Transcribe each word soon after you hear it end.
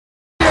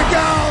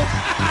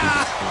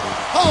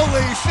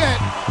Holy shit.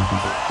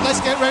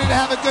 Let's get ready to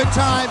have a good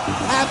time,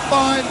 have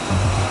fun,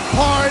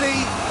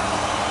 party,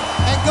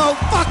 and go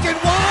fucking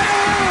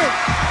wild!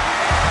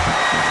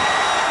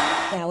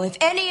 Now, if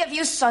any of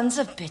you sons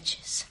of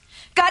bitches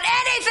got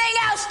anything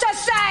else to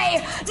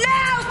say,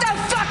 now's the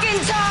fucking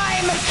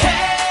time!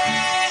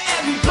 Hey,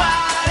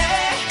 everybody,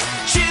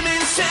 Jim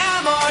and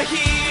Sam are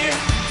here.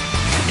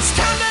 It's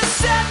time to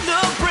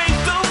celebrate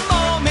the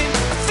moment.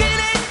 I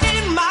feel it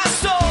in my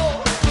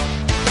soul.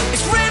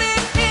 It's written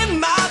in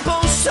my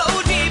bones so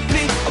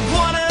deeply. I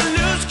wanna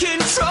lose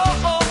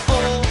control.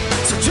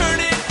 So turn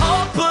it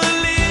up a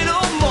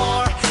little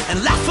more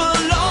and laugh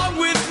along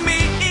with me.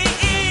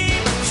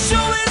 The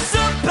show is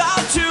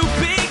about to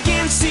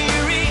begin.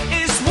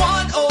 Series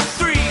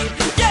 103.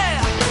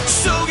 Yeah,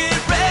 so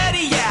get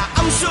ready. Yeah,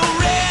 I'm so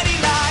ready.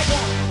 Like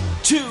 1,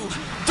 2, 3,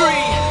 4.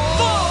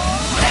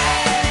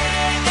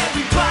 Hey,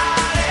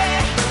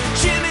 everybody,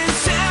 Jim and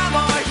Sam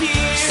are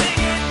here. Sing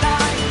it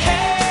like,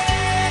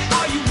 hey,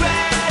 are you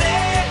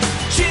ready?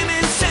 Jim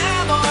and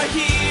Sam are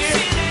here.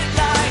 Feel it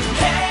like,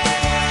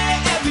 hey,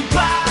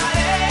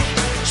 everybody,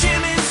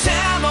 Jim and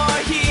Sam are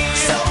here.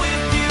 So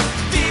if you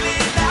feel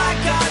it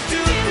like I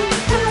do,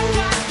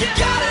 you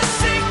gotta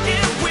sing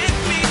it with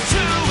me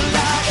too.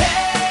 Like,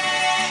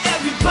 hey,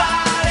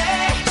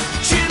 everybody,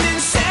 Jim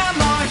and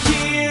Sam are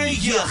here.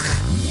 Yuck.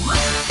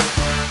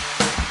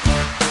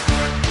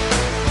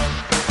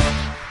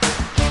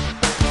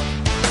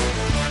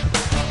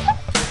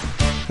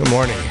 Good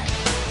morning.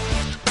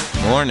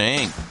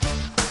 Morning.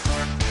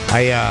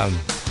 I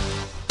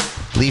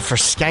leave for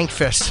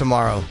Skankfest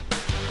tomorrow.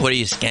 What are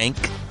you, skank?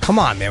 Come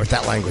on, man, with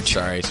that language.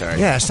 Sorry.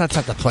 Yeah, it's not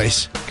the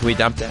place. Can we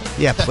dump that?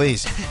 Yeah,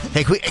 please.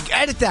 Hey, can we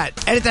edit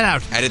that? Edit that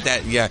out. Edit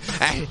that, yeah.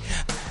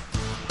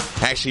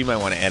 Actually, you might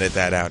want to edit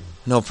that out.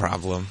 No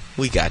problem.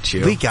 We got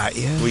you. We got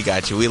you. We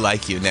got you. We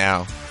like you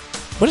now.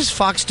 What is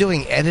Fox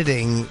doing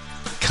editing?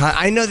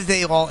 I know that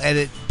they all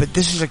edit, but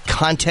this is a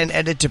content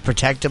edit to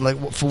protect him.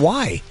 Like, for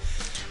why?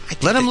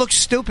 Let him look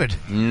stupid.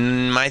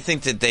 I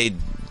think that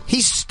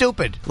He's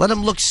stupid. Let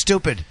him look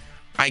stupid.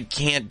 I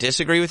can't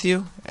disagree with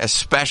you,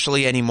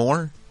 especially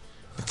anymore.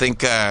 I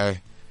think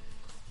my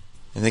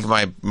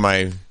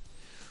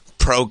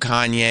pro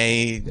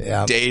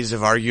Kanye days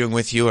of arguing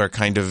with you are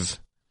kind of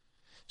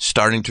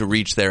starting to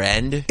reach their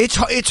end. It's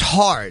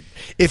hard.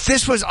 If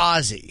this was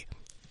Ozzy,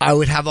 I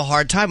would have a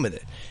hard time with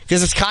it.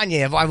 Because it's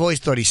Kanye. I've always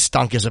thought he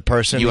stunk as a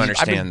person. You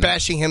understand I've been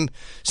bashing him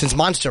since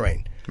Monster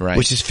Rain, right?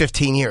 Which is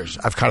 15 years.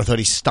 I've kind of thought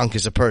he stunk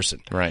as a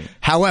person. Right.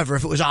 However,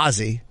 if it was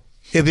Ozzy,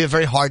 it'd be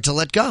very hard to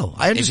let go.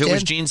 I understand. If it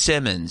was Gene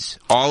Simmons,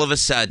 all of a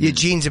sudden... Yeah,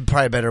 Gene's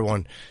probably a better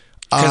one.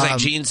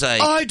 Because Gene's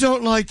like... I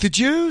don't like the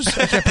Jews.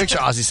 I can't picture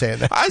Ozzy saying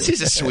that.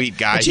 Ozzy's a sweet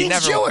guy.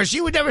 Gene's Jewish.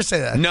 You would never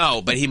say that.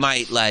 No, but he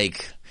might,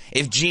 like...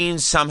 If Gene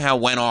somehow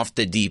went off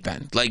the deep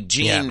end. Like,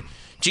 Gene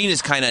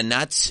is kind of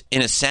nuts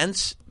in a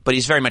sense, but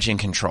he's very much in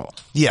control.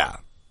 Yeah.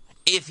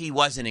 If he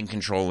wasn't in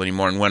control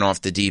anymore and went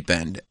off the deep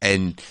end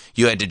and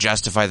you had to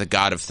justify the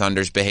God of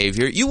Thunder's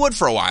behavior, you would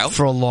for a while.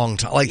 For a long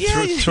time. Like,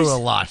 through a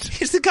lot.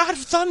 He's the God of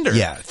Thunder.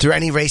 Yeah. Through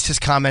any racist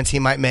comments he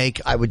might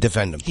make, I would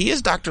defend him. He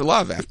is Dr.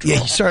 Love, after all.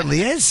 Yeah, he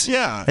certainly is.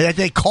 Yeah. And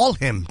they call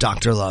him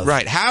Dr. Love.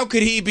 Right. How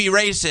could he be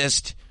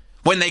racist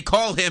when they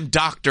call him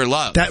Dr.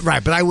 Love?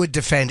 Right, but I would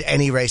defend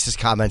any racist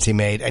comments he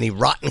made, any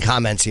rotten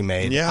comments he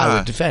made. Yeah. I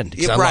would defend.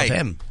 Yeah, I right. love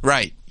him.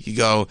 Right.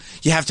 You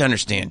have to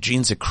understand,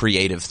 Gene's a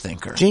creative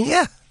thinker. Gene,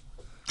 yeah.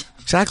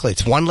 Exactly.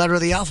 It's one letter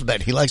of the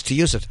alphabet. He likes to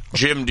use it.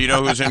 Jim, do you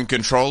know who's in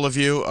control of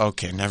you?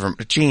 Okay, never.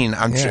 Gene,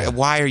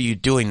 why are you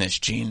doing this,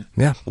 Gene?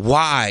 Yeah.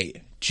 Why,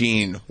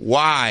 Gene?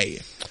 Why?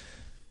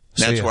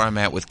 That's where I'm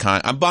at with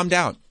I'm bummed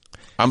out.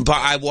 I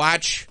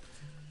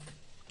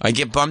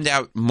get bummed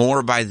out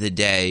more by the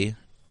day.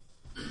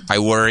 I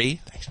worry.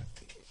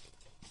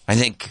 I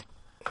think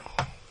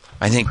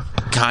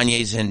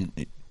Kanye's in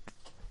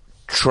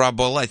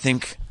trouble. I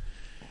think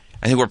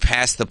we're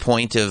past the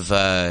point of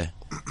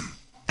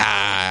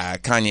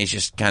Kanye's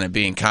just kind of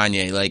being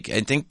Kanye. Like,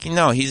 I think,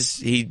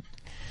 he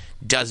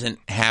doesn't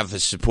have a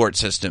support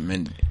system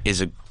and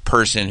is a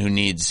person who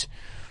needs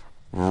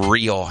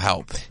real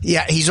help.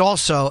 Yeah, he's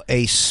also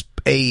a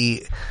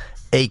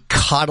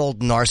coddled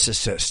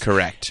narcissist.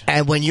 Correct.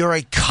 And when you're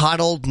a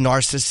coddled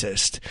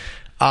narcissist,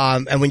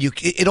 and when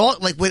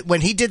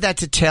he did that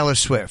to Taylor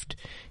Swift,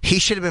 he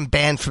should have been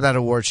banned from that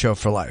award show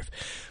for life.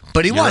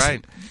 But he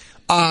wasn't.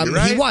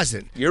 Right. He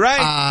wasn't. You're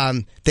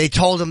right. They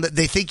told him that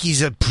they think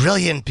he's a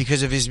brilliant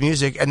because of his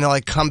music, and they're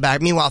like, come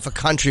back. Meanwhile, if a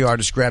country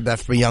artist grabbed that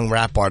from a young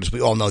rap artist,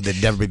 we all know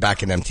they'd never be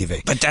back in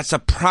MTV. But that's a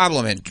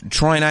problem. And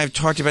Troy and I have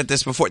talked about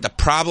this before. The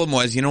problem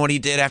was, you know what he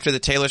did after the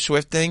Taylor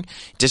Swift thing?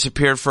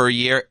 Disappeared for a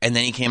year, and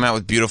then he came out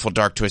with Beautiful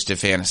Dark Twisted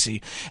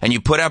Fantasy. And you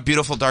put out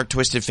Beautiful Dark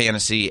Twisted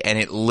Fantasy, and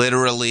it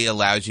literally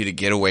allows you to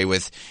get away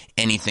with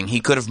anything.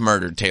 He could have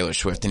murdered Taylor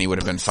Swift, and he would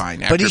have been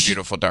fine after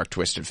Beautiful Dark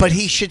Twisted Fantasy. But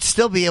he should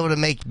still be able to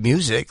make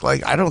music.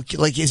 Like,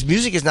 his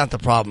music is not the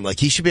problem. Like,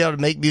 he should be able to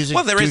make music,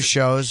 do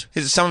shows.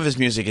 Some of his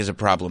music is a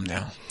problem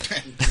now.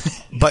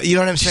 But you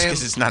know what I'm Just saying?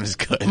 because it's not as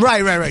good.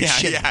 Right. Yeah,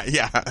 Shit.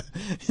 yeah.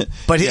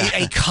 But Yeah.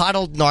 a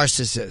coddled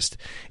narcissist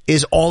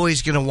is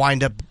always going to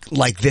wind up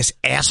like this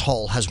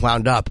asshole has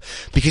wound up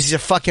because he's a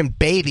fucking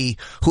baby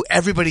who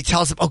everybody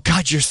tells him, oh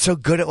God, you're so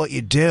good at what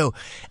you do.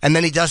 And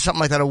then he does something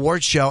like that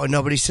award show and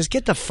nobody says,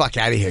 get the fuck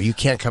out of here. You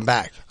can't come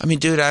back. I mean,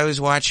 dude, I was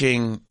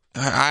watching.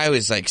 I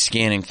was like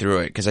scanning through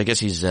it because I guess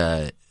he's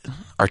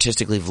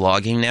artistically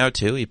vlogging now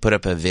too. He put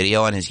up a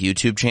video on his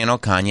YouTube channel.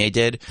 Kanye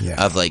did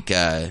of like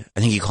I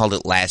think he called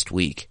it Last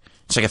Week.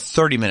 It's like a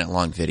 30-minute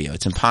long video.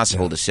 It's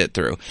impossible to sit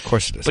through. Of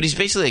course it is. But he's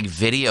basically like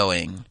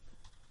videoing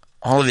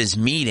all of his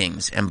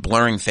meetings and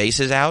blurring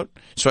faces out.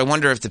 So I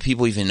wonder if the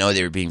people even know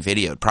they were being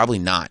videoed. Probably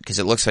not, because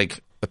it looks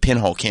like a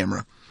pinhole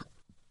camera.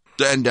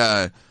 And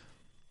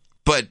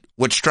but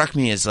what struck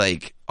me is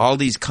like all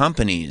these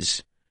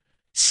companies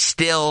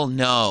still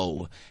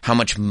know how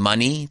much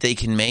money they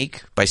can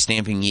make by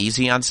stamping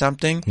Yeezy on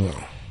something.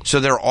 Yeah.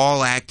 So they're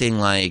all acting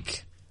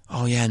like,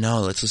 oh yeah, no,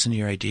 let's listen to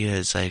your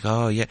ideas. Like,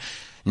 oh yeah.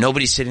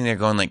 Nobody's sitting there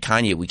going like,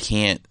 Kanye, we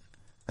can't.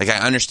 Like,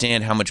 I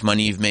understand how much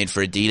money you've made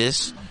for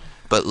Adidas,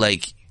 but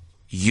like,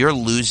 you're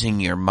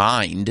losing your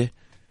mind.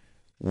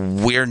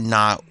 We're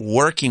not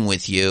working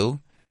with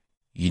you.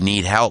 You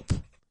need help.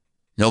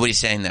 Nobody's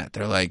saying that.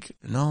 They're like,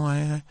 no,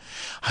 I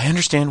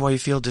understand why you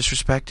feel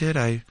disrespected.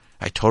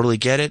 I totally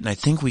get it, and I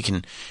think we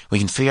can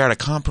figure out a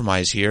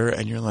compromise here.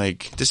 And you're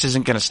like, this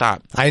isn't going to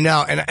stop. I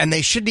know, and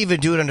they shouldn't even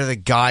do it under the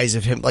guise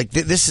of him. Like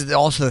this is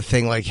also the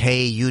thing. Like,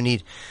 hey, you're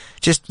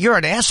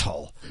an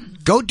asshole.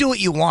 Go do what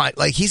you want.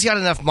 Like he's got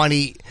enough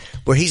money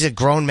where he's a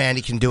grown man.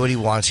 He can do what he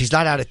wants. He's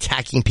not out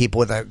attacking people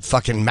with a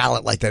fucking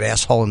mallet like that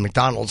asshole in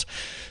McDonald's.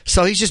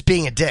 So he's just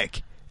being a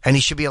dick, and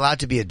he should be allowed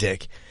to be a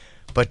dick.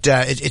 But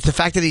it's the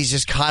fact that he's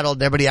just coddled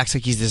and everybody acts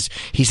like he's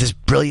this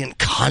brilliant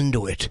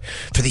conduit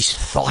for these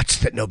thoughts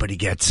that nobody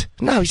gets.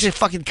 No, he's just a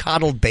fucking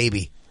coddled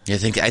baby. I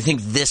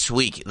think this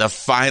week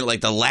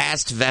the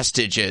last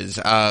vestiges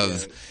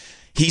of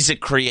he's a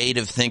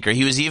creative thinker.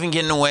 He was even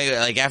getting away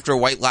like after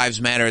White Lives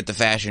Matter at the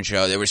fashion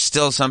show. There were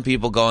still some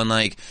people going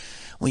like,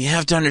 "Well, you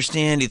have to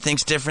understand. He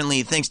thinks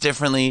differently."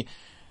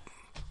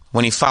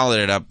 When he followed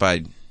it up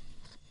by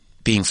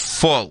being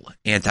full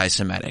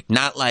anti-Semitic,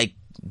 not like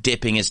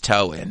dipping his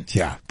toe in.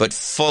 Yeah. But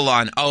full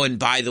on, oh, and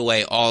by the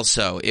way,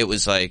 also, it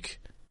was like,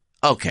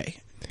 okay,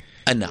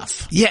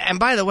 enough. Yeah, and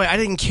by the way, I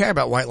didn't care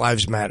about White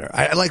Lives Matter.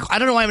 I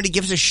don't know why anybody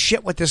gives a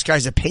shit what this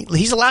guy's opinion.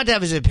 He's allowed to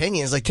have his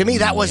opinions. Like, to me,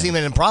 that wasn't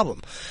even a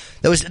problem.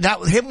 There was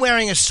him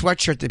wearing a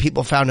sweatshirt that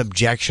people found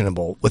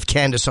objectionable with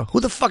Candace. So who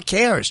the fuck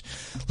cares?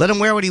 Let him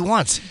wear what he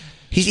wants.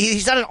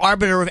 He's not an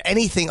arbiter of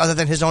anything other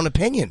than his own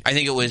opinion. I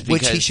think it was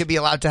because, which he should be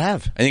allowed to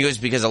have. I think it was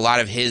because a lot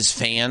of his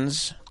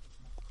fans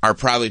are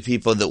probably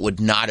people that would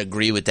not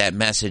agree with that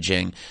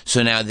messaging.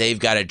 So now they've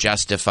got to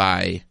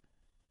justify,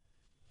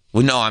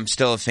 well, no, I'm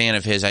still a fan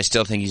of his. I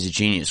still think he's a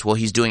genius. Well,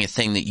 he's doing a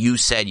thing that you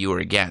said you were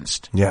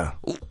against. Yeah.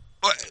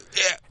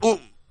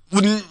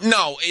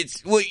 No,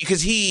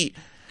 because he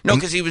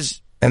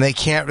was. And they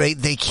can't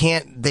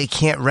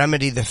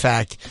remedy the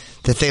fact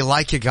that they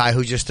like a guy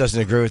who just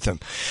doesn't agree with them.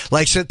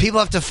 Like, so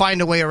people have to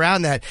find a way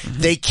around that.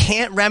 Mm-hmm. They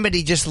can't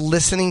remedy just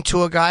listening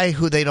to a guy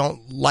who they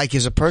don't like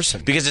as a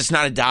person. Because it's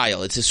not a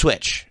dial, it's a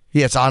switch.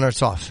 Yeah, it's on or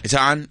it's off. It's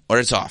on or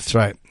it's off. That's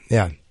right.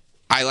 Yeah.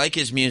 I like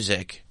his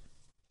music,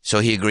 so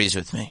he agrees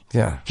with me.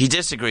 Yeah. He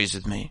disagrees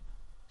with me,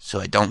 so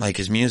I don't like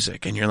his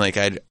music. And you're like,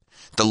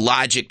 the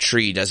logic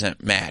tree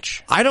doesn't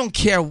match. I don't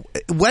care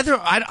whether,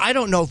 I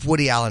don't know if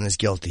Woody Allen is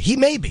guilty. He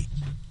may be.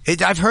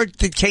 I've heard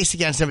the case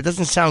against him. It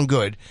doesn't sound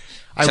good.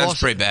 Sounds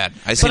pretty bad.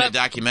 I seen a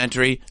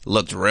documentary.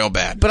 Looked real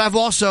bad. But I've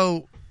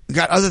also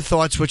got other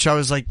thoughts, which I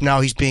was like,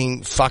 no, he's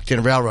being fucked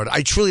in railroad.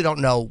 I truly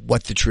don't know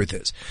what the truth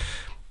is.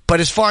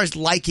 But as far as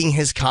liking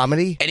his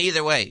comedy, and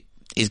either way,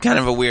 he's kind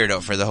of a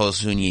weirdo for the whole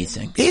Sun Yi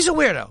thing. He's a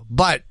weirdo,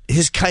 but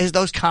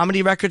those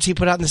comedy records he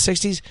put out in the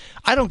 60s,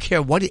 I don't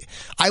care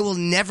I will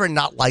never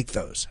not like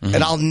those. Mm-hmm.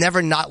 And I'll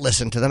never not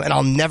listen to them, and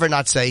I'll never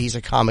not say he's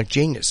a comic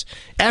genius.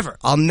 Ever.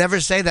 I'll never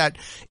say that,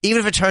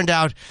 even if it turned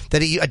out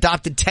that he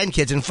adopted 10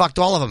 kids and fucked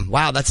all of them.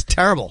 Wow, that's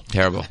terrible.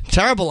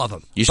 Terrible of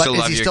him. You still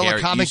love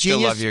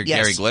your Yes.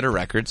 Gary Glitter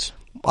records.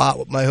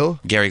 My who?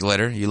 Gary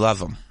Glitter. You love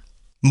them.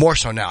 More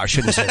so now. I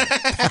shouldn't say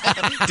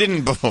that.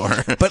 Didn't before.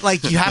 But,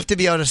 like, you have to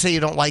be able to say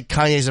you don't like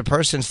Kanye as a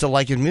person, still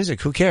like his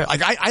music. Who cares?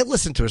 Like, I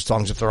listen to his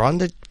songs if they're on.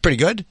 They're pretty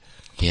good.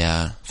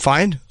 Yeah.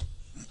 Fine.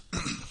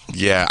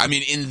 Yeah. I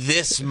mean, in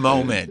this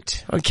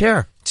moment, I don't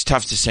care. It's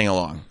tough to sing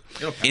along.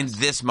 In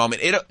this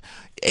moment,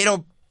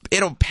 it'll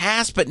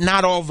pass, but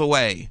not all the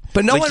way.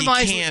 But no one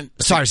minds.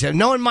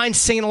 No one minds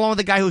singing along with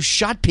the guy who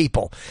shot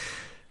people.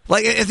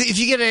 Like, if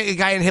you get a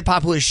guy in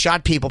hip-hop who has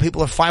shot people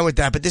are fine with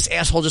that, but this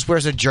asshole just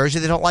wears a jersey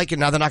they don't like,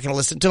 and now they're not going to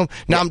listen to him?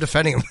 Now I'm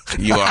defending him.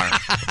 You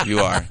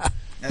are.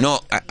 No,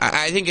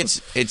 I think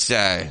it's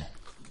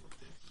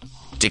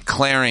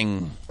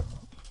declaring,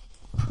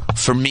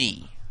 for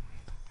me,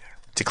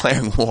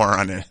 declaring war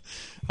on a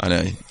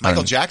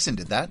Michael Jackson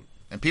did that,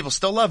 and people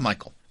still love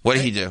Michael. What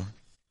did he do?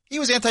 He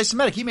was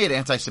anti-Semitic. He made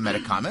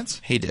anti-Semitic comments.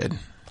 He did.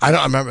 I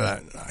don't remember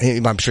that.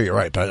 I'm sure you're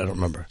right, but I don't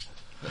remember.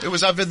 It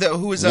was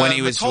who was when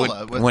he was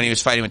Mottola, when he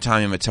was fighting with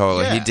Tommy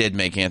Mottola, he Yeah. did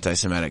make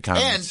anti-Semitic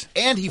comments.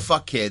 and he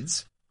fucked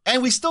kids,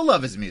 and we still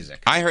love his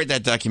music. I heard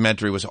that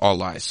documentary was all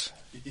lies.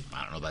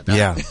 I don't know about that.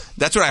 Yeah.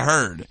 That's what I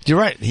heard. You're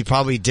right. He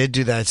probably did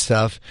do that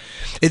stuff.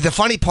 The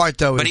funny part,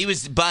 though, But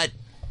is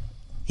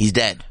he's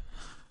dead.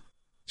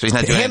 So he's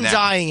not doing him it now.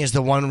 dying is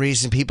the one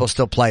reason people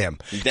still play him.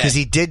 He's dead. Because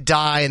he did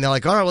die, and they're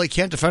like, oh, well, he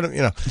can't defend him.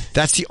 You know,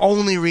 that's the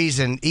only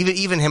reason.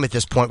 Even him at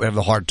this point would have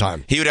a hard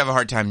time. He would have a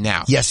hard time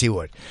now. Yes, he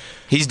would.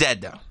 He's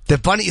dead, though. The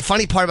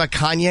funny part about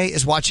Kanye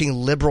is watching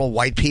liberal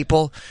white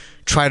people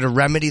try to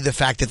remedy the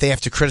fact that they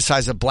have to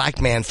criticize a black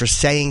man for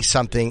saying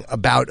something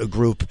about a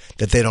group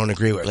that they don't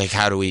agree with. Like,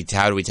 how do we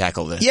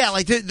tackle this? Yeah,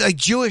 like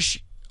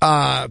Jewish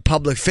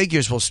public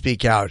figures will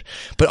speak out,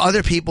 but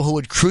other people who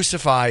would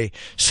crucify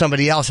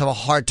somebody else have a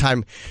hard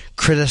time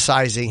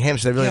criticizing him,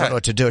 so they really don't know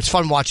what to do. It's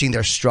fun watching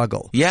their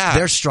struggle. Yeah.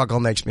 Their struggle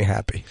makes me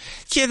happy.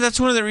 Yeah, that's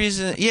one of the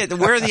reasons. Yeah,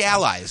 where are the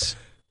allies?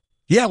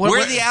 Yeah,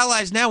 Where are the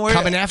allies now? Where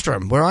coming after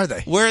him? Where are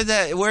they? Where are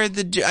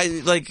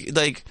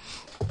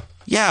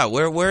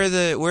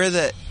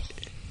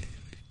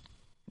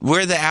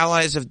the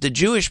allies of the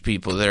Jewish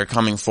people that are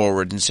coming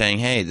forward and saying,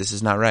 "Hey, this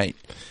is not right"?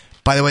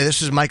 By the way,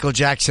 this was Michael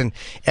Jackson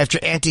after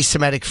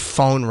anti-Semitic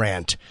phone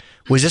rant.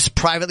 Was this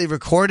privately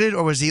recorded,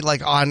 or was he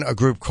like on a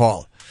group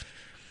call?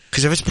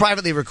 Because if it's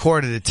privately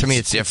recorded, to me,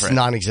 it's different.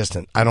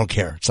 non-existent. I don't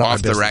care. It's not my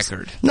Off the business.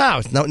 record.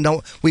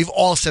 No. We've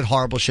all said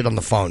horrible shit on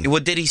the phone.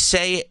 Well, did he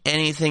say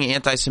anything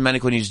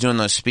anti-Semitic when he was doing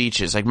those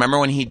speeches? Like, remember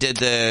when he did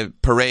the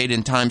parade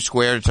in Times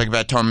Square to talk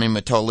about Tommy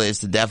Mottola is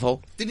the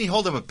devil? Didn't he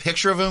hold up a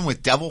picture of him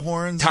with devil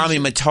horns? Tommy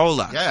and shit?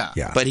 Mottola.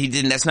 Yeah. But he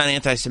didn't. That's not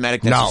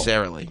anti-Semitic No.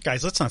 necessarily.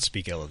 Guys, let's not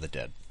speak ill of the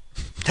dead.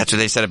 That's what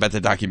they said about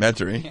the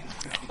documentary.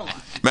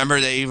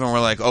 Remember, they even were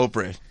like,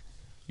 Oprah,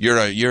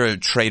 you're a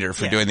traitor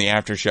for doing the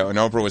after show, and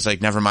Oprah was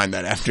like, never mind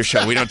that after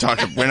show. We're not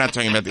talking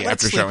about the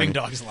after show. Sleeping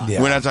dogs lie.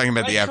 Yeah. We're not talking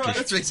about the after show.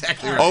 That's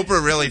exactly right.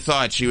 Oprah really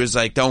thought, she was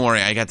like, don't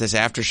worry, I got this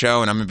after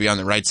show, and I'm going to be on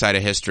the right side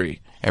of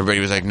history. Everybody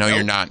was like, no,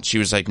 you're not. She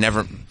was like,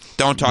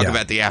 don't talk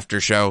about the after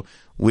show.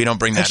 We don't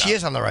bring And that she up.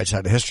 is on the right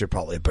side of history,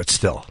 probably, but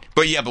still.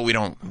 But we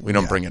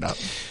don't bring it up.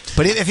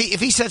 But if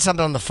he said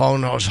something on the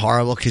phone that was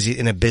horrible because he's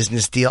in a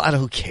business deal, I don't know,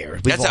 who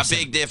cares. We've all That's a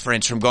said- big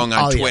difference from going on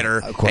Oh, yeah, Twitter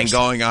of course. and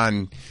going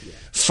on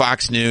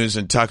Fox News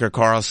and Tucker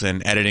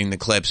Carlson editing the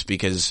clips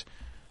because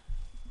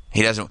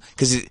he doesn't.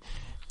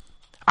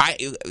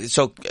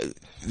 So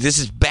this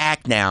is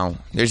back now.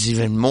 There's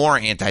even more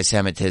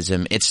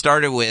anti-Semitism. It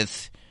started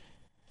with.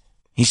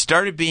 He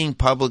started being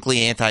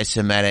publicly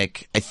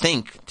anti-Semitic, I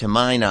think, to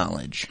my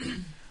knowledge,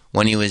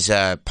 when he was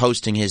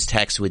posting his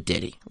text with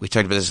Diddy. We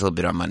talked about this a little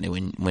bit on Monday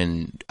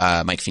when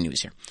Mike Feeney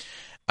was here.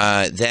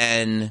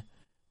 Then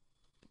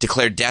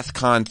declared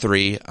DEFCON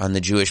 3 on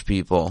the Jewish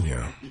people.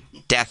 Yeah.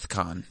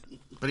 DEFCON.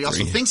 But he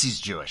also thinks he's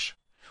Jewish.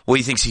 Well,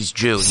 he thinks he's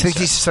Jew. I think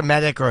he's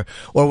Semitic or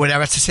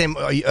whatever. It's the same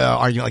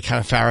argument like kind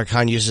of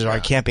Farrakhan uses, or I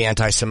can't be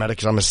anti-Semitic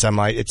because I'm a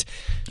Semite. It's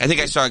I think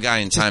I saw a guy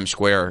in Times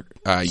Square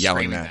yelling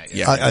Screaming that. that,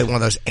 Yeah. one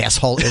of those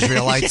asshole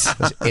Israelites,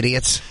 those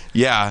idiots.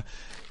 Yeah.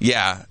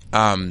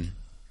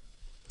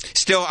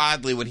 Still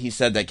oddly when he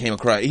said that came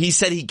across. He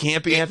said he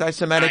can't be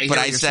anti-Semitic, I hear but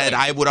what I you're said saying.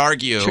 I would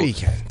argue Sure you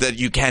can. that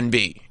you can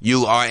be.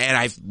 You are, and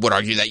I would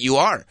argue that you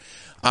are.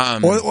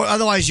 Or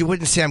otherwise, you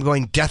wouldn't say I'm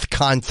going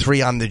DEFCON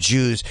 3 on the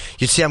Jews.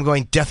 You'd say I'm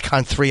going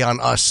DEFCON 3 on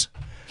us.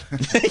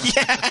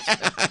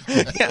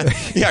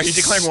 Yeah, are you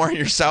declaring war on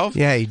yourself?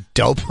 Yeah, you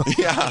dope.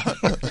 Yeah.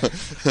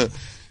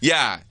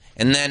 Yeah.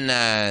 And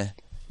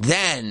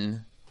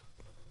then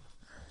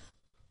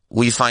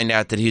we find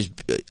out that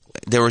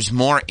there was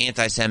more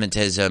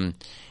anti-Semitism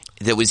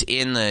that was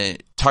in the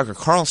Tucker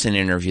Carlson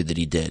interview that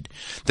he did,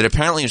 that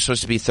apparently was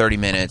supposed to be 30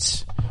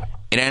 minutes.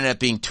 It ended up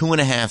being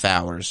 2.5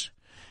 hours.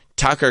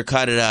 Tucker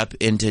cut it up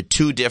into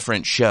 2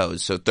 different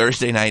shows. So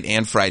Thursday night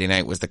and Friday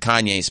night was the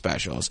Kanye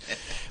specials.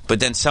 But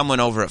then someone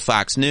over at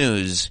Fox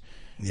News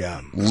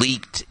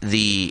leaked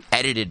the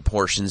edited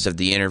portions of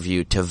the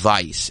interview to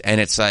Vice. And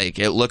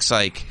it looks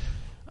like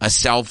a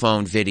cell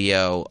phone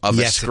video of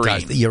a Yes, it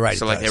screen. does. You're right,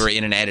 So it like they does. were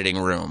in an editing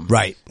room.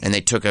 Right. And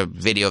they took a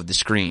video of the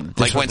screen.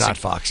 This like was not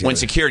Fox when either.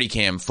 security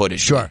cam footage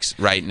Sure. leaks,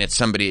 right? And it's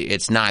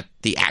not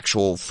the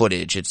actual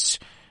footage. It's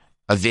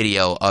a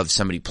video of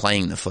somebody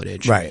playing the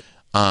footage. Right.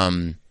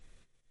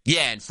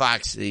 Yeah, and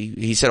Fox,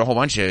 he said a whole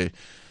bunch of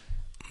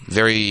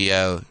very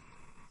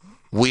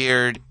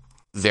weird,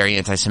 very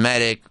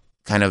anti-Semitic,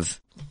 kind of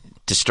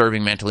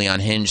disturbing, mentally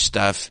unhinged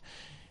stuff.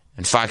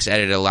 And Fox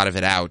edited a lot of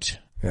it out.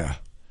 Yeah.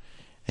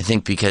 I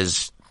think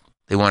because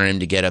they wanted him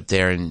to get up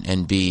there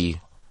and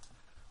be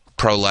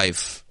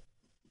pro-life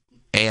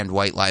and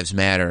White Lives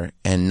Matter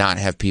and not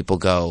have people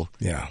go,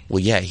 well,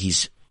 yeah,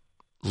 he's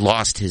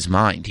lost his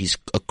mind. He's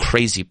a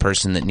crazy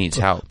person that needs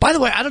help. By the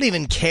way, I don't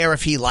even care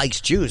if he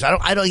likes Jews.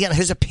 I don't. Yeah,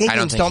 his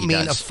opinions think don't he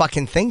mean does. a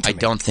fucking thing to I me.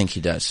 don't think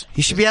he does.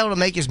 He should be able to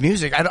make his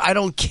music. I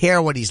don't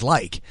care what he's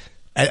like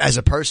as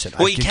a person.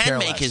 Well, I he could can care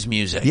make less. his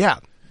music. Yeah.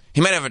 He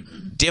might have a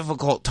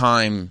difficult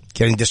time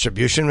Getting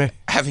distribution,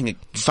 maybe?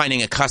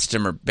 finding a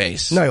customer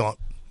base. No, he won't.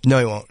 No,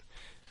 he won't.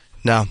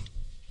 No.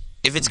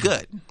 If it's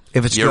good.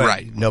 If it's You're good,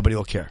 right. nobody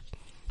will care.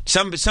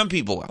 Some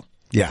people will.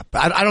 Yeah,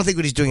 but I don't think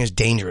what he's doing is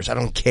dangerous. I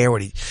don't care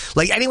what he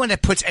like. Anyone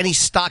that puts any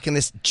stock in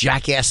this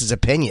jackass's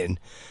opinion,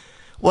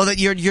 well, that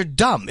you're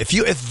dumb. If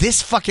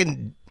this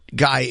fucking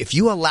guy, if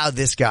you allow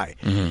this guy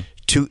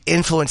to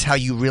influence how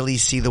you really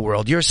see the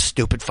world, you're a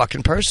stupid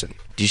fucking person.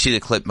 Do you see the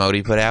clip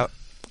Modi put out?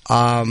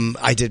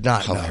 I did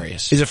not.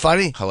 Hilarious. No. Is it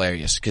funny?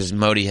 Hilarious, because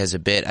Modi has a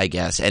bit, I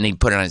guess, and he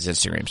put it on his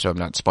Instagram, so I'm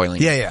not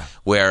spoiling Yeah, it. yeah.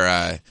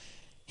 Where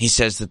he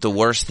says that the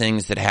worst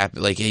things that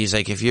happen, like he's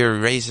like, if you're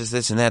racist,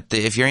 this and that,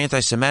 if you're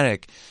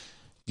anti-Semitic,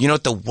 you know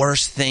what the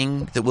worst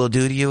thing that we'll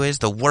do to you is?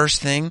 The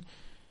worst thing?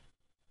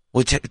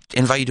 We'll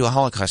invite you to a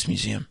Holocaust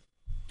museum.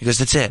 He goes,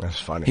 that's it. That's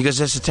funny. He goes,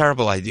 that's a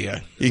terrible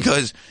idea. He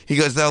goes,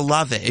 they'll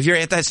love it. If you're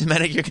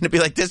anti-Semitic, you're going to be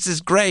like, this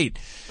is great.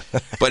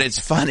 But it's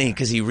funny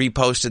because he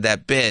reposted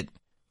that bit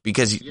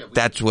because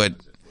that's what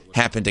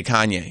happened to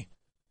Kanye.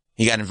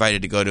 He got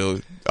invited to go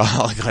to a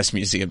Holocaust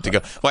museum to go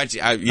watch.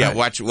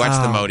 Watch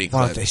the Modi Why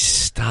don't clip. they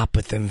stop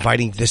with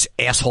inviting this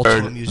asshole to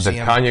a That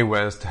museum? Kanye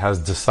West has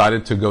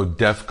decided to go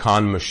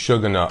DEFCON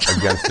Meshuggah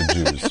against the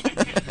Jews.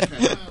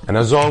 And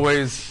as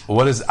always,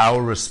 what is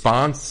our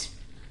response?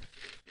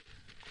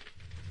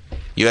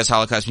 U.S.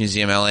 Holocaust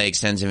Museum LA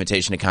extends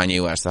invitation to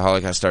Kanye West. The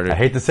Holocaust started. I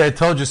hate to say I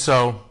told you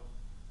so.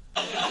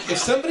 If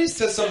somebody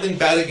says something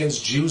bad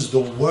against Jews,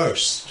 the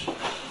worst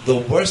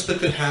that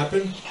could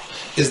happen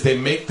is they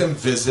make them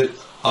visit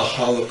a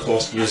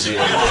Holocaust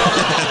museum.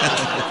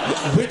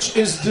 Which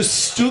is the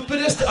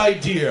stupidest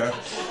idea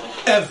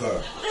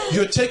ever.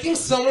 You're taking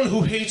someone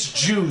who hates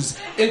Jews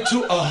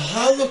into a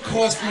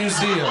Holocaust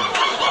museum.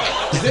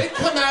 They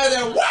come out of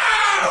there, wow!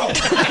 Oh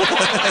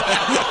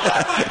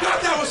my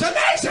God, that was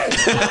amazing!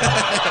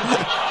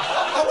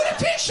 I want a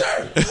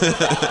t-shirt!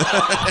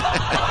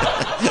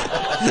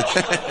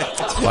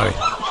 It's funny.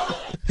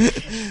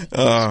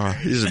 Oh,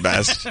 he's the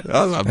best.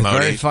 I love Modi.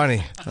 Very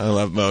funny. I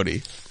love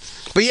Modi.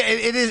 But yeah,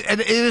 it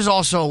is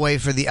also a way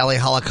for the LA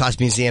Holocaust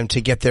Museum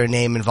to get their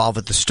name involved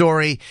with the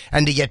story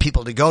and to get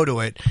people to go to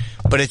it.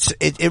 But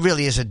it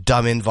really is a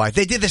dumb invite.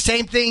 They did the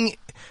same thing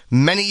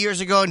many years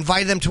ago,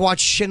 invited them to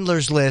watch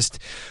Schindler's List.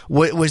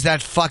 Was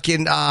that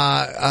fucking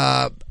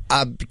Khalid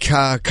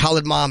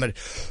Mohammed,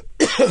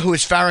 who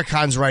is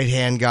Farrakhan's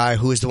right-hand guy,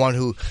 who is the one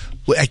who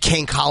at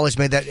Kane College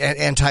made that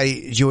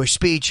anti-Jewish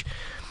speech.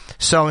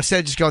 So instead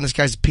of just going, this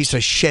guy's a piece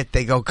of shit,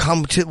 they go,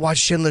 come to watch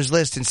Schindler's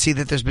List and see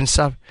that there's been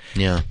stuff.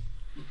 Yeah.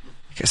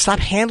 Stop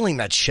handling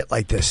that shit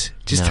like this.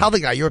 Just tell the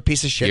guy you're a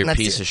piece of shit. You're a and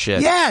piece that's of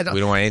shit. Yeah. We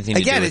don't want anything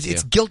to do with you.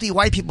 It's guilty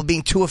white people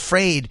being too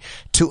afraid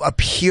to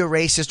appear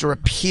racist or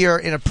appear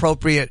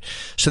inappropriate,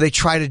 so they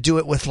try to do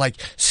it with like,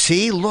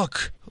 see,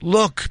 look,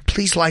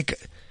 please like.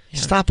 Yeah.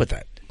 Stop with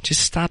that.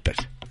 Just stop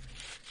it.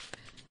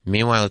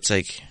 Meanwhile, it's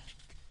like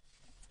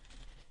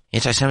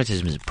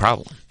anti-Semitism is a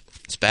problem.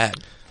 It's bad.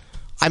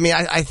 I mean,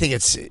 I think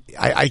it's.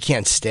 I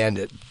can't stand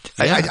it.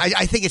 Yeah.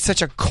 I think it's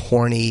such a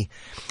corny.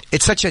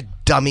 It's such a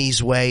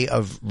dummy's way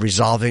of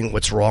resolving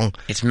what's wrong.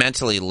 It's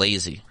mentally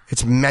lazy.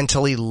 It's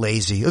mentally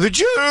lazy. The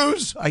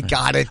Jews! I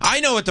got it. I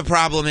know what the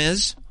problem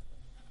is.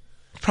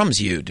 The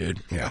problem's you,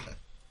 dude. Yeah.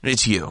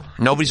 It's you.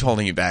 Nobody's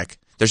holding you back.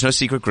 There's no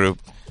secret group.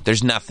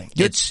 There's nothing.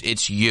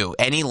 It's you.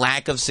 Any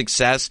lack of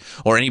success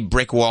or any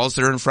brick walls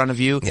that are in front of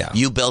you,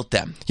 you built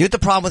them. You know what the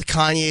problem with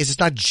Kanye is? It's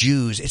not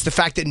Jews. It's the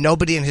fact that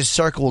nobody in his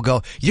circle will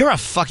go, you're a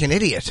fucking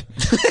idiot.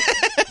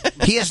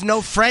 He has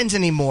no friends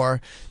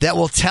anymore that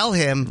will tell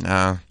him,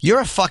 you're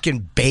a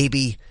fucking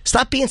baby.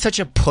 Stop being such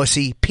a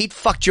pussy. Pete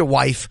fucked your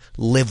wife.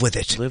 Live with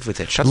it. Live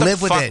with it. Shut the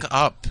fuck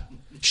up.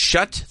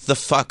 Shut the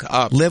fuck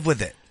up. Live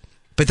with it.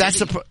 But that's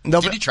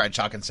Did he try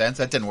talking sense?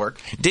 That didn't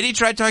work. Did he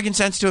try talking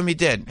sense to him? He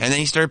did. And then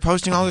he started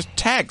posting all his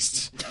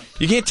texts.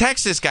 You can't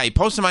text this guy. He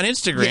posts them on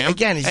Instagram. Yeah,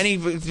 again, and he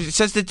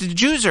says that the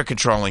Jews are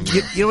controlling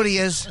you. You know what he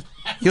is?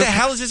 What the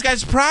hell is this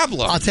guy's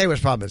problem? I'll tell you what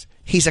his problem is.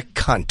 He's a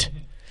cunt.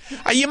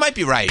 You might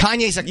be right.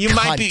 Kanye's a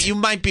cunt. You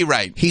might be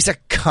right. He's a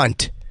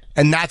cunt.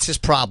 And that's his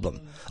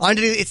problem.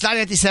 It's not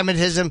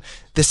anti-Semitism.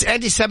 This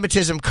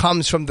anti-Semitism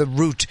comes from the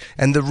root.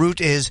 And the root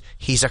is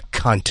he's a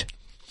cunt.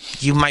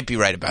 You might be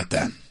right about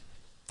that.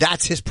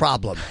 That's his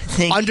problem.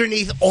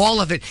 Underneath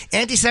all of it,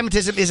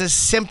 anti-Semitism is a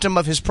symptom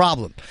of his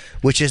problem,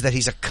 which is that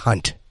he's a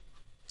cunt.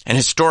 And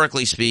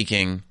historically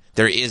speaking,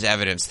 there is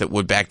evidence that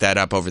would back that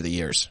up over the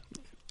years.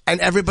 And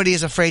everybody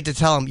is afraid to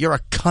tell him, you're a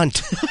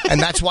cunt. And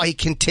that's why he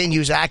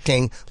continues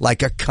acting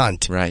like a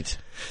cunt. Right.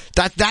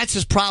 That's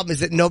his problem,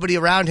 is that nobody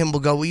around him will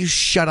go, will you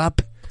shut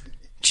up?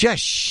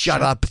 Just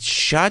shut up.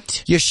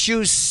 Shut. Your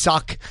shoes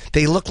suck.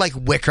 They look like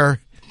wicker.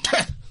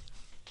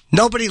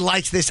 Nobody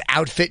likes this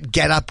outfit,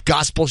 get up,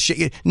 gospel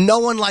shit. No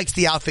one likes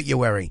the outfit you're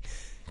wearing.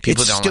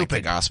 People it's don't stupid.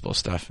 like the gospel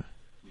stuff.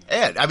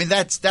 Yeah, I mean,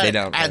 that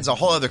adds a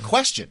whole other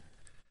question.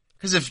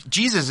 Because if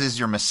Jesus is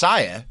your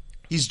Messiah,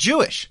 he's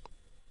Jewish.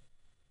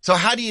 So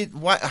how are you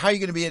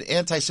going to be an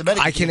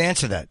anti-Semitic? I can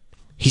answer that.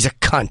 He's a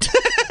cunt.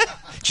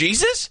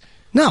 Jesus?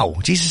 No,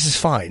 Jesus is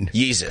fine.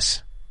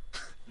 Jesus.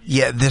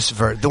 Yeah,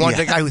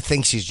 the guy who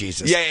thinks he's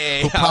Jesus.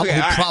 Yeah. The All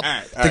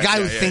guy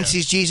who thinks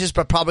he's Jesus,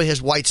 but probably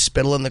has white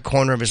spittle in the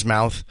corner of his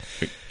mouth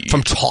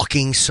from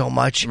talking so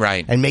much,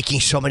 right, and making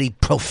so many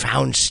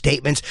profound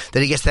statements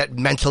that he gets that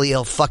mentally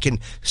ill fucking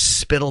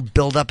spittle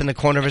build up in the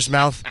corner of his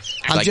mouth.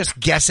 I'm just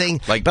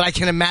guessing, but I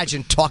can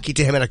imagine talking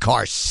to him in a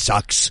car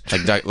sucks.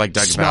 Like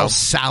Doug smells Bell.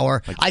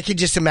 sour. I can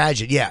just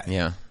imagine.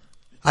 Yeah.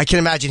 I can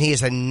imagine he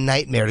is a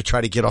nightmare to try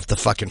to get off the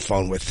fucking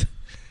phone with.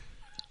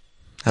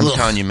 I'm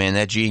telling you, man,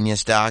 that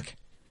Genius doc,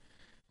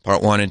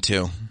 part 1 and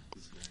 2.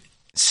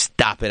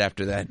 Stop it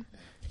after that.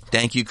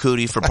 Thank you,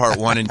 Cootie, for part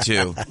 1 and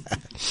 2.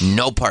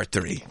 No part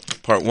 3.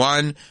 Part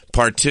 1,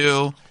 part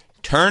 2.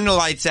 Turn the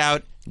lights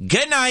out.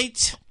 Good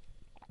night.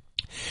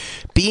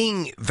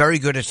 Being very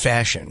good at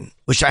fashion,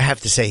 which I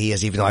have to say he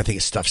is, even though I think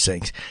his stuff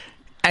sings,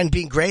 and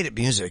being great at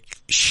music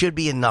should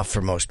be enough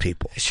for most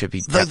people. It should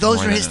be.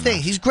 Those are his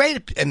things. He's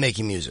great at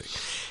making music.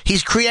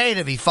 He's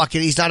creative.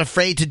 He's not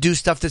afraid to do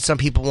stuff that some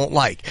people won't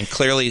like. And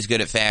clearly he's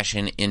good at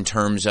fashion in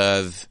terms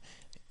of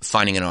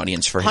finding an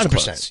audience for his 100%.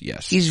 clothes.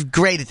 Yes. He's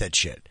great at that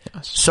shit.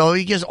 Yes. So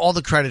he gets all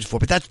the credit for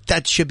it. But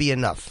that should be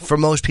enough. For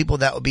most people,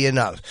 that would be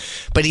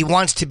enough. But he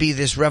wants to be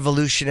this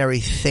revolutionary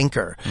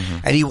thinker. Mm-hmm.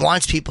 And he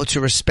wants people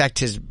to respect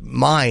his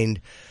mind.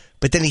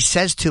 But then he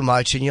says too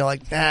much and you're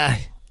like,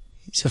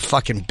 he's a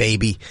fucking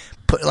baby.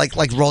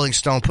 Like Rolling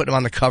Stone putting him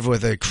on the cover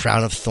with a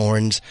crown of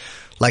thorns.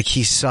 Like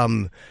he's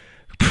some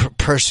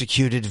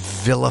persecuted,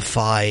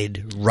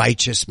 vilified,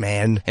 righteous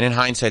man. And in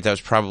hindsight, that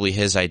was probably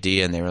his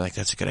idea, and they were like,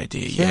 that's a good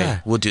idea. Yeah.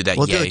 Yay. We'll do that.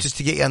 We'll do it just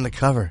to get you on the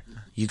cover.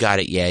 You got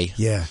it, yay.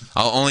 Yeah.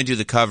 I'll only do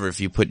the cover if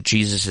you put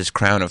Jesus'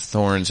 crown of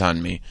thorns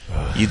on me.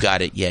 You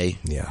got it, yay.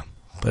 Yeah.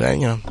 But,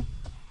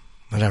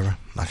 whatever. I'm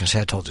not going to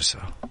say I told you so.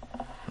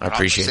 I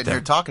appreciate that. Sitting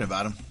here talking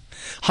about him.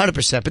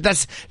 100%. But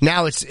that's,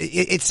 now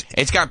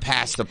it's got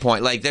past the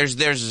point. Like,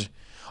 there's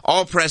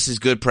all press is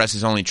good press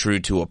is only true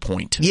to a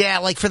point. Yeah,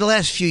 like for the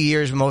last few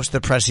years, most of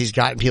the press he's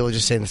gotten, people are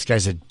just saying this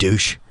guy's a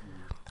douche.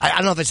 I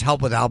don't know if it's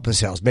helped with album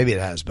sales. Maybe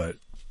it has, but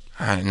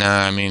no,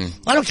 I mean,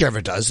 I don't care if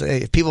it does.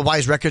 If people buy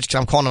his records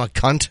because I'm calling him a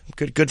cunt,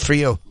 good for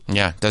you.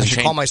 Yeah, I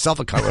should call myself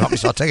a cunt. Would help me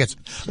sell tickets.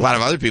 A lot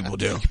of other people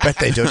do. I bet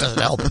they do. It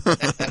doesn't help.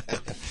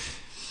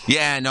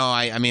 Yeah, no,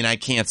 I mean, I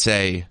can't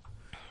say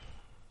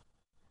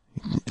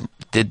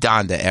the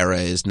Donda era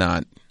is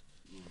not.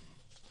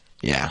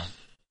 Yeah.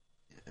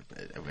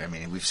 I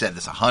mean, we've said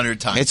this 100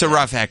 times. It's a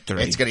rough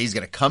factory. He's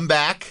gonna come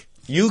back.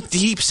 You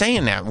keep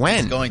saying that.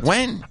 When?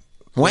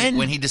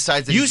 When he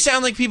decides that you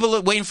sound like people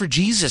are waiting for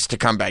Jesus to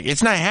come back.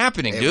 It's not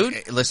happening,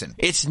 dude. Listen.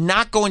 It's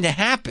not going to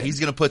happen. He's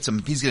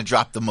gonna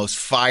drop the most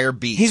fire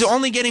beats. He's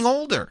only getting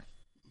older.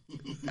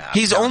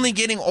 He's only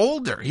getting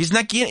older. He's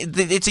not getting,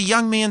 it's a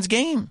young man's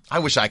game. I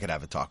wish I could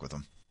have a talk with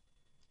him.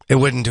 It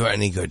wouldn't do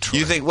any good, Troy.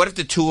 You think, what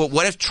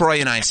if Troy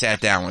and I sat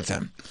down with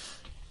him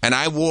and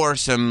I wore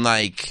some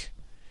like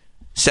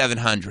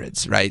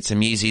 700s, right?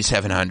 Some Yeezy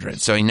 700s.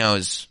 So he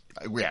knows.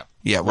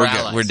 Yeah, we're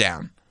good. We're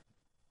down.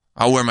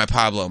 I'll wear my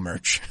Pablo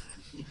merch.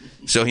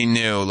 So he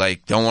knew,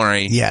 like, don't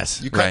worry.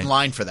 Yes. You cut in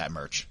line for that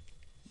merch.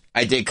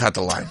 I did cut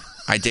the line.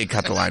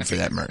 For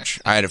that merch.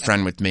 I had a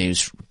friend with me who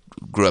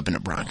grew up in the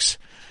Bronx.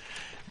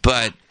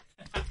 But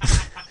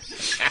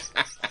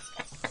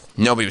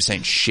nobody was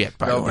saying shit,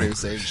 by the way. Nobody was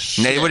saying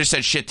shit. They would have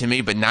said shit to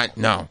me, but not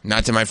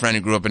to my friend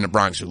who grew up in the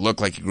Bronx, who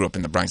looked like he grew up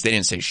in the Bronx. They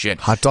didn't say shit.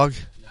 Hot dog?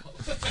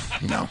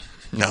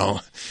 No.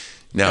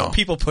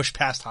 People push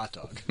past hot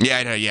dog. Yeah,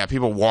 I know. Yeah,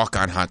 people walk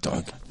on hot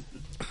dog.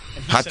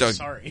 Hot dog.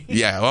 Sorry.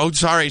 Yeah. Oh,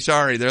 sorry.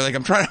 They're like,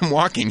 I'm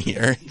walking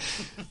here.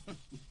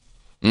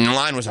 And the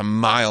line was a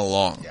mile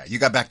long. Yeah, you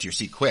got back to your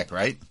seat quick,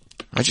 right?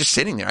 I was just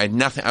sitting there. I had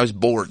nothing. I was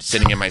bored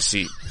sitting in my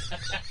seat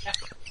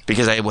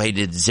because I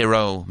waited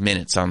 0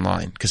 minutes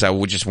online because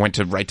I just went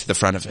right to the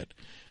front of it.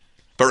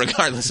 But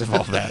regardless of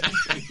all that,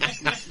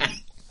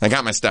 I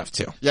got my stuff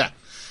too. Yeah.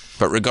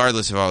 But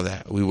regardless of all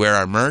that, we wear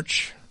our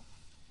merch.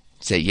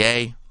 Say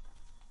yay.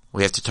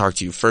 We have to talk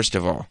to you first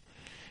of all.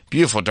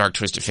 Beautiful Dark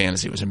Twisted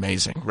Fantasy was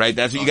amazing, right?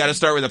 That's what you got to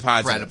start with a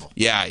positive. Incredible.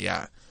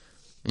 Yeah.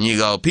 And you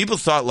go, people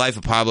thought Life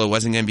of Pablo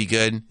wasn't going to be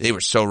good. They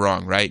were so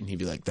wrong, right? And he'd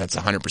be like, that's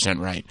 100%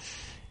 right.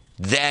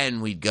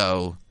 Then we'd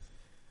go,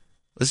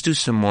 let's do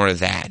some more of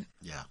that.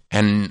 Yeah.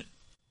 And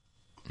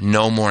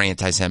no more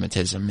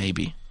anti-Semitism,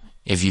 maybe.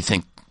 If you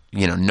think,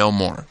 no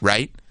more,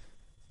 right?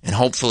 And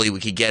hopefully we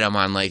could get him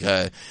on like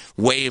a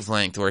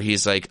wavelength where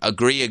he's like,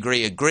 agree.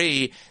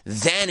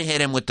 Then hit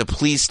him with the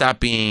please stop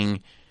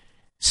being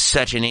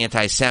such an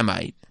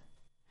anti-Semite.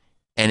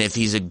 And if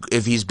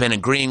he's been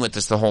agreeing with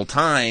us the whole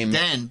time,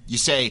 then you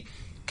say,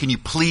 can you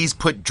please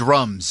put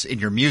drums in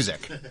your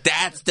music?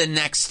 That's the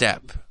next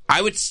step.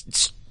 I would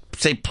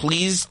say,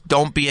 please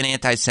don't be an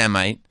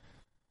anti-Semite.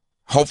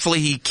 Hopefully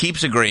he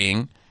keeps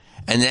agreeing.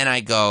 And then I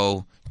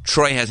go,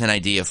 Troy has an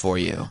idea for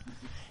you.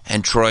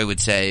 And Troy would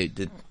say,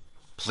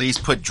 please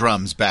put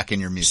drums back in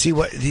your music. See,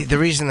 what the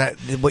reason that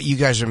what you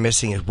guys are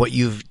missing is what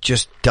you've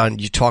just done.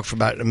 You talked for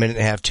about a minute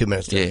and a half, 2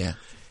 minutes. Yeah.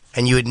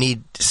 And you would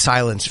need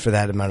silence for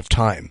that amount of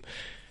time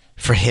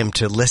for him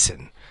to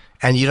listen.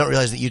 and you don't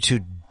realize that you two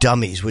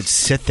dummies would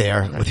sit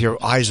there with your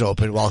eyes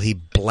open while he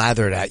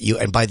blathered at you,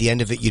 and by the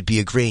end of it, you'd be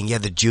agreeing, yeah,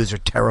 the Jews are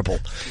terrible.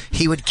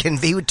 He would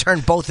turn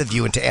both of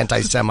you into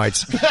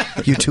anti-Semites.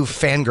 You two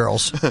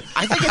fangirls.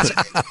 I think it's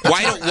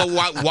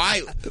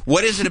why?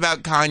 What is it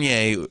about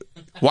Kanye?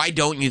 Why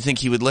don't you think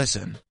he would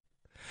listen?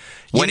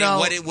 What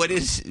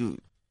is?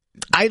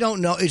 I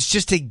don't know. It's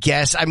just a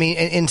guess. I mean,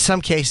 in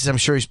some cases, I'm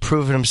sure he's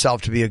proven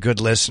himself to be a good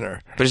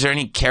listener. But is there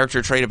any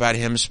character trait about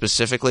him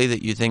specifically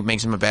that you think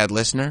makes him a bad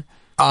listener?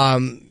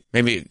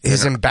 Maybe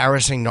his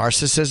embarrassing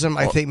narcissism,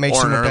 I think,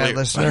 makes him a bad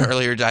listener. An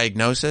earlier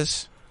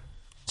diagnosis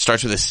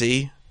starts with a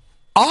C.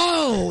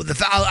 Oh,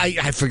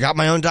 I forgot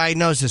my own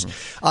diagnosis.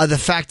 The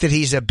fact that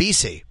he's a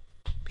BC.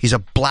 He's a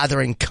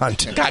blathering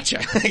cunt. Gotcha.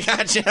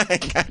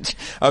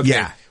 Okay.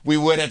 Yeah. We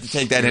would have to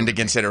take that into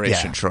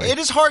consideration, Troy. It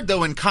is hard,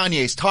 though, when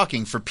Kanye's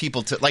talking for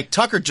people to... Like,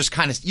 Tucker just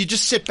kind of... You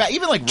just sit back.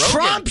 Even like Rogan...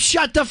 Trump,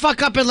 shut the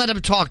fuck up and let him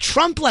talk.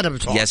 Trump let him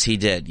talk. Yes, he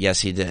did.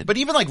 But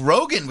even like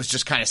Rogan was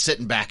just kind of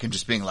sitting back and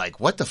just being like,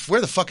 where the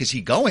fuck is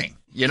he going?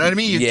 You know what I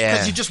mean?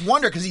 Because you just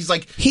wonder, because he's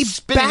like... He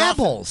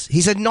babbles.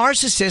 He's a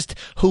narcissist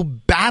who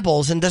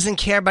babbles and doesn't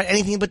care about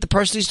anything but the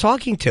person he's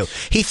talking to.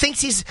 He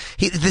thinks he's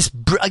this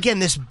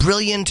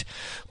brilliant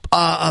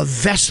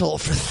vessel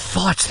for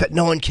thoughts that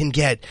no one can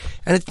get.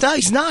 And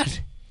he's not.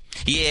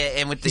 Yeah,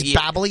 and with he's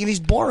babbling and he's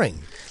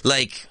boring.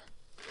 Like,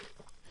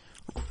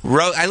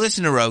 I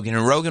listen to Rogan,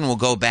 and Rogan will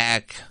go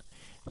back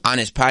on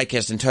his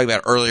podcast and talk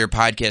about earlier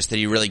podcasts that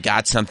he really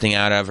got something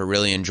out of or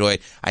really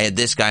enjoyed. I had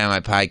this guy on my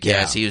podcast.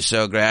 Yeah. He was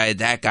so great. I had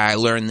that guy. I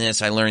learned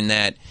this. I learned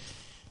that.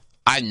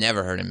 I've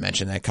never heard him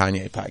mention that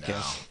Kanye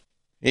podcast.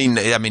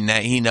 No.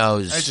 He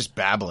knows. It's just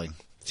babbling.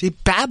 He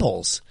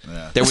babbles.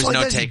 Yeah. There was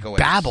no takeaways.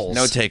 Babbles.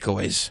 No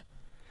takeaways.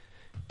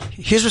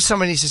 Here's what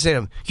somebody needs to say to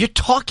him. You're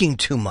talking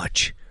too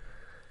much.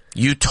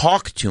 You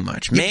talk too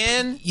much.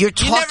 Man, you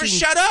never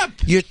shut up.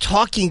 You're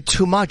talking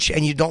too much,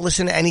 and you don't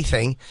listen to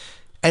anything,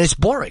 and it's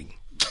boring.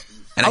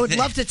 And I would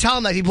love to tell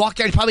him that. He'd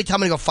walk out. He'd probably tell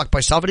me to go fuck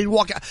myself, but he'd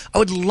walk out. I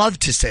would love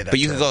to say that. But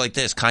you could go like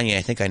this, Kanye,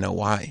 I think I know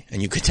why.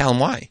 And you could tell him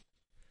why.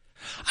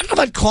 I don't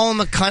know if I'd call him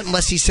a cunt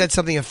unless he said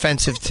something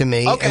offensive to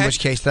me, in which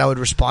case then I would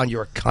respond,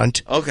 you're a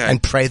cunt,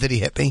 and pray that he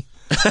hit me.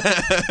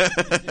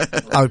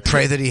 I would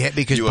pray that he hit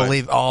me because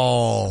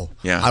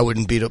I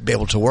wouldn't be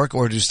able to work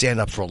or to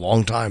stand up for a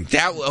long time.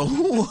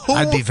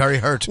 I'd be very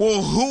hurt.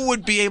 Well, who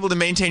would be able to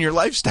maintain your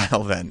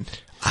lifestyle then?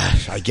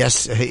 I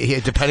guess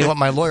depending on what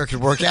my lawyer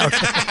could work out.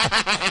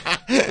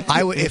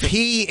 I would if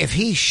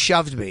he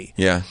shoved me.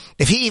 Yeah.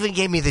 If he even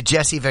gave me the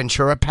Jesse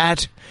Ventura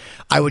pat,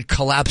 I would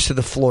collapse to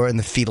the floor in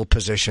the fetal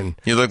position.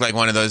 You look like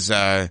one of those.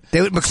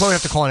 McClure would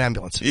have to call an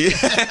ambulance.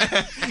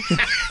 Yeah.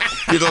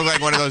 You look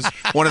like one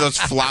of those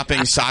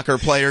flopping soccer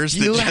players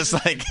that just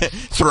like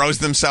throws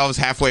themselves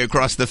halfway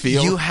across the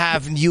field.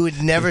 You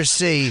would never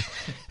see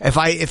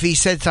if he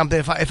said something.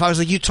 If I was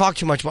like, you talk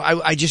too much,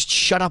 I just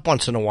shut up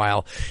once in a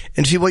while.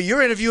 And if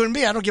you're interviewing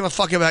me, I don't give a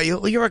fuck about you.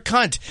 Well, you're a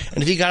cunt.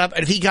 And if he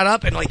got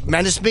up and like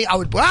menaced me,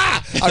 I'd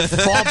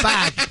fall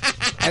back.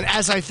 And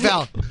as I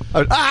fell,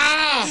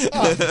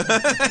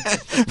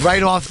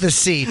 right off the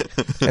seat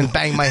and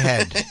bang my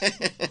head.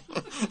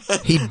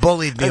 He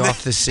bullied me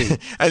off the seat.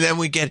 And then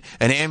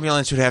an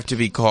ambulance would have to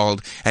be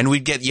called, and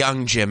we'd get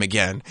young Jim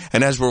again.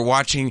 And as we're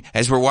watching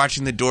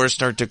the doors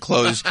start to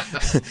close,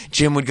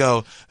 Jim would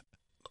go,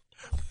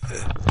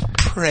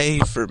 pray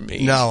for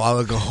me. No, I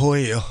would go, who are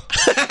you?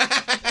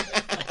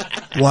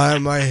 Why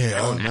am I here?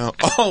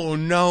 Oh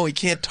no, he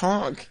can't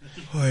talk.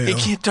 He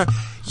can't talk.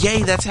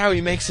 Yay, that's how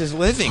he makes his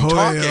living,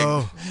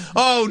 talking.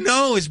 Oh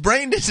no, his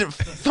brain isn't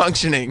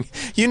functioning.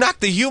 You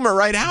knocked the humor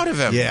right out of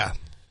him. Yeah.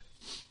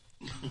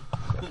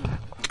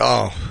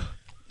 Oh.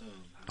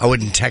 I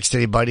wouldn't text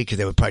anybody because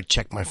they would probably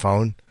check my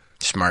phone.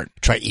 Smart.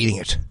 Try eating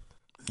it.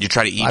 You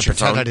try to eat your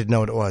phone? I didn't know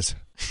what it was.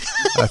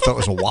 I thought it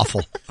was a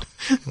waffle.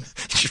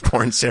 He's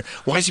pouring syrup.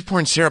 Why is he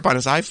pouring syrup on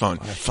his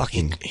iPhone?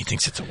 He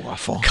thinks it's a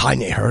waffle.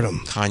 Kanye heard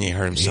him.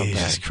 So bad.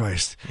 Jesus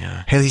Christ.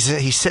 Yeah. Hey,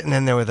 he's sitting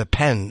in there with a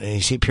pen,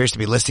 and he appears to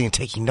be listening and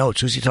taking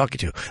notes. Who's he talking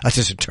to? That's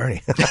his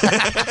attorney.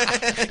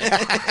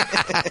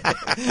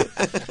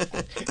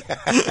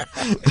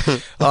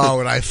 Oh,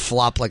 and I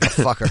flop like a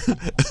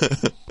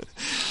fucker.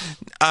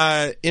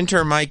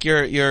 Intern Mike,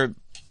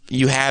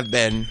 you have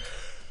been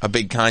a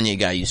big Kanye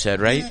guy, you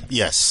said, right?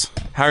 Yes.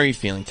 How are you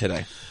feeling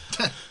today?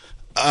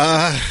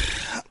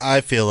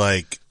 I feel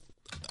like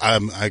I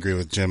agree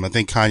with Jim. I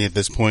think Kanye at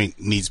this point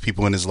needs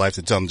people in his life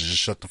to tell him to just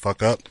shut the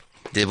fuck up.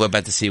 What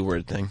about the C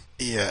word thing?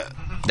 Yeah.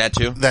 That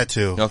too? That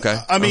too. Okay.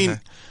 I mean,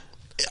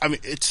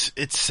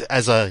 it's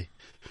as I've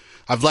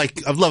loved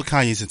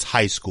Kanye since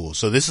high school,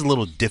 so this is a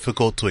little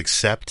difficult to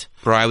accept.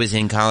 Bro, I was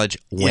in college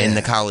when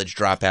the college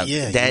dropout.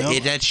 Yeah,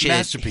 that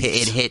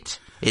shit,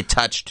 it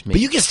touched me.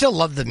 But you can still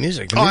love the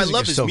music. I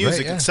love his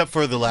music, except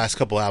for the last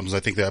couple albums. I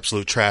think they're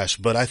absolute trash.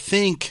 But I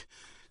think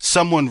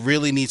someone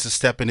really needs to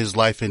step in his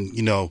life and,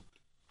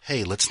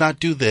 hey, let's not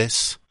do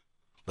this.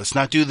 Let's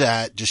not do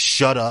that. Just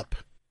shut up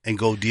and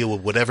go deal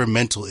with whatever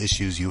mental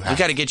issues you have. We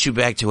got to get you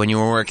back to when you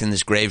were working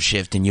this grave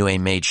shift and you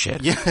ain't made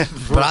shit. Yeah.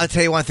 But I'll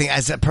tell you one thing.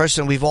 As a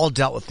person, we've all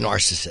dealt with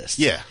narcissists.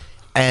 Yeah.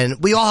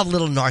 And we all have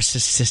little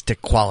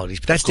narcissistic qualities,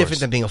 but that's different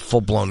than being a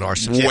full-blown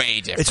narcissist.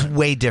 Way different. It's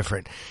way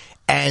different.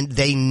 And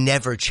they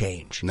never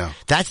change. No.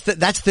 That's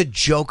the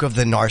joke of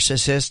the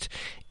narcissist,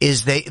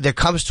 is there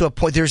comes to a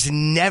point, there's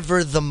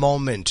never the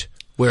moment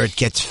where it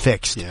gets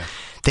fixed. Yeah.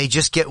 They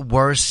just get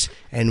worse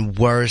and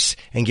worse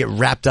and get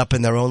wrapped up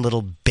in their own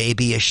little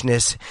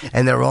babyishness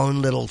and their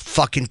own little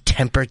fucking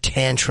temper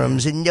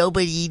tantrums, and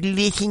nobody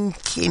listens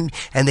to them,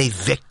 and they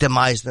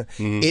victimize them.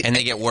 And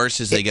they get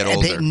worse as they get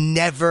older. They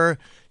never...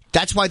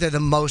 That's why they're the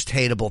most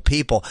hateable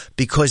people,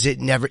 because it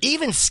never...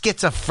 Even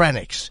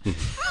schizophrenics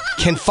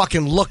can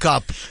fucking look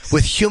up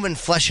with human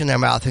flesh in their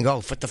mouth and go,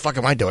 what the fuck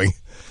am I doing?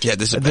 Yeah,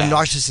 this is the bad.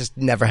 narcissist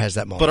never has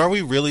that moment. But are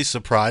we really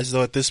surprised,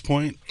 though, at this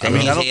point? I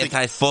mean,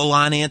 he's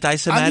full-on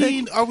anti-Semitic? I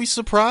mean, are we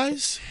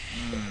surprised?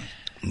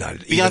 Not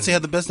Beyonce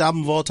had the best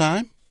album of all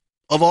time?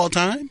 Of all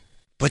time?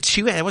 But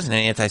it wasn't an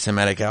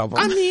anti-Semitic album.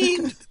 I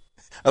mean...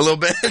 A little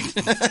bit.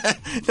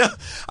 No,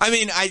 I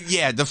mean,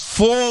 the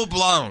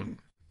full-blown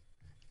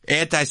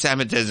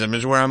anti-Semitism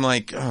is where I'm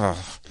like, oh.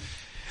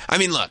 I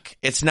mean, look,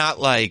 it's not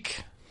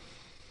like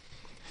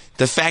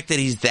the fact that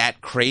he's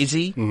that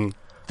crazy,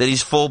 that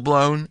he's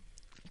full-blown,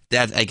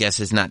 that I guess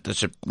is not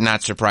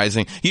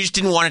surprising. You just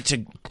didn't want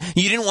you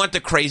didn't want the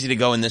crazy to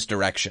go in this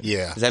direction.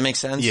 Yeah. Does that make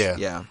sense? Yeah.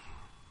 Yeah.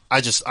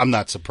 I'm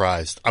not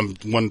surprised. I'm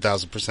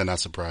 1,000% not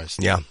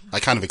surprised. Yeah.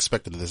 I kind of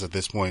expected this at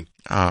this point.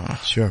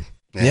 Sure.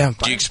 Yeah.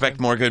 Do you expect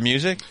more good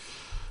music?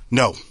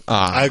 No.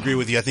 I agree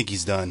with you. I think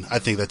he's done. I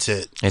think that's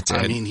it.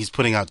 I mean, he's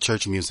putting out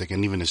church music,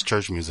 and even his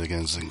church music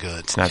isn't good.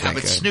 It's not that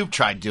but good. Snoop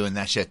tried doing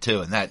that shit too,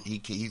 and that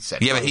he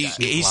said... Yeah, but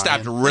he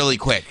stopped really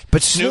quick.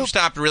 But Snoop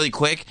stopped really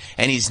quick,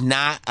 and he's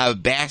not a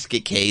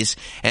basket case.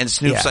 And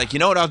Snoop's like, you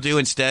know what I'll do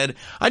instead?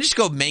 I'll just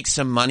go make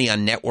some money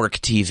on network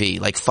TV.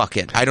 Like, fuck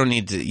it. I don't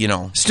need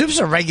to, Snoop's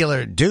a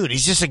regular dude.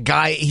 He's just a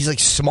guy. He's like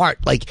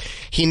smart. Like,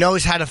 he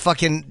knows how to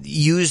fucking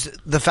use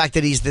the fact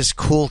that he's this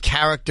cool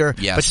character,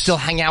 but still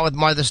hang out with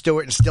Martha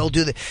Stewart and still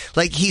do the...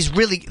 Like, he's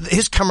really...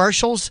 His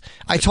commercials,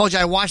 I told you,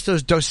 I watched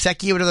those Dos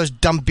Equis, what are those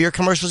dumb beer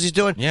commercials he's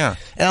doing? Yeah.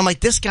 And I'm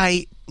like, this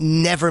guy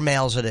never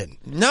mails it in.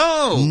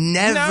 No.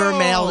 Never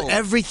mails.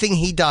 Everything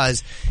he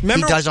does,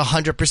 Remember, he does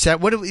 100%.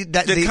 What do we...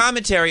 The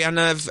commentary on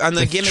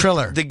the gimmick...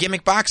 Triller. The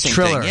gimmick boxing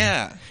Triller. thing,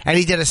 yeah. And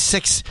he did a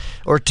 6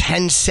 or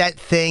 10 set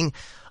thing.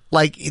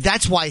 Like,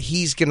 that's why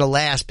he's going to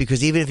last,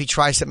 because even if he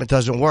tries something that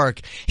doesn't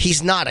work,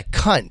 he's not a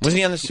cunt. Wasn't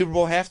he on the Super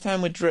Bowl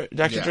halftime with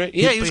Dr. Dre?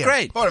 Yeah, he was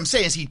great. What I'm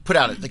saying is he put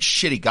out a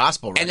shitty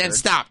gospel record. And then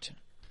stopped.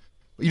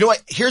 You know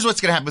what? Here's what's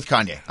going to happen with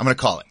Kanye. I'm going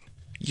to call it.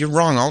 You're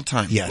wrong all the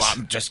time. Yes. Well,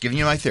 I'm just giving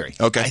you my theory.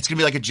 Okay. It's going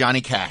to be like a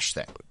Johnny Cash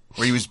thing,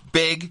 where he was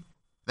big,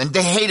 then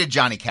they hated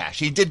Johnny Cash.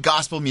 He did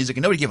gospel music,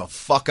 and nobody gave a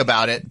fuck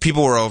about it.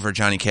 People were over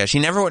Johnny Cash. He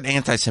never went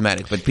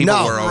anti-Semitic, but people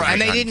were over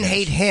and they Johnny didn't Cash.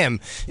 hate him.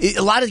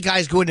 A lot of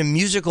guys go into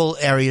musical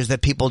areas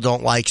that people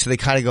don't like, so they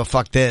kind of go,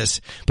 fuck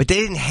this. But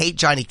they didn't hate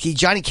Johnny.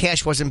 Johnny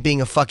Cash wasn't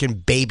being a fucking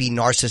baby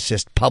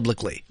narcissist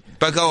publicly.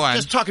 But go on.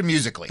 Just talking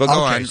musically. But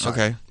go on.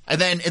 Okay. And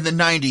then in the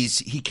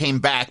 90s, he came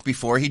back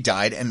before he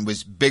died and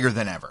was bigger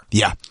than ever.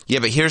 Yeah. Yeah,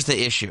 but here's the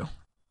issue.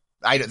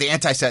 The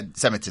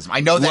anti-Semitism.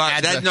 I know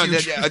that adds a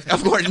huge...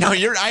 of course, no.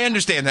 I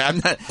understand that. I'm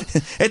not.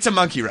 It's a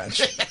monkey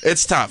wrench.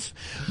 It's tough,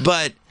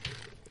 but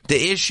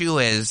the issue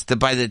is that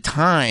by the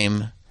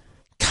time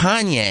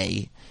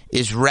Kanye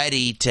is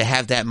ready to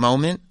have that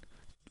moment,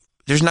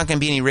 there's not going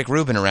to be any Rick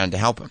Rubin around to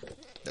help him.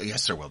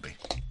 Yes, there will be.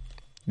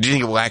 Do you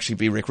think it will actually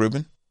be Rick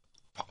Rubin?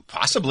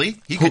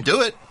 Possibly. He could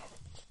do it.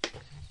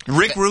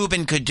 Rick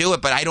Rubin could do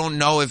it, but I don't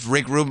know if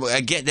Rick Rubin...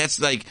 Again, that's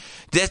like...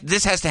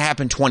 This has to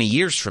happen 20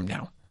 years from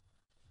now.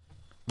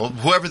 Well,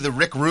 whoever the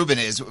Rick Rubin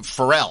is,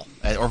 Pharrell,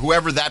 or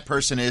whoever that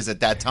person is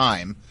at that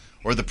time,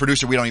 or the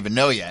producer we don't even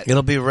know yet.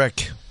 It'll be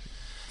Rick.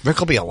 Rick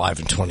will be alive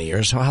in 20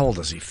 years. How old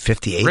is he?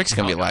 58? Rick's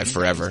going to be alive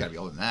forever. He's got to be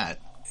older than that.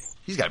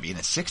 He's got to be in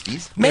his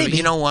 60s. Maybe. Yeah, but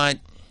you know what?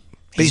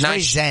 But he's very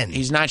zen.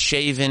 He's not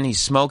shaving.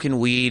 He's smoking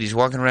weed. He's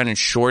walking around in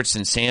shorts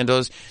and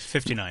sandals.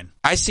 59.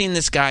 I've seen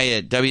this guy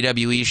at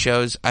WWE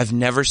shows. I've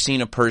never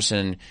seen a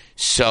person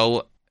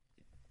so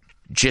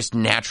just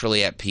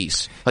naturally at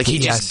peace. Like, he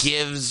just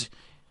gives...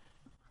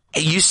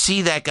 You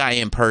see that guy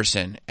in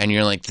person, and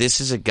you're like, this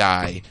is a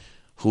guy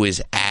who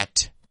is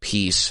at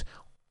peace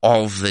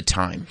all the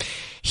time.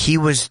 He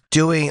was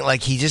doing,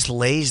 like, he just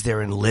lays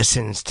there and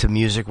listens to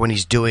music when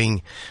he's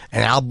doing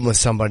an album with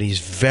somebody.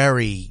 He's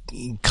very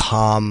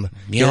calm.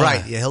 Yeah. You're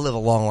right. Yeah, he'll live a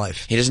long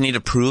life. He doesn't need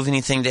to prove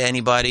anything to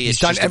anybody. He's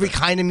done every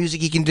kind of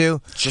music he can do.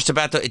 It's just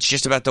about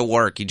the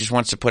work. He just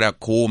wants to put out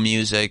cool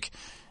music,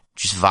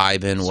 just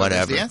vibing,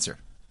 whatever. That's the answer.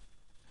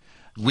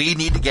 We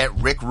need to get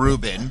Rick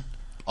Rubin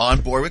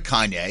on board with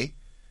Kanye.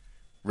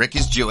 Rick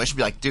is Jewish.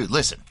 Be like, dude,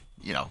 listen,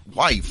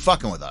 why are you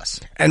fucking with us?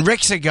 And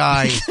Rick's a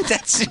guy.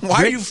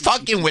 Why are you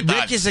fucking with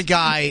us? Rick is a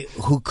guy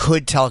who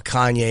could tell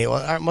Kanye,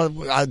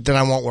 well, then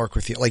I won't work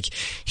with you. Like,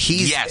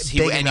 he's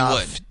big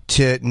enough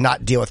to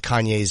not deal with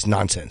Kanye's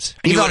nonsense.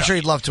 Even though I'm sure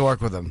he'd love to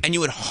work with him. And you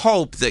would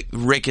hope that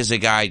Rick is a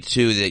guy,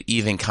 too, that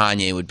even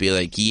Kanye would be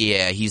like,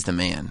 yeah, he's the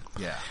man.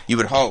 Yeah. You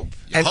would hope.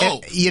 And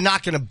you're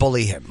not going to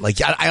bully him.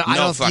 Like I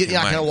don't. You're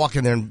not going to walk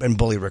in there and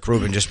bully Rick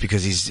Rubin just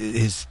because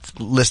his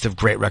list of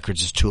great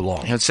records is too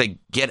long. I would say,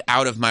 get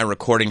out of my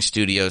recording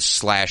studio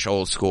 /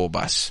 old school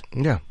bus.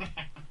 Yeah.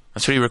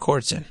 That's what he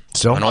records in.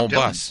 So an old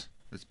bus.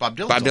 It's Bob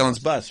Dylan's. Bob Dylan's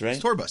bus, right?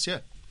 It's tour bus, yeah.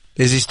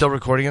 Is he still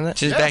recording in that?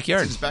 It's his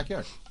backyard. It's his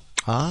backyard.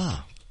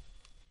 Ah.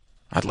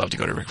 I'd love to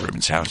go to Rick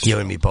Rubin's house. You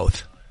and me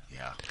both.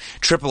 Yeah.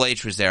 Triple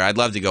H was there. I'd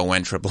love to go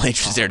when Triple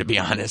H was there, to be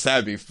honest.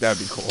 That'd be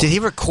cool. Did he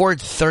record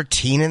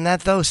 13 in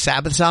that, though?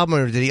 Sabbath's album?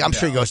 Or did he? I'm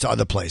sure he goes to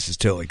other places,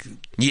 too. Like,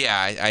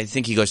 yeah, I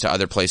think he goes to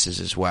other places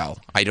as well.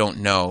 I don't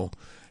know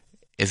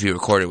if he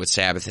recorded with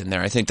Sabbath in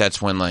there. I think that's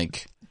when,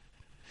 like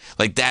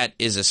that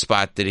is a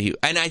spot that he...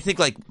 And I think,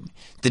 like,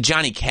 the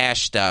Johnny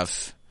Cash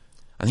stuff,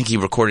 I think he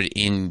recorded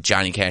in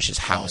Johnny Cash's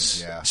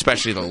house. Yeah.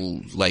 Especially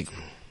the, like...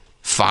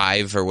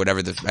 5 or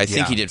whatever. I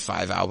think he did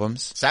 5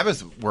 albums.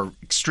 Sabbath were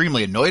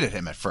extremely annoyed at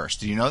him at first.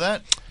 Did you know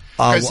that?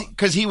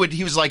 Because he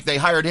was like, they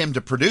hired him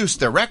to produce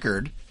their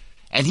record,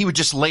 and he would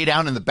just lay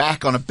down in the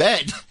back on a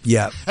bed.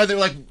 Yeah. And they're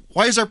like,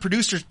 why is our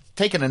producer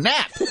taking a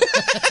nap?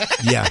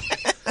 Yeah.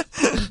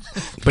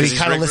 But he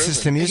kind of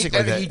listens to music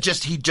with it.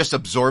 He just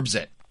absorbs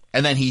it.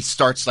 And then he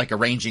starts like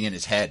arranging in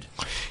his head.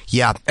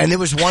 Yeah. And there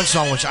was one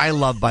song which I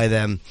love by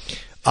them,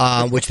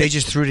 which they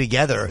just threw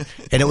together,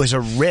 and it was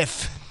a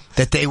riff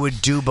that they would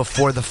do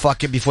before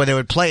they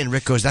would play, and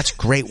Rick goes, "That's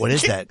great. What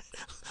is that?"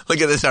 Look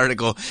at this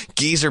article.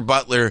 Geezer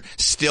Butler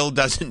still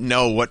doesn't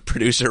know what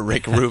producer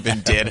Rick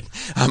Rubin did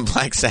on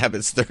Black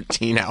Sabbath's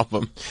 13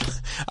 album.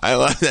 I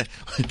love that.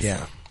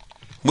 Yeah.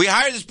 We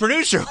hired this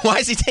producer. Why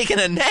is he taking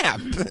a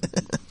nap?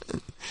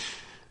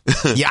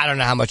 Yeah, I don't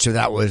know how much of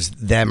that was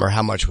them or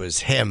how much was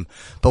him,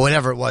 but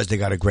whatever it was, they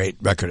got a great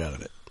record out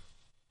of it.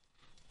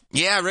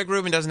 Yeah, Rick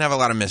Rubin doesn't have a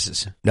lot of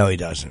misses. No, he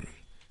doesn't.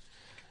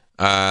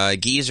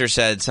 Geezer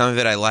said, some of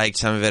it I liked,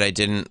 some of it I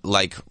didn't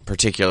like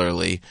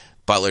particularly.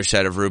 Butler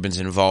said of Rubin's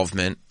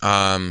involvement.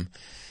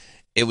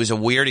 It was a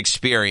weird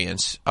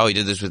experience. Oh, he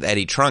did this with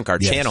Eddie Trunk, our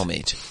channel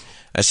mate.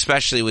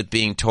 Especially with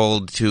being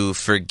told to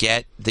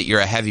forget that you're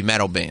a heavy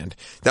metal band.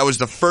 That was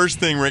the first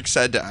thing Rick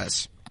said to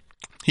us.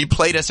 He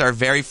played us our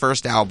very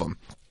first album.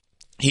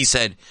 He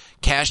said,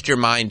 cast your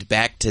mind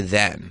back to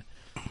then,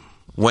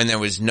 when there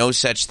was no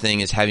such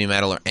thing as heavy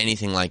metal or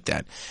anything like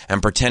that,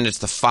 and pretend it's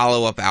the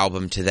follow-up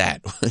album to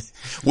that,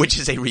 which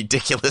is a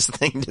ridiculous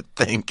thing to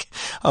think.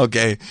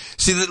 Okay.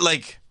 See, that,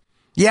 like...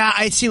 Yeah,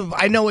 I see.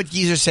 I know what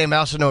Geezer's saying, but I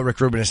also know what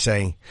Rick Rubin is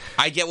saying.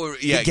 I get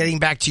what... Yeah. Getting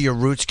back to your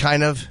roots,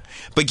 kind of.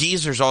 But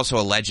Geezer's also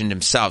a legend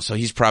himself, so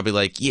he's probably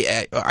like,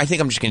 yeah, I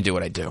think I'm just going to do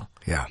what I do.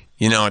 Yeah.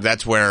 You know,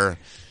 that's where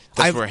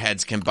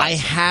heads can bust. I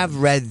have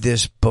read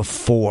this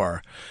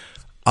before.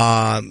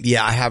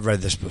 Yeah, I have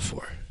read this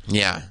before.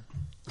 Yeah.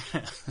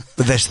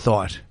 This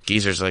thought.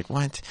 Geezer's like,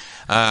 what?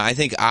 I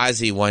think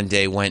Ozzy one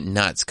day went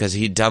nuts because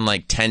he'd done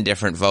like 10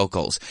 different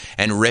vocals.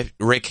 And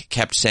Rick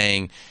kept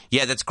saying,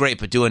 yeah, that's great,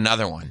 but do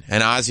another one.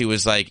 And Ozzy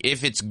was like,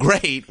 if it's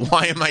great,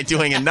 why am I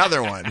doing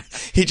another one?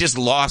 He just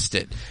lost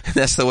it.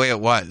 That's the way it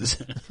was.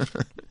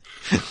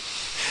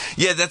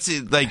 Yeah, that's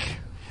it. Like,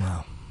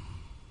 wow.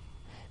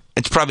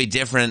 It's probably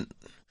different,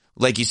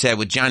 like you said,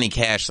 with Johnny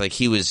Cash, like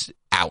he was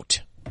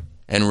out.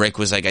 And Rick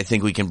was like, I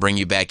think we can bring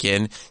you back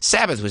in.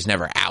 Sabbath was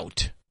never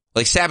out.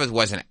 Like, Sabbath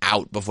wasn't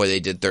out before they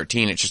did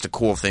 13. It's just a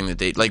cool thing that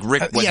they... Like,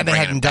 Rick wasn't they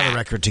hadn't done a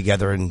record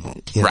together.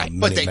 Right.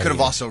 But they could have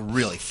also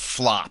really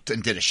flopped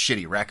and did a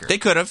shitty record. They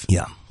could have.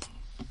 Yeah.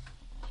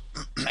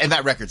 And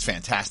that record's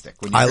fantastic.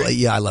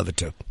 I love it,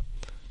 too.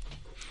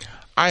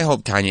 I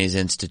hope Kanye's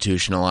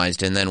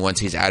institutionalized, and then once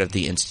he's out of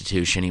the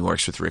institution, he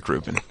works with Rick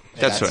Rubin.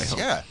 That's what I hope.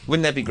 Yeah.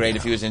 Wouldn't that be great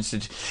if he was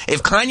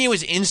If Kanye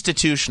was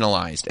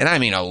institutionalized, and I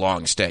mean a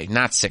long stay,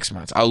 not 6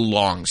 months, a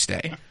long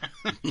stay,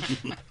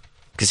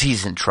 because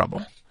he's in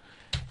trouble.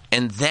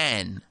 And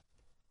then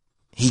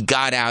he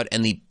got out,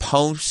 and the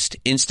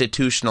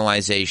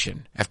post-institutionalization,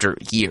 after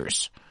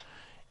years,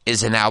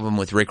 is an album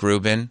with Rick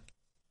Rubin.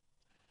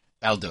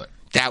 I'll do it.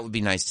 That would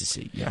be nice to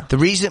see, yeah. The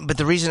reason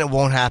it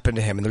won't happen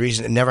to him, and the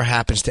reason it never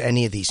happens to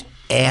any of these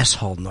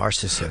asshole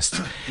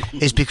narcissists,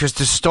 is because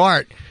to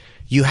start,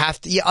 you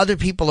have to. Yeah, other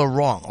people are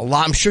wrong.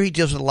 I'm sure he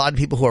deals with a lot of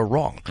people who are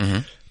wrong.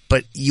 Mm-hmm.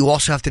 But you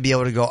also have to be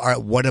able to go, all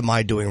right, what am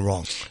I doing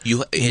wrong?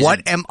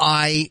 What am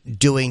I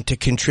doing to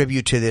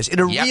contribute to this in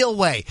a real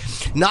way?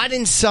 Not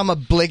in some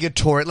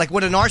obligatory, like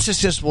what a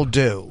narcissist will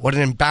do, what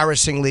an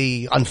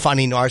embarrassingly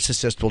unfunny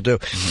narcissist will do,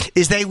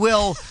 is they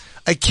will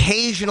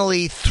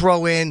occasionally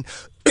throw in,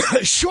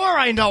 sure,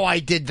 I know I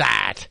did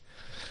that.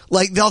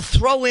 Like, they'll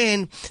throw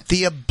in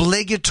the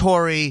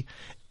obligatory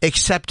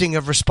accepting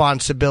of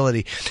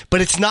responsibility,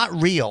 but it's not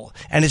real,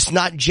 and it's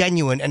not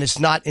genuine, and it's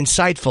not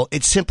insightful.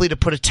 It's simply to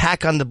put a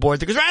tack on the board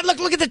that goes, right,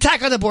 look at the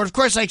tack on the board. Of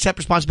course I accept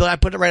responsibility. I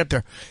put it right up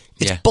there.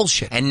 It's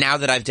bullshit. And now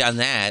that I've done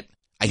that,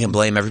 I can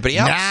blame everybody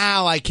else.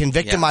 Now I can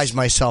victimize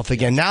myself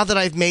again. Now that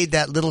I've made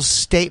that little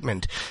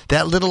statement,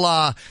 that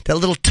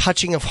little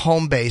touching of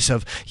home base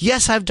of,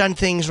 yes, I've done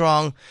things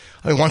wrong.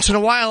 I mean, once in a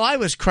while I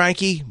was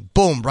cranky.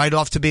 Boom, right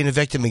off to being a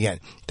victim again.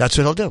 That's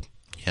what he'll do.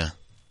 Yeah.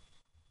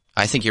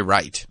 I think you're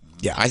right.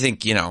 Yeah. I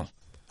think,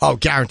 Oh,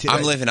 guaranteed.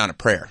 I'm living on a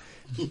prayer.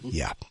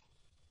 Yeah.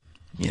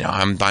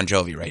 I'm Bon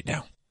Jovi right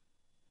now.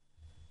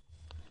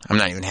 I'm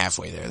not even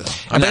halfway there, though.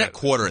 I'm not a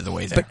quarter of the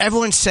way there. But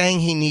everyone's saying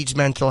he needs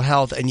mental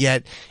health, and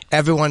yet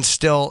everyone's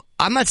still...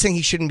 I'm not saying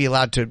he shouldn't be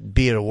allowed to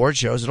be at award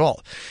shows at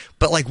all.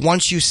 But, like,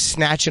 once you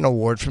snatch an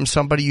award from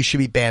somebody, you should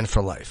be banned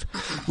for life.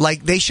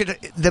 Like, they should...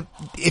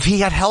 if he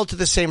got held to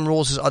the same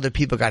rules as other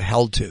people got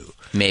held to...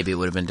 Maybe it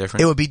would have been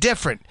different. It would be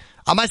different.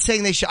 I'm not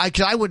saying they should...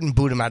 Because I wouldn't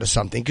boot him out of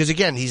something. Because,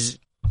 again, he's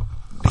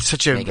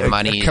such a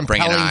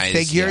compelling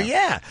figure.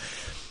 Yeah.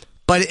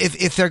 But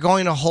if they're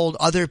going to hold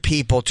other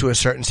people to a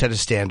certain set of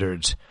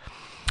standards,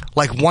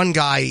 like one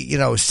guy,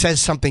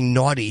 says something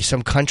naughty,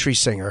 some country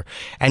singer,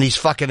 and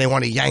they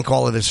want to yank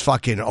all of his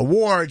fucking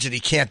awards, and he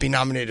can't be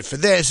nominated for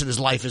this, and his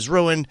life is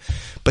ruined.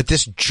 But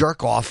this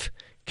jerk off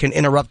can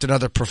interrupt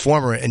another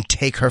performer and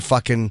take her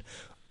fucking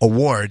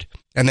award,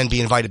 and then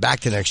be invited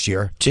back to next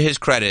year. To his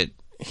credit,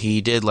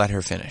 he did let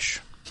her finish.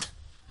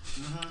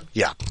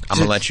 Yeah. I'm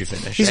going to let you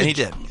finish. And he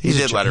did. He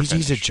did let her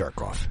finish. He's a jerk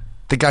off.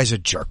 The guy's a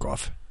jerk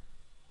off.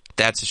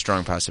 That's a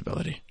strong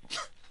possibility.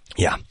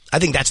 Yeah. I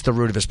think that's the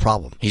root of his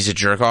problem. He's a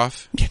jerk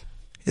off? Yeah.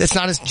 That's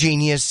not his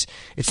genius.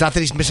 It's not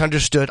that he's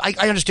misunderstood.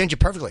 I understand you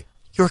perfectly.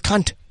 You're a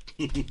cunt.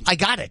 I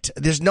got it.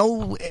 There's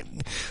no...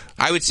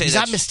 I would say he's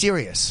not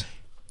mysterious.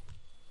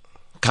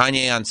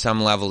 Kanye on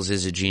some levels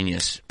is a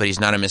genius, but he's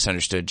not a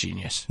misunderstood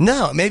genius.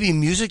 No, maybe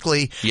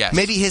musically, yes.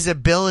 Maybe his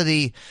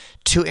ability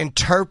to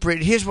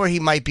interpret, here's where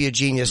he might be a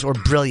genius or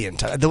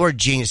brilliant. The word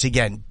genius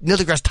again. Neil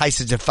deGrasse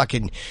Tyson's a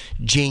fucking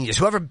genius.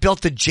 Whoever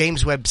built the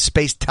James Webb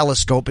Space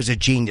Telescope is a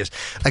genius.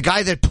 A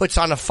guy that puts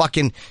on a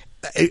fucking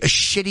a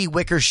shitty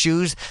wicker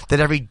shoes that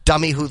every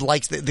dummy who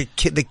likes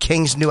the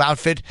king's new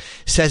outfit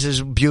says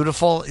is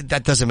beautiful,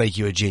 that doesn't make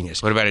you a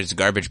genius. What about his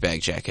garbage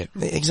bag jacket?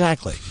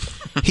 Exactly.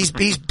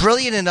 He's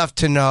brilliant enough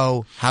to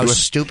know how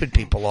stupid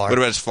people are. What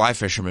about his fly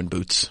fisherman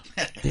boots?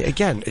 Yeah,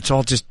 again, it's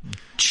all just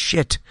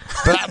shit.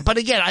 But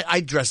again, I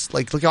dress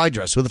look how I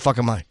dress. Who the fuck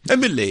am I?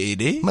 I'm a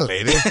lady. I'm a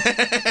lady.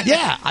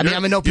 Yeah, I mean,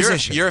 I'm in no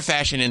position. You're a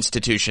fashion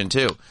institution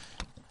too.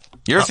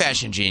 You're a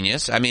fashion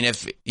genius. I mean,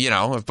 if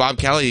Bob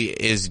Kelly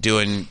is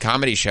doing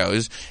comedy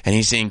shows and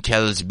he's seeing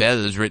Kelly's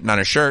Bells written on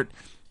a shirt,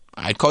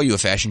 I'd call you a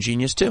fashion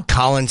genius too.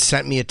 Colin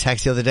sent me a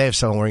text the other day of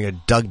someone wearing a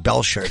Doug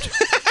Bell shirt.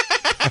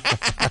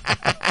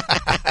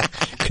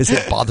 Because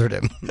it bothered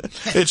him.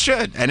 It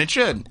should, and it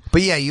should.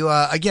 But yeah, you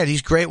again,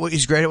 he's great.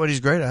 He's great at what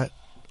he's great at.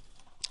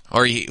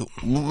 Or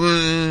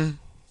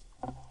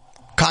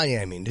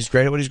Kanye, I mean, he's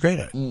great at what he's great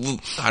at.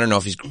 I don't know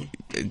if he's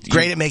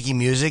great at making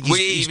music.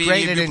 He's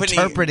great at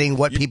interpreting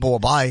what people will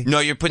buy. No,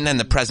 you're putting that in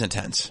the present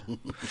tense.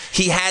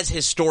 He has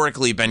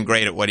historically been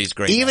great at what he's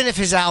great at. Even if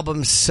his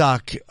albums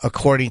suck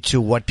according to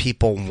what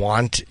people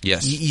want,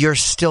 yes. You're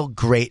still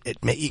great at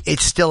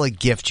it's still a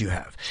gift you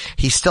have.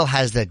 He still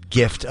has that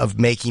gift of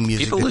making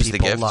music that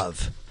people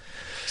love.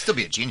 Still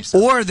be a genius.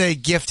 Or the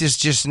gift is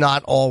just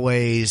not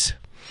always...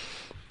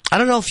 I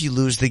don't know if you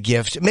lose the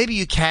gift. Maybe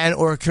you can,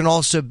 or it can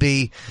also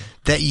be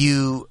that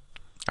you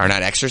are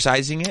not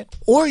exercising it,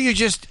 or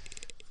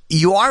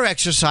you are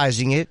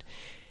exercising it,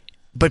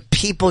 but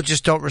people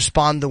just don't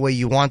respond the way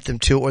you want them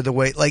to, or the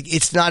way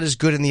it's not as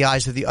good in the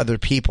eyes of the other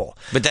people.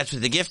 But that's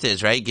what the gift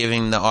is, right?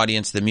 Giving the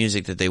audience the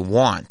music that they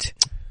want.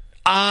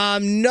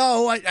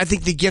 No, I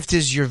think the gift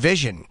is your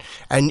vision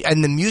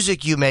and the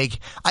music you make.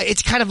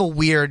 It's kind of a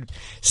weird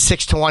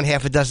 6 to 1,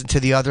 half a dozen to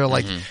the other,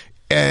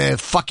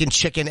 fucking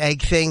chicken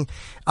egg thing.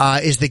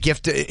 Is the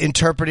gift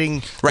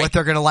interpreting what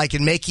they're going to like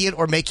and making it,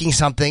 or making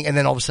something and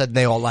then all of a sudden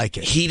they all like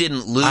it? He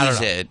didn't lose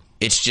it.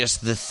 It's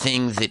just the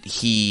thing that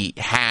he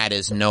had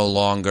is no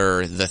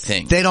longer the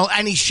thing.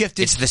 And he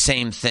shifted. It's the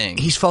same thing.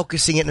 He's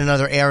focusing it in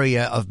another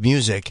area of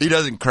music. He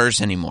doesn't curse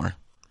anymore.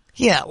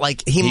 Yeah,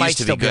 he might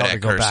still be able to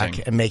go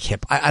back and make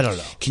hip. I don't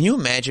know. Can you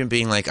imagine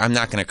being like, I'm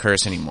not going to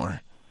curse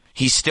anymore?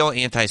 He's still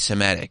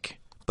anti-Semitic,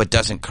 but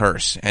doesn't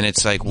curse. And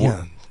it's like,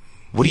 yeah.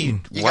 What do you...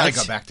 You gotta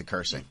go back to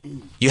cursing.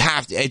 You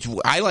have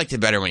to... I liked it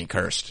better when you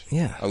cursed.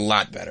 Yeah. A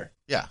lot better.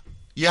 Yeah.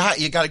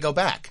 You gotta go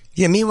back.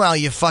 Yeah, meanwhile,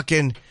 you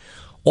fucking...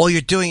 All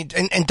you're doing...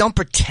 And don't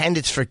pretend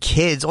it's for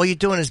kids. All you're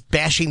doing is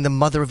bashing the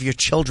mother of your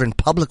children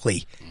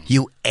publicly.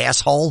 You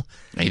asshole.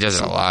 He does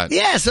it a lot.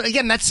 Yeah, so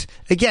again,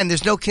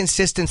 there's no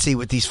consistency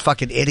with these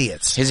fucking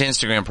idiots. His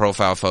Instagram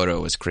profile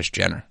photo was Kris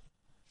Jenner.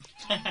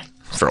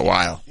 For a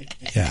while.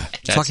 Yeah.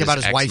 Talking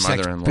about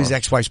his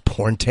ex-wife's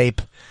porn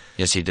tape.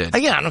 Yes, he did.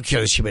 Again, I don't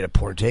care that she made a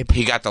porn tape.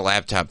 He got the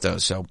laptop, though,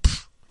 so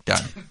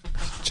done.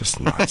 Just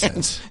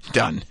nonsense.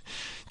 Done.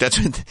 That's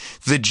what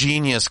the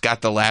genius got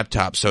the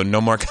laptop, so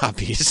no more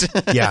copies.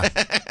 Yeah.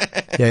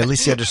 Yeah, at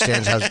least he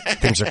understands how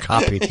things are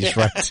copied. He's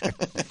right.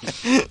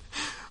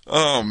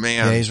 Oh,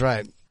 man. Yeah, he's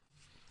right.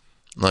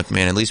 Look,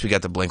 man, at least we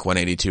got the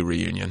Blink-182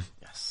 reunion.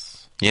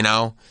 Yes.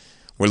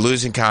 We're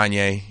losing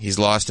Kanye. He's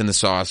lost in the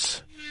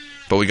sauce.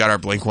 But we got our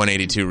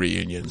Blink-182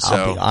 reunion. So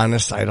I'll be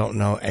honest, I don't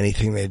know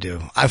anything they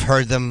do. I've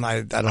heard them.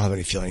 I don't have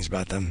any feelings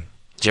about them.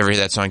 Did you ever hear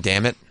that song,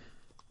 Damn It?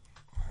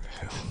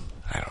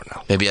 I don't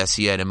know. Maybe I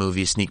see you at a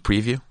movie sneak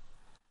preview.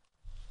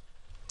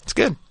 It's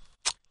good.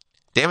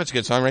 Damn It's a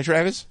good song, right,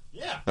 Travis?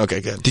 Yeah.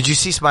 Okay, good. Did you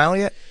see Smile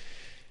yet?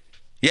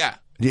 Yeah.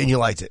 And you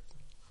liked it?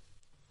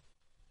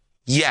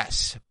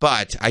 Yes,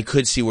 but I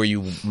could see where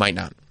you might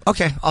not.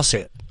 Okay, I'll see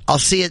it. I'll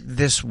see it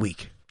this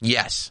week.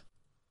 Yes.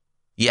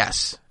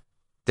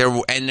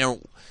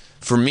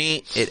 For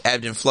me, it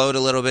ebbed and flowed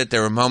a little bit.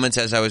 There were moments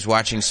as I was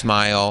watching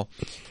Smile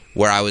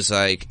where I was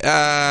like,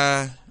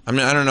 I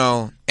don't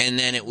know. And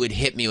then it would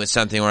hit me with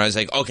something where I was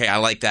like, okay, I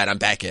like that. I'm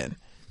back in.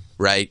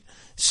 Right?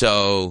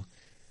 So,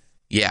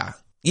 yeah.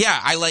 Yeah,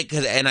 I liked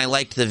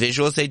the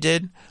visuals they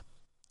did.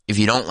 If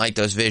you don't like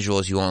those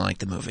visuals, you won't like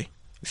the movie.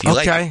 If you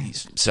like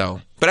it,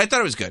 but I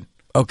thought it was good.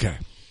 Okay.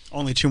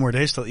 Only 2 more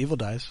days till Evil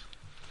dies.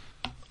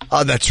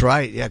 Oh, that's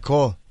right. Yeah,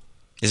 cool.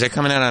 Is that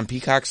coming out on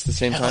Peacocks at the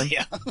same time?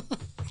 Yeah.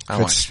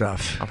 Good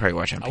stuff. I'll probably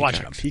watch it on Peacock. I'll watch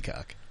it on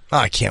Peacock. Oh,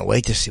 I can't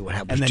wait to see what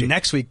happens. And then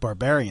next week,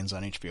 Barbarians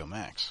on HBO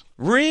Max.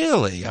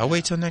 Really? I'll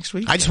wait till next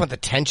week. I just want the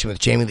tension with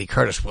Jamie Lee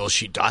Curtis. Will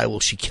she die? Will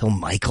she kill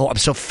Michael? I'm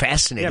so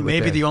fascinated with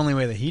maybe it. the only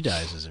way that he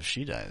dies is if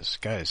she dies.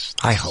 Guys.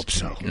 I hope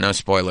so. No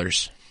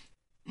spoilers.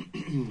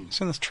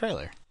 It's in this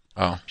trailer.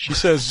 Oh. She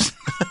says,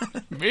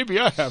 maybe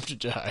I have to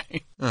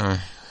die.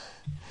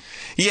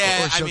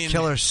 Yeah, or she'll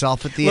kill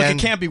herself at the end. end.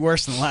 Look, it can't be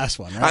worse than the last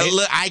one, right?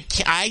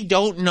 I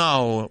don't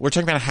know. We're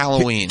talking about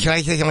Halloween. Can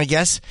I take my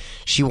guess?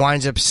 She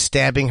winds up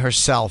stabbing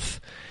herself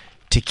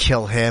to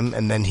kill him,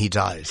 and then he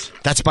dies.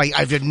 That's my...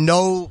 I've had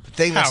no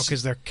thing... How?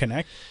 Because they're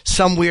connect?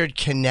 Some weird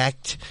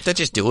connect. Then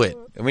just do it.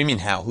 What do you mean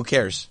how? Who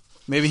cares?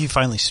 Maybe he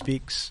finally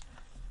speaks.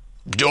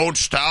 Don't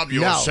stab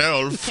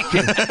yourself.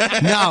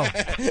 No.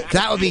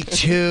 That would be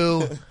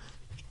too...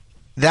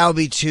 That would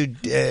be too...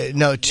 too...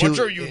 What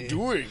are you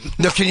doing?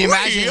 No, can you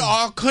imagine? We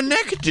are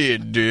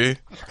connected.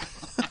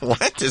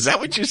 What? Is that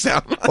what you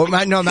sound like? Or,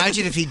 no,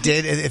 imagine if he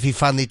did, if he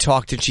finally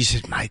talked and she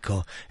said,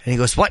 Michael. And he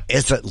goes, what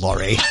is it,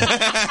 Laurie?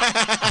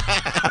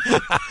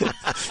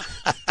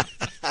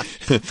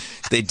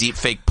 They deep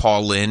fake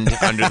Paul Lynde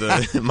under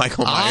the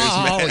Michael Myers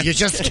mask. Oh, you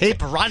just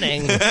keep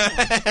running.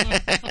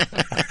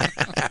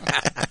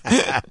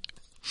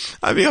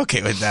 I'd be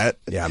okay with that.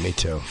 Yeah, me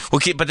too.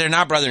 Okay, but they're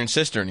not brother and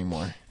sister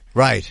anymore.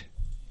 Right.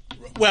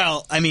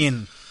 Well, I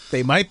mean,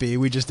 they might be.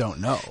 We just don't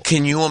know.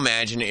 Can you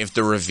imagine if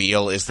the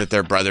reveal is that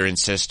they're brother and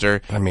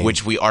sister,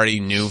 which we already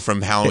knew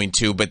from Halloween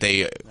 2, but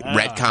they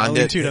retconned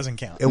Halloween it? 2 doesn't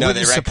count. It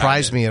wouldn't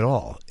surprise me at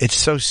all. It's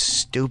so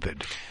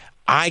stupid.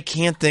 I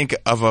can't think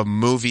of a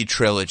movie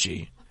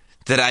trilogy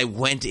that I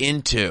went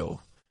into,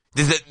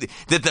 that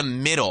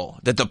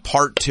the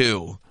part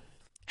 2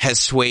 has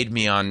swayed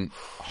me on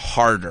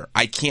harder.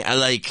 I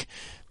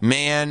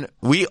can't,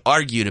 we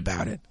argued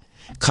about it.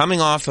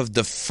 Coming off of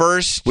the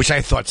first... Which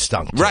I thought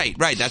stunk. Right.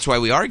 That's why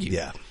we argued.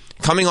 Yeah.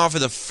 Coming off of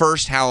the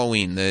first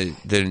Halloween,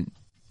 the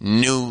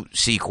new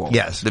sequel.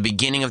 Yes. The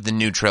beginning of the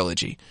new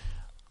trilogy.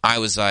 I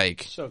was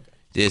like,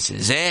 this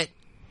is it.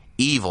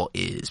 Evil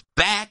is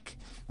back.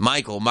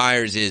 Michael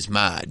Myers is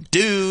my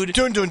dude.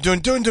 Dun, dun, dun,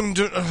 dun, dun,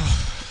 dun.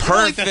 Perfect.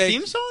 Like that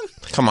theme song?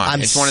 Come on. I'm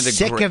it's one of the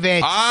sick of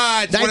it.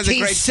 It's one of the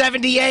great...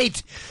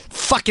 1978.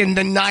 Fucking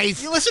The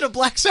Knife. You listen to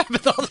Black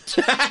Sabbath all the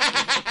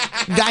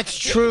time. That's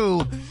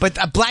true. But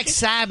Black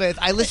Sabbath,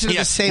 I listen to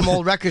the same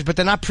old records, but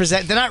they're not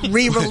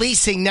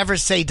re-releasing Never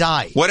Say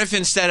Die. What if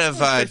instead of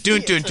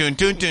dun dun dun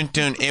dun dun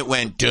dun, it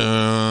went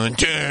dun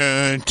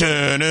dun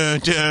dun dun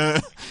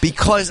dun?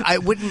 Because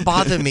it wouldn't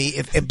bother me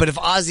if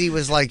Ozzy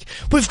was like,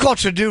 we've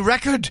got a new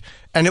record,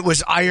 and it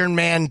was Iron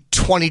Man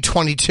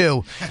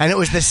 2022, and it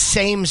was the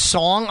same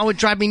song, it would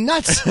drive me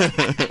nuts.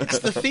 It's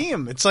the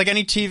theme. It's like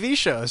any TV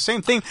show.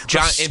 Same thing.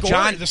 If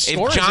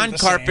John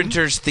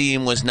Carpenter's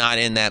theme was not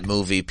in that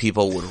movie,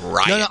 people would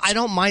riot. No, I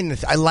don't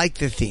mind I like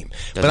the theme.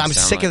 But I'm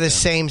sick of the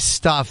same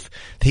stuff.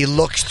 He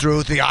looks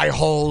through the eye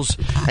holes,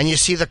 and you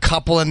see the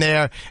couple in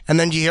there, and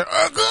then you hear,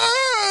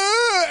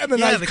 and the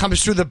knife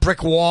comes through the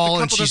brick wall.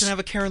 The couple doesn't have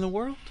a care in the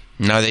world?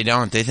 No, they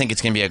don't. They think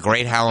it's going to be a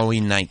great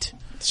Halloween night.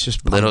 It's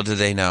just little do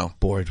they know.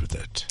 Bored with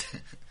it.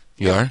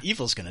 You are?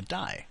 Evil's going to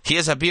die. He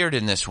has a beard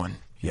in this one.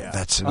 Yeah,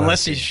 that's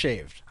unless he's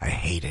shaved. I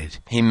hate it.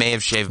 He may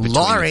have shaved.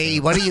 Laurie,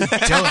 what are you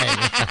doing?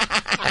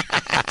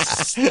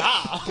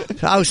 Stop!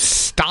 Oh,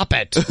 stop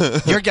it!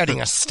 You're getting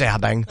a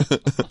stabbing.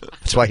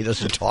 That's why he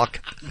doesn't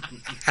talk.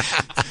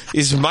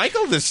 Is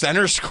Michael the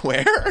center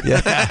square?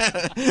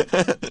 Yeah.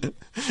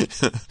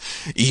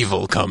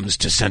 Evil comes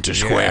to center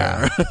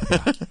square.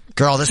 Yeah.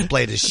 Girl, this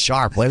blade is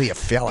sharp. Where do you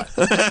feel it?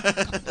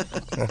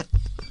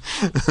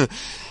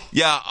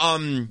 Yeah.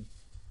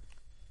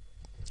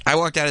 I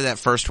walked out of that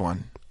first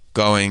one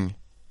going,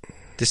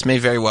 this may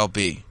very well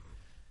be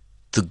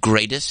the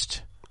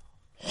greatest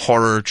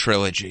horror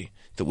trilogy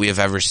that we have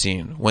ever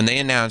seen. When they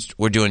announced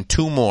we're doing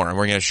 2 more and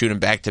we're going to shoot them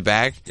back to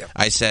back,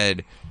 I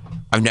said,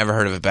 I've never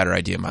heard of a better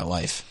idea in my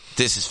life.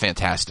 This is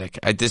fantastic.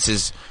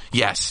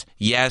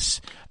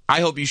 Yes.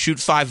 I hope you shoot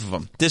 5 of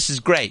them. This is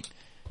great.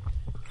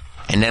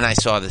 And then I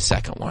saw the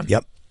second one.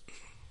 Yep.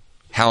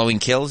 Halloween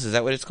Kills, is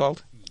that what it's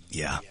called?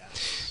 Yeah.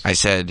 I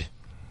said,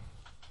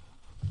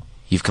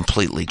 you've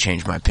completely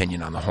changed my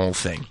opinion on the whole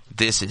thing.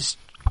 This is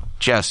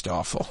just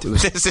awful. It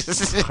was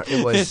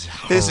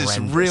This is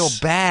real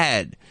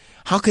bad.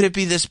 How could it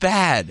be this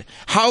bad?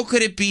 How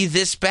could it be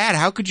this bad?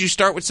 How could you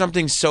start with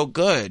something so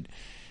good?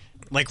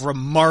 Like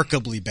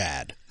remarkably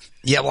bad.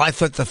 Yeah, well, I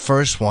thought the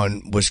first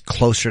one was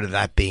closer to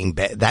that being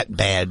that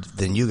bad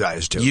than you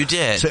guys do. You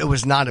did. So it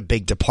was not a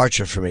big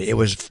departure for me. It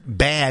was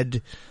bad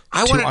to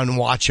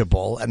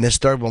unwatchable, and this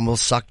third one will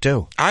suck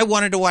too. I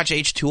wanted to watch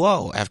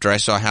H2O after I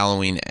saw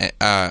Halloween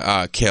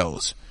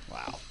Kills.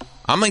 Wow.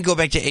 I'm going to go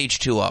back to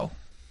H2O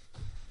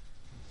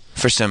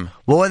for some...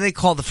 What were they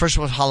called? The first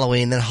one was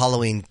Halloween, then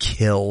Halloween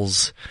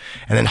Kills,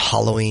 and then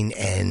Halloween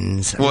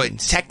Ends. Well,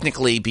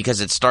 technically,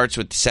 because it starts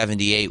with the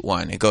 78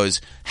 one. It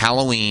goes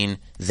Halloween,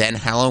 then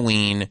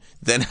Halloween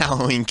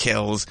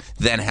Kills,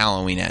 then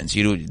Halloween Ends.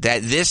 You do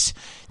that. This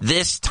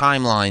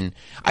timeline,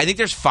 I think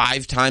there's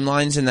 5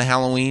 timelines in the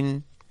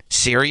Halloween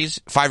series,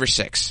 5 or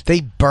 6.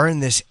 They burn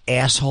this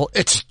asshole.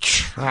 It's a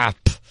trap.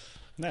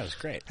 That was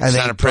great. And It's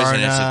they not a prison,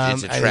 burn it's a them,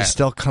 trap. And it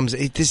still comes.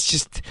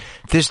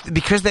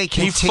 Because they He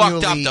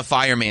continually. fucked up the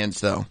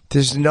fireman's, though.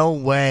 There's no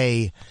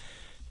way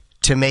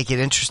to make it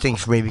interesting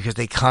for me because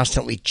they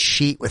constantly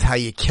cheat with how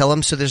you kill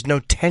them, so there's no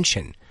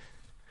tension.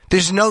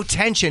 There's no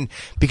tension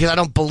because I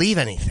don't believe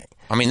anything.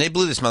 I mean, they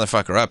blew this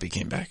motherfucker up. He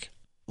came back.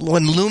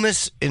 When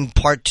Loomis in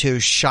part 2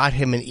 shot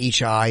him in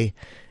each eye,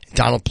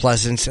 Donald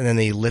Pleasance, and then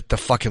they lit the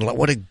fucking light.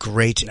 What a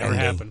great Never ending.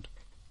 happened.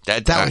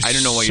 That was I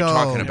don't know what so you're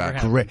talking about.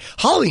 Great.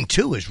 Halloween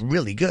 2 was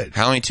really good.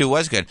 Halloween 2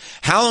 was good.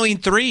 Halloween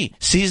 3,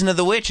 Season of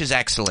the Witch, is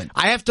excellent.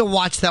 I have to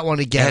watch that one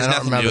again. It has I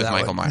nothing don't to remember do with that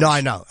Michael one. Myers. No, I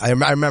know.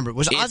 I remember.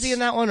 Was It's- Ozzy in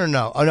that one or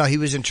no? Oh no, he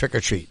was in Trick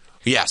or Treat.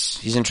 Yes,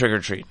 he's in Trick or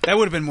Treat. That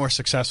would have been more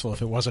successful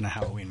if it wasn't a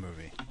Halloween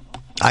movie.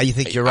 You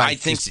think you're right? I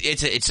think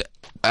it's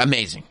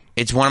amazing.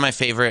 It's one of my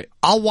favorite.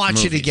 I'll watch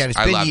movies. it again. It's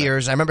I been love it.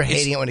 years. I remember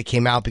hating it when it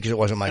came out because it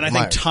wasn't Michael And I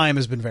think Myers. time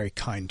has been very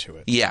kind to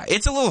it. Yeah,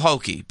 it's a little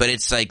hokey, but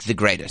it's like the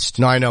greatest.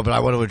 No, I know, but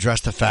I want to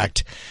address the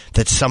fact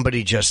that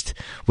somebody just,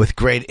 with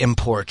great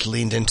import,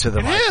 leaned into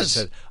the mic and is.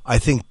 said, I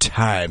think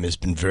time has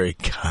been very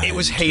kind. It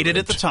was hated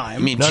at the time. I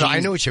mean, No, Gene, I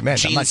know what you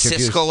meant. I'm Gene not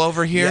confused. Siskel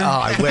over here. Yeah,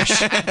 oh, I wish.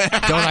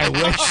 Don't I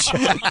wish?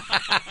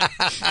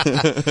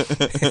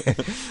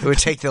 It would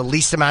take the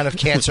least amount of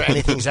cancer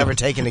anything's ever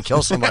taken to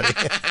kill somebody.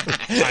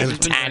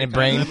 Tiny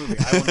brain.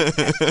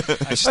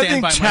 I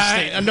stand by my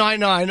statement. No, I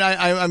know.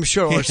 I'm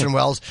sure Orson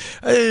Welles.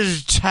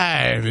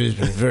 Time has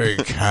been very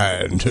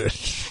kind.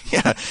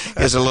 Yeah, he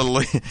has a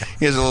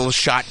little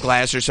shot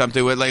glass or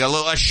something with like a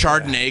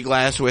Chardonnay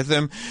glass with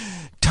him.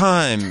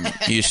 Time,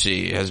 you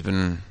see, has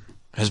been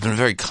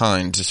very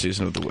kind to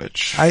Season of the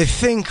Witch. I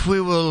think we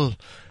will,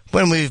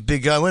 when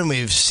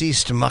we've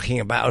ceased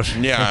mucking about,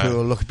 Yeah. we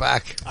will look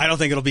back. I don't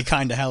think it'll be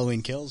kind to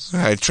Halloween Kills.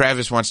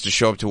 Travis wants to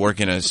show up to work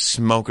in a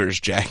smoker's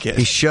jacket.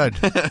 He should.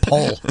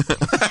 Poll.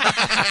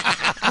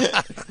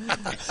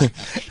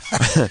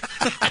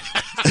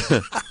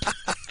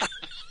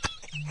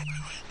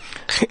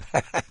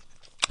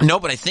 No,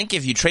 but I think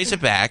if you trace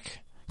it back,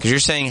 because you're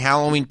saying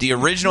Halloween, the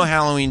original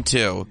Halloween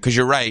 2, because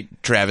you're right,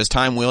 Travis,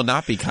 time will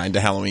not be kind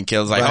to Halloween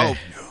Kills. I Right.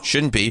 hope.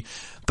 Shouldn't be.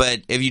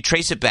 But if you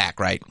trace it back,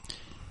 right,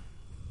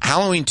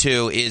 Halloween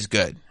 2 is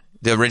good.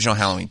 The original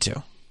Halloween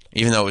 2,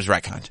 even though it was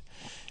retconned.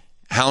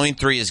 Halloween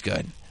 3 is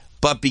good.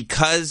 But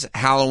because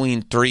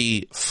Halloween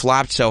 3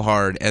 flopped so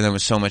hard and there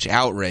was so much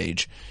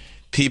outrage,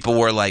 people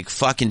were like,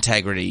 fuck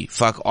integrity,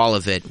 fuck all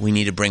of it, we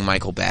need to bring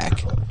Michael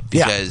back.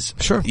 Because,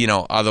 sure.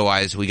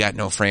 Otherwise we got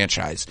no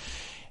franchise.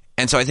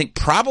 And so I think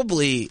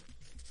probably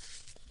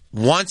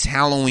once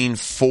Halloween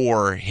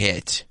 4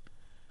 hit,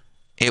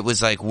 it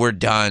was like, we're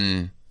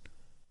done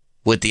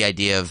with the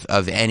idea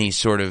of any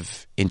sort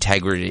of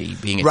integrity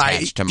being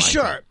attached to Michael.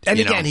 Sure. And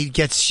again,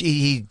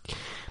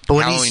 but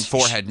when Halloween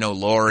 4 had no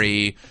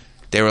Laurie.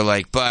 They were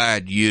like,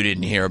 but you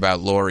didn't hear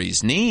about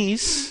Laurie's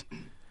niece.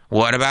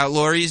 What about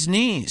Laurie's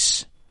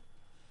niece?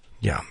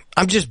 Yeah.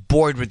 I'm just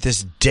bored with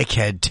this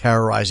dickhead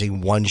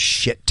terrorizing one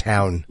shit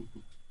town.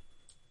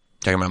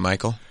 Talking about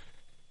Michael?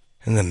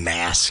 And the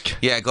mask.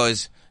 Yeah, it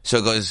goes...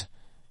 Well,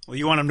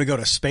 you want him to go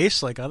to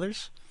space like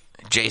others?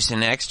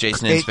 Jason X,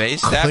 Jason in It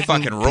Space? That couldn't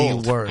fucking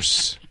ruled. be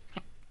worse.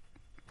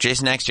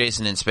 Jason X,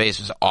 Jason in Space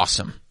was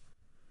awesome.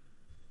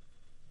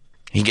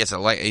 He gets a...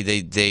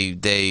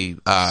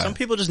 Some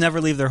people just never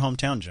leave their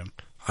hometown, Jim.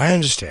 I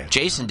understand.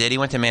 Jason did. He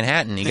went to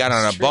Manhattan. He got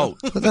on a boat.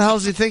 What the hell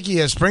does he think he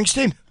is,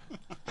 Springsteen?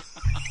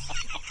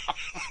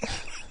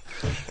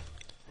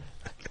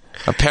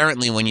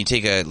 Apparently, when you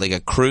take a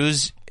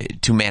cruise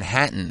to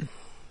Manhattan,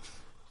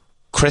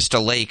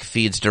 Crystal Lake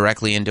feeds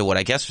directly into what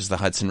I guess was the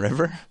Hudson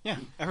River. Yeah,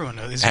 everyone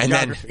knows And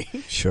then-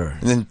 geography. Sure.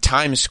 And then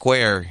Times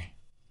Square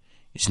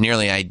is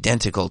nearly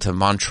identical to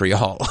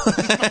Montreal.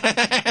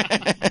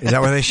 Is that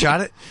where they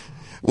shot it?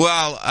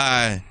 Well,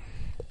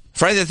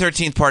 Friday the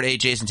 13th Part 8,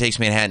 Jason Takes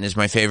Manhattan, is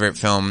my favorite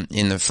film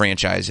in the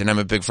franchise, and I'm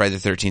a big Friday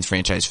the 13th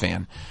franchise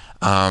fan.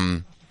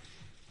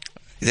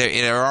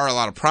 There are a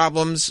lot of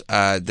problems.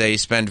 They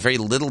spend very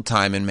little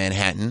time in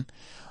Manhattan.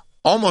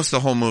 Almost the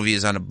whole movie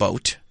is on a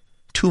boat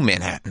to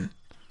Manhattan.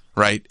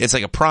 right? It's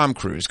like a prom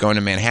cruise going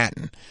to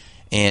Manhattan.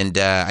 And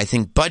I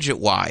think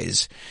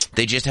budget-wise,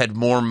 they just had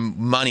more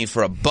money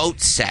for a boat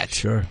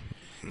set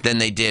than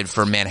they did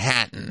for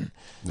Manhattan.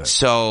 Right.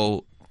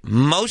 So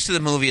most of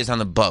the movie is on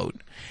the boat.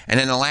 And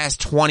then the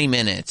last 20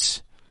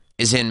 minutes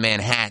is in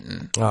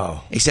Manhattan.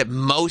 Oh. Except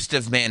most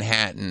of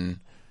Manhattan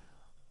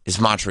is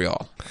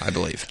Montreal, I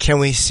believe. Can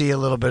we see a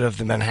little bit of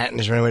the Manhattan?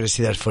 Is there any way to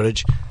see that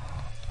footage?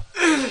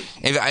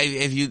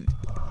 If you...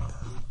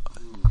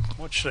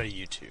 What should I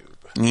YouTube?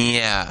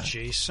 Yeah.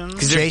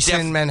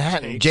 Jason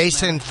Manhattan.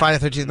 Jason Friday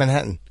the 13th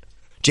Manhattan.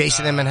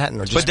 Jason in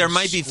Manhattan. Or but there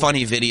might be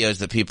funny videos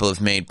that people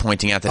have made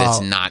pointing out that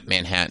it's not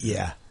Manhattan.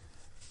 Yeah.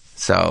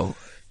 So...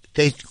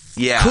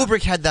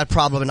 Kubrick had that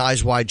problem in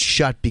Eyes Wide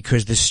Shut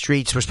because the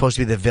streets were supposed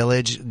to be the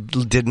village,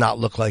 did not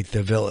look like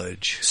the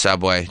village.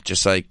 Subway,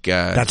 just like...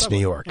 that's New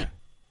York.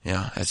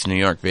 Yeah, that's New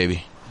York,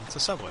 baby. It's a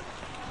Subway.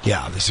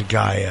 Yeah, there's a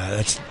guy,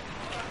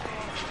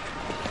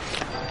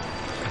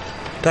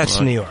 that's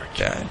New York.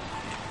 Yeah.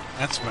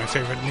 That's my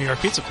favorite New York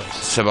pizza place.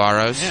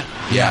 Sbarro's?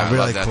 Yeah, I really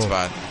love that cool.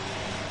 spot.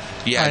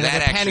 Yeah, and that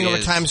panning actually over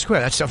is... Times Square.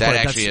 That's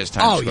actually is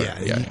Times Square.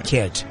 Oh, yeah, you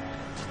can't.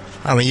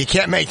 I mean, you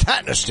can't make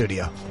that in a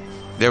studio.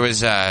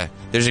 There's a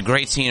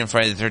great scene in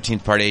Friday the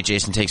 13th Part 8,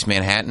 Jason Takes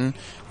Manhattan,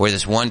 where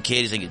this one kid,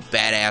 he's like a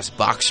badass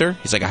boxer.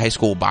 He's like a high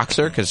school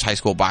boxer, because high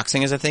school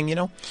boxing is a thing, you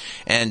know?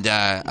 And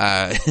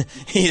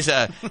he's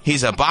a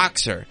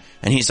boxer,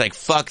 and he's like,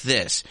 fuck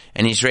this.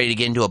 And he's ready to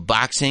get into a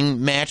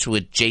boxing match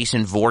with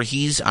Jason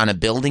Voorhees on a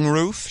building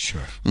roof.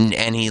 Sure.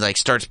 And he like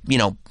starts,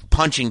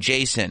 punching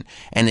Jason,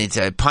 and his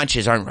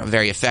punches aren't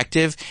very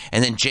effective.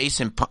 And then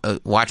Jason,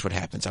 watch what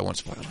happens. I won't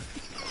spoil it.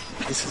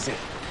 This is it.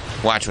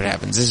 Watch what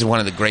happens. This is one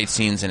of the great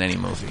scenes in any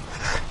movie.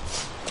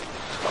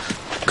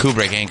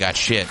 Kubrick ain't got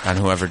shit on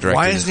whoever directed it.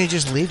 Why isn't he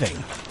just leaving?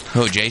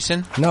 Who,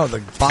 Jason? No, the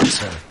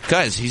boxer.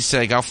 Because he's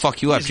like, I'll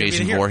fuck you up,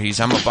 Jason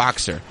Voorhees. I'm a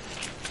boxer.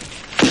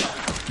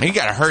 He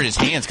got to hurt his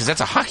hands because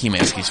that's a hockey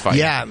mask he's fighting.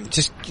 Yeah,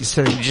 just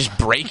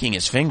breaking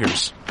his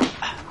fingers.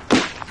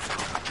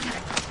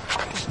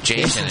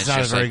 Jason's not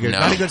just very like, good. no.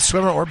 Not a good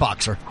swimmer or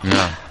boxer.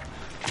 No.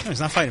 No,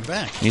 he's not fighting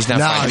back. He's not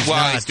fighting.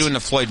 He's He's doing the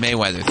Floyd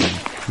Mayweather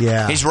thing.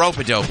 Yeah. He's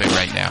rope-a-doping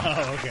right now.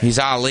 Oh, okay. He's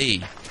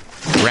Ali.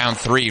 Round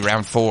 3,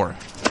 round 4.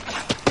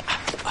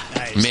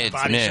 Nice. Mid.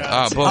 Body Oh,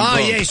 shots. boom, Oh,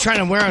 boom. yeah, he's trying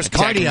to wear his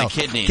Attacking cardio.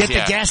 the kidneys, Get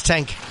yeah. the gas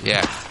tank.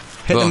 Yeah.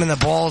 Hit Boom. him in the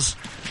balls.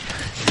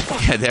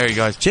 Yeah, there he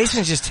goes.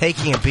 Jason's just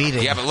taking a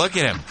beating. Yeah, but look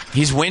at him.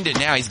 He's winded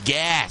now. He's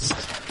gassed. It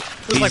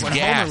was He's like when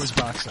gassed.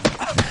 Homer was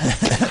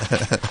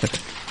boxing.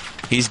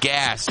 He's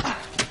gassed.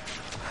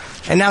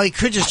 And now he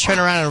could just turn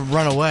around and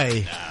run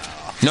away.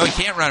 No, he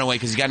can't run away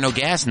because he's got no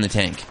gas in the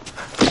tank.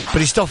 But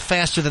he's still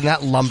faster than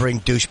that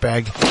lumbering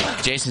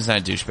douchebag. Jason's not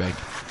a douchebag.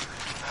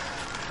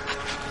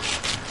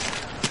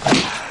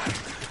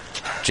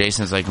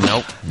 Jason's like,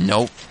 nope,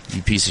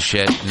 you piece of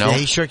shit. Nope. Yeah,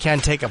 he sure can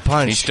take a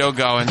punch. He's still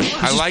going. He's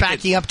I just like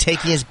backing up,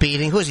 taking his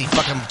beating. Who is he,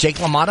 fucking Jake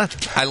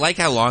LaMotta? I like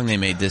how long they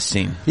made this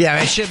scene.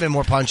 Yeah, it should have been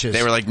more punches.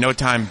 They were like, no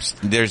time,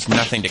 there's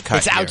nothing to cut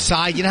It's here.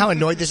 outside. You know how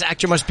annoyed this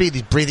actor must be?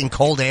 He's breathing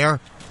cold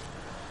air.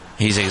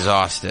 He's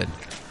exhausted.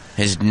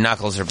 His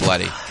knuckles are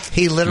bloody.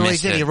 He literally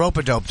Missed did. it. He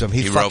rope-a-doped him.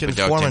 He fucking rope-a-doped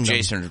him. forming them.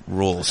 Jason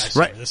rules.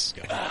 Right. This is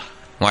good.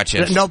 Watch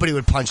this. Nobody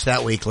would punch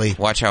that weakly.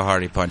 Watch how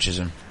hard he punches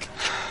him.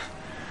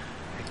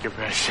 Take your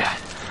best shot,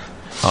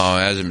 Oh,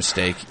 that was a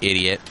mistake.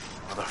 Idiot.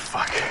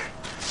 motherfucker.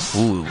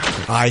 Ooh.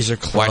 Eyes are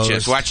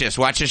closed. Watch this.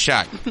 Watch his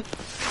shot.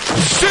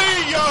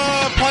 See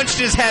ya! Punched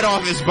his head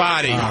off his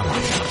body.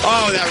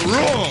 Oh, that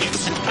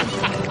rules.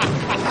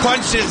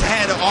 Punched his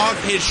head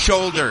off his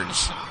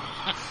shoulders.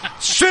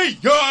 See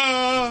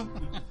ya!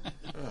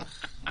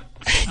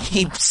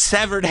 He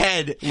severed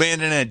head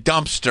landed in a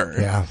dumpster.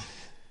 Yeah.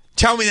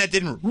 Tell me that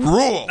didn't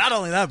rule. Not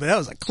only that, but that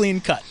was a clean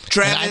cut.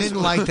 And I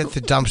didn't like that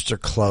the dumpster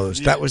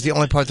closed. That was the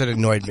only part that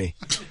annoyed me.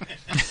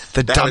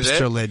 The That was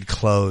dumpster it? lid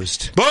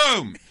closed.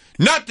 Boom!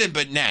 Nothing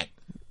but net.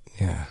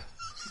 Yeah.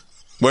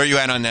 Where are you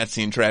at on that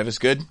scene, Travis?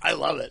 Good? I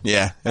love it.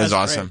 Yeah, that was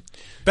That's awesome. great.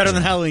 Better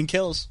than Halloween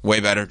Kills. Way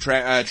better.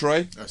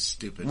 Troy? That's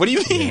stupid. What do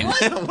you mean?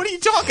 What are you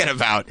talking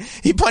about?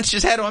 He punched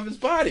his head off his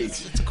body.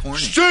 It's corny.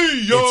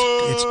 See ya!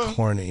 It's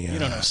corny. Yeah. You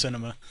don't know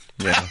cinema.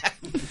 Yeah.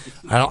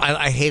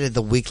 I hated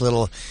the weak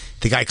little.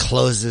 The guy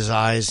closed his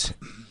eyes,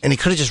 and he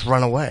could have just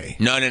run away.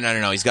 No.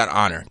 He's got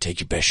honor. Take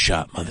your best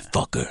shot,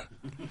 motherfucker.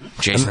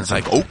 Jason's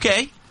like,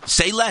 okay.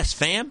 Say less,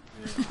 fam.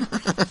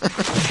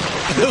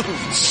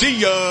 See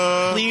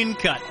ya. Clean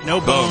cut. No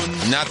Boom.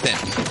 bones.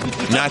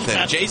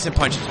 Nothing. Jason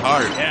punches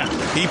hard.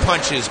 Yeah. He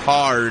punches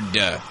hard.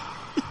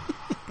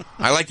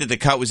 I like that the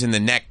cut was in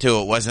the neck, too.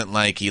 It wasn't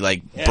like he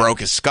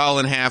broke his skull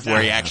in half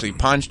where he actually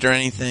punched or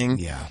anything.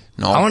 Yeah.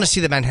 No. I want to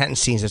see the Manhattan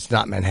scenes. It's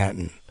not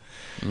Manhattan.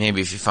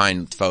 Maybe if you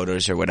find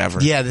photos or whatever.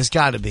 Yeah, there's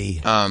got to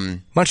be.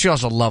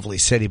 Montreal's a lovely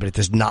city, but it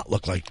does not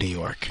look like New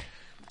York.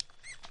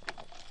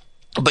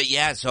 But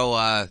yeah, so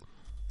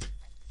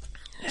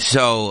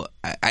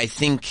I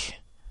think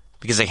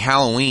because like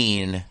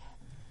Halloween,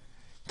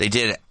 they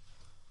did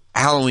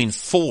Halloween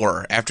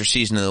 4 after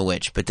Season of the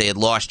Witch, but they had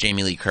lost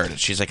Jamie Lee Curtis.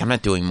 She's like, I'm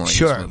not doing more of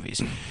these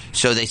movies.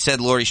 So they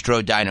said Laurie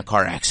Strode died in a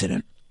car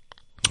accident.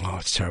 Oh,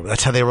 it's terrible.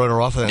 That's how they wrote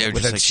her off with They're that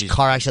just like she's-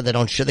 car accident. They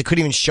don't show. They couldn't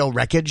even show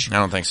wreckage. I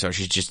don't think so.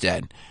 She's just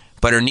dead.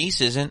 But her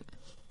niece isn't.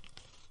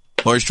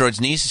 Laurie Strode's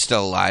niece is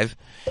still alive,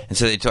 and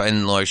so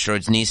and Laurie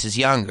Strode's niece is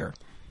younger.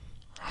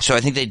 So I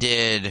think they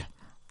did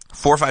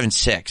 4, 5, and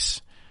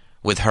 6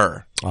 with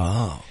her.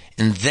 Oh.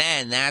 And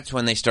then that's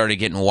when they started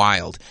getting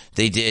wild.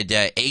 They did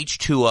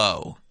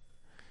H2O,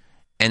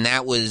 and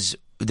that was,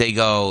 they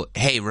go,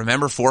 hey,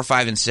 remember 4,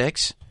 5, and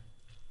 6?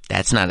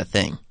 That's not a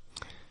thing.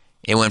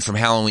 It went from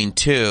Halloween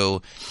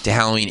 2 to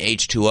Halloween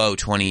H2O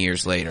 20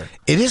 years later.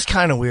 It is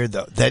kind of weird,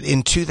 though, that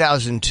in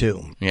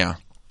 2002, Yeah.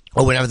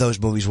 or whenever those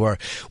movies were,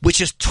 which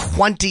is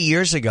 20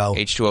 years ago.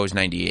 H2O is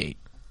 98.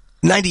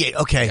 98,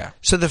 okay. Yeah.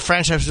 So the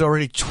franchise was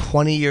already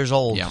 20 years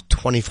old, Yeah.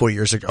 24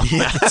 years ago.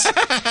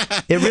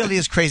 It really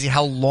is crazy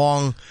how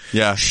long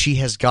she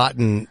has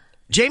gotten.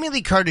 Jamie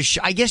Lee Curtis,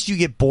 I guess you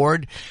get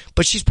bored,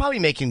 but she's probably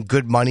making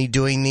good money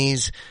doing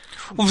these.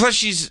 Well, plus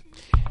she's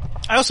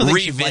I also think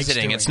she likes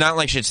revisiting. doing It's not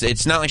like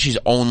she's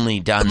only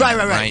done Right,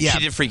 them, right, yeah. She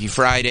did Freaky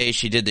Friday.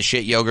 She did the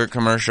shit yogurt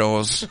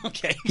commercials.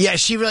 Okay. Yeah,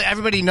 she really,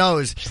 everybody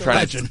knows.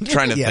 trying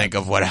to Yeah. think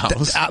of what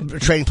else.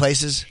 Trading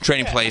Places.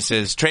 Trading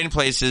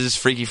Places,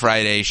 Freaky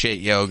Friday, shit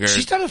yogurt.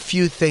 She's done a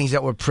few things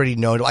that were pretty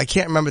notable. I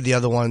can't remember the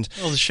other ones.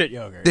 Well, the shit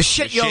yogurt. The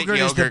shit yogurt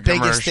is the yogurt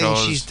biggest thing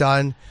commercials. she's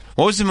done.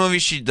 What was the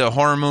movie? The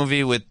horror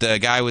movie with the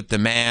guy with the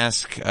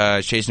mask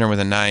chasing her with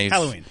a knife.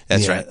 Halloween.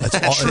 That's Yeah, right.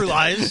 that's all- True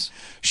Lies.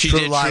 She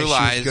True did Lies, True she was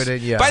Lies. good at,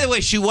 yeah. By the way,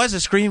 she was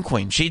a scream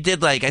queen. She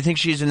did I think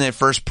she's in their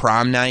first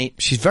prom night.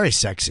 She's very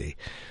sexy.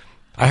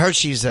 I heard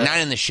she's Not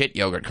in the shit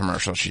yogurt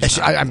commercial. She's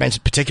not. I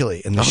meant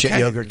particularly in the shit Okay.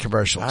 yogurt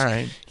commercials. All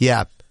right.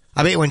 Yeah.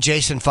 I mean, when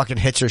Jason fucking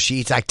hits her, she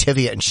eats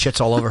Activia and shits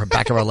all over her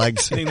back of her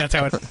legs. I think that's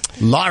how it.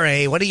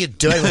 Laurie, what are you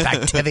doing with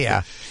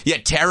Activia? Yeah,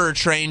 Terror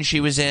Train she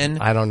was in.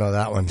 I don't know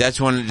that one.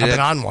 That's one. I've been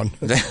on one.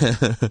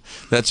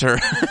 That's her.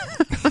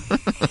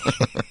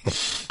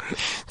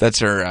 That's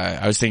her.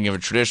 I was thinking of a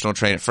traditional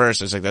train at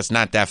first. I was like, that's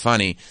not that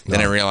funny. Then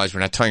I realized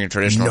we're not talking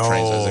traditional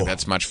trains. I was like,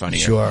 that's much funnier.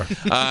 Sure.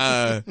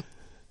 Oh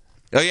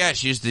yeah,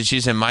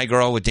 she's in My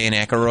Girl with Dan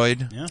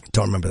Aykroyd. Yeah.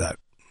 Don't remember that.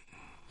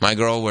 My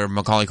Girl, where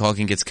Macaulay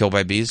Culkin gets killed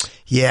by bees.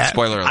 Yeah.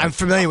 Spoiler alert. I'm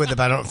familiar with it,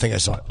 but I don't think I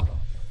saw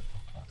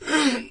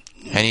it.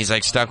 And he's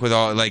stuck with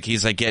all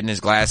he's getting his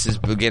glasses,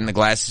 getting the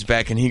glasses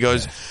back, and he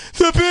goes,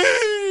 "The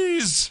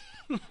bees."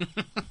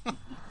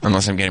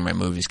 Unless I'm getting my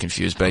movies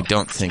confused, but I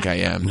don't think I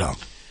am. No.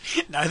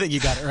 No, I think you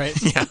got it right.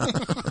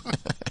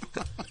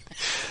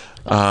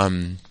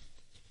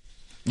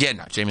 Yeah,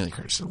 no, Jamie Lee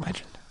Curtis is a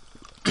legend.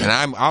 And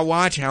I'll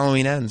watch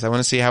Halloween Ends. I want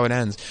to see how it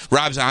ends.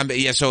 Rob Zombie,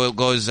 yeah, so it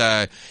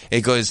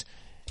goes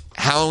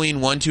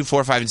Halloween 1, 2,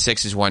 4, 5, and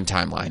 6 is one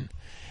timeline.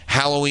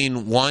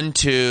 Halloween 1,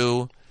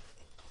 2,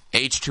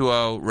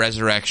 H2O,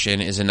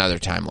 Resurrection is another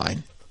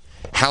timeline.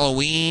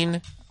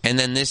 Halloween, and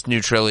then this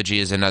new trilogy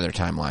is another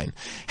timeline.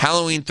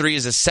 Halloween 3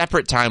 is a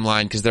separate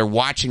timeline because they're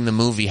watching the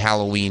movie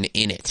Halloween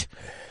in it,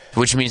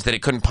 which means that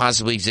it couldn't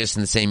possibly exist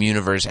in the same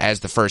universe as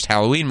the first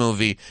Halloween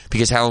movie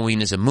because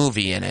Halloween is a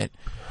movie in it.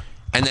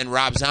 And then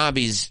Rob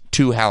Zombie's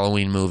 2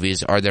 Halloween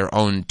movies are their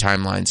own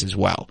timelines as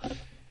well.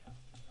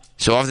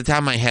 So off the top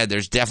of my head,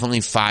 there's definitely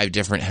 5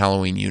 different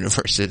Halloween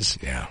universes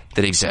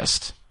that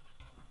exist.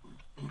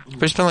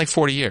 But it's been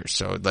 40 years,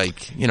 so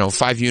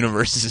 5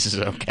 universes is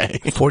okay.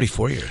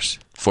 44 years.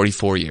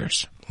 44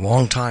 years.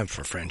 Long time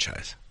for a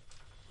franchise.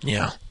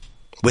 Yeah.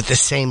 With the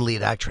same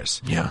lead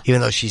actress. Yeah.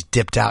 Even though she's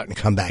dipped out and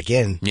come back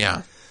in.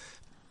 Yeah.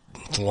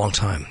 It's a long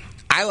time.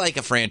 I like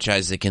a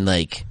franchise that can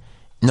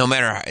no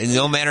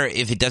matter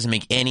if it doesn't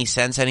make any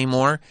sense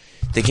anymore,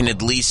 they can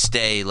at least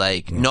stay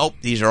nope,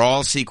 these are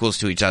all sequels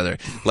to each other.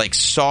 Like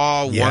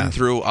Saw 1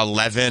 through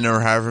 11 or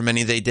however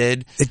many they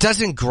did. It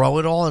doesn't grow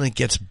at all and it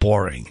gets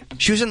boring.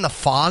 She was in The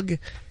Fog.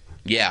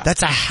 Yeah.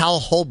 That's a Hal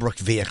Holbrook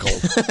vehicle.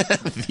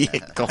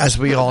 As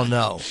we all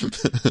know.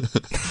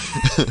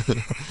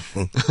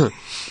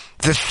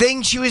 The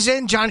Thing she was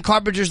in? John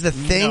Carpenter's The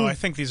Thing? No, I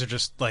think these are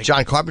just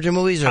John Carpenter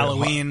movies? Or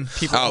Halloween.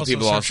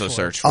 People also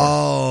search for.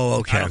 Oh,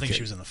 okay. I don't think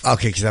she was in The Fog.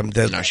 Okay,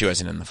 because No, she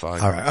wasn't in The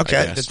Fog. All right,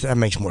 okay. That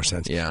makes more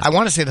sense. Yeah. I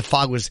want to say The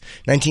Fog was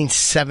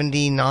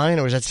 1979,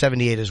 or was that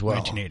 78 as well?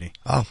 1980.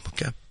 Oh,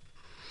 okay.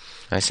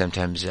 I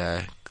sometimes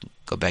go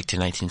back to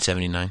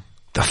 1979.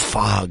 The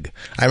Fog.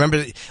 I remember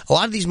a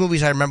lot of these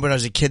movies. I remember when I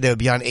was a kid, they would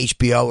be on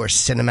HBO or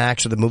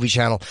Cinemax or the Movie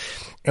Channel,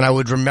 and I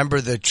would remember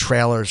the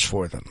trailers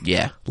for them.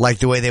 Yeah, like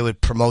the way they would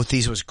promote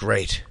these was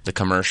great. The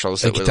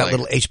commercials like that would that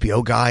little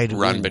HBO guide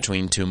run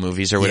between 2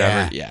 movies or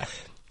whatever. Yeah.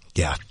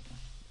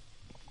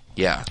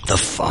 The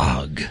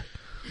Fog.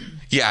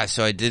 Yeah,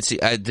 so I did see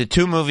the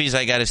 2 movies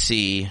I got to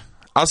see.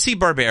 I'll see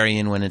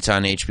Barbarian when it's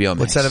on HBO Max.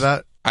 What's that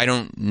about? I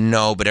don't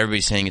know, but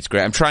everybody's saying it's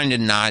great. I'm trying to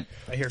not.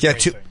 I hear Yeah,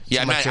 great too- things.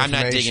 Yeah, I'm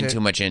not digging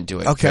too much into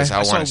it. Okay. I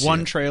I want to saw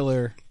one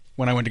trailer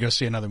when I went to go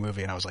see another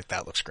movie, and I was like,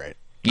 "That looks great."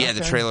 Yeah, the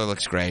trailer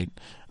looks great.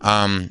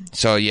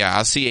 So yeah,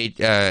 I'll see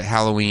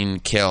Halloween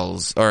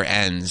Kills or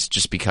Ends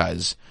just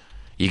because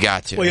you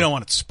got to. Well, you don't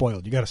want it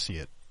spoiled. You got to see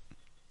it.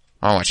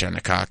 I'll watch it on the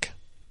cock.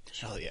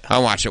 Hell yeah!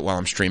 I'll watch it while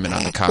I'm streaming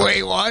on the cock.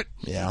 Wait, what?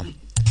 Yeah.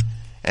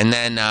 And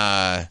then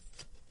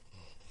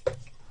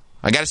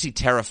I got to see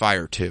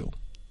Terrifier 2.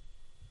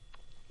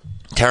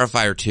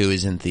 Terrifier 2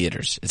 is in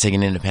theaters. It's like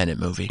an independent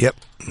movie. Yep.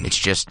 It's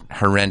just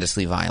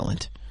horrendously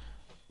violent.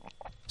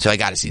 So I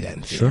got to see that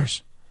in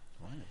theaters.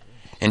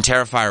 In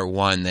Terrifier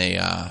 1, they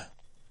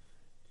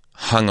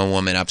hung a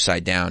woman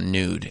upside down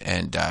nude,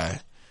 and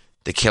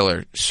the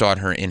killer sawed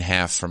her in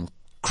half from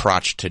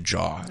crotch to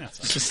jaw.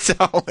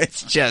 So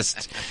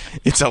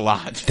it's a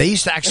lot. They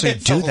used to actually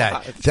do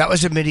that. That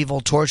was a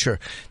medieval torture.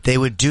 They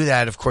would do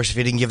that, of course, if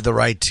you didn't give the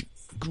right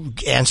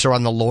answer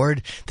on the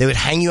Lord. They would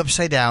hang you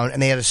upside down,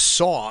 and they had a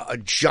saw, a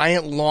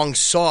giant long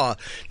saw,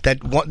 that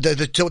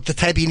the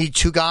type you need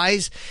two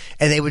guys,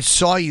 and they would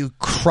saw you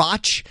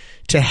crotch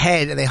to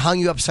head, and they hung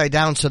you upside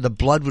down so the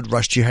blood would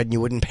rush to your head and you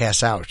wouldn't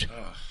pass out.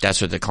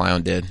 That's what the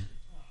clown did.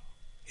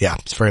 Yeah,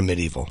 it's very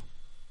medieval.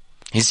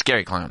 He's a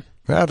scary clown.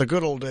 Ah, the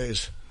good old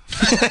days.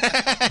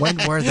 When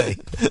were they?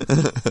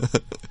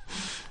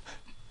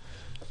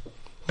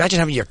 Imagine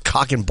having your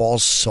cock and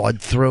balls sawed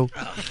through.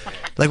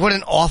 Like, what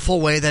an awful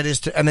way that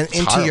is to, and then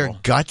into your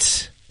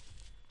guts.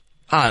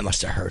 Ah, it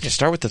must have hurt. Just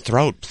start with the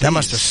throat, please. That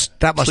must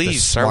have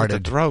Please start smarted.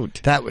 with the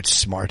throat. That was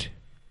smart.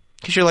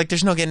 Because you're like,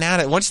 there's no getting out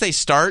of it. Once they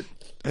start,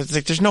 it's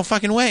like, there's no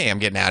fucking way I'm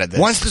getting out of this.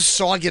 Once the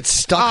saw gets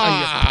stuck on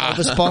your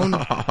pelvis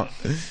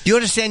bone, you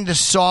understand the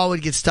saw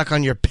would get stuck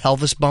on your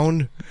pelvis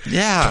bone?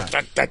 Yeah.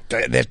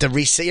 They have to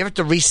reset. You have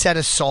to reset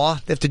a saw.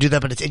 They have to do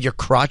that, but it's in your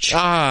crotch.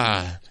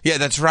 Yeah,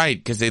 that's right.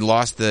 Because they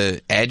lost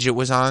the edge it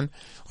was on,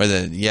 or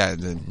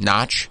the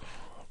notch.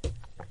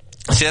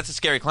 See, that's a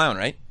scary clown,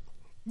 right?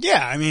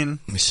 Yeah, I mean,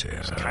 Let me see.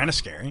 it's kind of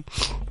scary.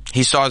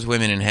 He saws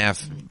women in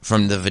half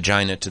from the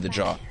vagina to the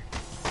jaw.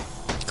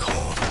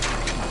 Cool.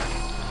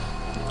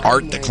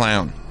 Art the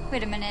Clown.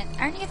 Wait a minute.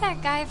 Aren't you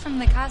that guy from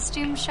the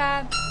costume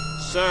shop?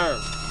 Sir,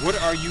 what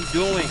are you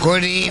doing?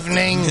 Good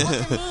evening.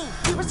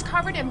 He was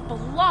covered in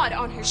blood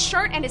on his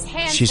shirt and his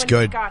hands She's when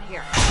good. he got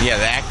here. Yeah,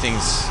 the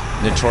acting's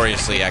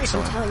notoriously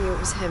excellent. I can tell you it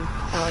was him,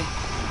 Allie.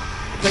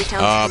 Right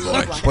down Oh, to the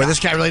boy. blood. Boy, this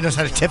guy really knows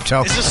how to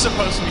tiptoe. Is this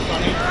supposed to be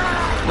funny?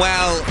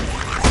 Well,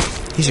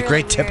 He's a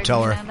great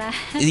tiptoer.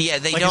 yeah,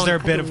 they Like, don't. is there a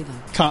bit of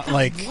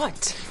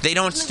What? They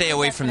don't stay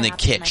away from the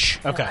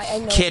kitsch. Okay.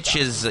 Kitsch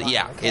is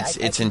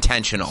it's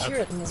intentional. Hear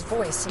it in his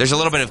voice. There's a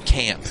little bit of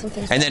camp,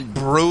 and then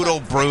brutal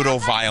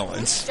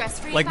violence.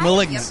 Like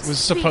Malignant was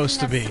supposed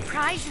to be.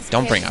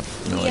 Don't bring up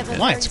Malignant.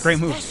 Why? It's a great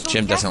movie.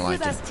 Jim doesn't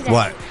like it.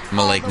 What?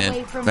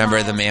 Malignant.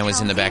 Remember the man was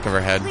in the back of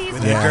her head?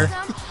 Yeah.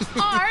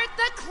 Art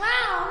the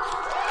Clown.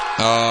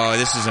 Oh,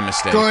 this is a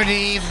mistake. Good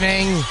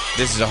evening.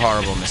 This is a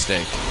horrible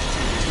mistake.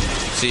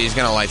 See, he's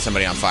going to light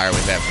somebody on fire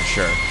with that for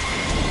sure.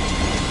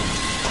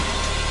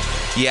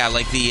 Yeah,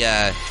 like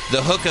the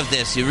hook of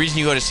this, the reason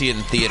you go to see it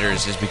in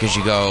theaters is because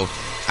you go,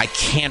 I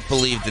can't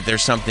believe that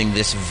there's something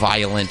this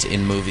violent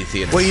in movie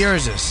theaters. What year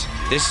is this?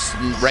 This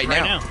right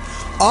now.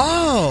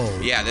 Oh.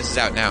 Yeah, this is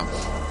out now.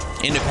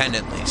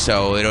 Independently,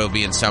 so it'll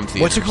be in some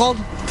theaters. What's it called?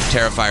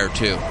 Terrifier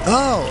 2.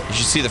 Oh. You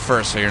should see the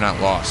first so you're not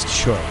lost.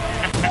 Sure.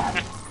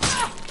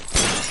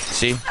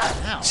 See?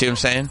 See what I'm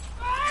saying?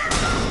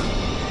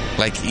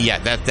 Like, yeah,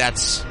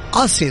 that's...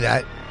 I'll see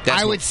that.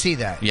 That's I what- would see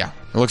that. Yeah,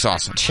 it looks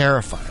awesome.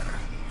 Terrifier.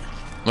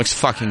 Looks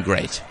fucking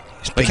great.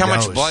 big Look how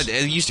much nose. blood.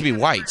 It used to be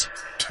white.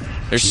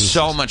 There's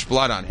so much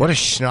blood on it. What a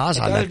schnoz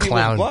on that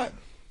clown.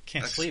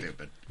 Can't sleep.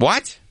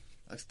 What?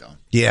 That's dumb.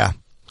 Yeah.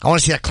 I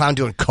want to see that clown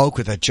doing coke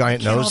with that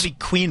giant Can't all nose. be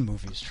Queen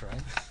movies, Troy.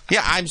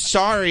 Yeah, I'm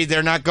sorry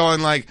they're not going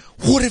like,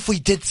 what if we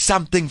did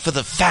something for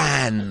the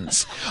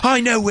fans?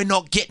 I know we're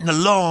not getting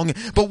along,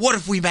 but what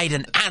if we made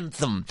an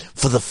anthem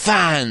for the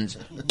fans?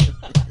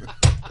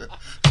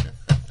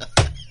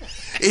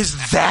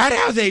 Is that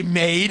how they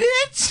made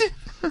it?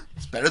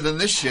 It's better than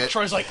this shit.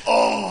 Troy's like,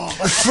 oh.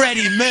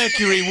 Freddie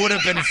Mercury would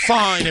have been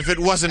fine if it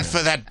wasn't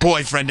for that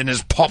boyfriend and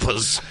his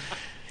poppers.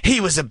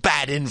 He was a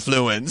bad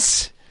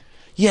influence.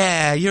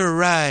 Yeah, you're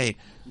right.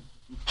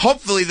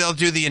 Hopefully they'll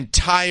do the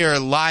entire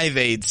Live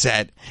Aid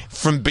set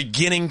from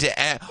beginning to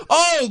end.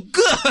 Oh,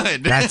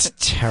 good! That's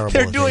terrible.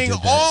 They're if they doing did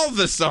that. all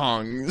the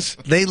songs.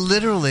 They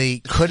literally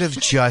could have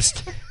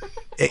just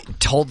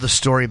told the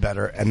story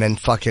better and then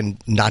fucking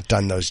not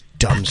done those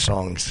dumb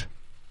songs.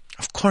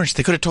 Of course,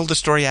 they could have told the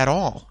story at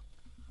all.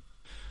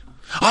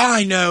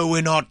 I know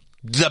we're not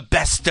the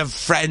best of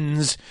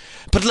friends,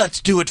 but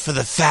let's do it for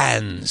the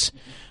fans.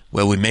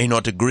 Well, we may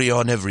not agree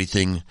on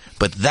everything,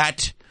 but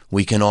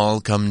we can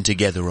all come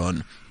together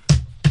on.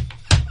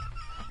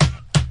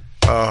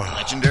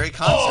 Legendary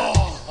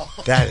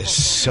concert. That is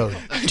so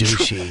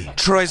douchey.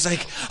 Troy's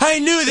like, I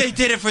knew they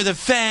did it for the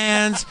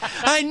fans.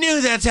 I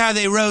knew that's how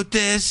they wrote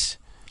this.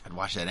 I'd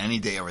watch that any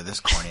day over this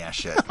corny ass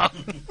shit.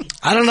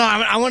 I don't know.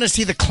 I want to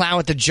see the clown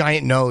with the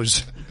giant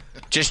nose.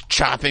 Just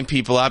chopping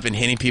people up and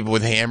hitting people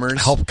with hammers. I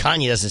hope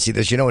Kanye doesn't see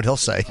this. You know what he'll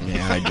say.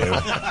 Yeah, I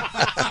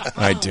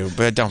do. I do,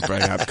 but don't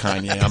bring up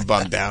Kanye. I'm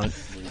bummed out.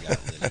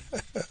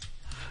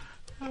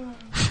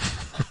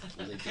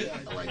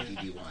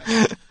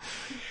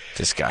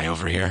 This guy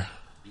over here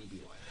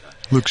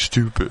looks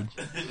stupid.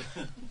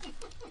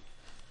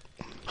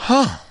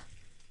 Huh.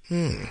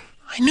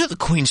 I knew the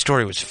Queen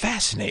story was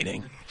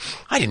fascinating.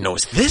 I didn't know it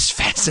was this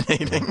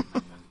fascinating.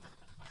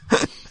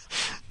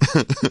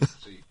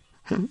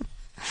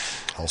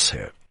 I'll see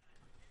it.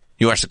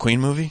 You watched the Queen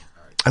movie?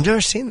 I've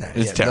never seen that.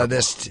 It's terrible.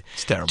 It's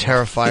terrible.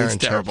 Terrifier It's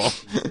and terrible.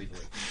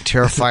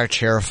 Terrifier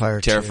 2.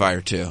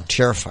 Terrifier 2.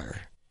 Terrifier.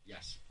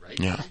 Yes, right?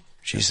 Yeah.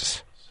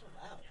 Jesus.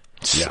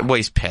 Yeah. Well,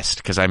 he's pissed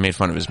because I made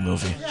fun of his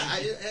movie. Yeah,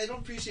 I don't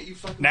appreciate you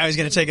fucking... Now he's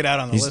going to take it out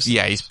on the list.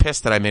 Yeah, he's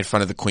pissed that I made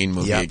fun of the Queen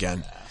movie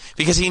again.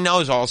 Because he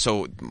knows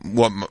also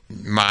what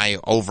my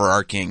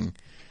overarching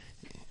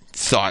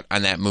thought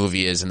on that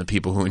movie is and the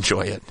people who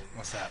enjoy it.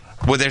 What's that?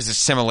 Well, there's a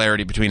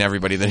similarity between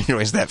everybody that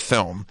enjoys that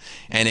film,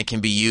 and it can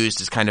be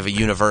used as kind of a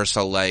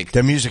universal, like...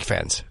 They're music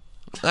fans.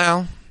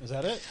 Well... Is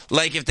that it?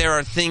 Like, if there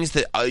are things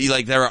that...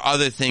 like, there are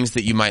other things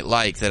that you might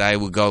like that I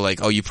would go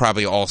like, oh, you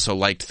probably also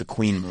liked the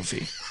Queen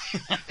movie.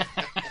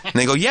 And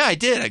they go, yeah, I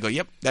did. I go,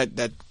 yep,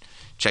 that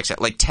checks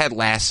out. Like Ted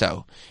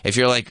Lasso. If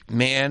you're like,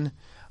 man,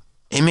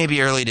 it may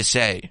be early to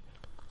say,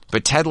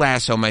 but Ted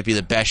Lasso might be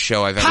the best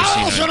show I've ever seen.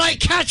 How should I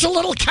catch a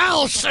little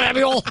cow,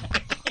 Samuel?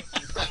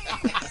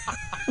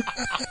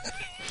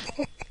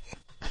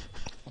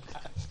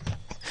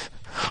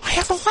 I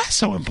have a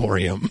lasso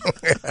emporium.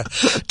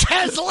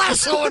 Ted's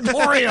Lasso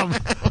Emporium.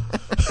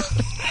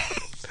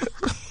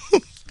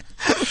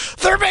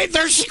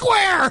 They're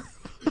square.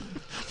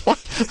 What?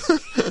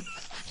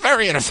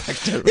 Very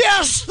ineffective.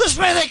 Yes, this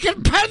way they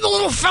can pen the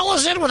little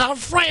fellas in without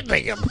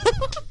frightening them.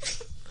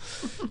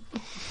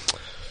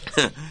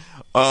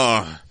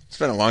 It's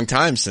been a long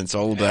time since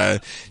old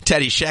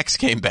Teddy Shex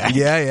came back.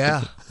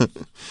 Yeah.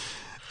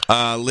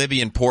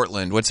 Libby in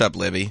Portland. What's up,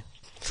 Libby?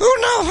 Oh,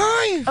 no,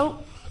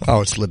 hi.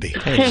 Oh, it's Libby.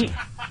 Hey.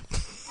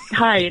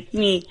 Hi, it's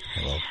me.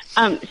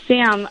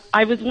 Sam,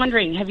 I was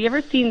wondering, have you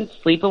ever seen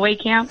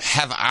Sleepaway Camp?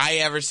 Have I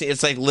ever seen?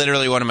 It's like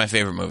literally one of my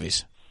favorite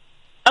movies.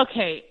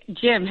 Okay,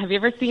 Jim, have you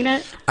ever seen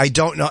it? I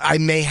don't know. I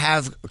may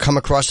have come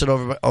across it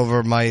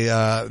over my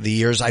the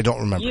years. I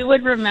don't remember. You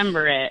would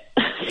remember it.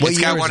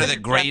 It's got one of the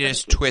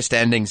greatest twist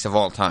endings of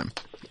all time.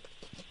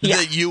 Yeah.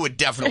 That you would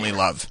definitely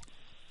love.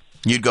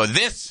 You'd go,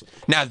 this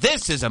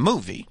is a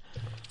movie.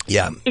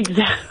 Yeah.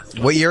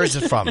 Exactly. What year is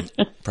it from?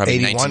 Probably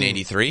 81?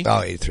 1983.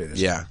 Oh, 83.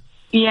 Yeah.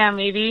 Yeah,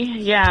 maybe.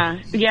 Yeah.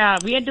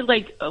 We had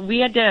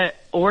to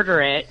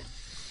order it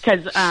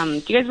because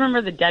do you guys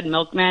remember the Dead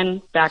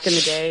Milkmen back in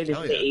the day, the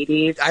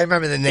 80s? I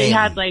remember the name. They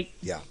had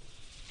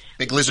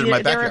Big Lizard in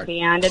my backyard. They were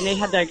a band, and they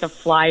had like a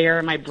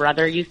flyer. My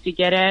brother used to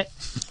get it,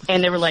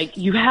 and they were like,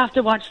 "You have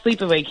to watch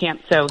Sleepaway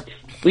Camp." So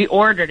we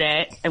ordered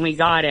it, and we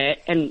got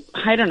it. And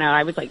I don't know,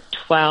 I was like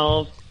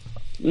 12,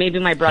 maybe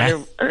my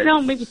brother, or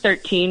no, maybe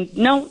 13.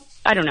 No,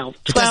 I don't know,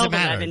 12. It doesn't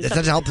matter. 11, It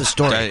doesn't help the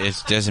story.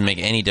 It doesn't make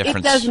any difference.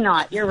 It does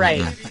not. You're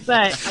right.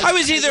 But I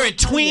was either a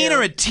tween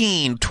or a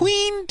teen.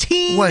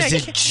 Teen. Was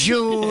it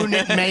June?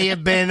 It may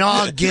have been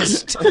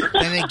August.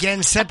 And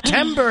again,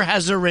 September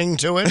has a ring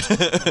to it.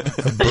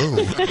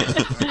 Boom.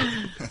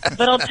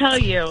 But I'll tell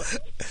you,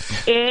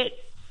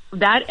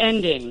 that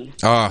ending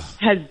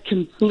has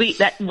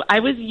that I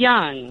was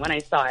young when I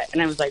saw it,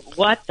 and I was like,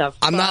 "What the?" fuck?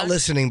 I'm not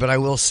listening, but I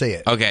will see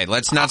it. Okay,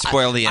 let's not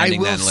spoil the ending.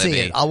 I will then, Libby. see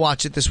it. I'll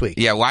watch it this week.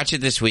 Yeah, watch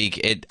it this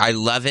week. I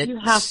love it You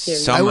have to.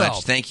 so I will.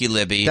 much. Thank you,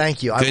 Libby.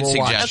 Thank you. I Good will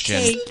watch.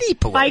 suggestion. Okay.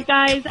 Bye,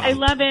 guys. I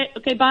love it.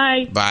 Okay,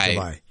 bye. Bye.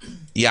 Bye.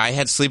 Yeah, I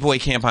had Sleepaway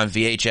Camp on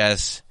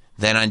VHS,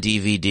 then on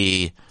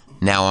DVD,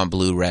 now on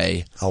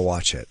Blu-ray. I'll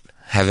watch it.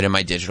 Have it in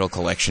my digital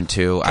collection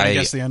too. Can I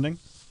guess the ending?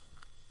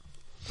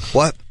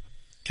 What?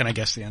 Can I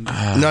guess the ending?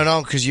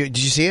 No, because did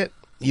you see it?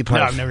 You No,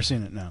 probably I've never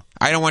seen it, no.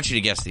 I don't want you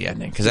to guess the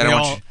ending because I Do don't they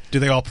want all- you. Do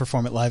they all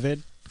perform at Live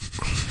Aid?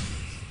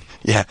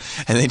 Yeah,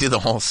 and they do the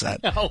whole set,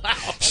 Oh, wow.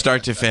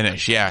 start to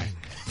finish. Yeah,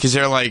 because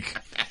they're like,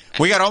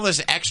 we got all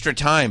this extra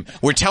time.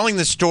 We're telling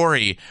the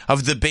story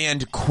of the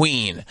band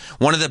Queen,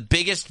 one of the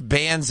biggest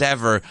bands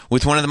ever,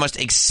 with one of the most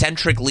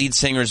eccentric lead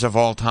singers of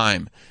all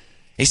time.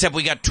 Except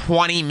we got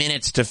 20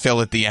 minutes to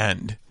fill at the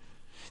end.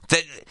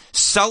 That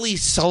Sully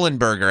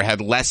Sullenberger had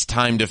less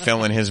time to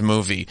fill in his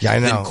movie I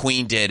know. than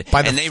Queen did,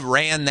 By the- and they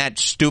ran that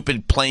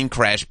stupid plane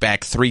crash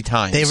back 3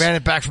 times. They ran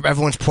it back from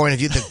everyone's point of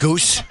view. The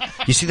goose.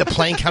 You see the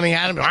plane coming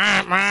at him,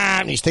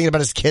 and he's thinking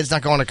about his kids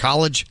not going to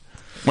college.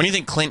 When do you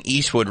think Clint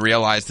Eastwood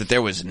realized that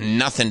there was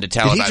nothing to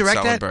tell Did he about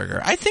direct that?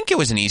 Sullenberger? I think it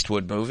was an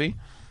Eastwood movie.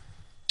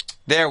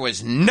 There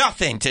was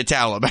nothing to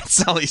tell about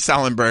Sully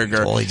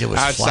Sullenberger All he did was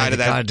fly outside the of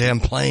that. goddamn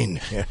plane.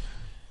 Yeah.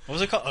 What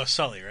was it called? Oh,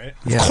 Sully, right?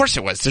 Yeah. Of course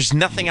it was. There's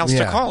nothing else to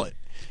Yeah. call it.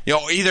 You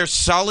know, either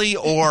Sully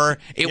or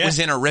it Yeah. was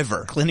in a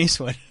river. Clint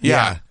Eastwood.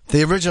 Yeah.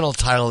 The original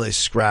title they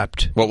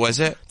scrapped. What was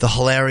it? The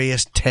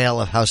hilarious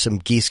tale of how some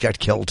geese got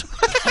killed.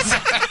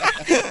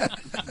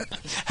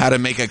 How to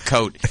Make a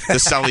Coat. The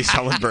Sully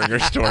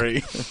Sullenberger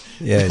story.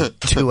 Yeah,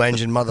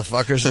 2-engine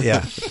motherfuckers.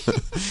 Yeah.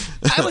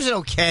 I was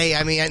okay.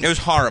 I mean, It was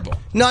horrible.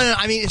 no.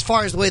 I mean, as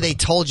far as the way they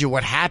told you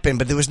what happened,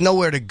 but there was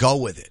nowhere to go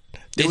with it.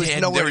 There was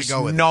nowhere to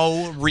go with it.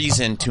 no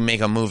reason to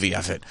make a movie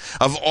of it.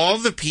 Of all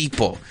the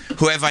people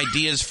who have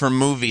ideas for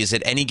movies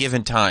at any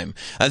given time,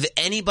 of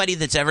anybody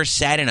that's ever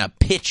sat in a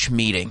pitch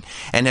meeting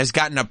and has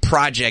gotten a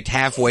project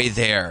halfway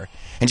there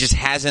and just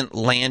hasn't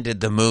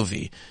landed the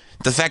movie,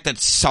 The fact that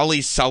Sully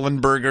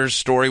Sullenberger's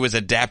story was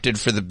adapted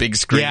for the big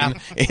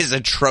screen is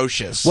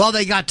atrocious. Well,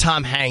 they got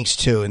Tom Hanks,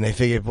 too, and they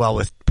figured, well,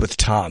 with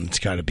Tom, it's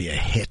got to be a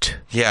hit.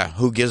 Yeah,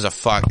 who gives a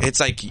fuck? It's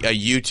like a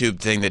YouTube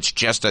thing that's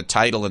just a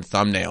title and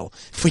thumbnail.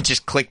 If we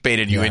just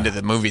clickbaited you into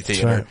the movie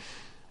theater. That's right.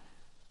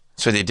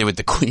 That's what they did with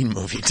the Queen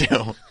movie,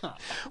 too.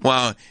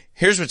 Well,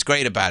 here's what's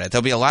great about it.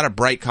 There'll be a lot of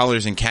bright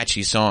colors and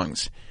catchy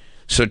songs.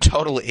 So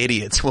total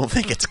idiots will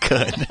think it's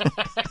good.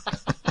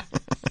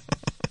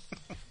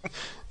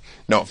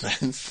 No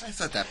offense. It's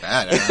not that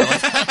bad.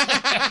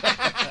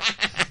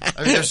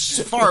 I mean,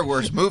 there's far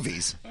worse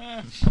movies.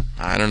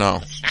 I don't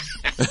know.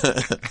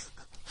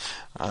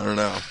 I don't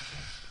know.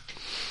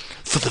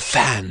 For the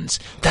fans.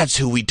 That's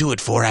who we do it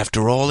for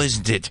after all,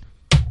 isn't it?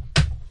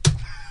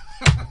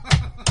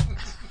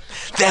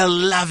 They'll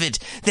love it.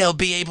 They'll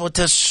be able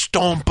to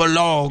stomp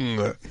along.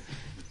 You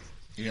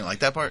didn't like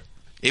that part?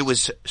 It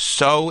was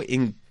so...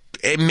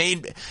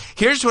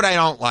 Here's what I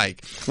don't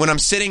like. When I'm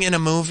sitting in a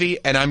movie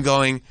and I'm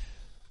going,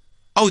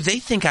 oh, they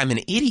think I'm an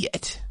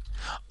idiot.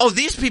 Oh,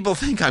 these people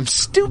think I'm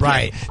stupid.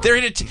 Right. They're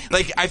in it.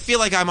 Like, I feel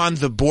like I'm on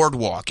the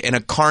boardwalk and a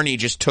carny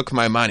just took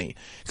my money.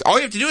 All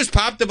you have to do is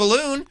pop the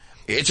balloon.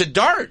 It's a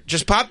dart.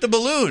 Just pop the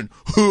balloon.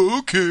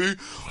 Okay.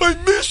 I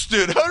missed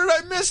it. How did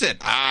I miss it?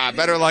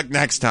 Better luck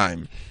next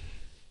time.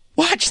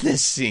 Watch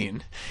this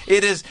scene.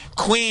 It is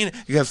Queen.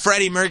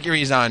 Freddie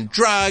Mercury's on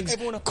drugs.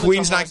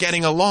 Queen's not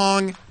getting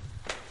along.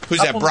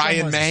 Who's that?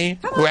 Brian May,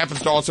 who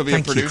happens to also be a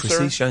producer. Thank you,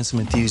 Chrissy, showing some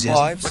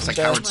enthusiasm. It's like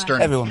Howard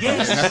Stern. Everyone.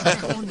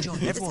 Come on, John.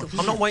 Everyone.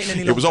 I'm not waiting any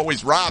longer. It was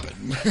always Robin.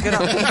 Get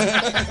up. No,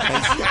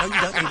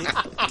 you don't need it.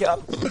 Get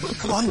up.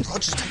 Come on,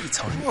 Rod, just take your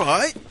time. All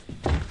right.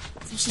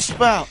 What's this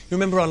about? You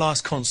remember our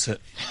last concert?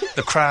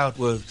 The crowd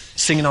were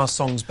singing our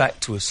songs back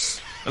to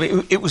us. I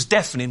mean, it was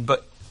deafening,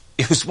 but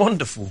it was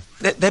wonderful.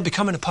 They're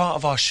becoming a part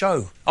of our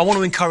show. I want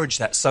to encourage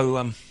that, so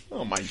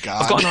oh my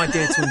God, I've got an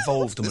idea to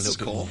involve them a little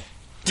bit more.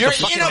 You're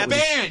in a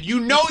band. You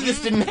know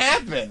this didn't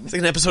happen. It's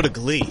like an episode of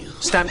Glee.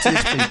 Stamp to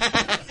his feet.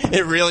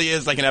 It really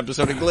is like an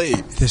episode of Glee.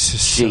 This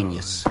is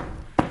genius.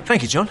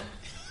 Thank you, John.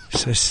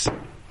 It's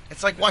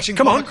like watching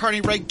Come Paul on.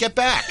 McCartney write Get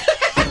Back.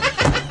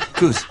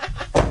 Good.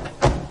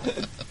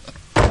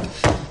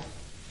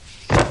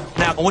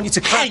 Now, I want you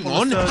to clap. Hang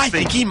on. I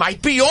think he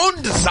might be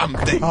on to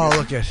something. Oh,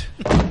 look at.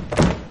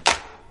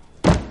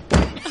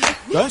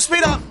 Don't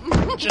speed up.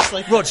 Just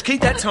like Rog,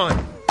 keep that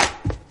time.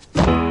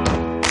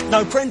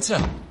 No printer.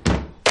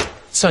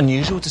 It's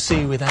unusual to see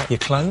you without your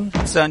clone.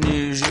 It's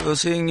unusual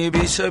seeing you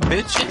be so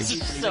bitchy.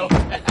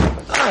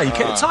 You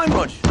kept the time,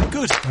 Rog.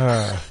 Good.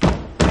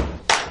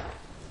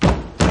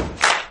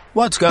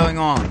 What's going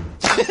on?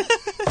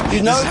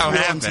 You know how it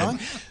happened.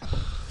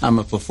 I'm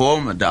a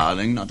performer,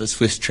 darling, not a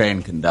Swiss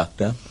train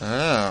conductor.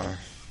 Oh.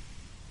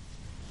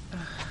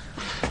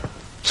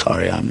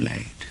 Sorry I'm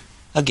late.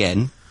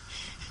 Again?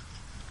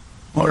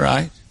 All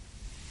right.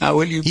 Now,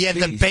 will you Yeah,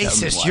 the please tell me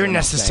bassist. why You're I'm not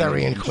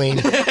necessary playing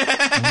in Queen.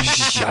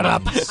 Shut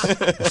up.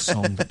 A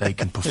song that they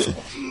can perform.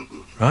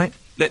 Right?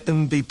 Let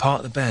them be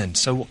part of the band.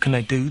 So what can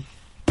they do?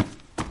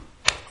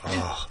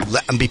 Oh,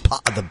 let them be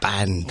part of the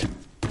band.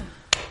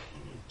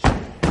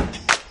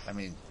 I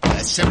mean,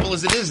 as simple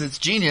as it is, it's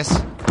genius.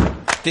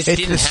 This The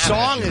didn't happen.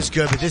 song is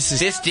good, but this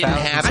didn't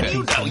happen. I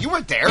didn't know. You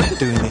weren't there.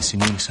 Doing this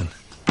in unison.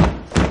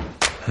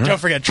 Don't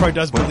forget, Troy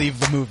does believe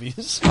the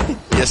movies.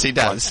 Yes, he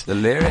does. The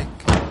lyric?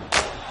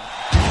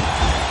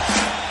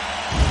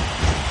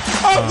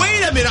 Oh,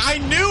 wait a minute. I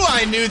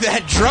knew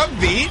that drum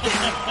beat.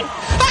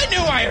 I knew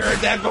I heard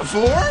that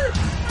before.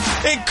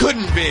 It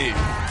couldn't be.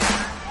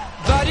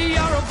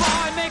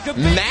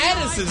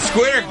 Madison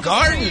Square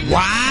Garden.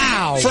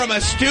 Wow. From a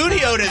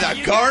studio to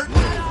the garden.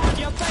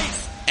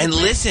 And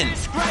listen,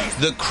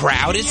 the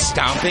crowd is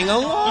stomping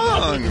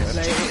along.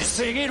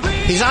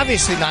 He's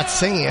obviously not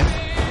singing it.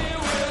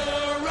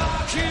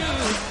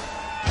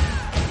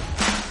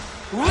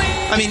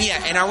 I mean,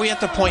 yeah, and are we at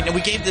the point, and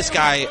we gave this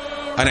guy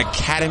an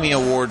Academy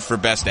Award for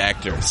Best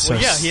Actor.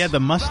 Well, yeah, he had the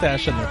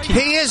mustache and the teeth.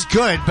 He is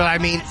good, but I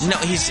mean... No,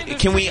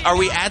 are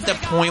we at the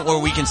point where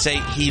we can say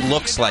he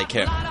looks like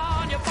him?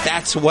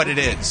 That's what it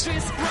is.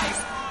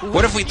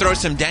 What if we throw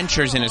some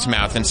dentures in his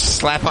mouth and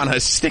slap on a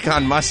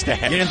stick-on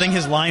mustache? You didn't think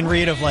his line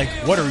read of, like,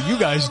 what are you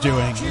guys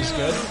doing is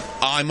good?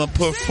 I'm a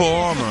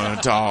performer,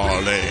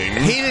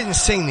 darling. He didn't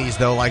sing these,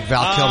 though, like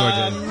Val Kilmer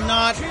did. I'm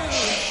not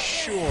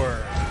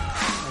sure.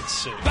 Let's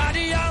see.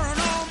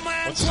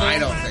 I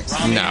don't think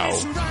so. No.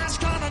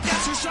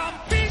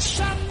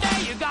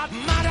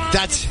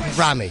 That's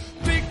Rami.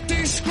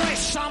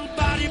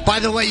 By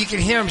the way, you can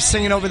hear him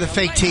singing over the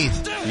fake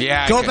teeth.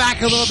 Yeah. Go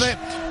back a little bit.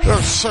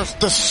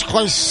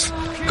 Disgrace.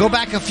 Go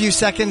back a few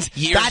seconds.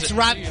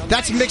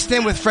 That's mixed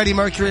in with Freddie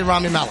Mercury and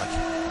Rami Malek.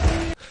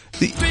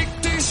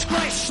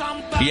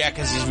 Yeah,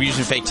 because he's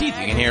using fake teeth.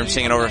 You can hear him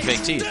singing over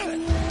fake teeth.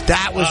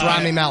 That was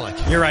Rami Malek.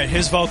 You're right.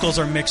 His vocals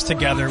are mixed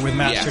together with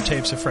master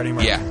tapes of Freddie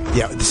Mercury. Yeah.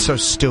 Yeah, it's so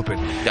stupid.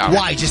 Yeah.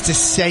 Why? Just to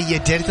say you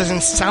did? It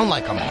doesn't sound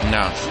like him.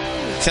 No.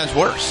 It sounds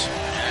worse.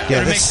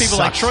 Yeah, it makes people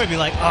like Troy be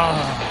like,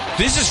 oh.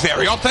 This is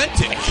very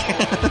authentic.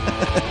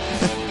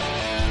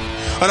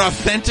 An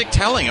authentic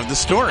telling of the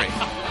story.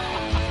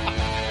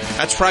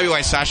 That's probably why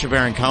Sacha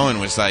Baron Cohen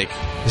was like...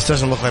 This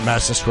doesn't look like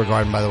Madison Square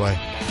Garden, by the way.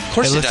 Of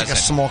course it looks doesn't. like a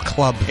small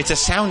club. It's a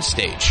sound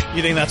stage.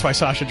 You think that's why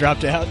Sasha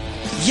dropped out?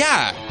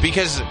 Yeah,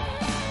 because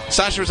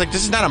Sasha was like,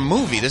 this is not a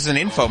movie. This is an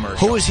infomercial.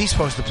 Who is he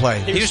supposed to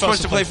play? He was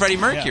supposed to play Freddie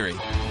Mercury.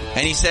 Yeah.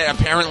 And he said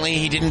apparently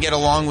he didn't get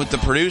along with the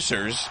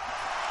producers.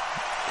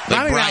 Like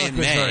Rami Brian Malek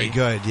was May. very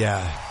good,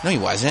 yeah. No, he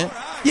wasn't.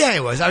 Yeah, he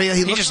was. I mean,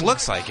 he just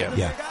looks like him.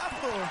 Yeah.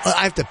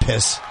 I have to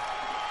piss.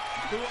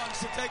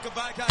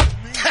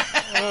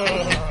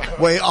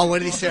 Wait, what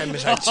did he say? I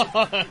missed.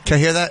 Can I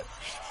hear that?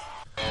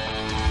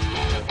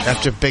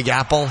 After Big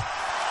Apple? All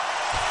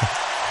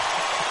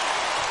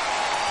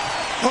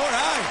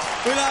right.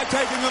 We like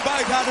taking a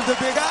bite out of the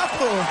Big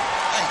Apple.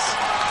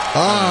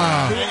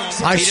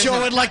 I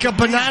show it like a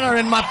banana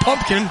in my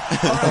pumpkin. Now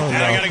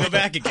I gotta go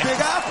back again. Big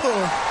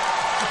Apple.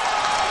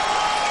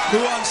 Who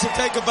wants to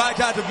take a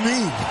bite out of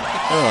me?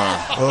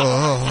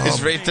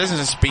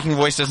 His speaking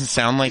voice doesn't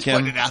sound like him.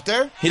 Putting it out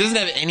there? He doesn't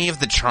have any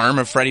of the charm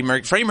of Freddie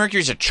Mercury. Freddie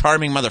Mercury's a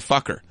charming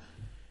motherfucker.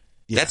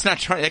 Yeah. That's not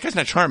that guy's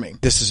not charming.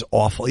 This is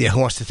awful. Yeah,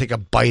 who wants to take a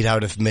bite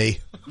out of me?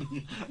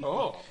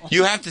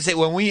 You have to say,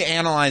 when we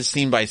analyze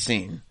scene by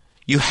scene,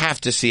 you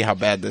have to see how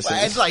bad this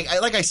is. It's like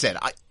I said,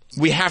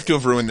 we have to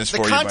have ruined this for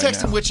you by now. The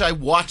context in which I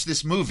watched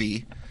this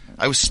movie,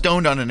 I was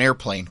stoned on an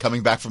airplane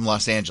coming back from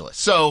Los Angeles.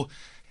 So,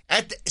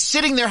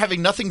 sitting there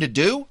having nothing to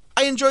do,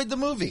 I enjoyed the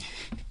movie.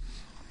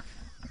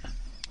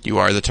 You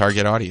are the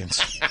target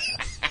audience.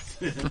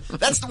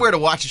 That's the way to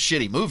watch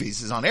shitty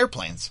movies, is on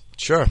airplanes.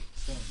 Sure.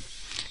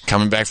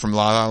 Coming back from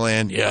La La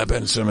Land, yeah, I've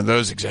been in some of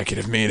those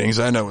executive meetings.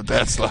 I know what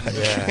that's like.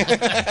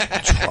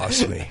 Yeah.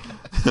 Trust me.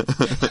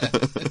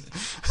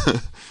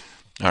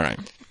 All right.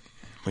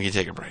 We can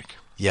take a break.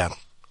 Yeah.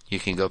 You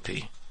can go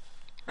pee.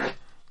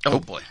 Oh,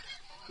 boy.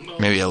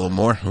 Maybe a little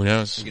more. Who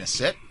knows? You going to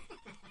sit?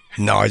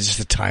 No, just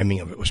the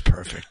timing of it was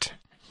perfect.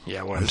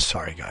 Yeah, well, I'm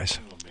sorry, guys.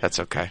 That's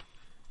okay.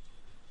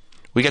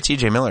 We got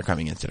TJ Miller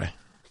coming in today.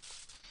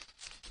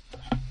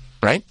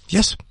 Right?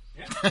 Yes.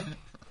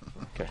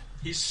 Okay.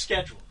 He's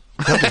scheduled.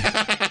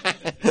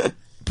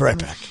 Right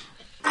back.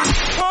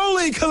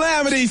 Holy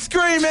calamity,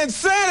 scream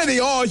insanity.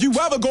 All you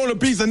ever gonna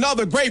be is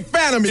another great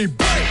fan of me. Here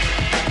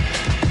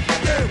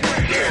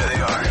they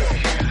are.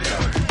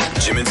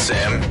 Jim and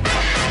Sam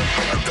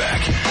are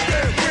back.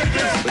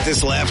 With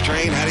this laugh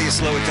train, how do you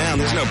slow it down?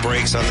 There's no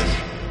brakes on this.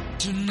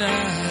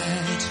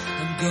 Tonight,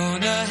 I'm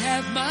gonna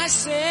have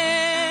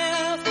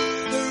myself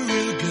a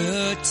real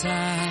good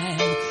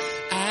time.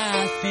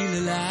 I feel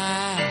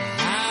alive.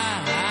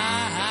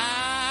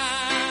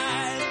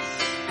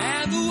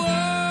 And the world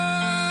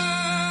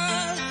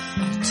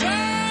is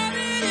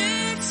turning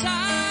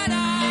inside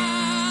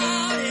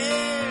out.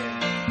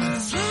 Yeah. I'm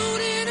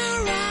floating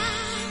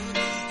around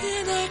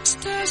in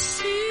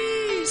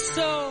ecstasy.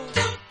 So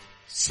don't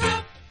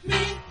stop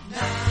me now.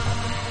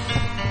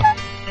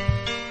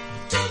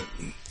 Don't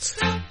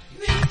stop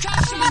me,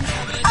 'cause I'm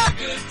having a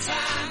good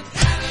time.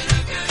 Having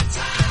a good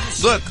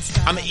time. Look,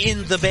 I'm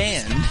in the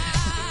band.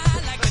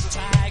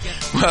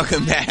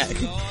 Welcome back.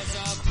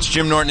 It's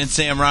Jim Norton and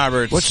Sam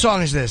Roberts. What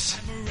song is this?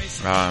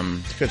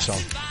 Good song.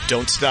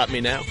 Don't Stop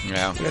Me Now.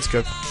 Yeah. That's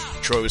good.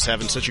 Troy was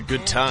having such a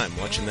good time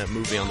watching that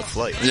movie on the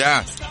flight.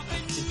 Yeah.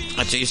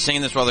 I tell you,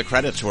 saying this while the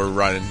credits were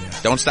running.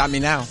 Don't stop me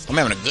now. I'm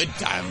having a good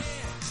time.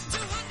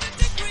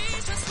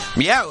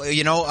 Yeah,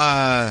 you know,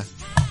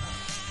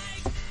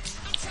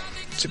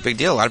 it's a big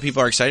deal. A lot of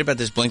people are excited about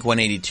this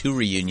Blink-182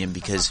 reunion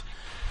because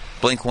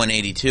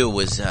Blink-182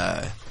 was,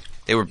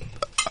 they were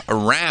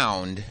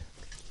around,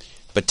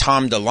 but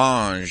Tom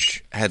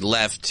DeLonge had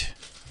left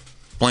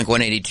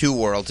Blink-182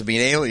 world to be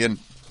an alien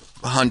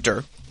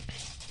hunter.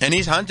 And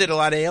he's hunted a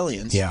lot of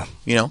aliens. Yeah.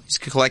 You know, he's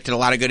collected a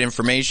lot of good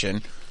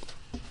information.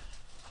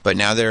 But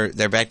now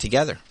they're back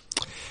together.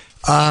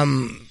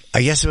 I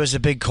guess it was a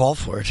big call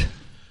for it.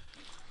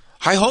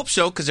 I hope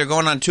so, because they're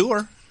going on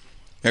tour.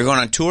 They're going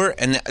on tour,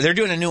 and they're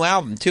doing a new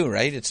album, too,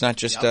 right? It's not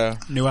just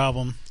New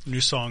album, new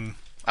song.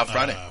 Out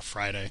Friday.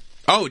 Friday.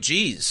 Oh,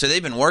 geez. So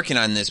they've been working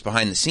on this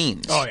behind the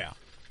scenes. Oh, yeah.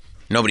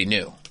 Nobody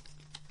knew.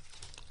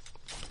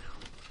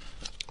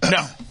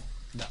 No.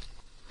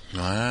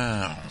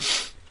 Wow.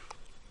 It's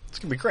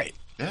going to be great.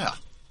 Yeah.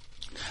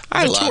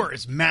 The tour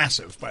is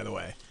massive, by the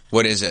way.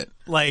 What is it?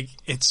 Like,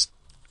 it's...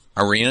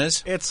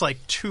 Arenas? It's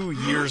like 2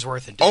 years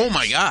worth of dates. Oh,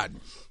 my God.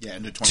 Yeah,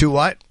 into 2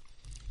 what?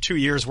 2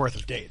 years worth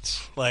of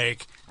dates.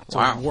 Like, it's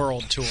Wow. a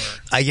world tour.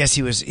 I guess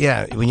he was,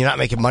 when you're not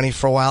making money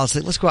for a while, it's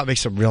like, let's go out and make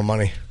some real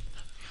money.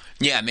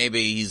 Yeah,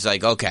 maybe he's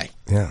like, okay.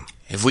 Yeah.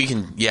 If we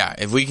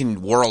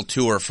can world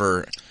tour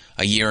for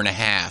a year and a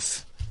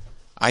half,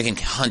 I can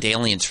hunt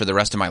aliens for the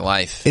rest of my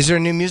life. Is there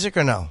new music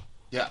or no?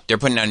 Yeah. They're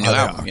putting out a new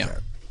album, okay. yeah.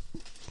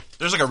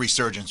 There's like a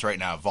resurgence right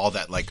now of all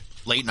that, like,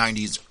 late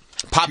 90s,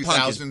 Pop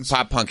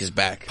 2000s. punk is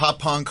back. Pop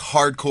punk,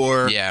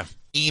 hardcore. Yeah.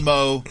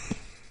 Emo.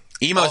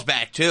 Emo's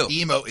back, too.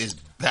 Emo is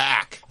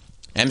back.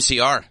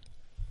 MCR.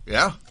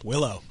 Yeah.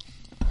 Willow.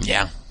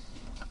 Yeah.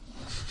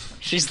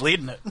 She's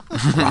leading it.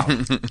 Wow.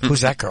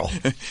 Who's that girl?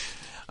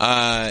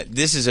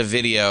 This is a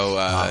video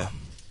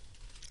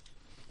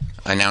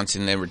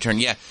announcing their return.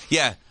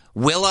 Yeah.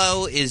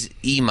 Willow is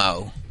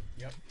emo.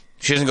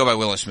 She doesn't go by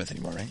Willow Smith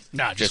anymore, right?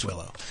 Nah, just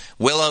Willow.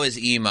 Willow is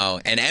emo,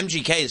 and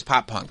MGK is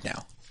pop punk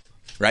now,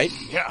 right?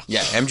 Yeah.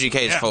 Yeah, MGK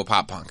is full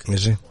pop punk.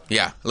 Is he?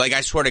 Yeah. Like,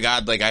 I swear to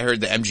God, like, I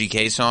heard the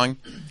MGK song,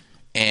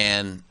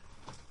 and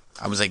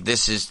I was like,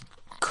 this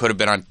could have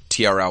been on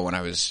TRL when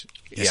I was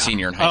a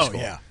senior in high school.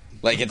 Oh, yeah.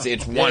 Like, it's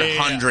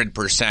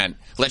 100%.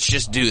 Let's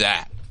just do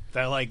that.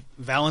 That, like,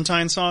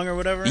 Valentine song or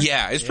whatever?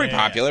 Yeah, it's pretty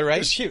popular,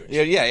 right? It's huge.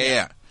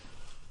 Yeah.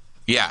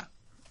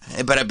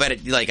 But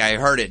like, I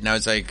heard it, and I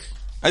was like,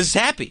 I was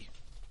happy.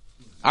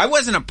 I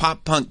wasn't a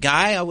pop punk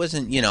guy. I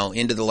wasn't,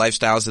 into the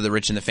lifestyles of the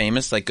rich and the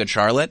famous, like Good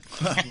Charlotte.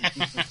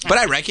 But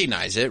I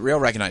recognize it.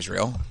 Recognize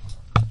real.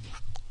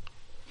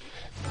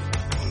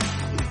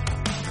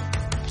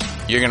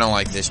 You're going to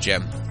like this,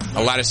 Jim.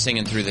 A lot of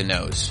singing through the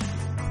nose.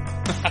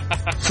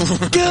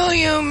 Do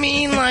you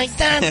mean like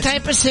that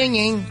type of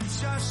singing?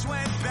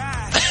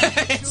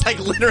 It's like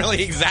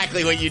literally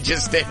exactly what you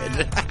just did.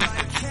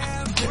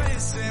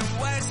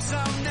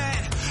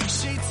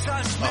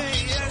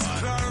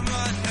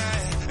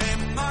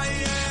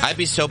 I'd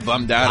be so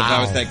bummed out if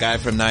I was that guy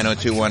from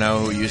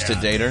 90210 who used to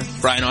date her.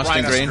 Brian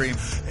Austin Green.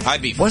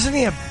 I'd be. Wasn't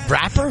he a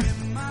rapper?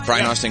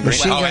 Brian Austin Green.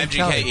 Machine Oh, Gun MGK.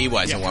 Kelly. He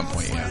was at one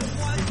point. Yeah,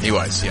 he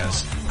was.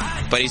 Yes,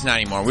 but he's not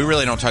anymore. We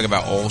really don't talk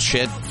about old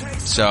shit.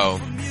 So.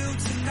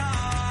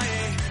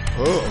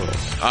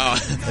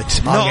 The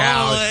tongue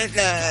out.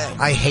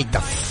 I hate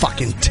the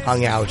fucking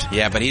tongue out.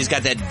 Yeah, but he's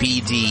got that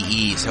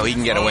BDE, so he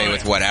can get away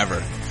with whatever.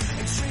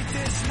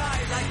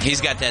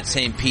 He's got that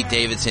same Pete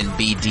Davidson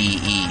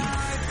BDE.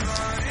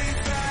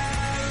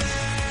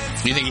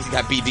 You think he's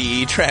got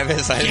BDE,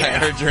 Travis? I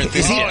heard your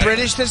Is he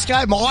British, this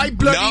guy? My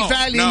bloody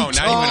Valentine. No, not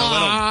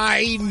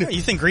even a little.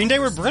 You think Green Day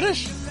were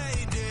British?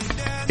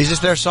 Is this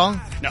their song?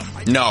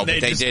 No,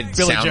 but they did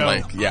Billy sound Joe.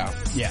 like, yeah.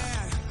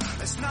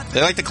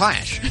 They like the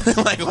Clash.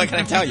 Like, what can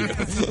I tell you? They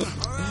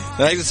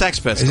like the Sex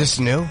Pistols. Is this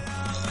new?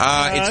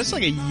 It's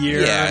like a year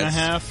and a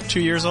half, 2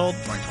 years old.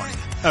 2020.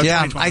 Oh,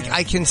 Yeah, 2020.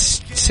 I can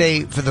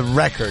say for the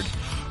record,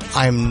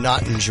 I'm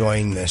not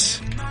enjoying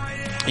this.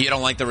 You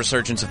don't like the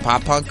resurgence of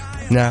pop punk?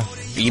 No.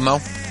 Emo?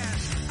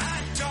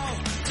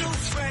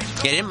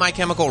 Yeah, didn't My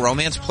Chemical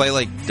Romance play,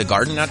 like, The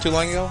Garden not too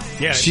long ago?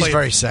 Yeah, She's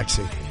very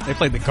sexy. They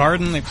played the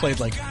Garden. They played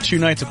like 2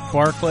 nights at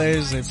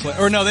Barclays. They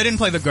didn't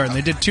play the Garden.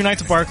 They did 2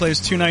 nights at Barclays,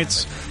 2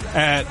 nights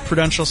at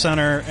Prudential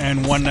Center,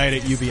 and 1 night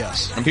at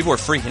UBS. And people were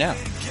freaking out.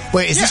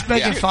 Wait, is this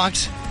Megan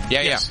Fox?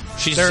 Yeah.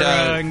 She's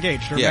They're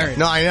engaged. They're married.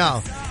 No, I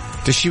know.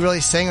 Does she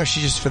really sing, or is she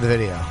just for the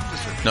video?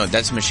 No,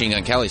 that's Machine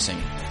Gun Kelly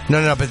singing.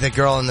 No, but the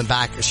girl in the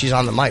back, she's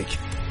on the mic.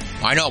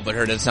 I know, but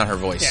that's not her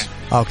voice.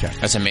 Yeah. Okay.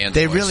 That's a man's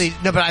They voice. really,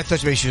 no, but I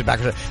thought maybe she was back.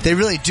 They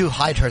really do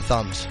hide her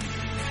thumbs.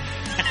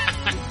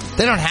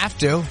 They don't have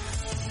to.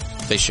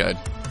 They should.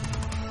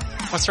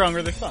 What's wrong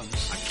with their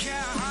thumbs?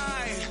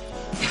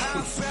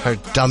 Her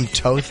dumb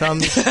toe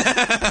thumbs.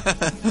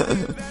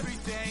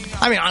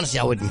 I mean, honestly,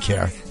 I wouldn't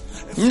care.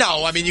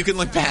 No, I mean, you can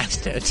look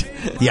past it.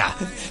 Yeah.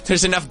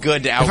 There's enough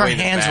good to If outweigh her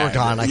the hands bad. were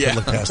gone, I could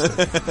look past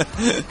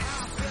it.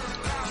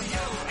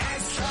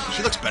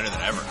 She looks better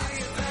than ever.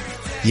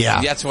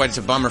 Yeah. That's why it's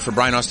a bummer for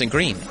Brian Austin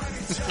Green.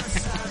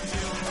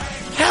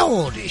 How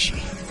old is she?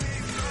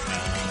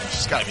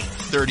 She's got to be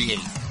 38.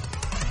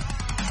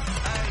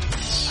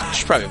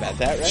 She's probably about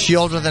that, right? She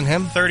older than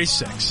him?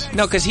 36.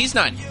 No, because he's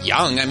not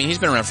young. I mean, he's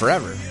been around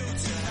forever.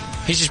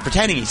 He's just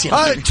pretending he's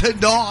young.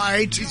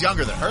 Tonight. He's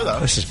younger than her, though.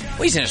 This is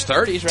Well, he's in his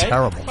 30s, right?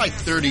 terrible. Like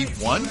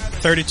 31.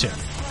 32.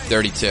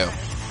 32.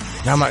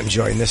 I'm not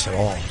enjoying this at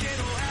all.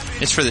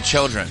 It's for the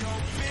children.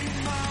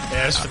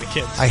 Yeah, it's for the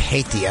kids. I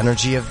hate the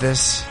energy of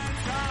this.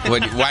 Why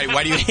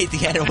do you hate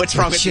the end? What's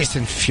wrong It's with you? just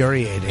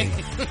infuriating.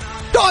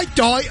 Die.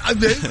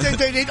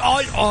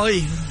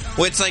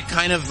 Well, it's like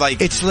kind of like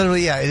It's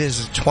literally, yeah, it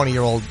is a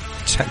 20-year-old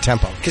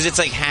tempo. because it's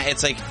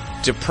like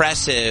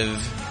depressive,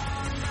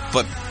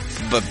 but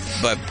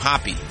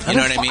poppy. You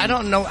know what I mean? I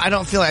don't know. I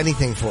don't feel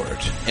anything for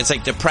it. It's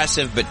like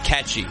depressive but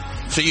catchy.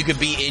 So you could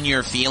be in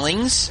your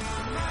feelings,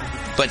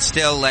 but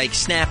still like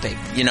snapping.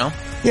 You know?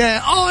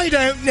 Yeah, I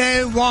don't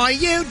know why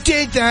you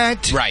did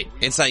that. Right.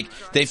 It's like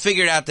they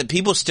figured out that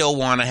people still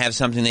want to have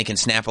something they can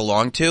snap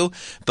along to,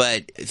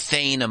 but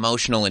feign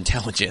emotional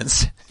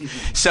intelligence.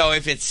 So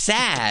if it's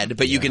sad,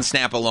 but you can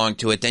snap along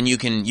to it, then you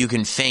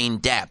can feign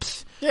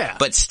depth. Yeah.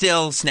 But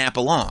still snap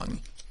along.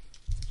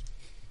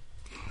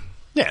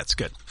 Yeah, it's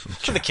good.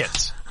 For the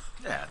kids.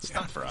 Yeah, it's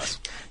not for us.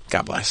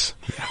 God bless.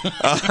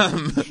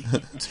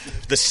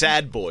 The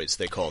sad boys,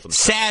 they call them.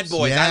 Sad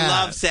boys. Yeah. I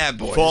love sad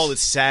boys. Fall is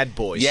sad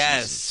boys.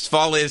 Yes,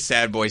 fall is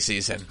sad boy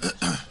season.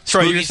 Troy,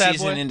 Spooky you're a sad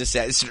season boy? into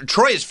sad.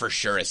 Troy is for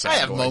sure a sad I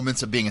have boy.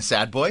 moments of being a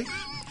sad boy.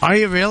 Are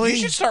you really? You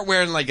should start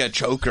wearing like a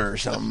choker or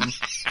something.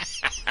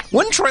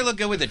 Wouldn't Troy look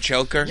good with a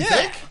choker?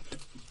 Yeah.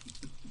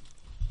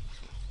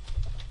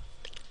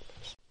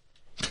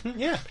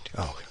 Yeah.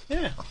 Oh,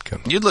 Yeah.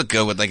 You'd look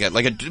good with like a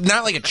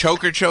not like a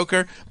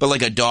choker, but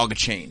like a dog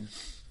chain.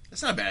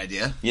 That's not a bad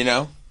idea. You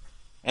know,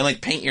 and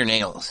like paint your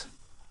nails.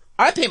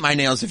 I paint my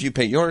nails if you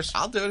paint yours.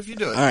 I'll do it if you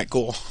do it. All right,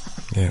 cool.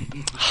 yeah.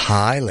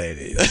 Hi,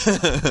 ladies.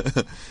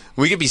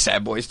 We could be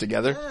sad boys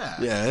together.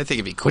 Yeah. Yeah, I think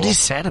it'd be cool. What are you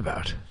sad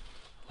about?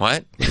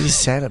 What? What are you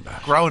sad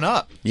about? Growing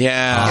up.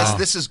 Yeah. I guess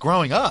this is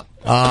growing up.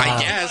 I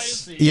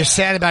guess. You're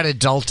sad about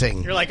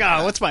adulting. You're like,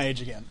 oh, what's my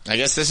age again? I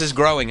guess this is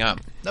growing up.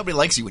 Nobody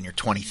likes you when you're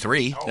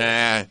 23.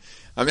 Yeah.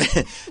 I mean,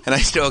 and I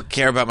still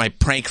care about my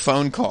prank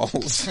phone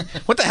calls.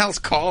 What the hell's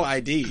call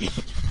ID?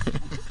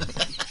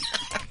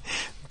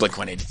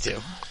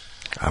 Blink-182.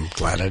 I'm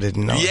glad I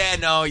didn't know. Yeah,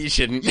 no, you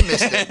shouldn't. You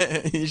missed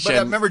it. You But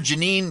shouldn't. remember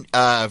Janine,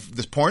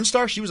 this porn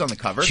star? She was on the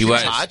cover. She was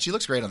was. hot. She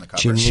looks great on the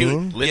cover.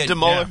 Janine? Linda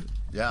Muller.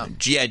 Yeah.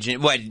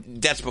 Well,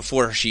 that's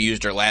before she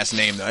used her last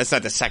name, though. That's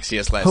not the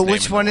sexiest last Who, name.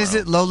 which in one the is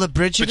world. it? Lola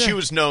Brigida? But she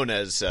was known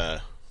as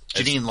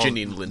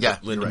Janine Linda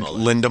you're right. Muller.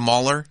 Linda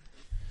Muller?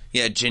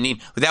 Yeah,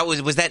 Janine.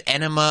 Was that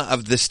Enema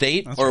of the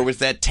State, or was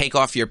that Take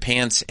Off Your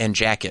Pants and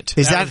Jacket?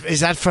 Is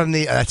that from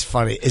the? That's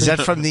funny. Is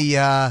that from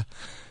the?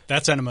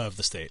 That's Enema of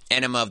the State.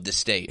 Enema of the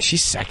State.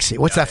 She's sexy.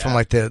 What's that from?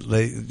 Like the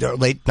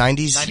late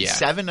 90s?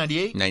 97,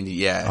 98? 90.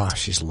 Yeah. Oh,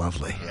 she's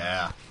lovely.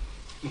 Yeah.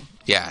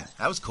 Yeah.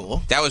 That was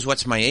cool. That was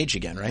What's My Age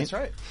Again, right? That's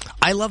right.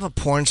 I love a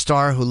porn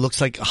star who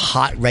looks like a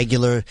hot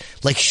regular,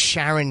 like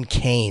Sharon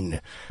Kane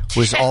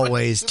was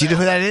always. Do you know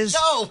who that is?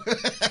 No.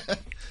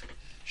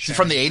 She's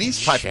from the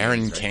 80s?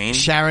 Sharon Kane?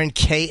 Sharon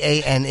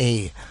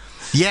Kane.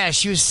 Yeah,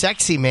 she was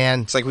sexy,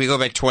 man. It's like we go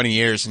back 20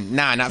 years. And,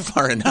 not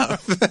far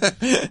enough.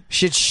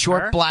 She had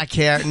short black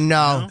hair.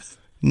 No. Oh,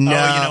 you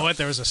know what?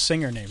 There was a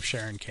singer named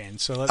Sharon Kane.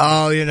 So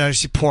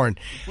she porn.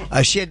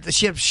 She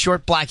had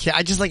short black hair.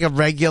 I just like a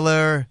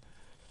regular.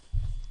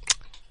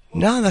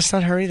 No, that's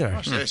not her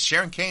either. Oh,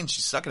 Sharon Kane,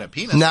 she's sucking a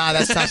penis. Nah,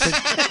 that's not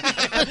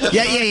the.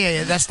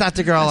 Yeah. That's not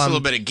the girl. That's a little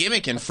bit of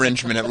gimmick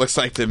infringement, it looks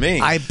like to me.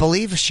 I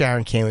believe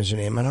Sharon Kane was her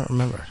name. I don't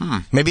remember.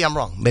 Maybe I'm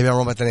wrong. Maybe I'm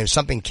wrong about the name.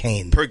 Something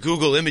Kane. Per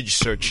Google image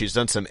search, she's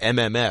done some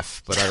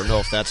MMF, but I don't know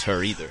if that's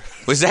her either.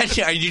 Was that?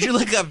 Did you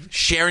look up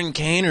Sharon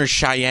Kane or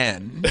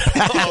Cheyenne?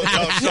 Oh,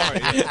 no, sorry.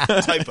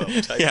 Typo.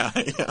 Yeah.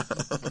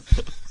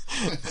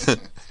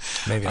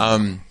 Maybe.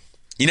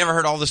 You never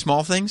heard All the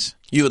Small Things?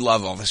 You would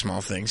love All the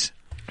Small Things.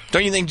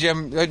 Don't you think,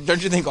 Jim?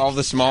 Don't you think All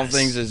the Small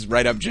Things is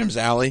right up Jim's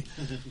alley?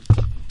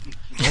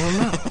 I don't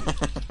know.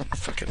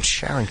 Fucking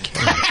Sharon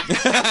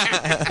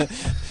Kane.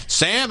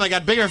 Sam, I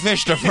got bigger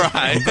fish to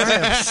fry.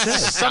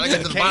 Gotta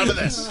get to the bottom of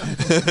this.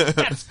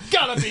 That's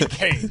gotta be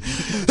Kane.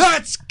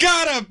 That's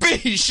gotta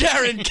be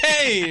Sharon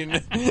Kane.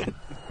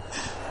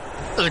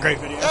 That's a great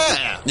video.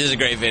 Yeah. This is a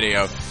great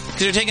video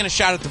because you're taking a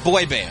shot at the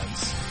boy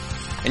bands,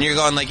 and you're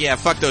going like, "Yeah,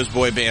 fuck those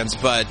boy bands,"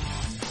 but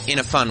in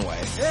a fun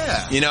way.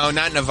 Yeah. You know,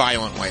 not in a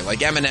violent way. Like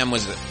Eminem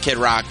was Kid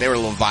Rock; they were a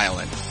little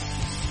violent.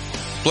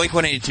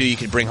 Blink-182, you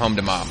could bring home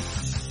to mom.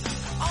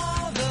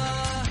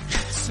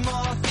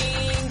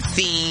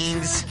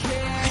 Things.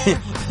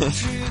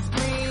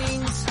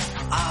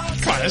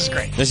 Come on, this is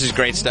great. This is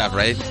great stuff,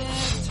 right?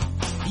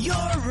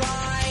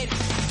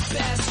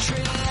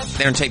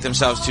 They don't take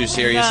themselves too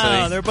seriously.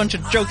 No, they're a bunch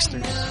of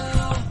jokesters.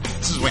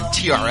 This is when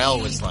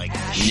TRL was like,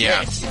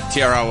 Yeah,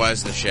 TRL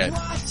was the shit.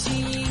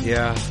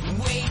 Yeah.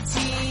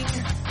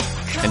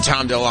 And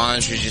Tom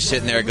DeLonge was just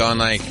sitting there going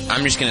like,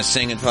 I'm just going to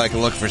sing until I can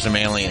look for some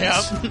aliens.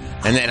 Yep.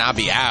 And then I'll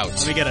be out.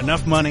 Let me get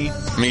enough money.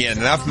 I'm going to get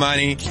enough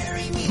money.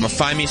 I'm going to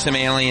find me some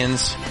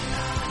aliens.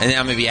 And then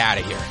I'm going to be out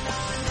of here.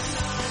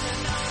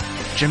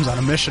 Jim's on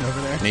a mission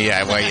over there.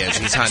 Yeah, well, he is.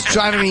 He's hunting.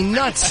 Driving me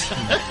nuts.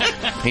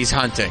 He's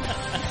hunting.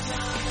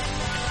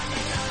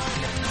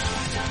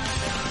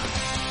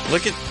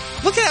 Look at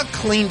how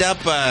cleaned up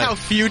How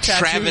few tattoos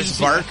Travis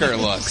he has. Barker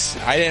looks.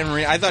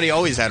 I thought he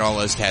always had all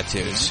those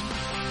tattoos.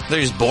 I thought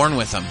he was born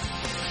with them.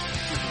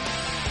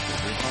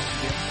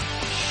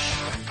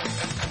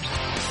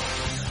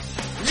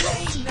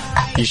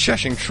 You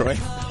shushing Troy?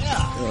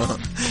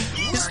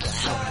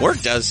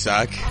 Work does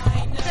suck.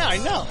 Yeah, I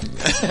know.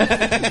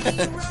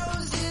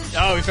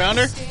 Oh, we found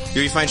her? Did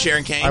we find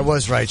Sharon Kane? I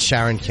was right,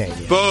 Sharon Kane.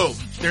 Yeah. Boom.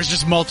 There's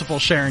just multiple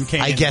Sharon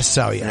Kane. I guess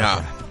so,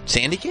 yeah.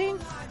 Sandy Kane?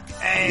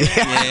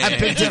 Yeah,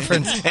 big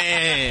difference.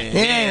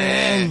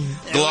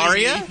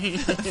 Gloria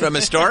from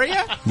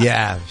Astoria?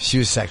 Yeah, she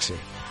was sexy.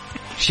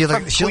 She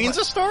looked From Queens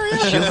Astoria?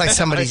 She looked like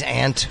somebody's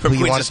aunt who From you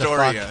Queens wanted to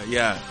Astoria, fuck.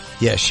 yeah.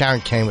 Yeah, Sharon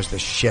Kane was the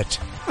shit.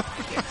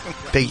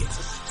 Big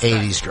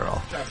 80s girl.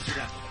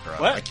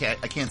 What?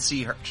 I can't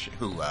see her.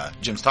 Who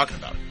Jim's talking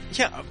about?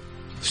 Yeah.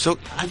 So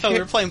I thought we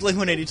were playing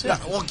Blink-182. Yeah,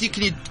 well,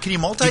 can you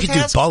multitask? You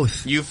could do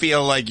both. You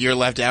feel like you're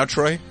left out,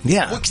 Troy?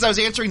 Yeah. Well, because I was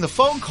answering the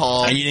phone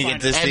call, And you didn't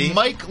get to see? and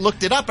Mike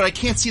looked it up, but I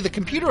can't see the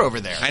computer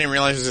over there. I didn't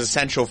realize it was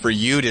essential for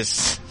you to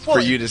see.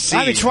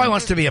 I mean, Troy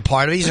wants to be a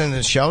part of it. He's in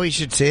the show. He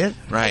should see it.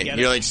 Right. get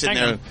You're it. like sitting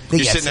Hang there. on. He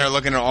You're gets sitting there it.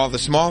 looking at all the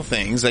small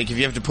things. Like if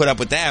you have to put up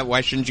with that,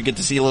 why shouldn't you get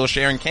to see a little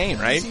Sharon Kane,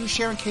 I right? see who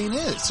Sharon Kane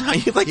is.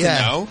 You'd like Yeah.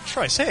 to know.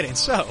 Troy, say it ain't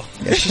so.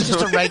 Yeah, she's just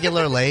a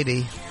regular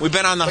lady. We've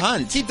been on the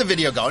hunt. Keep the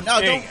video going.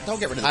 No, There you don't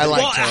get rid of the I video.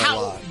 like her a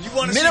lot. You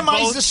want to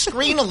Minimize the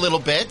screen a little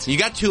bit. You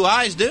got two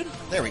eyes, dude.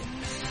 There we go.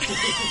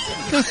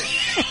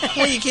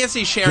 Well, you can't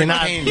see Sharon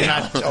Kane. You're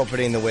now. not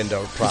opening the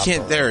window You properly.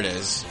 can't. There it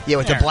is. Yeah,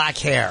 with There. the black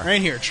hair. Right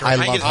here, Troy. I I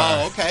love can, her.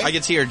 Oh, okay. I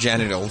can see her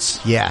genitals.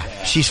 Yeah,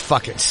 she's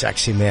fucking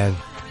sexy, man.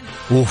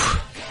 Oof.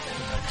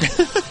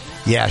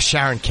 Yeah,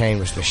 Sharon Kane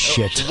was the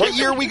shit. What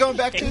year are we going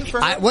back to?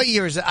 For her? What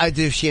year is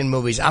she in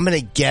movies? I'm going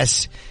to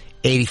guess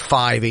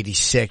 85,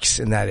 86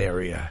 in that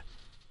area.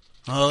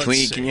 Oh,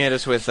 Can you hit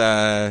us with...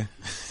 Yeah,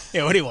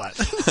 what do you want?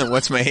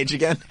 What's my age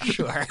again?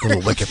 Sure.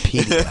 Little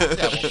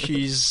Wikipedia.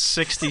 She's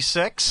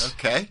 66.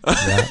 Okay.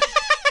 Yeah.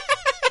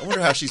 I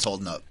wonder how she's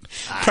holding up.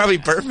 Probably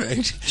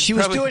perfect. She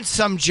was doing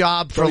some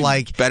job for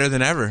like better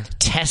than ever.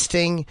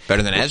 Testing.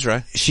 Better than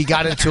Ezra. She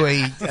got into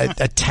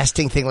a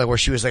testing thing like where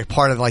she was like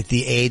part of like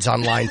the AIDS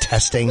online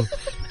testing.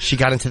 She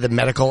got into the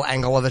medical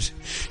angle of it.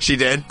 She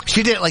did?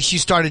 She did. Like she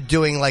started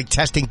doing like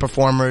testing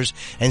performers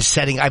and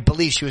setting. I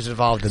believe she was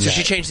involved in So that.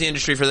 she changed the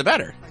industry for the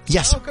better.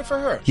 Yes. Oh, good for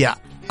her. Yeah.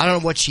 I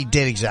don't know what she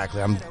did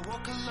exactly.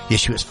 Yeah,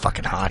 she was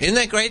fucking hot. Isn't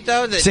that great,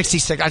 though?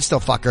 66. I'd still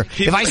fuck her.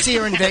 If I see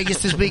her in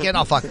Vegas this weekend,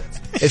 I'll fuck her.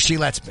 If she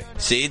lets me.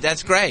 See,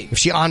 that's great. If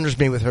she honors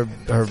me with her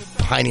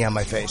hiney on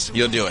my face.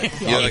 You'll do it.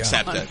 You'll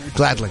accept it.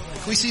 Gladly.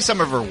 Can we see some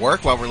of her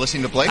work while we're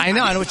listening to Blake? I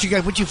know what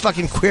you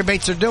fucking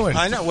queerbaits are doing.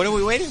 I know. What are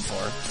we waiting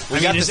for?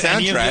 We got the is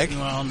any of soundtrack. it-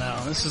 well,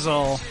 no. This is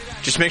all...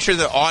 Just make sure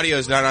the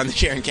audio's not on the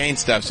Sharon Kane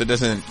stuff so it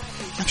doesn't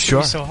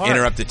Sure. so hard.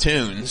 interrupt the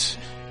tunes.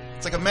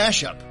 It's like a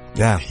mashup.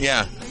 Yeah.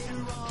 Yeah.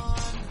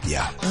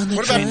 Yeah.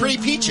 What about Pretty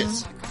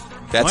Peaches?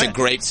 That's What? a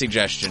great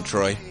suggestion,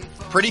 Troy.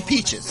 Pretty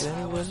Peaches.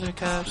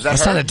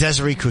 That's not a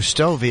Desiree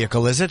Cousteau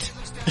vehicle, is it?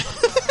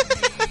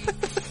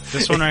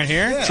 This one right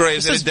here? Troy,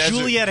 This is it is a desert?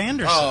 Juliet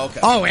Anderson. Oh, okay.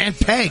 Oh, Aunt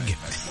Peg.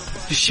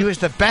 She was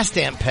the best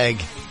Aunt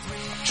Peg.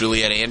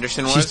 Juliet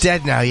Anderson was? She's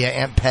dead now, yeah,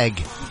 Aunt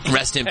Peg.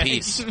 Rest in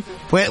peace.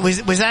 Wait,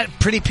 was that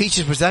Pretty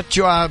Peaches? Was that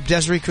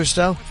Desiree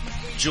Cousteau?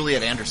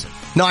 Juliet Anderson.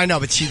 No, I know,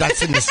 but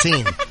that's in the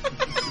scene.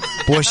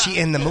 Was she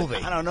in the movie?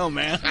 I don't know,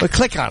 man. Well,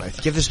 click on it.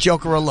 Give this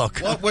Joker a look.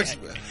 What's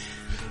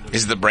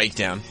Is the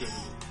breakdown.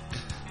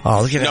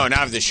 Oh, look at No, that.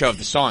 not of the show, of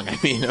the song. I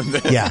mean, of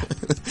the... Yeah.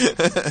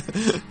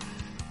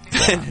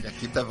 Yeah,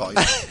 keep that volume.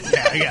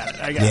 Yeah,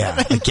 I got it.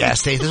 Yeah, the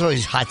gas station. There's all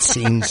these hot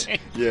scenes.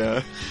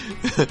 Yeah.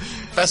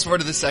 Fast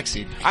forward to the sex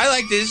scene. I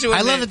like this. I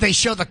love that they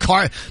show the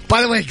car.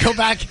 By the way, go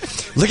baback.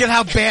 Look at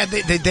how bad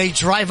they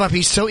drive up.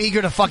 He's so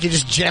eager to fuck. He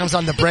just jams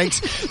on the brakes.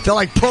 They're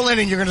like, pull in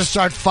and you're going to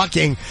start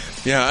fucking.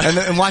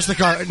 Yeah. And watch the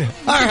car.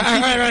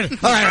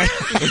 All right.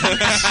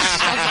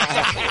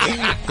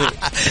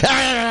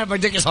 My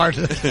dick is hard.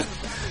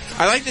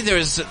 I like that there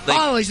was... Like,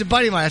 Oh, he's a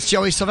buddy of mine. That's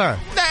Joey Silvera.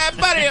 that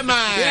buddy of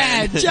mine!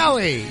 Yeah,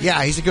 Joey.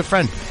 Yeah, he's a good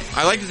friend.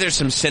 I like that there's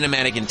some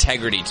cinematic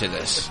integrity to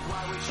this.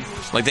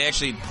 Like, they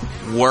actually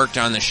worked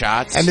on the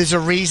shots. And there's a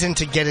reason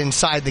to get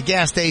inside the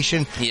gas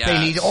station. Yes. They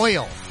need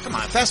oil. Come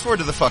on, fast forward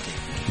to the fucking.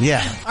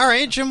 Yeah. All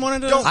right, Jim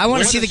wanted to... I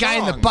want to Where's see the guy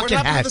in the song? bucket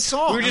What happened to hat. the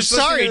song? We were just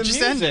Sorry, it listening just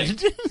to the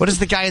music. ended. What does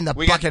the guy in the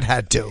bucket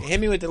hat do? Hit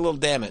me with the little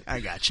damn it. I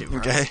got you. Bro.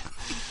 Okay.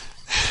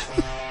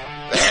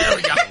 There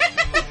we go.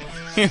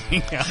 Here we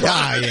go.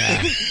 Ah,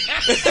 yeah.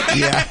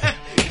 Yeah.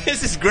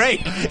 This is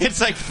great.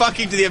 It's like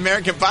fucking to the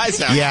American Pie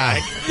sound. Yeah.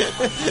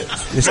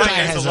 This guy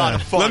That's has a lot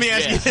of fun. Let me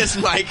ask you this,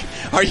 Mike.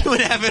 Are you in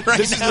heaven right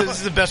This now?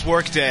 is the best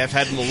work day I've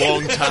had in a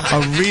long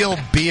time. a real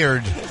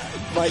beard.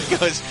 Mike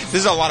goes, this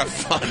is a lot of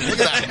fun. Look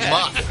at that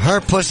muff.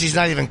 Her pussy's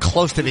not even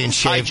close to being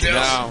shaved.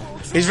 No.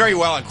 He's very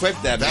well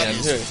equipped, that That man,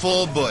 is too.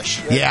 full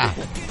bush. Yeah.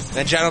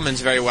 That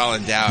gentleman's very well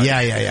endowed.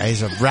 Yeah.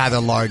 He's a rather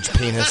large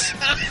penis.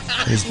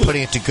 He's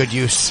putting it to good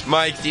use.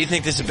 Mike, do you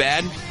think this is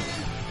bad?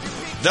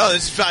 No,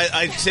 this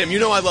Sam, you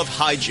know I love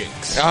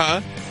hijinks.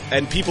 Uh-huh.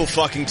 And people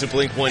fucking to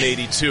Blink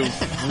 182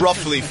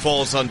 roughly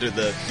falls under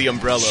the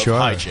umbrella Sure.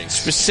 of hijinks.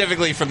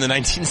 Specifically from the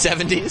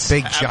 1970s?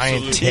 Big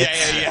giant Absolutely.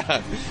 tits.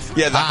 Yeah.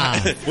 Yeah,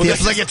 The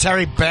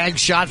obligatory bag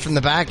shot from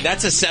the back.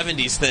 that's a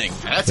 70s thing.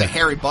 That's a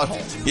hairy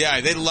butthole. Yeah,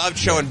 they loved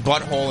showing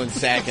butthole and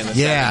sack in the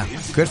Yeah.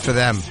 70s. Good for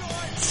them.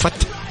 Foot.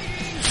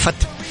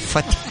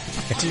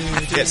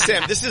 Yeah,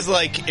 Sam, this is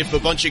like if a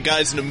bunch of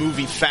guys in a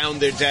movie found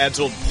their dad's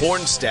old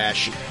porn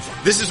stash.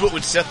 This is what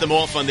would set them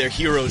off on their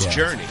hero's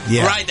journey.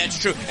 Yeah. Right, that's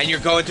true. And you're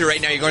going through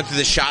right now, you're going through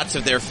the shots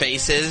of their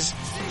faces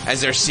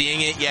as they're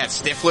seeing it. Yeah,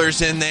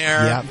 Stifler's in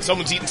there. Yeah.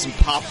 Someone's eating some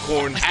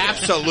popcorn.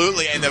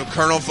 Absolutely, and the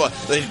kernel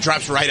it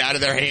drops right out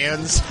of their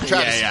hands.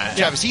 Travis,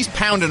 Travis, he's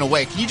pounding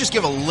away. Can you just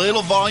give a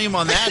little volume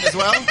on that as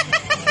well?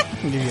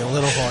 Give you a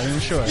little volume,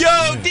 sure.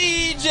 Yo,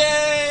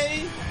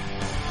 DJ!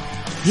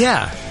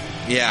 Yeah.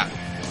 Yeah.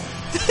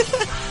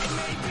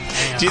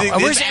 Do you think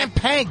Where's this, Aunt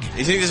Peg? do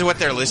you think this is what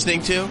they're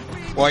listening to?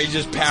 While you're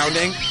just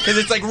pounding? Because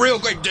it's like real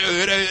quick.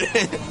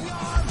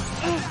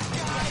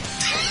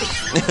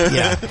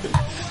 Yeah.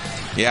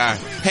 Yeah.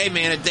 Hey,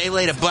 man, a day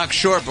late, a buck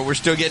short, but we're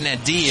still getting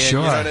that D in. Sure.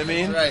 You know what I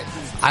mean? Right.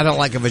 I don't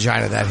like a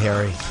vagina that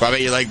hairy. Well, I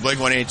bet you like Blink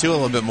 182 a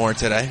little bit more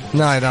today.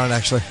 No, I don't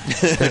actually.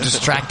 They're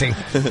distracting.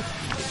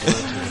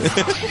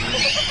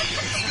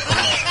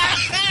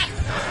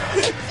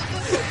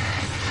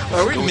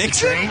 Are we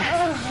mixing?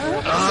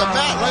 This is a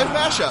live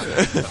mashup.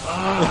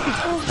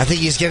 I think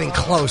he's getting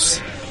close.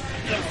 Oh,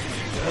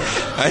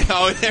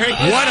 there he goes.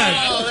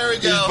 Oh, there we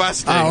go. He's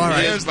busting. Oh, all right.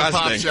 He is the pop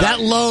busting. shot.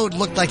 That load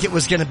looked like it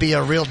was going to be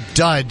a real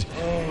dud.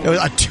 It was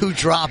a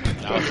 2-drop.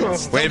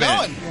 Wait a minute.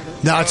 Going.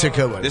 No, it's a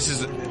good one. This is.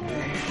 Do you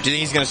think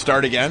he's going to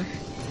start again?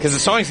 Because the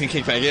song's going to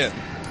kick back in.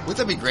 Wouldn't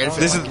that be great if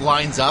This it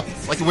lines up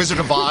like the Wizard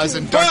of Oz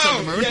and Dark Side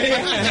of the Moon?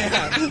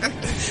 Yeah.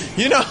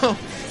 You know,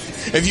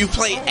 if you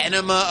play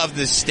Enema of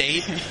the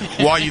State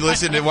while you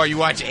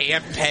watch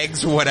Aunt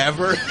Peg's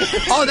whatever.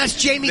 Oh, that's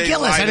Jamie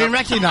Gillis. I didn't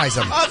recognize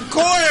him. Of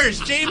course,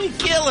 Jamie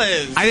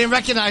Gillis. I didn't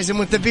recognize him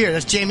with the beard.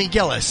 That's Jamie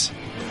Gillis.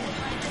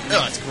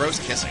 Oh, it's gross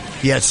kissing.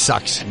 Yeah, it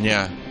sucks.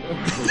 Yeah.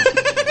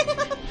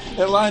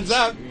 It lines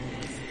up.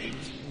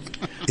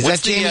 Is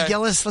that Jamie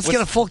Gillis? Let's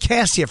get a full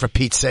cast here for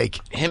Pete's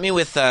sake. Hit me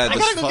with I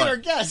gotta go get our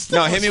guest.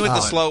 No, hit me with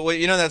the slow.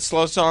 You know that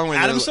slow song? With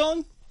Adam's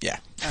song? Yeah.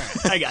 All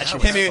right, I got you.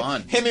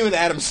 Hit me with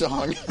Adam's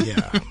song.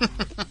 Yeah.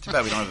 Too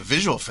bad we don't have a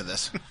visual for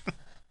this.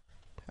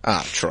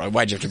 Ah, Troy,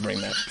 why'd you have to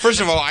bring that? First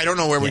of all, I don't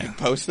know where we can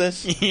post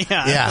this.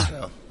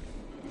 Yeah.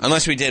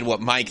 Unless we did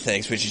what Mike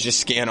thinks, which is just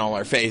scan all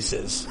our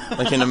faces,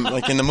 like in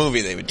the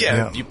movie they would do.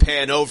 Yeah, you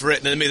pan over it,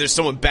 and then maybe there's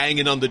someone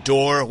banging on the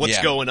door.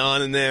 What's going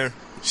on in there?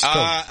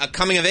 A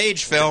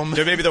coming-of-age film.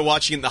 Maybe they're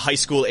watching it in the high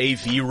school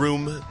AV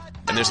room,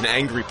 and there's an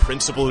angry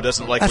principal who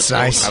doesn't like That's what's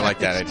nice. going on. I like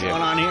that idea. What's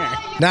going on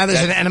here? Now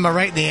there's an enema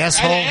right in the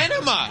asshole. An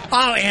enema!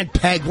 Oh, Aunt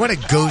Peg, what a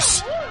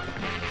goose.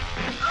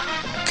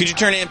 Could you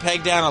turn Aunt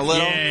Peg down a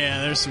little?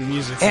 Yeah, there's some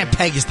music. Aunt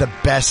Peg is the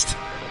best.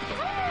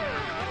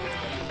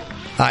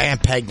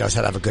 Aunt Peg knows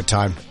how to have a good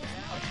time.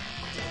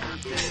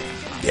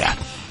 Yeah.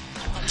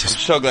 I'm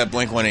so glad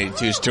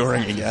Blink-182 is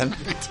touring again.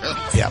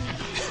 Yeah.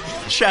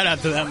 Shout out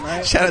to them,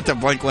 right? Shout out to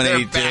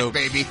Blink-182. They're back,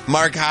 baby.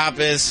 Mark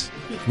Hoppus.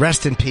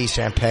 Rest in peace,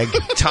 Aunt Peg.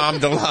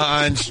 Tom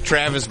DeLonge.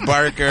 Travis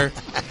Barker.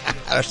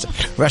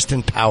 Rest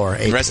in power,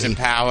 AP. Rest in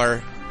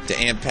power to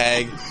Aunt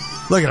Peg.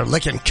 Look at her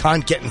licking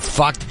cunt, getting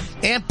fucked.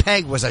 Aunt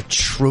Peg was a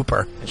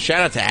trooper.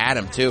 Shout out to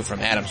Adam, too, from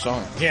Adam's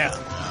song. Yeah.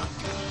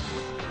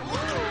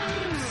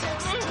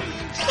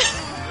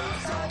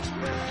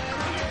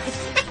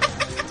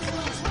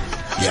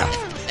 Yeah.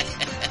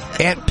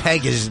 Aunt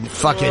Peg is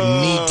fucking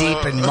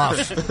knee-deep in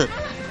muff.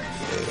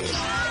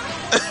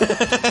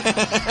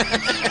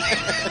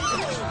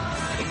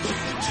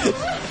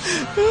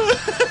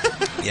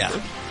 Yeah.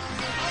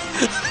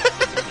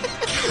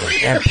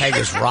 Aunt Peg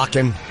is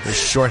rocking her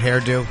short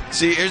hairdo.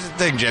 See, here's the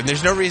thing, Jim.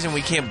 There's no reason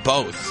we can't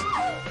both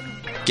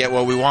get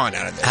what we want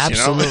out of this.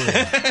 Absolutely. You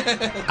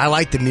know? I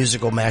like the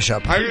musical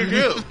mashup. I do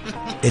too.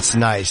 It's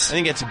nice. I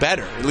think it's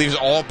better. It leaves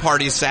all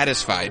parties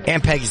satisfied.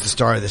 Aunt Peg is the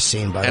star of this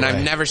scene, by the way. And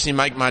I've never seen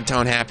Mike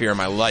Montone happier in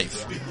my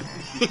life.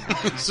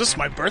 Is this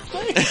my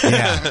birthday?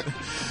 Yeah.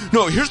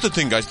 No, here's the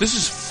thing, guys. This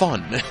is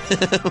fun.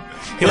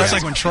 It looks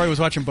like when Troy was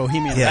watching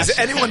Bohemian Yeah. Is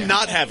anyone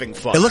not having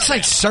fun? It looks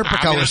like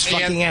Serpico is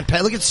fucking Aunt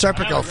Peg. Look at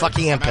Serpico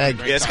fucking Aunt Peg.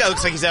 Yeah, this guy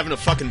looks like he's having a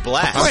fucking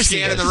blast. I'm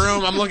scanning the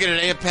room. I'm looking at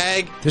Aunt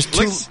Peg. There's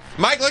two-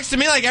 Mike looks to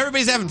me like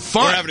everybody's having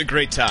fun. We're having a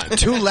great time.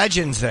 Two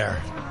legends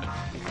there.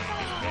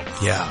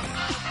 Yeah.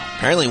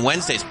 Apparently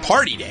Wednesday's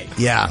party day.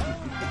 Yeah.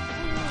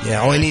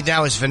 Yeah, all we need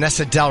now is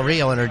Vanessa Del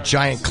Rio and her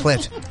giant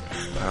clit.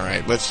 All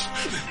right, let's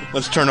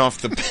turn off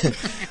the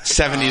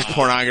 70s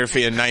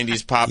pornography and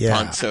 90s pop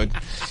punk so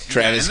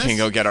Travis can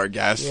go get our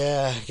guest.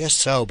 Yeah, I guess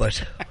so,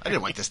 but I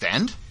didn't like this to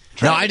end.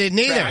 No, I didn't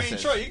either.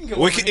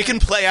 It can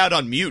play out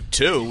on mute,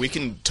 too. We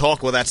can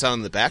talk while that's on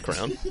in the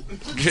background.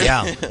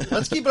 Yeah.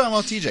 Let's keep it on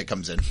while TJ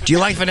comes in. Do you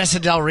like Vanessa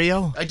Del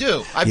Rio? I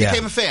do. I Yeah.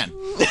 became a fan.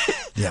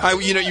 Yeah.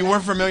 You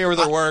weren't familiar with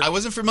her work. I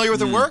wasn't familiar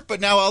with her work,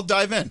 but now I'll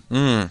dive in.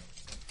 And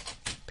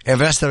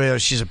Vanessa Del Rio,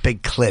 she's a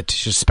big clit.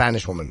 She's a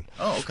Spanish woman.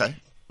 Oh, okay.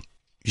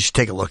 You should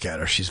take a look at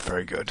her. She's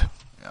very good.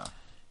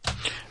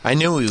 I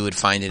knew we would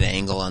find an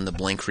angle on the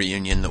Blink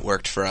reunion that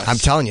worked for us. I'm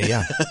telling you,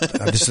 yeah.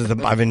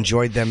 I've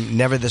enjoyed them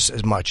never this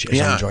as much as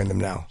I'm enjoying them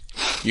now.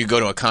 You go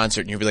to a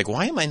concert and you'll be like,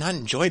 why am I not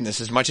enjoying this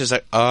as much as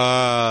I...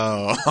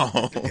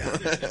 Oh.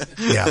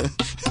 Yeah.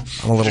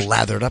 I'm a little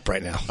lathered up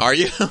right now. Are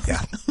you?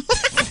 Yeah.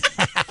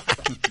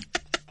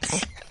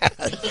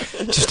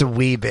 Just a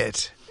wee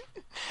bit.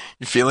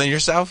 You feeling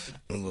yourself?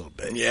 A little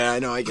bit. Yeah, I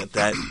know. I get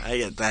that.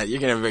 You're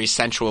going to have a very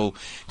sensual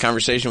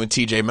conversation with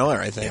TJ Miller,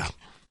 I think.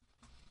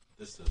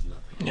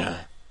 Yeah.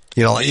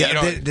 You know,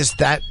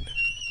 that.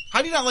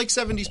 How do you not like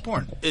 70s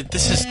porn?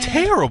 This is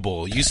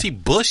terrible. You see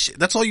bush.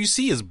 That's all you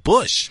see is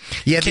bush.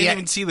 Yeah, you can't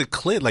even see the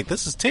clit. Like,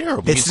 this is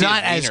terrible. It's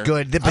not as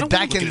good. But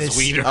back in this,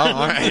 in the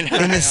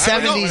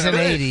 70s and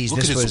 80s, Look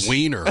this at his was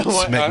wiener.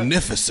 It's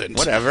magnificent.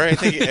 Whatever. I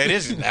think it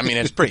is. I mean,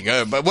 it's pretty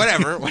good, but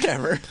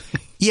whatever.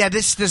 Yeah,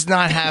 this does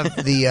not have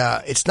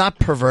the. It's not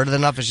perverted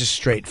enough. It's just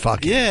straight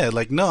fucking. Yeah,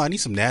 like no, I need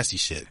some nasty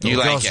shit. You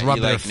like girls it.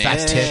 rubbing You their like fat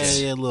nasty. tits.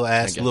 Yeah, little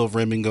ass, little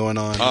rimming going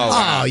on.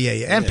 Oh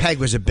yeah. And Peg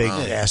was a big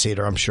ass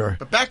eater, I'm sure.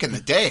 But back in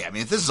the day, I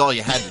mean, if this is all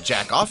you had to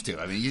jack off to,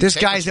 I mean, There's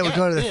guys that would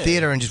go to the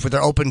theater and just with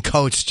their open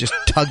coats just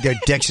tug their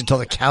dicks until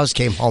the cows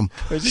came home.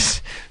 I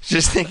was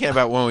just thinking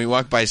about when we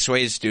walk by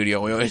Sway's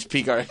studio, we always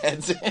peek our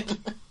heads in.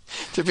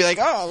 to be like,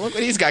 oh, look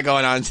what he's got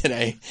going on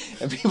today,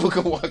 and people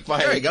can walk by.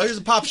 There you go. Here's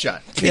a pop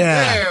shot.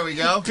 Yeah. There we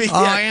go.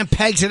 Oh, Aunt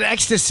Peg's in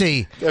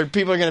ecstasy.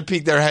 People are going to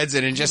peek their heads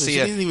in and just see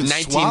a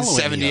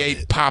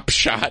 1978 pop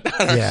shot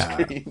on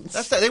our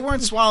screens. They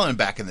weren't swallowing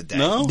back in the day.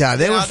 No,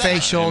 they were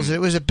facials. It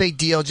was a big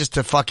deal just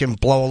to fucking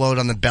blow a load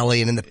on the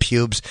belly and in the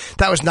pubes.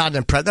 That was not an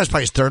impressive. That was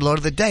probably his third load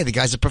of the day. The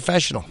guy's a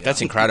professional.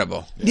 That's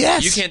incredible.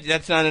 Yes. You can't.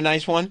 That's not a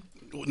nice one.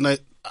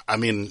 I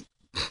mean,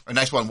 a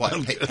nice one. What?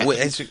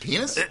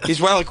 Penis?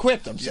 He's well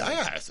equipped.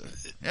 Yeah.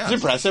 It's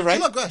impressive, right?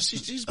 Look,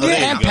 she's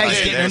Aunt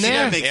Peg's getting in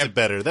there. That makes it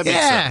better. That makes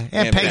Yeah, sense.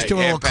 Aunt Peg's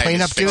doing a little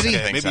cleanup duty.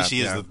 Maybe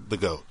she is the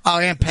goat. Oh,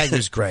 Aunt Peg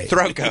was great.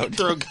 Throat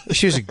goat.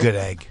 She was a good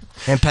egg.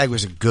 Aunt Peg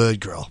was a good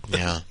girl.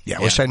 Yeah.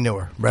 I wish I knew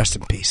her. Rest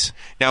in peace.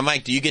 Now,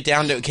 Mike, can you get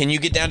down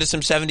to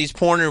some 70s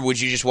porn, or would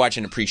you just watch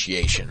an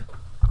appreciation?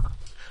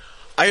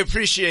 I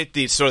appreciate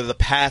the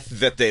path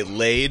that they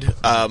laid.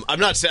 I'm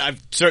not saying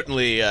I've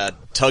certainly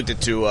tugged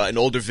it to an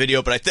older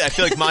video, but I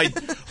feel like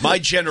my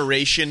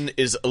generation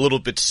is a little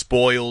bit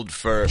spoiled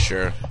for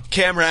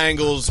camera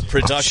angles,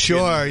 production,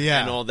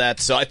 and all that.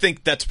 So I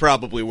think that's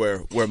probably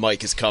where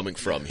Mike is coming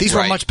from. These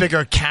were much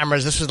bigger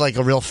cameras. This was like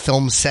a real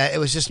film set. It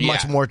was just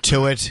much more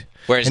to it.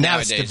 Whereas and now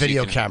it's nowadays the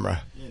video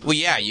camera. Well,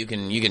 yeah, you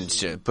can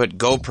put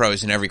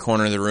GoPros in every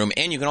corner of the room,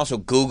 and you can also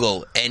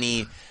Google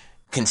any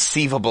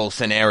conceivable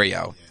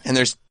scenario, and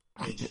there's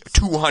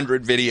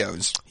 200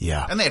 videos.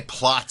 Yeah. And they had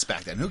plots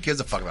back then. Who gives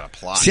a fuck about a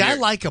plot? See, I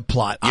like a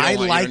plot. I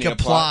like a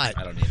plot.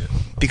 I don't need it.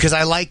 Because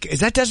I like... Is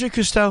that Desiree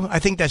Cousteau? I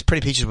think that's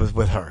Pretty Peaches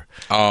with her.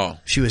 Oh.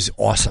 She was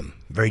awesome.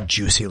 Very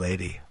juicy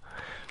lady.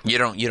 You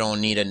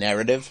don't need a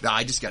narrative? No,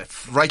 I just got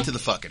it right to the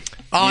fucking...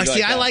 Oh,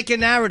 see, I like a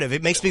narrative.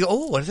 It makes me go,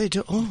 oh, what do they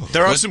do? Oh.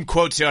 There are some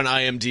quotes here on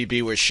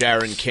IMDb where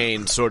Sharon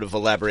Kane sort of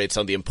elaborates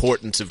on the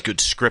importance of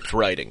good script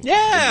writing.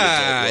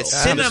 Yeah, it's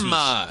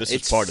cinema. This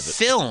it's is part of it.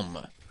 Film.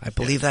 I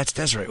believe that's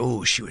Desiree.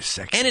 Oh, she was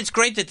sexy. And it's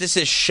great that this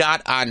is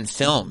shot on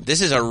film.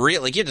 This is a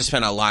real, you have to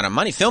spend a lot of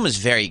money. Film is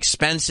very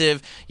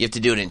expensive. You have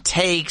to do it in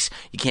takes.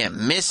 You can't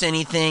miss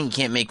anything. You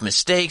can't make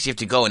mistakes. You have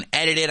to go and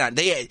edit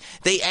it.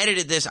 They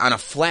edited this on a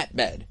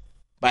flatbed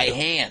by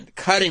hand,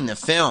 cutting the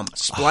film,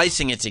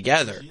 splicing it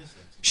together.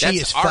 She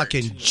is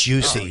fucking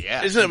juicy. Oh,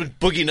 yeah. Isn't that what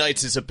Boogie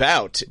Nights is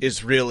about?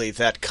 Is really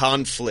that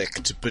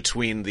conflict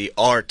between the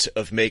art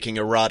of making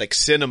erotic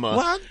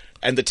cinema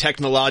and the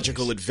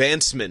technological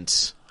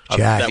advancements.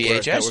 Jack,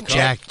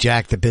 VHS?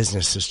 Jack, the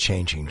business is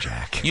changing,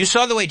 Jack. You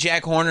saw the way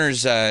Jack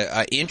Horner's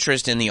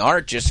interest in the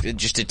art just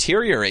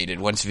deteriorated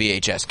once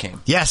VHS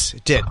came. Yes,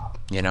 it did.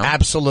 You know?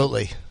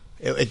 Absolutely.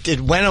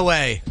 It went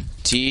away.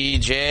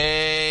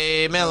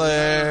 TJ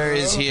Miller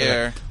is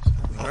here.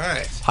 All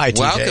right. Hi, TJ.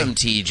 Welcome,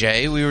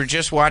 TJ. We were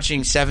just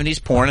watching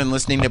 70s porn and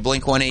listening to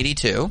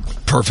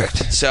Blink-182.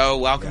 Perfect. So,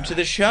 welcome to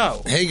the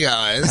show. Hey,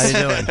 guys. How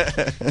you doing?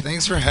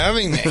 Thanks for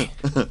having me.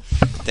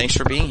 Thanks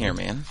for being here,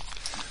 man.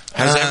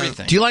 How's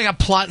everything? Do you like a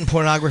plot in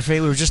pornography?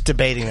 We were just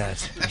debating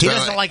that. He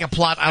doesn't like a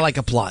plot. I like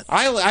a plot.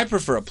 I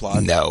prefer a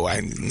plot. No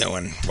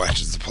one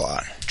watches the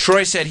plot.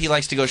 Troy said he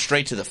likes to go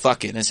straight to the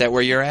fucking. Is that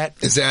where you're at?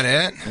 Is that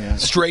it? Yeah.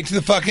 Straight to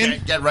the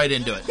fucking? Get right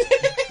into it.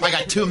 I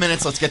got 2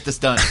 minutes. Let's get this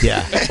done.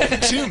 Yeah.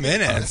 2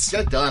 minutes?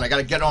 Get done. I got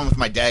to get on with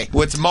my day.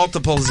 What's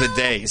multiples a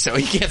day, so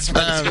he can't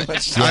spend too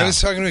much time. I was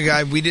talking to a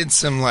guy. We did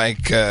some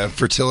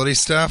fertility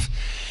stuff.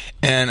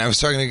 And I was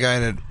talking to a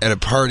guy at a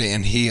party,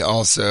 and he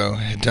also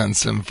had done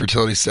some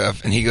fertility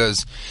stuff. And I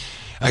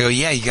go,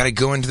 yeah, you got to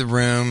go into the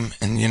room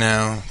and,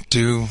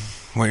 do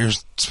what you're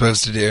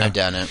supposed to do. I've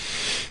done it.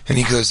 And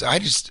he goes, I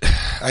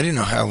didn't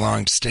know how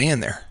long to stay in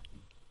there.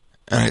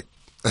 And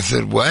I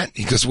said, what?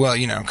 He goes, well,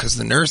 because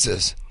the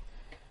nurses.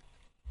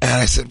 And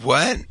I said,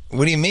 what?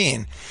 What do you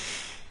mean?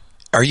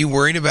 Are you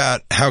worried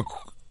about how...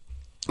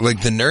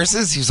 Like the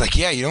nurses, he was like,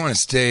 "Yeah, you don't want to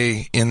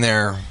stay in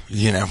there,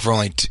 for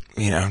only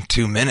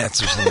 2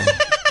 minutes or something."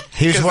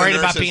 He was worried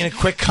about being a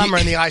quick comer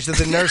in the eyes of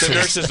the nurses. The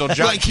nurses will judge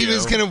like he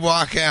was going to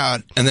walk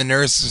out, and the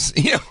nurse was,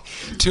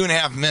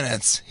 2.5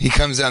 minutes. He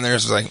comes down, the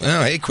nurse was like,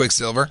 "Oh, hey,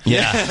 Quicksilver,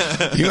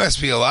 yeah, you must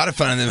be a lot of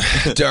fun in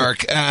the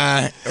dark."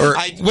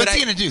 What's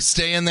he going to do?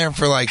 Stay in there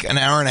for like an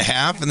hour and a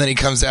half, and then he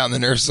comes out, and the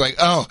nurse is like,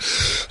 "Oh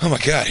my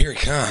God, here he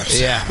comes!"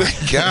 Yeah, my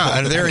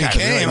God, there he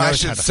came. Really I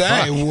should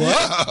say,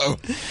 whoa.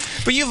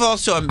 But you've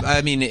also,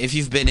 if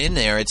you've been in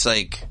there, it's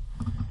like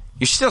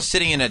you're still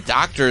sitting in a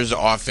doctor's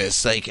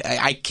office. Like,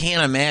 I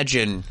can't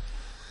imagine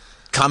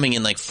coming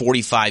in like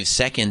 45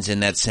 seconds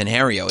in that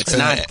scenario. It's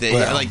not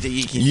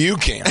you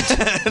can't.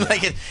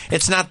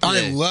 It's not.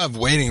 I love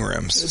waiting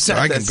rooms. So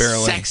I can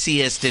barely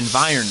sexiest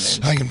environment.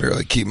 I can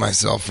barely keep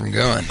myself from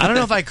going. I don't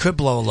know if I could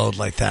blow a load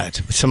like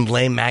that with some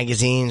lame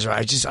magazines, or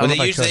I don't know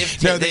if I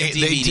could. No, they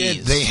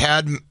did. They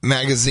had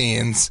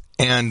magazines.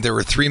 And there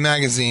were 3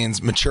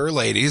 magazines, mature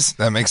ladies.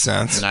 That makes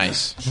sense.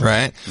 Nice.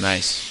 Right?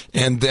 Nice.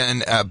 And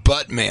then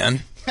Buttman.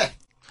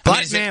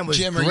 Buttman was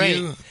Jim,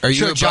 great. Are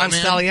you a John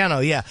Buttman? Stalliano,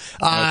 yeah.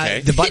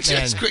 Okay. The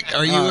Buttman.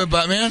 Are you a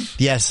Buttman?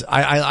 Yes.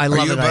 I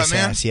love you a a nice Buttman?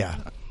 ass, yeah.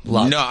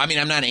 Love. No,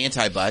 I'm not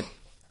anti-butt.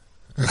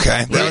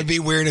 Okay, that would be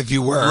weird if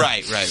you were.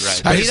 Right.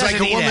 But it's like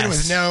a woman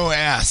with no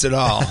ass at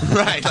all.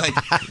 Right, like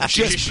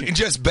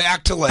just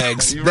back to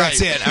legs.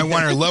 That's it. I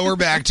want her lower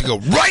back to go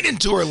right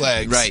into her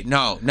legs. Right.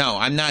 No,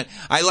 I'm not.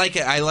 I like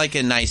it. I like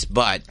a nice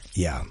butt.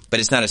 Yeah, but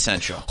it's not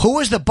essential. Who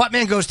was the butt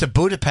man goes to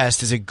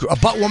Budapest? Is a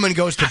butt woman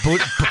goes to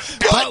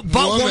butt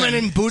woman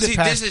in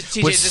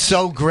Budapest? Was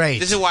so great.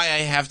 This is why I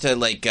have to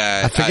like.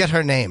 I forget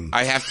her name.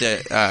 I have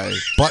to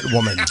butt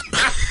woman.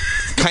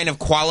 Kind of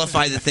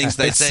qualify the things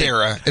that I say.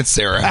 It's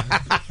Sarah.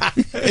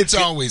 It's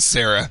always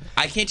Sarah.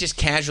 I can't just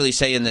casually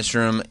say in this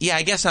room, yeah,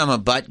 I guess I'm a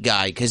butt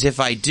guy, because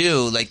if I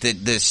do, like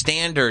the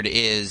standard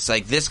is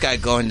like this guy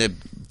going to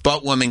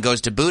butt woman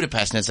goes to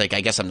Budapest, and it's like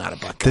I guess I'm not a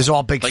butt guy. There's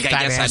all big like, fat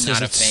I guess asses. I'm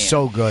not a It's fan.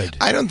 so good.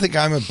 I don't think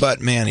I'm a butt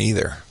man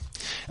either.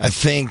 I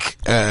think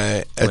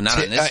not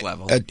on this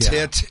level. A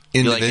tit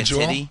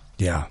individual. You like a titty?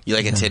 Yeah. You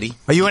like a titty?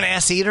 Are you an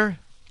ass eater?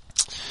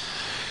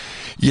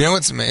 You know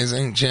what's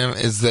amazing, Jim,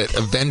 is that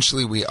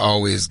eventually we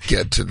always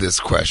get to this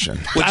question.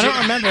 I don't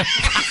remember.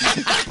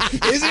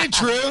 Isn't it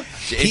true?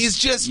 He's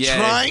just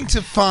trying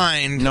to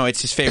find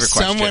it's his favorite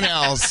question. Someone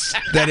else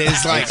that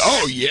is like,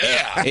 oh,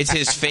 yeah. It's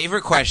his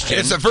favorite question.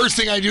 It's the first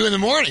thing I do in the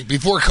morning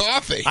before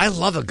coffee. I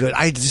love it good.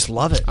 I just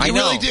love it. I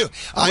really do.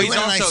 Well, I went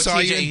and I saw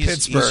you in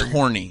Pittsburgh. He's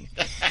horny.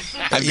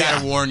 I've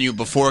got to warn you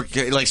before,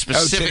 like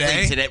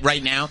specifically today,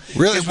 right now.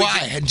 Really?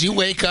 Why? Did you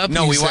wake up?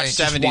 No, and we say, watched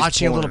 70s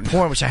watching porn. a little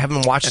porn, which I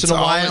haven't watched That's in a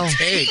all while. it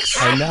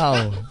takes. I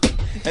know.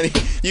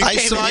 I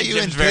saw you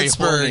in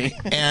Pittsburgh,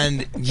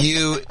 and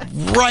you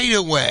right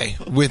away,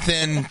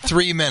 within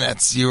 3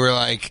 minutes, you were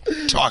like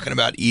talking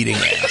about eating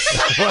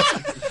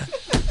ass.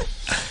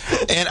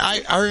 And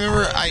I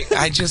remember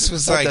I just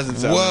was like,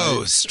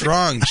 whoa,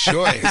 strong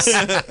choice.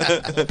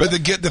 But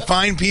the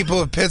fine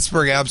people of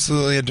Pittsburgh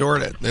absolutely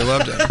adored it. They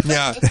loved it.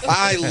 Yeah,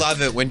 I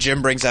love it when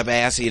Jim brings up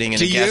ass eating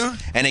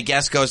and a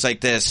guest goes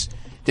like this.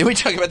 Did we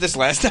talk about this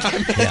last time?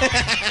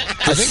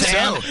 I think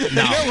so.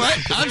 No. You know what?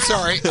 I'm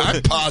sorry.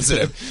 I'm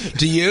positive.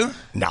 Do you?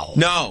 No.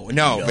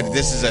 But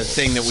this is a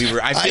thing that we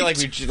were. I feel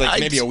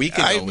maybe a week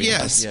ago.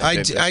 Yes,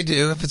 I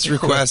do. If it's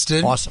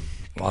requested. Awesome.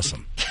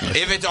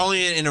 If it's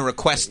only in a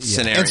request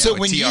scenario, and so like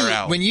when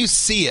TRL. when you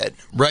see it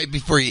right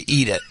before you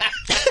eat it,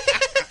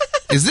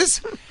 is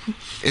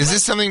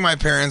this something my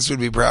parents would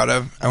be proud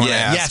of? I want to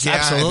ask.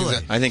 Yes,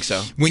 absolutely. I think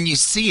so. When you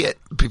see it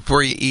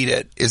before you eat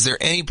it, is there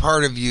any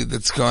part of you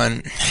that's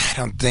going, I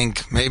don't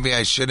think, maybe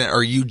I shouldn't,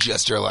 or you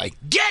just are like,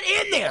 get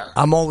in there?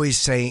 I'm always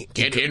saying,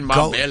 get in my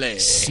go belly.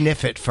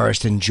 Sniff it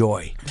first,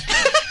 enjoy.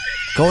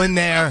 Go in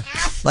there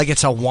like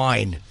it's a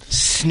wine.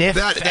 Sniff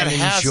and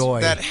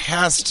enjoy. That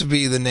has to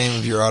be the name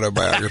of your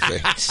autobiography.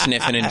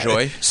 Sniff and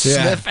enjoy.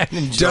 Sniff and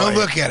enjoy. Don't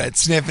look at it.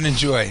 Sniff and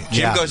enjoy.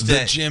 Jim goes to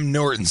the Jim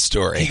Norton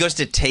story. He goes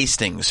to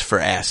tastings for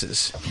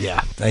asses.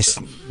 Yeah, nice.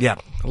 Yeah,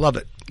 I love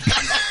it.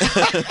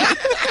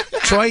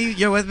 Troy,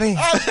 you're with me?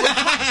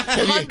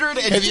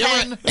 Have you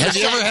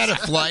ever had a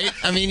flight?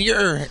 I mean,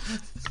 you're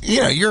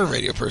a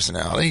radio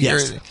personality.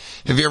 Yes.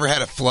 Have you ever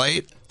had a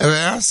flight of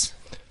ass?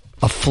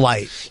 A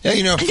flight. Yeah,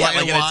 a flight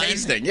like of at wine. a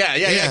tasting. Yeah,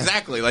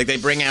 exactly. Like they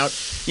bring out,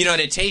 at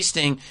a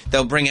tasting,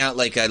 they'll bring out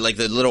like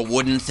the little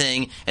wooden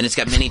thing, and it's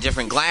got many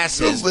different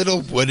glasses. The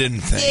little wooden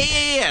thing.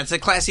 Yeah. It's a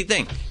classy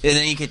thing. And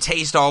then you could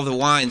taste all the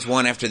wines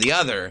one after the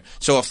other.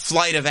 So a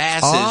flight of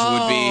asses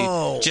would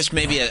be just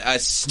maybe a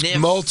sniff.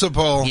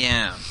 Multiple.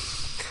 Yeah.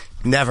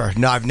 Never.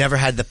 No, I've never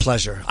had the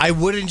pleasure. I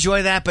would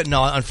enjoy that, but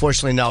no,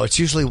 unfortunately, no. It's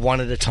usually one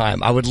at a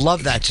time. I would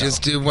love that.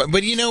 Just do what,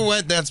 but you know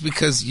what? That's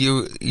because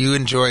you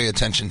enjoy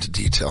attention to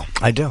detail.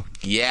 I do.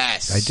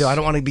 Yes, I do. I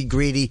don't want to be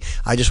greedy.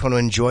 I just want to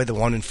enjoy the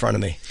one in front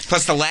of me.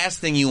 Plus, the last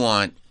thing you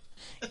want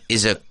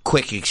is a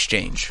quick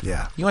exchange.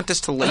 Yeah. You want to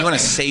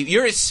save.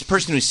 You're a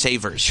person who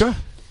savors. Sure.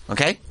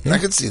 Okay. I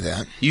could see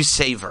that. You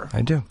savor.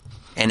 I do.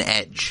 An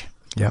edge.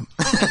 Yep.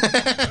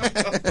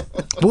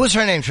 What was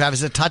her name, Travis?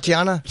 Is it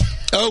Tatiana?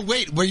 Oh,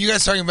 wait. Were you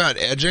guys talking about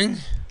edging?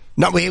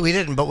 No, we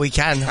didn't, but we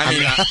can. I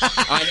mean,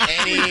 on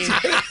any...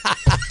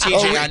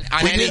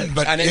 TJ, we didn't,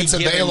 but it's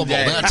available.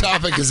 That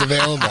topic is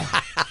available.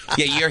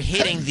 Yeah, you're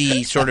hitting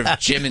the sort of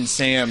Jim and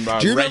Sam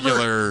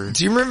regular...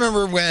 Do you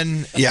remember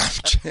when... Yeah,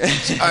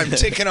 I'm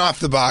ticking off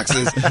the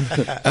boxes.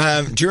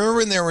 Do you remember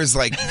when there was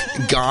like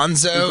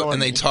Gonzo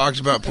and they talked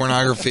about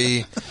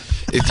pornography?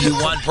 If you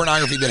want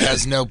pornography that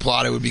has no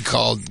plot, it would be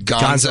called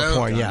Gonzo.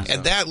 Porn, yeah.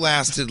 And that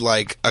lasted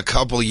like a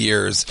couple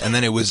years, and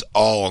then it was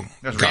all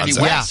Gonzo. Randy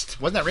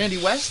West. Wasn't that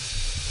Randy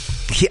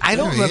West? I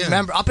don't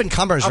remember. Up in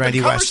Cumbers,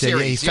 Randy West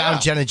did. He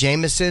found Jenna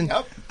Jameson.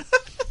 Yep.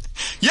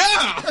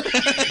 Yeah!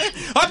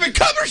 Up in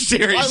Cumbers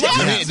series.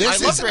 I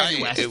love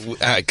Randy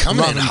West.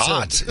 Coming in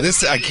hot.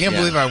 I can't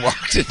believe I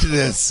walked into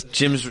this.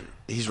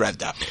 He's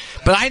revved up.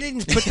 But I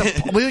didn't put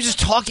the... We were just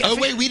talking... Oh,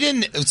 wait, we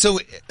didn't... So,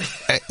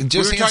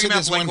 just answer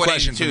this one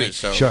question for me.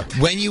 So. Sure.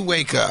 When you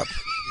wake up,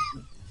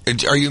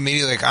 are you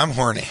immediately like, I'm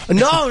horny?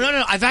 No.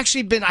 I've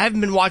actually been... I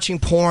haven't been watching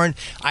porn.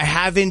 I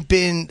haven't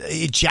been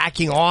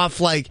jacking off.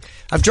 Like,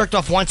 I've jerked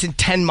off once in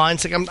 10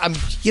 months. Like, I'm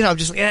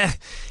just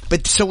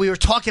But so we were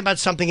talking about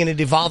something and it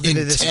evolved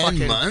into this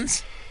 10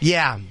 months?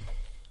 Yeah.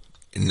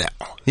 No.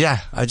 Yeah,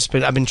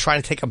 I've been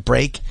trying to take a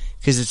break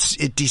because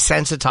it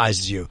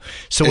desensitizes you.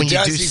 So when it you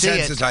does do see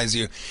it, desensitize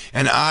you.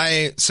 And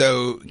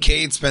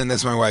Kate's been,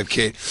 that's my wife,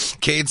 Kate.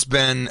 Kate's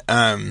been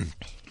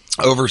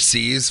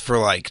overseas for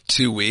like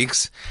 2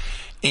 weeks,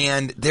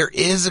 and there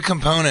is a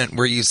component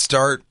where you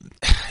start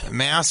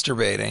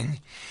masturbating,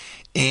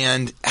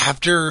 and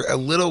after a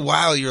little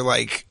while, you're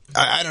like,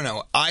 I don't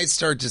know. I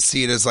start to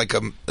see it as like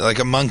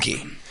a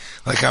monkey.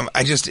 Like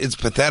it's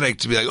pathetic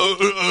to be like,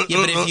 yeah,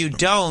 but if you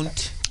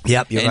don't,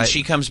 yep, you're and right.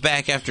 she comes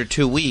back after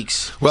 2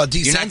 weeks, well,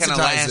 you're not going to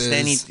last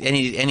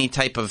any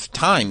type of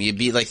time. You'd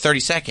be like 30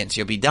 seconds.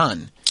 You'll be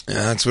done.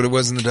 Yeah, that's what it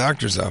was in the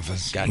doctor's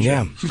office. Gotcha.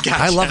 Yeah, Gotcha.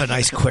 I love a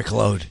nice quick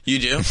load. You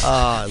do?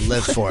 I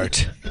live for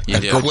it. You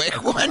do? A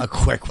quick one? A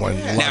quick one.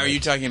 Now, are you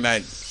talking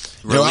about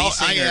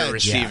releasing or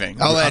receiving?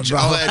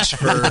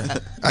 Yeah.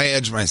 I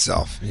edge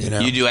myself. You know,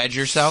 you do edge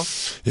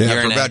yourself.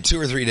 Yeah, for about 2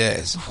 or 3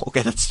 days.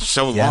 Okay, that's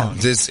so long.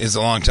 This is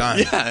a long time.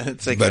 Yeah,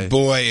 it's like but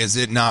boy, is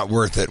it not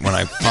worth it when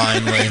I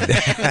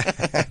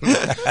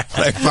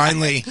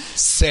finally,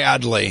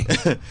 sadly,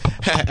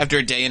 after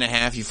a day and a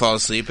half, you fall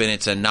asleep and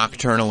it's a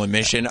nocturnal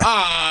emission.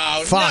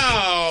 Oh, fuck!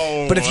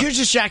 No. But if you're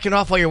just jacking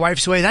off while your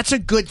wife's away, that's a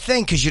good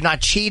thing because you're not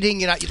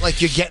cheating. You're not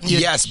like you're getting.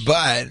 Yes,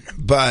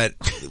 but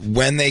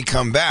when they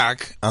come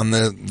back on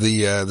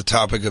the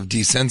topic of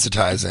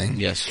desensitizing,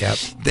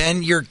 yes,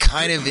 then you're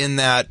kind of in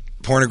that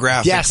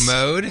pornographic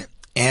mode.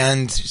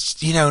 And,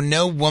 you know,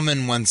 no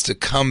woman wants to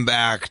come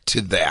back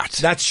to that.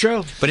 That's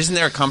true. But isn't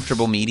there a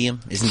comfortable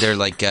medium? Isn't there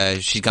like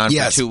she's gone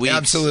for 2 weeks?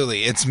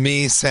 Absolutely. It's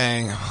me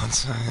saying,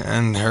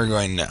 and her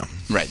going, no.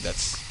 Right,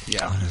 that's...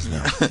 Yeah.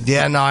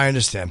 Yeah, no, I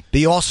understand.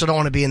 But you also don't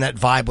want to be in that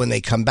vibe when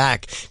they come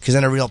back, because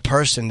then a real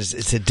person,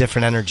 it's a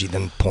different energy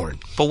than porn.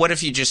 But what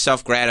if you just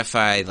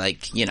self-gratify,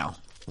 like, you know,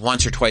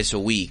 once or twice a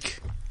week,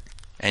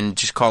 and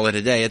just call it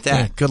a day at that?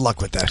 Yeah, good luck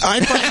with that. I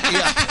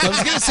was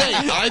going to say,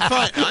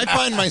 I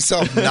find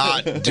myself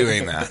not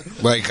doing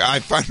that. Like, I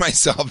find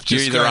myself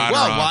just going,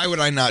 why would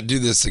I not do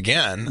this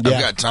again? Yeah.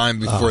 I've got time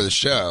before the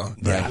show.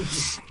 Yeah.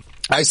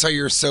 I saw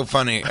you were so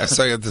funny. I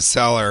saw you at the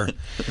Cellar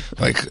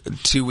like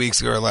 2 weeks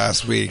ago or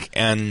last week,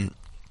 and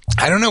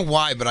I don't know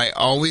why, but I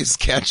always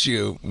catch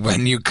you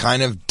when you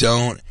kind of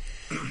don't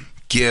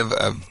give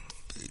a...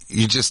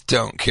 You just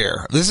don't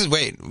care.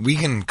 We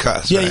can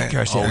cuss, yeah, right? you can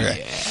cuss, yeah.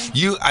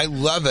 Okay. I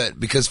love it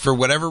because for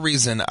whatever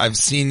reason, I've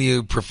seen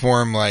you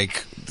perform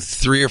like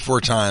 3 or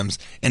 4 times,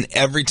 and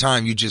every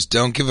time you just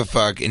don't give a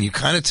fuck, and you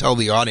kind of tell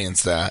the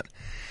audience that.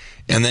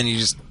 And then you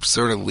just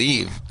sort of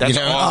leave. That's you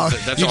know? all.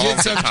 That's you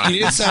all.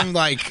 You did some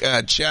like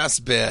chess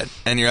bit,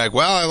 and you're like,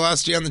 "Well, I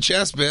lost you on the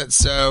chess bit,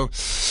 so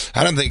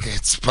I don't think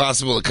it's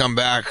possible to come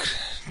back."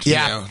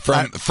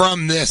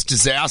 From this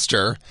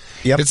disaster.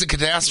 Yep. It's a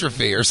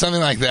catastrophe or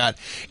something like that,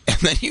 and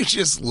then you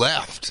just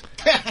left.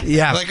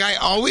 Yeah. Like I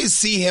always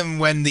see him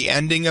when the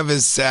ending of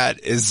his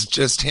set is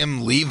just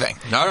him leaving.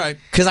 All right.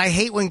 Because I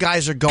hate when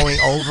guys are going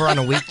over on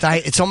a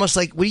weeknight. It's almost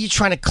like, what are you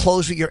trying to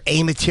close with your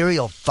A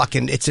material?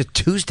 Fucking, it's a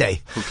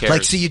Tuesday. Who cares?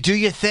 Like, so you do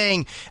your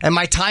thing, and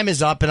my time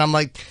is up, and I'm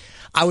like,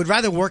 I would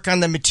rather work on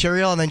the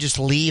material and then just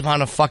leave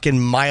on a fucking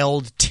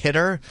mild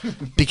titter,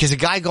 because a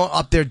guy going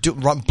up there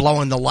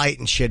blowing the light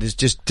and shit is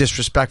just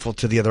disrespectful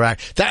to the other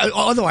act.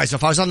 Otherwise,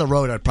 if I was on the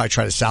road, I'd probably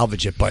try to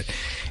salvage it. But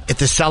at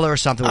the Cellar or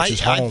something, which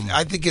is home,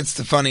 I think it's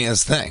the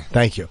funniest thing.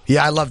 Thank you.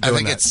 Yeah, I love doing that.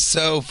 I think it's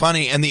so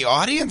funny, and the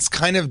audience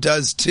kind of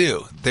does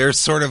too. They're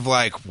sort of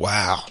like,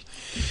 wow.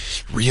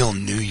 Real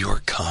New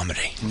York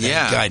comedy.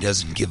 Yeah. That guy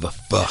doesn't give a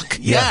fuck.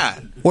 Yeah.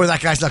 Or that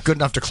guy's not good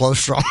enough to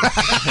close from.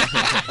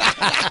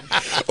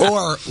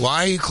 Or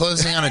why are you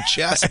closing on a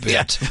chess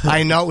bit?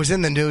 I know, it was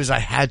in the news. I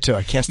had to.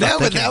 I can't stop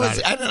thinking about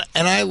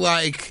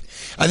it.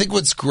 I think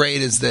what's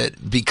great is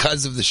that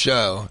because of the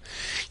show,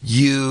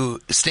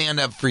 stand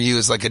up for you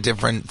is like a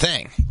different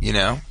thing, you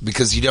know,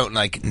 because you don't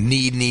like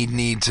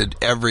need to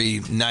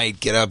every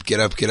night get up.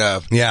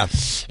 Yeah.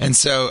 And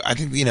so I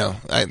think, you know,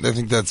 I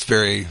think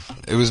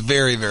it was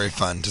very, very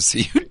fun to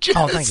see you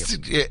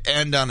just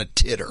end on a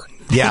titter.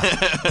 Yeah,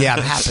 it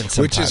happens sometimes.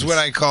 Which is what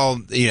I call,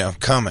 you know,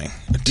 coming.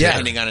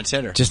 Ending on a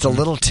titter. Just a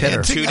little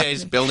titter. 2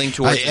 days building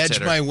towards a titter. I edge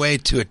my way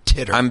to a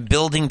titter. I'm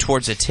building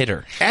towards a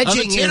titter. I'm a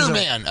titter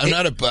man. I'm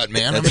not a butt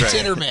man. I'm a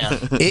titter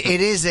man. It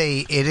is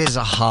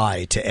a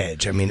high to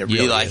edge. I mean, it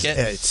really you like is.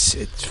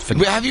 it? It's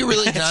phenomenal. Have you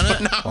really done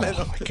it? Oh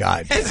my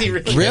god! Has he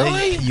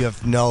really? You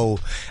have no.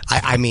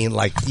 I mean,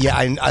 like, yeah,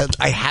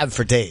 I have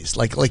for days.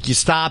 Like you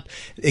stop,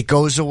 it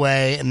goes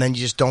away, and then you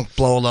just don't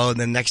blow a load, and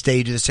then the next day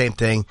you do the same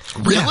thing.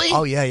 Really? Yeah.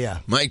 Oh yeah.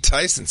 Mike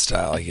Tyson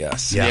style, I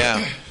guess.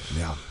 Yeah.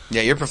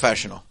 Yeah, you're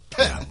professional.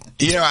 Yeah.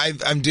 You know,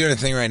 I'm doing a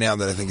thing right now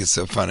that I think is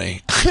so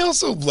funny. I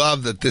also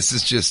love that this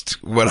is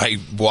just what I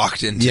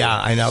walked into. Yeah,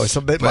 I know. It's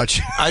a bit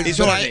much. I've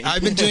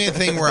been doing a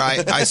thing where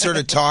I sort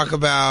of talk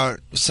about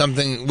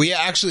something.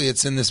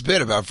 It's in this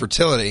bit about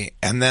fertility,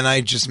 and then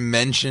I just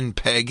mention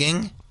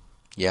pegging.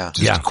 Yeah.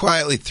 Just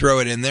quietly throw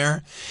it in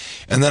there.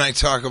 And then I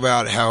talk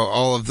about how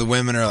all of the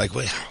women are like,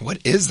 wait, what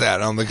is that?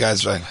 And all the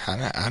guys are like,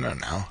 I don't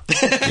know.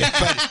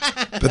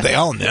 But they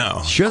all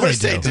know. Sure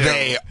they do.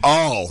 They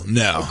all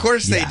know. Of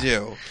course they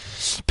do.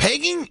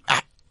 Pegging,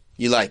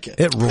 You like it?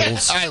 It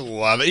rules. I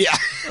love it. Yeah.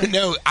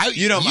 No,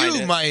 You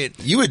don't mind it.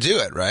 You would do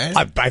it, right?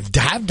 I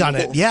have done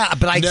it. Yeah,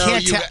 but I No,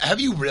 can't.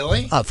 have you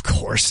really? Of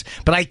course,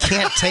 but I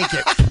can't take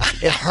it.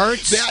 It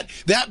hurts.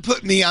 That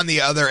put me on the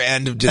other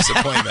end of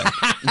disappointment.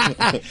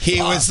 He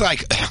was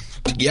like,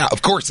 "Yeah,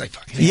 of course I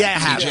fucking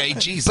TJ,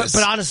 Jesus."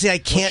 But honestly, I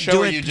can't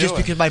do it just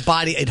because my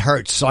body it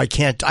hurts. So I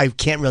can't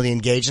really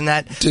engage in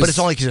that. But it's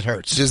only because it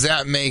hurts. Does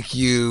that make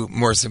you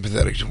more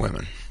sympathetic to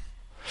women?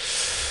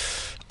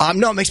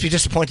 No, it makes me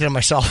disappointed in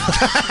myself.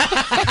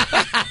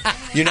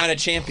 You're not a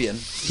champion.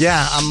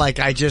 Yeah, I'm like,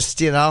 I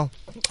just,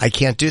 I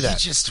can't do that. I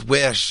just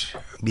wish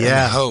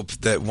and hope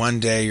that one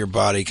day your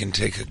body can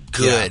take a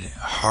good,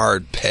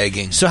 hard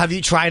pegging. So have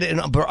you tried it and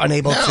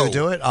unable to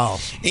do it?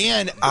 Oh.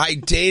 And I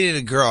dated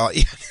a girl.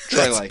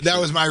 That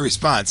was my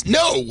response.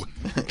 No,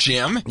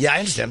 Jim. Yeah, I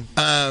understand.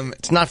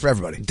 It's not for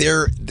everybody.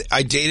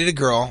 I dated a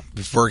girl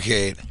before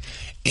Kate,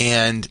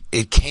 and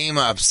it came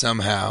up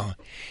somehow.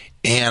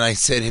 And I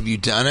said, "Have you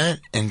done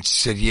it?" And she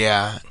said,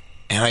 "Yeah."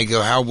 And I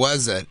go, "How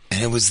was it?"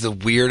 And it was the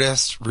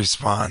weirdest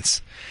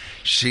response.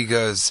 She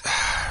goes,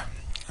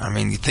 "I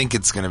mean, you think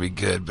it's going to be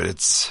good, but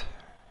it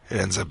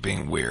ends up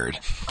being weird."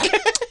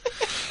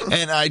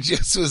 And I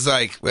just was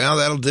like, "Well,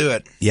 that'll do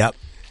it." Yep.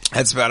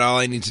 That's about all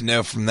I need to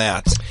know from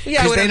that.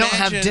 Yeah, because they don't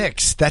have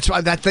dicks. That's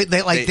why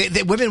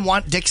women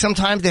want dicks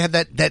sometimes. They have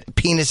that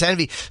penis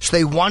envy, so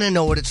they want to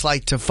know what it's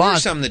like to fuck.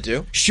 There's some that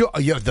do. Sure,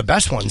 you're the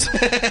best ones,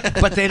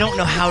 but they don't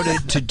know how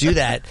to do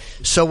that.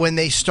 So when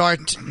they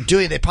start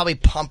doing it, they probably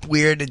pump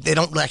weird. They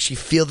don't actually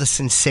feel the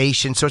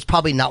sensation, so it's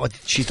probably not what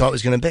she thought it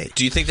was going to be.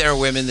 Do you think there are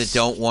women that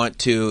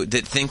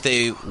that think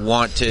they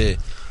want to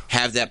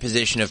have that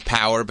position of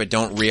power, but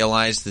don't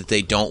realize that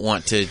they don't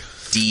want to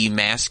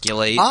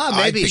demasculate?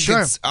 Maybe,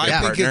 sure. I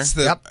think it's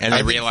and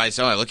they realize,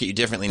 I look at you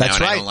differently now,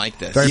 and I don't like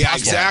this. Yeah,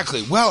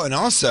 exactly. Well, and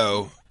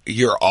also,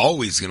 you're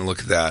always going to look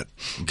at that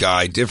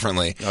guy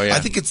differently. Oh, yeah. I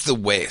think it's the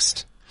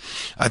waist.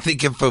 I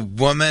think if a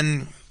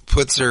woman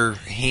puts her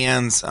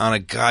hands on a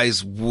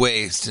guy's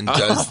waist and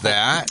does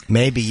that,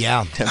 maybe,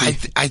 yeah.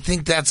 I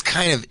think that's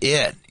kind of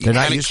it. They're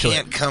not used to it.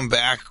 Can't come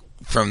back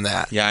from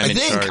that. Yeah, I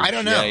think. I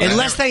don't know.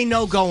 Unless they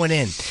know going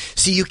in.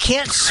 See, you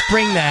can't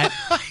spring that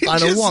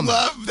on a woman.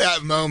 I love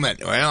that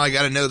moment. Well, I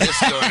got to know this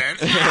going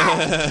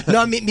in.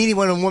 No, meaning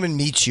when a woman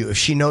meets you, if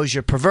she knows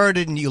you're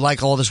perverted and you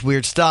like all this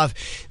weird stuff,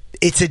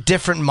 it's a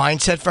different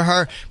mindset for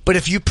her. But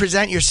if you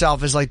present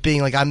yourself as like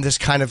being like, I'm this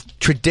kind of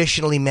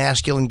traditionally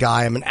masculine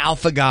guy, I'm an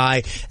alpha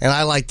guy, and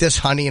I like this,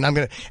 honey, and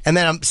then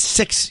I'm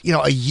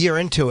a year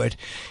into it,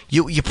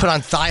 you put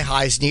on thigh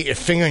highs and you get your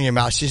finger in your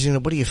mouth. She's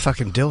what are you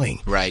fucking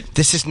doing? Right.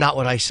 This is not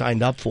what I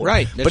signed up for.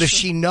 Right. But if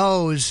she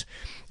knows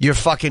you're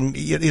fucking,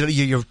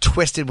 you're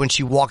twisted when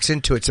she walks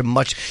into it,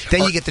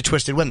 then you get the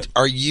twisted women.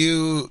 Are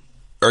you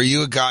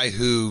a guy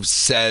who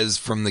says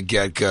from the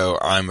get-go,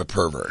 I'm a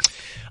pervert?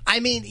 I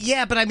mean,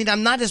 yeah, but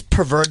I'm not as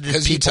perverted as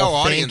people think. Because you tell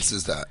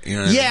audiences that. You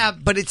know what I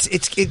mean? But it's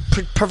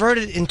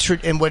perverted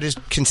in what is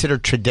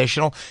considered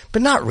traditional,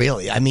 but not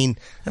really. I've been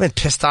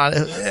pissed on.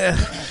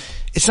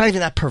 It's not even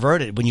that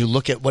perverted when you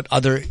look at what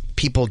other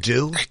people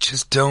do. I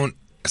just don't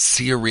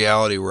see a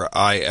reality where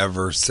I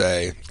ever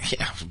say,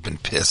 yeah, I've been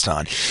pissed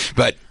on.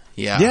 But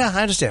yeah,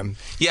 I understand.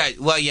 Yeah,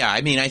 well, yeah. I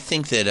mean, I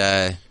think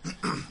that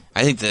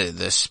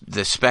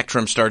the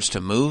spectrum starts to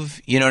move.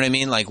 You know what I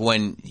mean? Like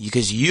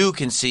because you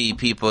can see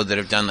people that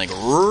have done like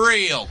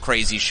real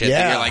crazy shit.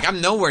 Yeah. That you're like, I'm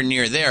nowhere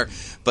near there.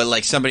 But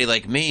like somebody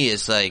like me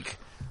is like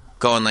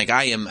going like,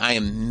 I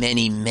am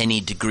many,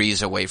 many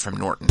degrees away from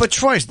Norton. But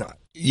Troy's not.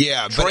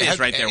 Yeah, Troy is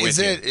right there with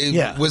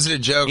you. Was it a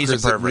joke or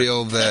is it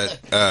real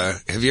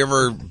that have you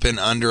ever been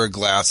under a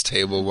glass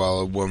table while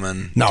a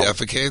woman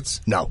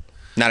defecates? No.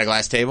 Not a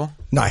glass table?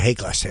 No, I hate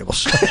glass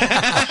tables.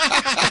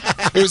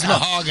 It was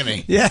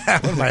mahogany. Yeah.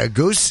 What am I, a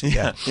goose?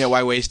 Yeah. Yeah,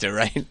 why waste it,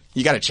 right?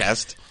 You got a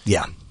chest.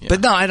 Yeah.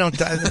 But no, I don't.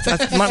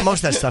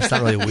 Most of that stuff's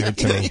not really weird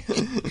to me.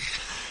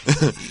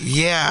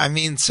 Yeah, I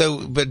mean,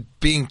 but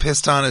being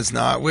pissed on is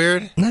not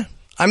weird? No.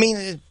 I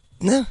mean,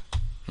 no.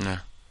 No.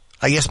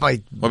 I guess What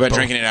about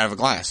drinking it out of a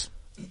glass?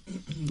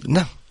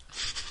 No.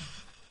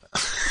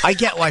 I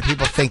get why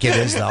people think it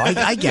is, though.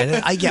 I get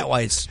it. I get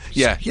why it's...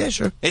 Yeah. Yeah,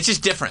 sure. It's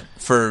just different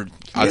for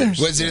others.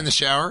 Was it in the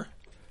shower?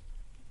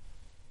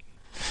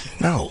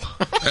 No.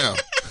 Oh.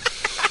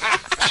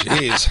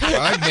 Jeez.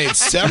 Well, I've made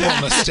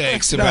several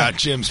mistakes about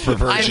Jim's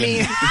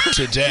perversion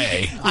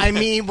today. I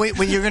mean,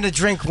 when you're going to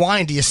drink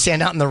wine, do you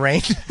stand out in the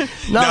rain?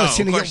 No, it's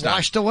going to get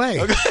washed away.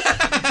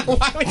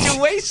 Why would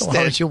you waste it?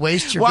 Why would you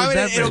waste your good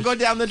beverage? It'll go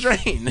down the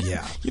drain.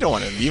 Yeah. You don't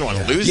want to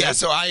lose it. Yeah,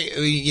 so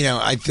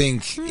I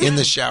think in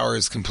the shower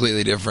is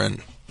completely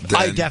different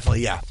than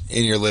definitely,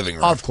 in your living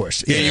room. Of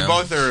course. Yeah, you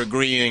both are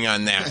agreeing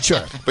on that.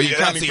 Sure. But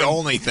that's the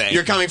only thing.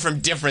 You're coming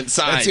from different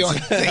sides. That's the only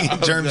thing in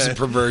terms of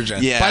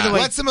perversion. Yeah. By the way,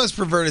 what's the most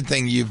perverted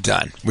thing you've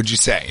done, would you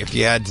say, if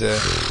you had to...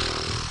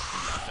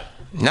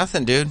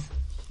 Nothing, dude.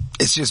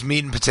 It's just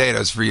meat and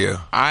potatoes for you.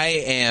 I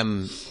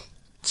am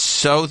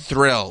so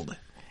thrilled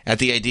at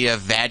the idea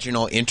of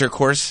vaginal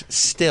intercourse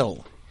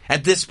still.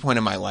 At this point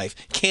in my life.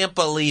 Can't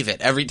believe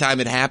it. Every time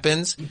it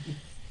happens,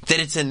 that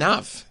it's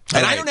enough.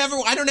 And I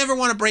don't ever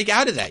want to break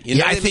out of that. You know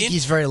Yeah, what I think mean?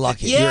 he's very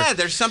lucky. Yeah,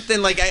 there's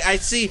something like I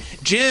see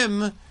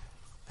Jim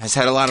has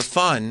had a lot of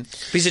fun,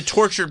 but he's a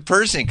tortured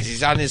person because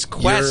he's on his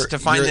quest to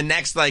find the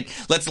next, like,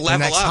 let's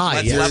level up.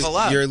 Let's level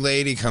up. Your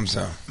lady comes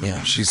home.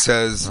 Yeah. She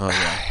says,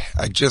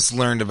 I just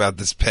learned about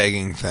this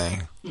pegging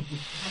thing,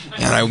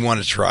 and I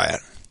want to try it.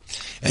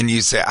 And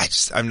you say,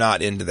 I'm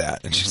not into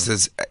that. And she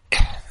says,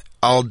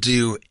 I'll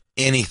do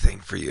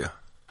anything for you,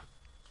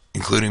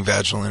 including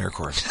vaginal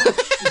intercourse.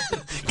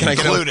 Can I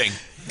get a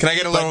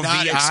little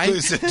not VI?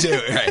 exclusive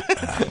too, right?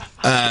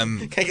 Can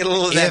I get a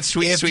little of that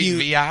sweet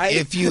VI?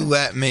 If you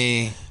let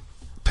me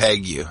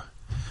peg you,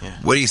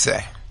 what do you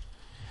say?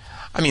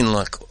 I mean,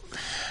 look,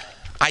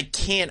 I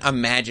can't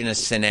imagine a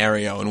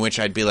scenario in which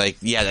I'd be like,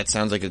 yeah, that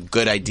sounds like a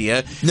good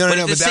idea. No, but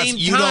no, at but the that's same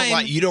you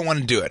time, don't want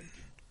to do it.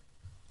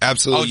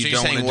 Absolutely, so you you're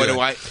don't saying, want to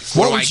do it.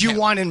 What would you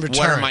want in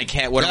return?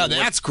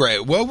 That's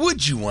great. What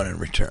would you want in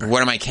return?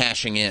 What am I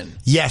cashing in?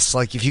 Yes,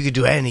 like if you could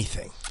do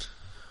anything.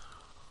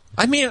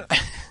 I mean,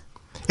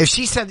 if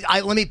she said,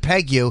 let me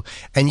peg you,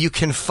 and you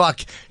can fuck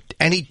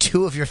any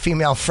two of your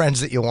female friends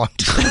that you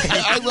want.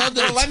 I love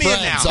that it's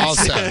friends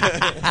also.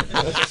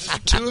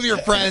 Two of your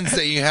friends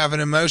that you have an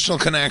emotional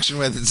connection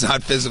with, it's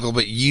not physical,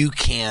 but you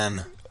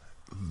can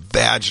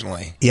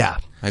vaginally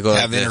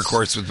have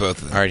intercourse with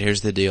both of them. All right,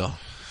 here's the deal.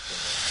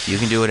 You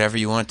can do whatever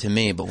you want to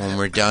me, but when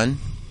we're done,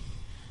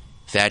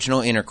 vaginal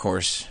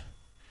intercourse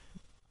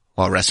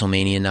while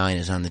WrestleMania 9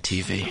 is on the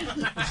TV.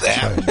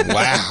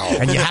 Wow.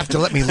 And you have to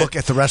let me look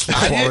at the rest of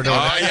the corridor.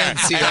 I didn't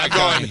see that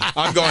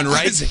I'm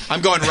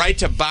going right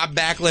to Bob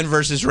Backlund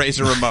versus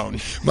Razor Ramon.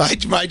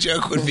 My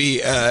joke would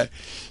be, all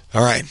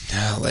right,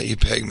 I'll let you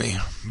peg me,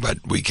 but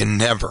we can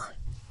never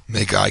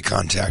make eye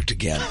contact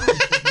again.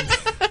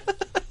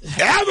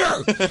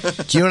 Ever!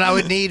 Do you know what I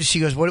would need? She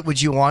goes, what would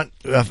you want?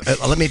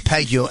 Let me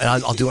peg you, and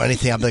I'll do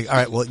anything. I'll be like, all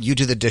right, well, you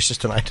do the dishes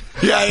tonight.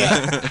 Yeah.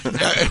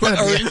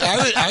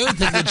 I would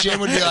think the Jim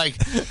would be like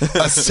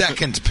a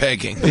second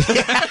pegging. He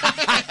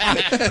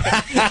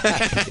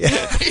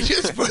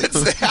just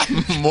puts that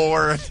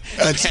more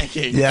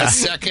pegging. A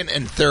second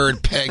and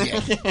third pegging.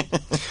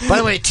 By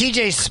the way,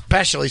 TJ's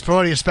special. He's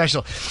promoting a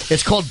special.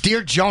 It's called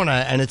Dear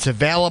Jonah, and it's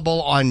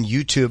available on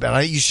YouTube.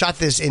 And you shot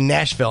this in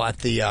Nashville at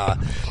the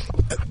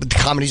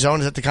Comedy Zone.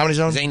 Is that the Comedy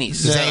Zone?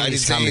 Zanies.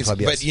 Zanies Comedy Club,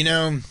 yes. But, you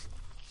know,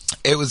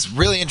 it was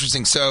really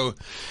interesting. So,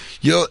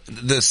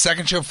 the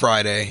second show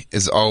Friday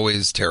is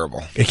always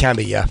terrible. It can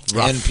be, yeah.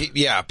 Rough. And,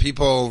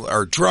 people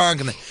are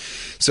drunk. And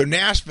so,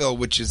 Nashville,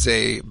 which is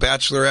a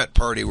bachelorette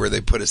party where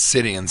they put a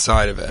city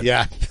inside of it.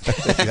 Yeah.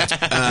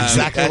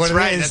 Exactly what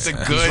it is. That's a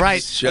good,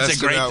 that's a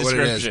great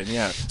description.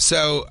 Yeah.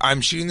 So, I'm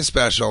shooting the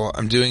special.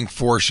 I'm doing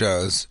 4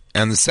 shows.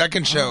 And the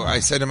second show, I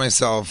said to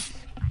myself,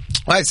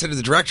 I said to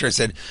the director, I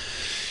said,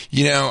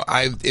 you know,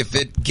 if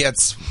it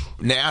gets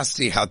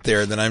nasty out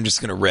there, then I'm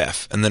just going to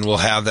riff, and then we'll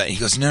have that. He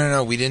goes,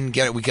 no, we didn't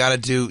get it. We got to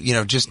do,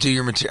 just do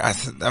your material.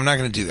 I'm not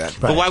going to do that.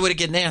 But why would it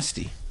get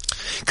nasty?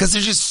 Because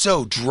they're just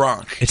so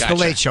drunk. It's the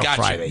Late Show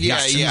Friday. Yeah,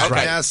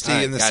 right.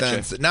 Nasty in the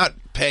sense that not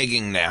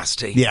pegging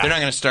nasty. Yeah. They're not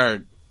going to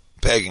start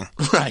pegging.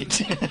 Right.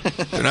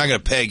 They're not going to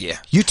peg you.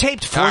 You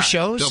taped 4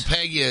 shows? They'll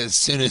peg you as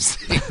soon as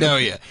they know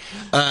you.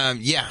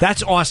 Yeah.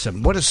 That's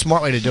awesome. What a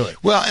smart way to do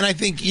it. Well, and I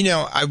think,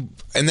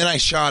 and then I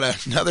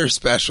shot another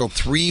special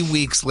 3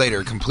 weeks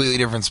later, completely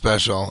different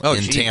special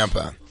in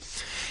Tampa.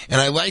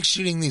 And I like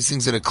shooting these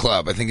things at a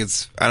club. I think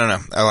I don't know,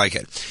 I like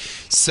it.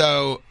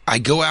 So I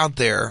go out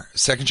there,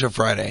 second show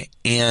Friday,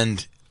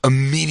 and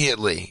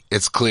immediately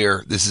it's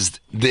clear this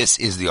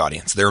is the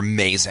audience. They're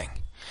amazing.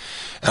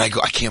 And I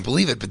go, I can't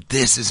believe it, but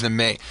this is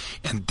amazing.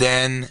 And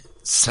then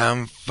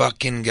some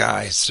fucking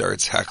guy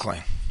starts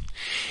heckling.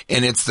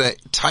 And it's the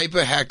type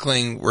of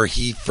heckling where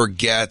he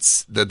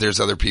forgets that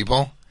there's other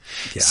people.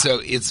 Yeah.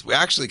 So it's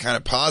actually kind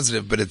of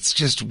positive, but it's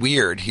just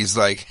weird. He's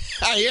like,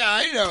 oh, yeah,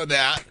 I know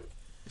that.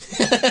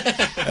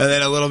 And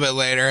then a little bit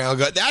later, he'll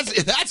go,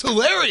 that's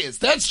hilarious.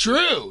 That's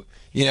true.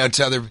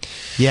 To other...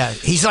 Yeah,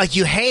 he's like,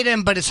 you hate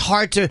him, but it's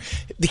hard to...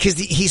 Because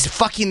he's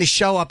fucking the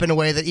show up in a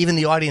way that even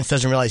the audience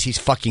doesn't realize he's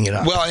fucking it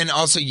up. Well, and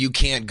also you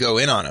can't go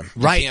in on him.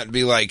 Right. You can't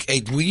be like,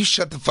 hey, will you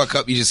shut the fuck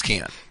up? You just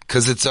can't.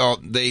 Because it's all...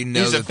 They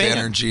know that the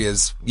energy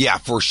is... Yeah,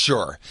 for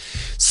sure.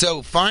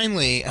 So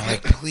finally, I'm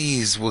like,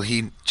 please, will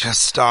he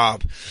just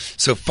stop?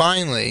 So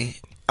finally,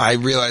 I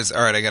realized,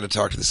 all right, I got to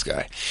talk to this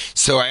guy.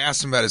 So I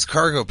asked him about his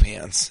cargo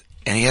pants.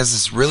 And he has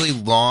this really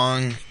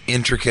long,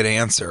 intricate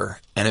answer.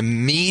 And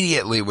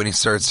immediately when he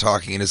starts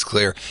talking, it is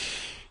clear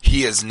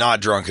he is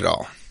not drunk at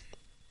all.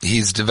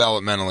 He's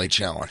developmentally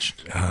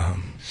challenged.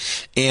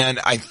 And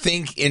I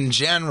think in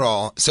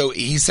general, so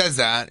he says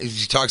that,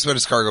 he talks about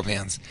his cargo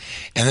pants.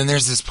 And then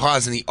there's this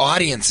pause, and the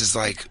audience is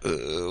like,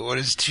 what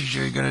is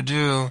TJ going to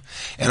do?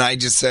 And I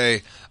just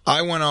say,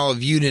 I want all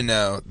of you to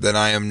know that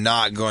I am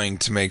not going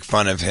to make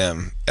fun of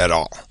him at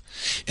all.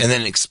 And then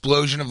an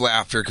explosion of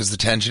laughter because the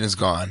tension is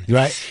gone.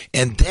 Right.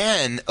 And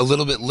then a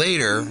little bit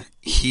later,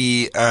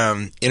 he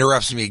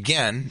interrupts me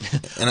again,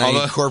 and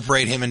I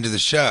incorporate him into the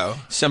show.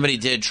 Somebody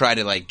did try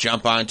to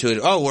jump onto it.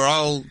 Oh, we're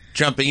all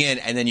jumping in,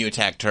 and then you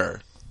attacked her.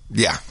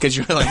 Yeah. Because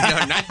you're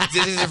like, no,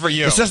 this isn't for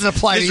you. This doesn't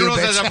apply to you, This rule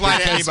bitch. doesn't apply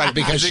to anybody.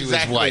 Because she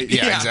was white.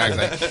 Yeah,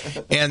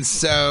 exactly. And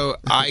so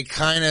I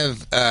kind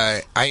of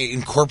I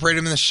incorporate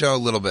him in the show a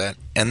little bit,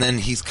 and then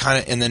he's kind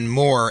of, and then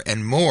more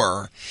and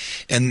more,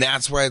 and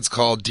that's why it's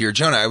called Dear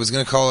Jonah. I was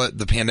going to call it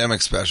the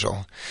Pandemic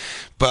Special,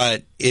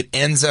 but it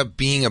ends up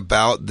being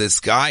about this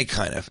guy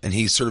kind of, and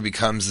he sort of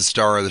becomes the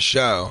star of the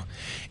show,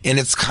 and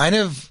it's kind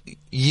of,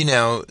 you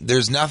know,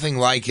 there's nothing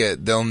like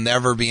it. There'll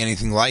never be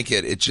anything like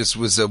it. It just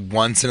was a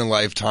once in a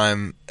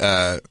lifetime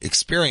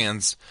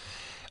experience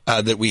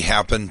that we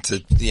happened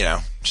to, you know,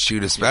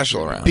 shoot a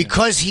special around.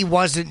 Because he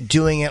wasn't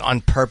doing it on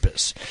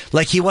purpose.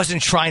 Like, he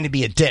wasn't trying to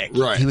be a dick.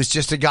 Right. He was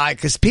just a guy,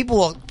 because people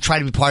will try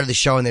to be part of the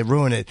show and they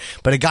ruin it.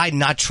 But a guy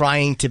not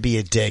trying to be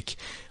a dick,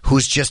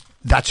 who's just,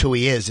 that's who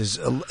he is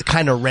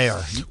kind of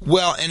rare.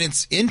 Well, and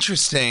it's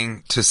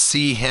interesting to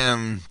see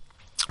him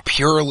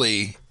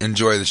purely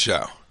enjoy the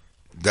show.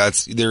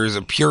 There is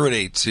a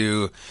purity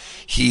to,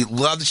 he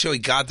loved the show. He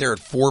got there at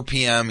 4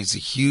 p.m. He's a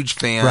huge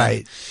fan.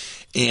 Right.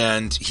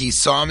 And he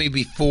saw me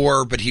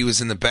before, but he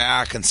was in the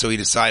back, and so he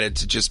decided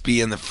to just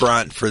be in the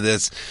front for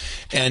this.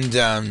 And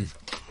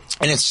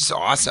it's just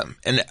awesome.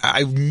 And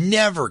I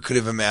never could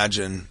have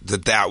imagined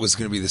that was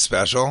going to be the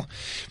special.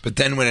 But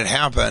then when it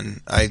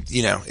happened,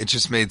 it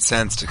just made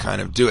sense to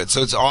kind of do it.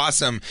 So it's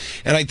awesome.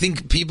 And I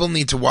think people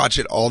need to watch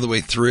it all the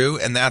way through.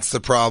 And that's the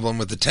problem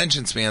with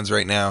attention spans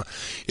right now,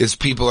 is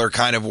people are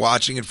kind of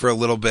watching it for a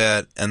little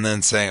bit and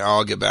then saying, oh,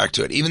 I'll get back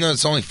to it. Even though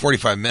it's only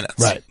 45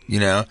 minutes. Right. You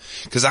know?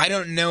 Because I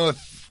don't know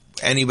if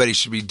anybody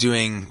should be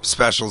doing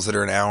specials that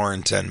are an hour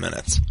and 10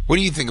 minutes. What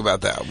do you think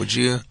about that? Would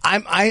you?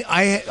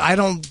 I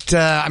don't.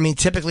 I mean,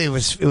 typically it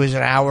was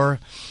an hour,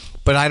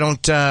 but I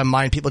don't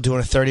mind people doing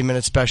a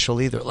 30-minute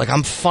special either. Like,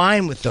 I'm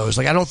fine with those.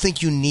 Like, I don't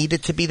think you need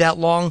it to be that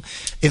long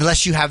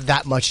unless you have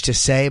that much to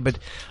say. But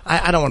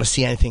I don't want to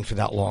see anything for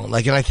that long.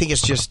 Like, and I think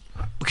it's just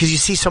because you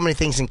see so many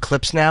things in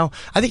clips now.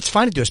 I think it's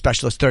fine to do a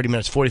special that's 30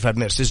 minutes, 45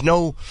 minutes. There's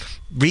no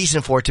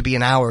reason for it to be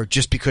an hour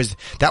just because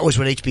that was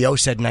what HBO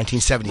said in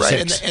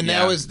 1976. Right, and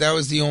that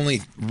was the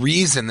only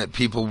reason that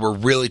people were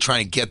really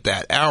trying to get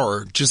that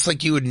hour. Just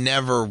like you would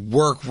never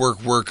work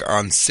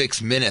on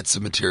 6 minutes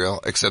of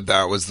material, except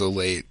that was the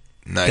late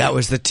night. That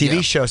was the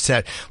TV show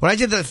set. When I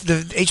did the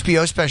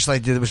HBO special I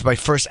did, it was my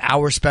first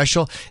hour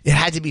special. It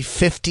had to be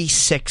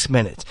 56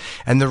 minutes.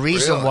 And the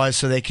reason was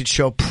so they could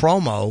show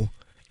promo.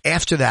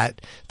 After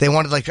that, they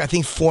wanted, I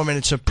think 4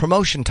 minutes of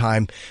promotion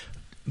time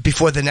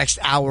before the next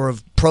hour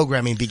of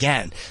programming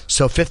began.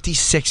 So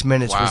 56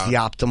 minutes was the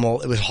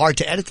optimal. It was hard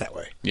to edit that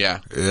way.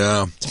 Yeah.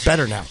 Yeah. It's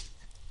better now.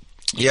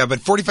 Yeah, but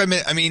 45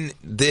 minutes, I mean,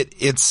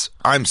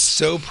 I'm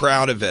so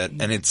proud of it,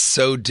 and it's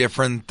so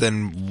different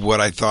than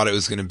what I thought it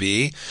was going to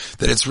be,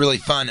 that it's really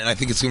fun, and I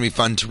think it's going to be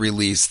fun to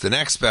release the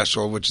next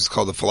special, which is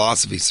called The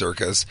Philosophy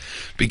Circus,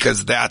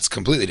 because that's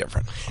completely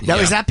different. Now,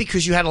 is that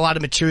because you had a lot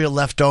of material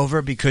left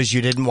over because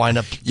you didn't wind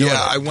up doing it?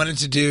 I wanted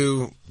to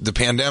do the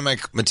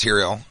pandemic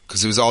material,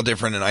 because it was all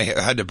different, and I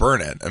had to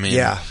burn it. I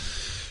mean,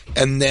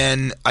 and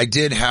then I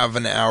did have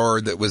an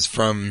hour that was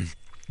from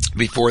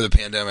before the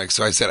pandemic,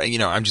 so I said,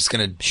 I'm just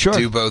going to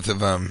do both of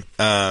them.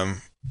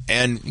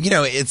 And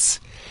it's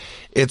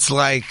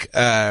like,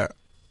 now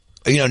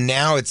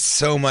it's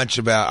so much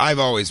about. I've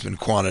always been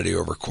quantity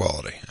over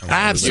quality.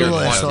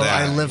 Absolutely, so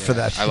I live for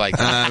that. I like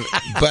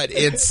that. But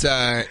it's,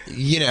 I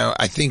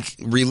think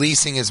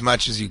releasing as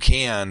much as you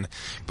can.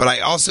 But I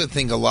also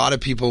think a lot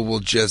of people will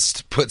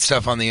just put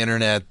stuff on the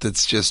internet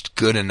that's just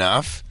good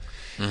enough.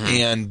 Mm-hmm.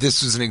 And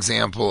this was an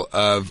example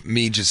of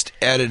me just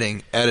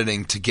editing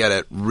to get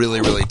it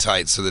really, really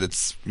tight so that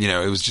it's,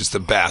 it was just the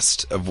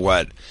best of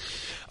what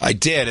I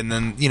did. And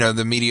then,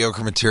 the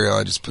mediocre material,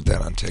 I just put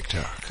that on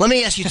TikTok. Let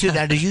me ask you too,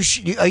 now,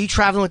 are you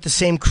traveling with the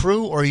same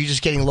crew, or are you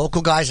just getting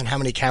local guys, and how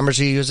many cameras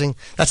are you using?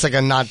 That's like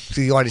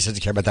the audience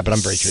doesn't care about that, but I'm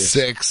very curious.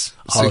 Six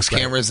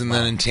cameras, and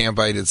then in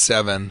Tampa I did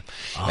 7.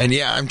 Oh. And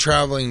I'm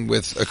traveling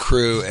with a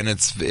crew, and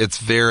it's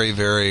very,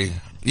 very...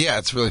 Yeah,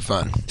 it's really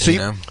fun.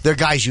 So they're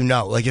guys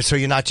so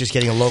you're not just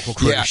getting a local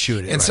crew to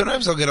shoot it. And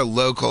sometimes I'll get a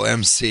local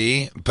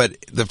MC, but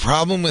the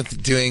problem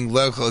with doing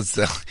local is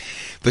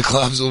the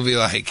clubs will be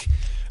like,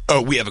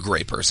 oh, we have a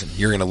great person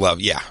you're going to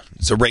love. Yeah,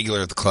 it's a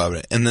regular at the club.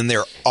 And then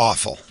they're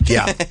awful.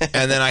 Yeah.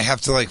 And then I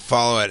have to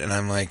follow it, and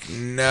I'm like,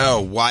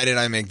 no, why did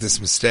I make this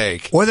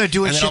mistake? Or they're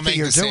doing shit that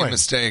you're doing. And then I'll make the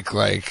same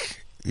mistake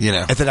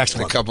at the next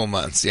in a couple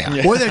months,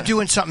 Or they're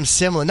doing something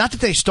similar. Not that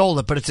they stole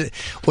it, but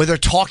where they're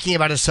talking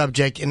about a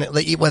subject, and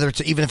whether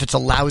it's even if it's a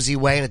lousy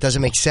way and it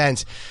doesn't make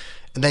sense,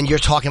 and then you're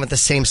talking about the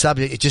same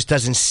subject, it just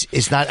doesn't.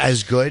 It's not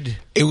as good.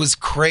 It was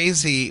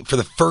crazy for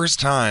the first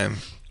time.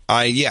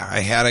 I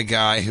had a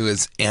guy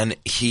and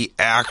he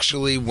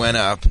actually went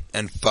up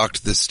and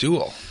fucked the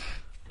stool.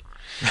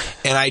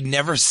 And I'd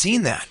never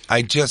seen that.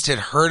 I just had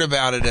heard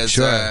about it as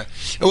I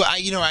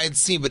had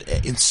seen, but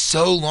it's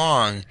so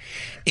long,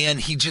 and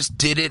he just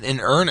did it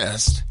in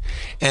earnest.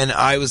 And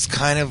I was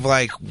kind of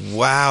like,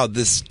 wow,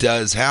 this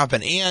does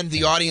happen. And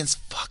the audience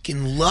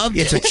fucking loved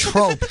it. It's a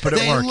trope, but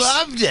it works. They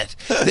loved it.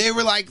 They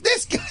were like,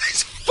 this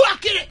guy's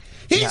fucking it.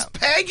 He's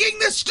pegging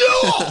the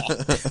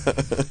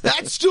stool.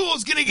 That stool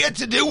is going to get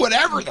to do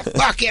whatever the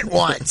fuck it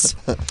wants.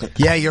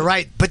 Yeah, you're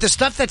right. But the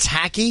stuff that's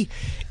hacky,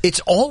 it's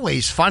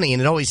always funny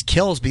and it always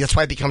kills, because that's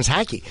why it becomes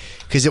hacky,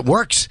 because it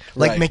works.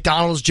 Like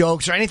McDonald's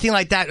jokes or anything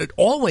like that, it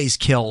always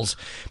kills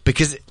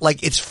because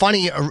like it's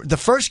funny. The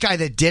first guy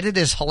that did it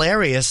is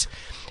hilarious.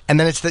 And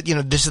then it's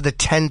this is the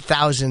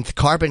 10,000th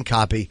carbon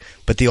copy,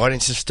 but the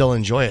audiences still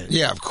enjoy it.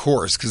 Yeah, of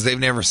course, because they've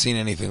never seen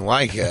anything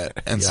like it.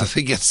 And so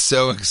they get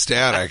so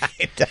ecstatic.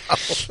 I know.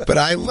 But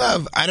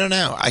I don't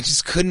know, I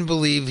just couldn't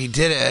believe he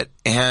did it.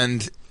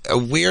 And a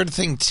weird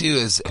thing, too,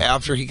 is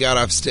after he got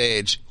off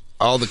stage,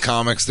 all the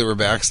comics that were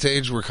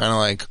backstage were kind of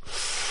like,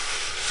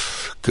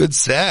 good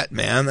set,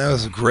 man. That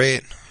was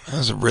great. That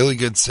was a really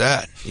good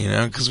set,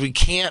 because we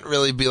can't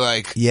really be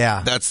like,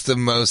 that's the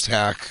most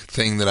hack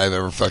thing that I've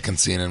ever fucking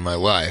seen in my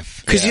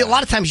life. Because a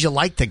lot of times you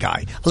like the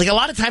guy. Like a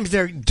lot of times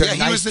they're he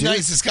nice was the dudes.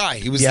 nicest guy.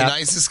 He was the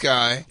nicest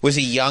guy. Was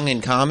he young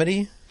in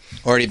comedy,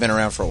 or had he been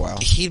around for a while?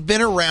 He'd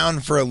been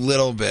around for a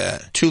little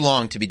bit. Too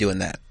long to be doing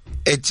that.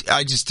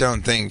 I just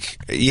don't think.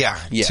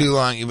 Too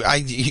long.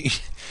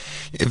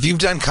 If you've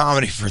done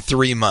comedy for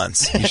 3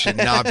 months, you should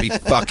not be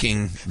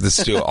fucking the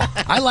stool.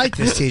 I like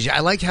this, TJ.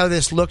 I like how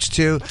this looks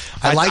too.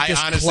 I like this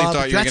club.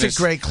 That's a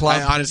great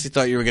club. I honestly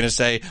thought you were going to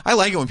say, I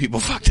like it when people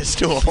fuck the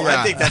stool.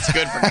 I think that's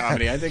good for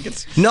comedy. I think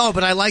it's... No,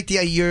 but I like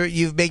the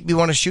you make me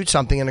want to shoot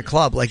something in a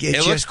club. Like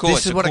it looks cool.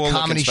 This is what a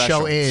comedy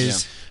show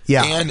is.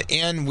 Yeah.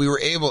 And we were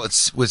able,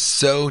 it was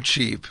so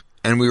cheap,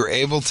 and we were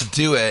able to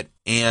do it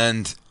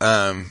and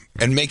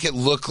make it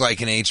look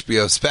like an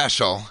HBO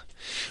special,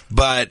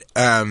 but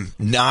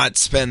not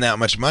spend that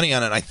much money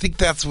on it. I think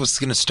that's what's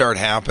going to start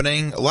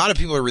happening. A lot of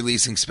people are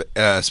releasing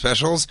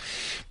specials,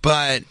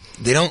 but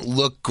they don't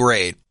look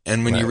great.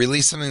 And when you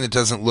release something that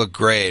doesn't look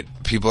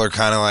great, people are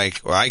kind of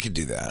like, well, I could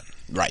do that.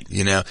 Right.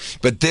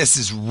 But this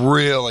is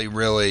really,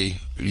 really,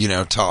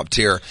 top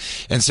tier.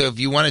 And so if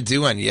you want to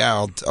do one,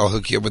 I'll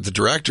hook you up with the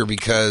director,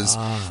 because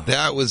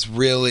that was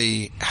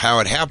really how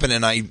it happened.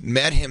 And I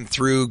met him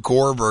through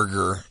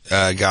Gorburger,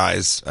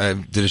 guys. I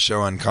did a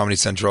show on Comedy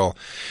Central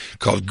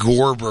called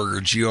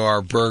Gorburger,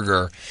 G-O-R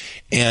Burger.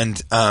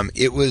 And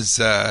it was...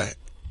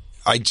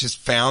 I just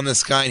found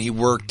this guy, and he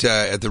worked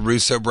at the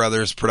Russo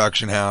Brothers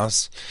production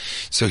house.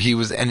 So he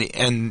was, and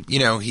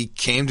he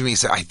came to me and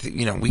said,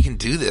 we can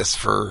do this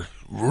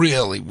we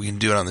can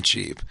do it on the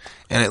cheap.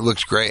 And it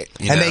looked great.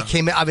 They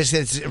came in, obviously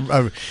it's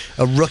a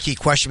rookie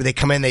question, but they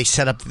come in, they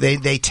set up,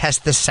 they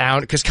test the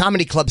sound, because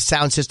comedy club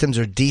sound systems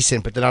are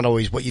decent, but they're not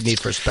always what you need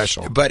for a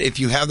special. But if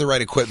you have the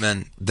right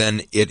equipment,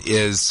 then it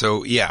is.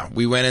 So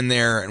we went in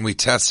there and we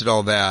tested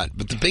all that.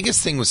 But the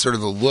biggest thing was sort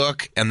of the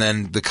look and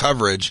then the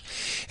coverage.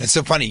 It's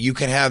so funny. You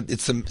can have,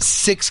 it's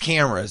 6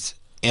 cameras,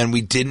 and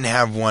we didn't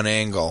have one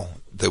angle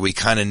that we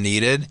kind of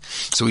needed.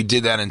 So we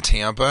did that in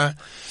Tampa.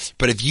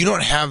 But if you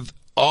don't have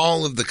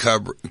all of the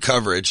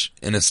coverage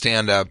in a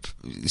stand-up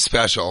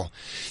special,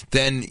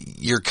 then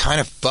you're kind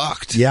of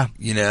fucked. Yeah.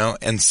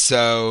 And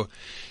so,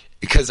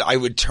 because I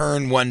would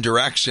turn one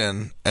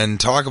direction and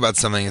talk about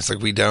something, it's like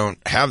we don't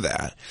have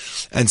that.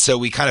 And so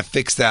we kind of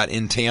fixed that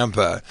in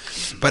Tampa.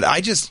 But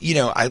I just,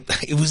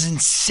 it was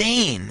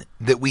insane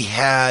that we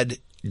had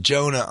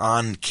Jonah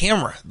on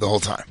camera the whole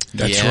time.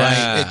 That's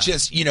right. It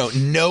just,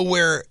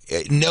 nowhere,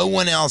 no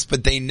one else,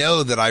 but they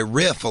know that I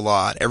riff a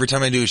lot. Every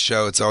time I do a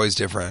show, it's always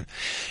different.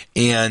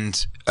 And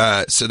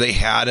so they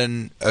had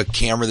a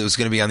camera that was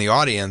going to be on the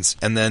audience,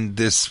 and then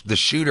the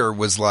shooter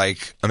was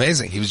like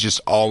amazing. He was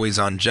just always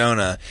on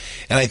Jonah.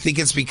 And I think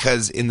it's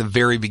because in the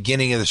very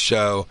beginning of the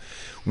show,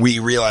 we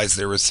realized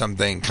there was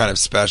something kind of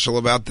special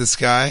about this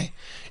guy,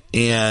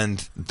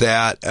 and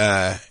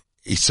that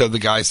so the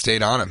guy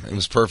stayed on him. It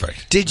was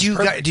perfect. Did you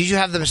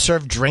have them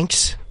serve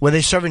drinks? Were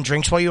they serving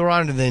drinks while you were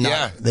on, or did they not?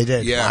 Yeah. They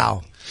did? Yeah.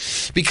 Wow.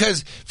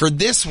 Because for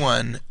this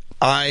one,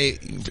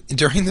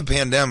 during the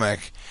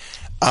pandemic,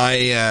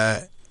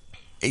 I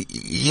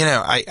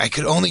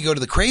could only go to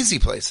the crazy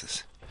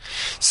places.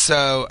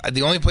 So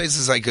the only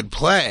places I could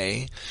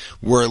play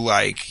were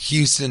like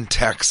Houston,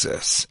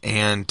 Texas,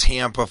 and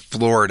Tampa,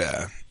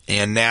 Florida,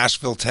 and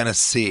Nashville,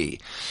 Tennessee,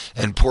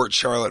 and Port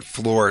Charlotte,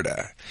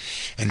 Florida,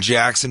 and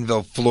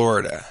Jacksonville,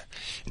 Florida,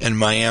 and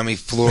Miami,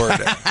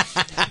 Florida.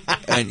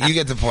 And you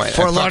get the point.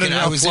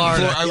 I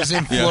was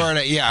in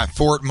Florida.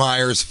 Fort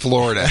Myers,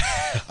 Florida.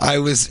 I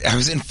was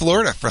in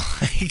Florida for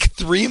like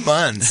 3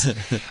 months.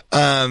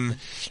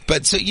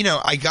 But so,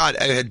 I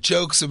had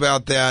jokes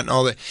about that and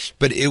all that,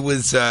 but it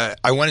was,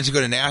 I wanted to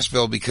go to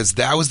Nashville because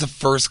that was the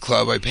first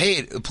club I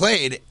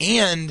played,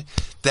 and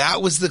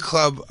that was the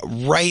club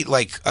right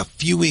like a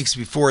few weeks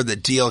before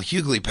that D.L.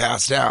 Hughley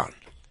passed out.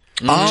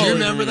 Oh, do you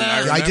remember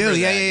that? I do.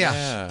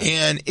 Yeah.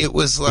 And it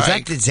was like, was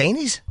that at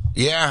Zanies?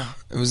 Yeah,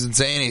 it was at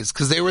Zanies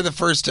because they were the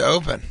first to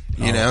open.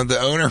 The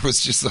owner was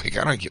just like,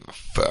 I don't give a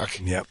fuck.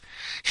 Yep.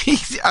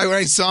 When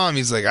I saw him,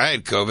 he's like, I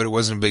had COVID. It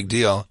wasn't a big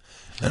deal.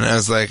 And I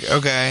was like,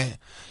 okay.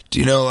 Do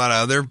you know a lot of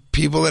other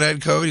people that had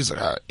COVID? He's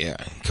like, yeah,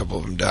 a couple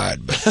of them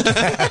died. But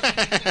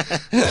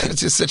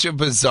it's just such a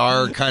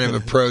bizarre kind of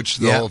approach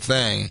to the whole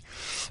thing.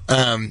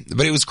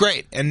 But it was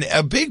great. And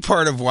a big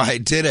part of why I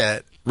did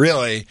it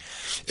really,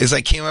 is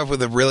I came up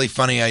with a really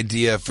funny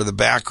idea for the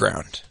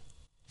background,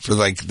 for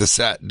like the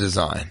set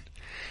design.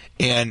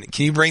 And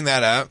can you bring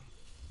that up?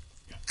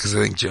 Because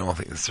I think Jim will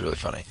think this is really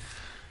funny.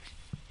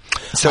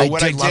 So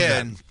what I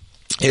did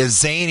is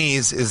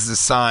Zanies is the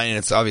sign, and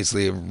it's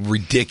obviously a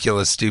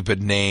ridiculous,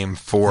 stupid name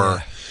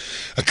for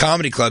a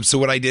comedy club. So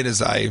what I did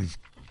is I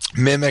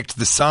mimicked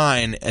the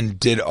sign and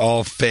did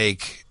all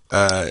fake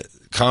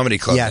comedy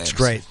club names. It's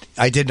great.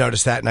 I did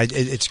notice that, and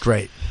it's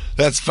great.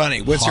 That's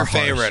funny. What's your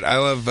favorite? I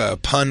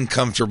love pun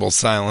comfortable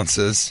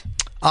silences.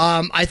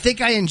 I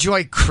think I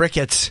enjoy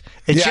crickets.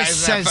 It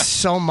just says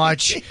so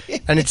much,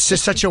 and it's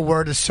just such a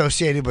word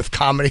associated with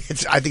comedy.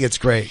 I think it's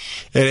great.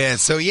 It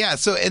is. So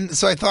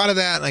I thought of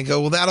that, and I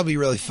go, well, that'll be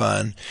really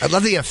fun. I'd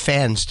love to have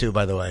fans too,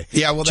 by the way.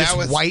 Yeah, well, just that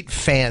was white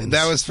fans.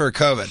 That was for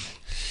COVID.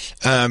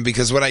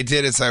 Because what I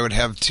did is I would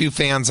have 2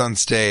 fans on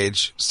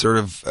stage, sort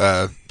of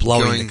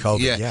blowing the COVID.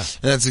 Yeah, and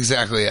that's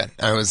exactly it.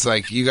 I was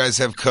like, "You guys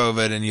have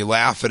COVID," and you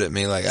laugh at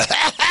me like,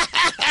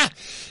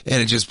 and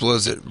it just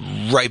blows it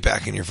right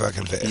back in your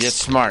fucking face. That's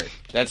smart.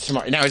 That's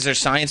smart. Now, is there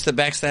science that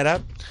backs that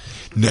up?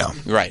 No.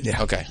 Right.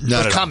 Yeah. Okay.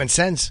 With common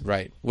sense.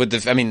 Right.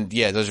 Those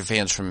are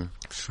fans from.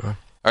 Sure.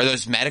 Are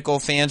those medical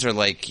fans or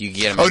like you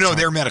get them? Oh no,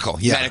 they're medical.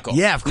 Yeah, medical.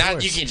 Yeah, of course.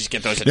 Not, you can't just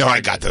get those. At no,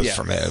 Target. I got those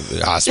from a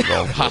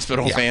hospital.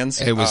 Hospital fans.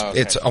 It was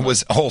it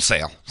was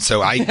wholesale.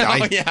 So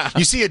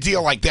you see a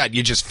deal like that,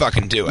 you just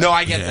fucking do it. No,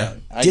 I get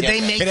that. Did they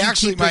make? And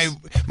actually,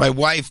 my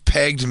wife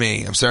pegged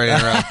me. I'm sorry to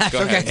interrupt.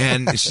 Go ahead.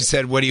 And she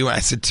said, "What do you want?"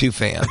 I said, 2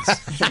 fans,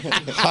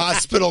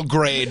 hospital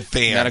grade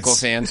fans, medical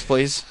fans,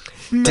 please.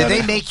 Did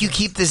they make you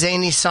keep the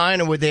Zany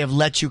sign, or would they have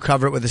let you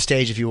cover it with a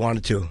stage if you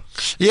wanted to?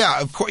 Yeah,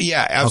 of course.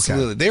 Yeah,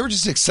 absolutely. Okay. They were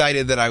just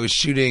excited that I was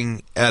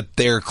shooting at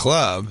their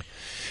club,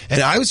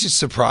 and I was just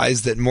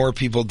surprised that more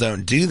people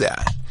don't do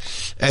that.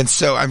 And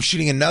so I'm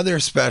shooting another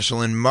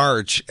special in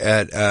March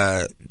at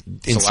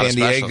in San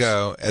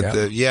Diego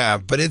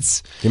at but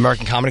it's the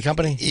American Comedy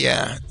Company.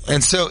 Yeah,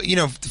 and so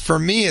for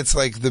me, it's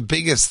like the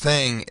biggest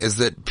thing is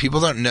that people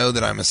don't know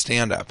that I'm a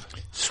stand-up.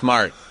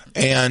 Smart.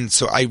 And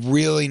so I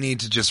really need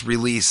to just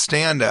release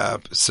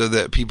stand-up so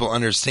that people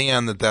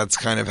understand that that's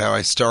kind of how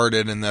I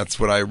started, and that's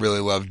what I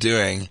really love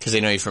doing. Because they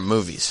know you from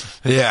movies.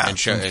 Yeah, and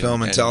from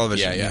film and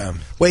television. Yeah.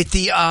 Wait,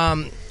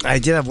 I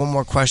did have one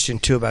more question,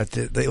 too, about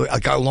I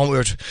got along.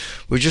 We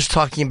were just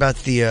talking about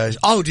the...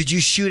 did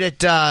you shoot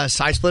at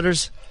Side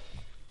Splitters?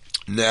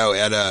 No,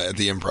 at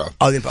the Improv.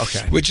 Oh,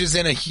 okay. Which is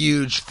in a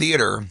huge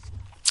theater,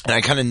 and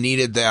I kind of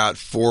needed that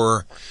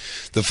for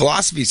the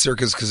Philosophy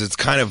Circus because it's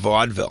kind of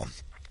vaudeville.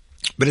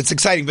 But it's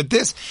exciting. But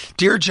this,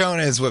 Dear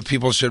Jonah, is what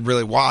people should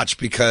really watch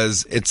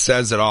because it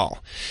says it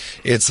all.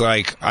 It's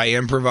like, I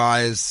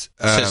improvise.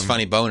 It says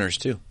funny boners,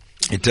 too.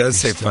 It does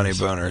say funny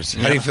boners.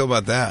 How do you feel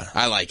about that?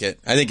 I like it.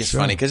 I think it's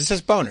funny because it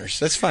says boners.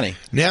 That's funny.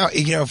 Now,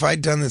 if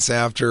I'd done this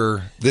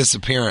after this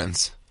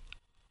appearance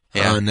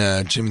on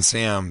Jim and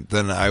Sam,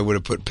 then I would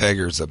have put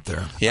Peggers up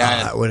there.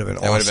 Yeah. That would have been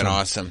awesome. That would have been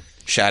awesome.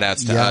 Shout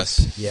outs to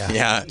us.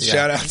 Yeah.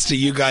 Shout outs to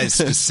you guys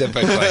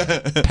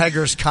specifically.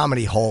 Peggers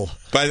Comedy Hole.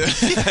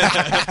 Peggers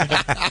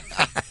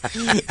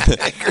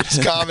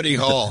Comedy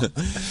Hole.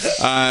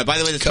 By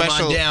the way, the Come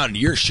special on down.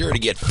 You're sure to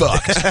get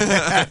fucked.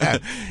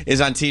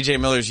 is on TJ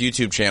Miller's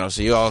YouTube channel,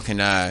 so you all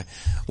can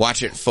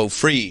watch it for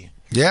free.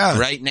 Yeah.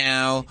 Right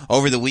now,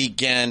 over the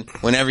weekend,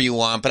 whenever you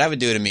want, but I would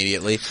do it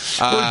immediately.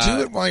 Or do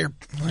it while you're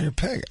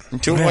pegging.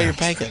 Do it while you're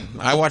pegging.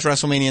 I watch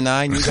WrestleMania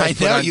 9. You guys I know,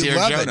 put on you Dear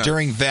love Jonah. it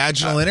during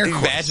vaginal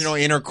intercourse. Vaginal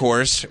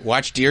intercourse.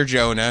 Watch Dear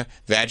Jonah.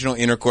 Vaginal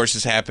intercourse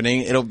is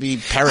happening. It'll be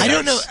paradise. I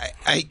don't know.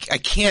 I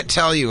can't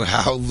tell you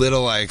how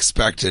little I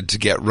expected to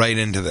get right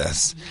into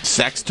this.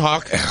 Sex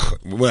talk?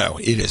 Well,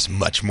 it is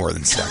much more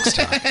than sex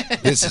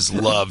talk. This is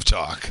love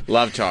talk.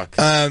 Love talk.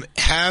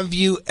 Have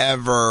you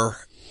ever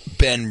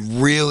been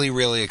really,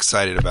 really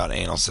excited about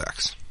anal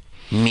sex?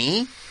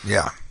 Me?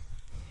 Yeah.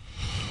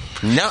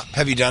 No.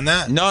 Have you done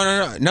that?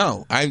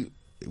 No. I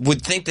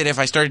would think that if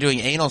I started doing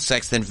anal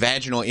sex, then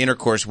vaginal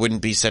intercourse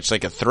wouldn't be such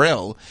like a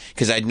thrill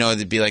because I'd know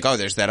it'd be like, oh,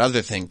 there's that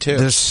other thing too.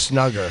 There's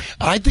snugger.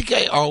 I think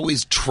I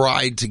always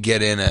tried to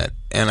get in it,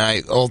 and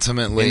I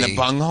ultimately in the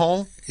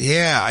bunghole.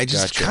 Yeah, I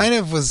just kind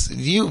of was.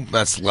 You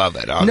must love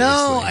it, obviously.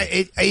 No,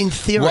 in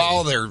theory.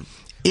 While they're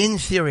in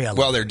theory,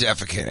 while they're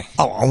defecating.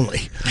 Oh,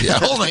 only. Yeah,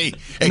 only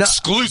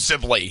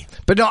exclusively.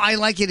 But no, I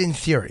like it in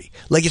theory.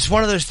 Like, it's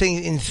one of those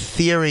things, in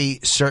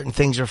theory, certain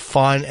things are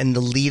fun and the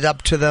lead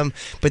up to them,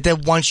 but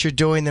then once you're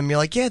doing them, you're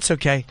like, yeah, it's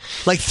okay.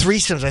 Like,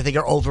 threesomes, I think,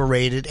 are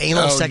overrated.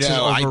 Anal sex is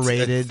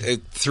overrated.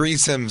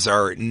 Threesomes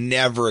are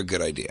never a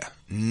good idea.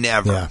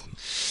 Never. Yeah.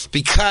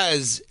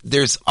 Because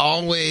there's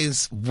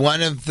always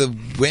one of the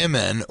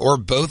women or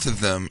both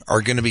of them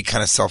are going to be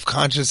kind of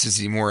self-conscious. Is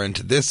he more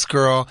into this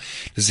girl?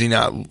 Does he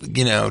not,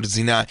 does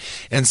he not?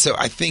 And so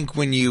I think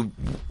when you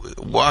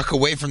walk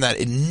away from that,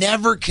 it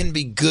never can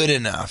be good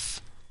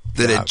enough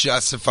that it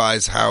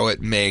justifies how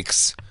it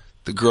makes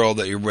the girl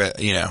that you're with,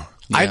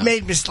 I've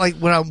made mistakes, like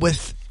when I'm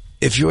with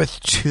if you're with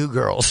two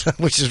girls,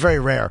 which is very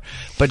rare,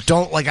 but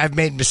don't like I've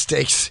made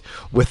mistakes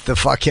with the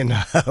fucking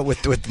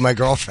with my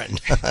girlfriend.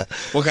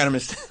 What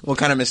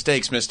kind of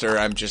mistakes, Mister?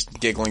 I'm just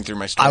giggling through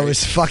my story. I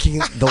was fucking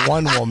the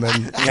one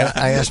woman, and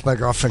I asked my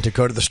girlfriend to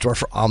go to the store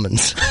for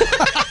almonds.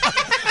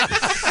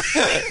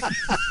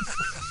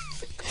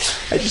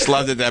 I just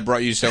love that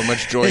brought you so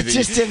much joy. It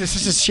just did. It's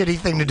just a shitty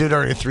thing to do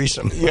during a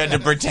threesome. You had to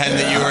pretend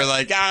that you were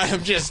like,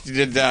 I'm just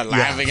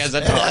laughing as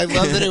a talk. I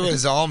love that it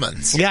was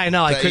almonds. Yeah, I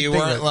know. I couldn't you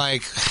think weren't of it.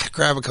 like,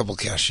 grab a couple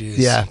cashews.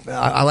 Yeah,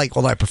 I like.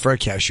 Well, I prefer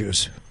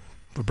cashews.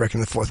 We're breaking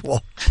the fourth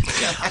wall.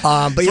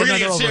 But We're yeah, gonna they're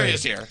get serious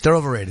overrated. here. They're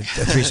overrated.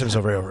 The threesomes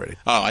are very overrated.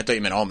 Oh, I thought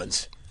you meant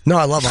almonds. No,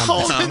 I love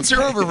almonds. Almonds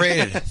are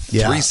overrated.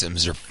 Yeah.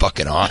 Threesomes are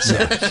fucking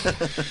awesome.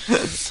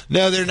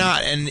 No, they're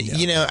not. And,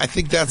 you know, I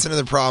think that's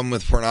another problem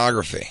with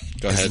pornography.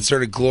 Go ahead. It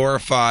sort of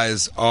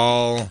glorifies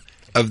all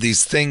of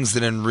these things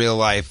that in real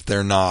life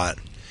they're not.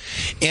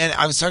 And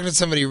I was talking to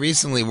somebody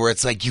recently where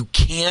it's like you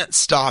can't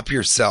stop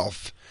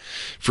yourself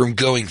from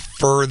going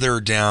further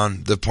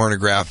down the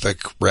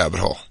pornographic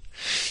rabbit hole.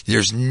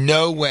 There's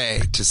no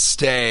way to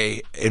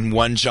stay in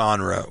one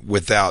genre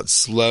without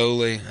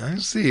slowly, I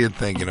see you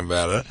thinking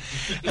about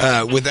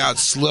it, without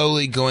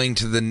slowly going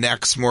to the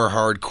next more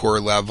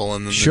hardcore level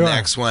and then Sure. the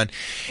next one.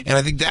 And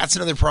I think that's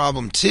another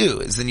problem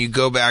too, is then you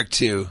go back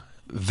to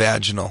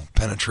vaginal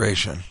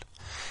penetration.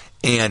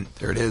 And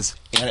there it is.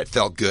 And it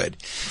felt good.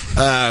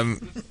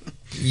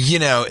 You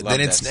know, Love then that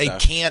it stuff.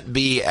 can't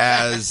be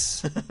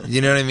as, you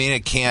know what I mean?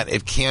 It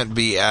can't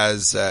be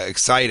as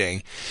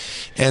exciting.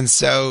 And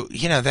so,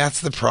 you know,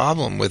 that's the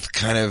problem with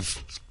kind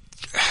of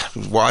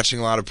watching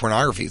a lot of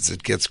pornography.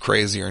 It gets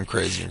crazier and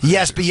crazier.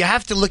 Yes, but you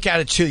have to look at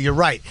it too. You're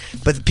right.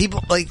 But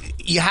people, like,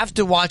 you have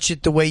to watch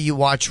it the way you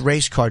watch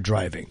race car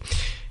driving.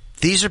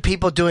 These are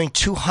people doing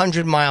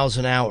 200 miles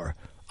an hour.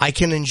 I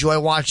can enjoy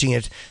watching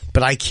it,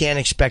 but I can't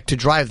expect to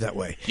drive that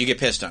way. You get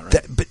pissed on,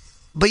 right?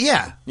 But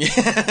yeah.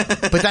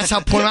 But that's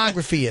how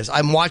pornography is.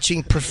 I'm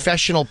watching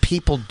professional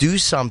people do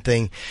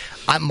something.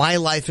 My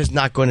life is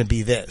not going to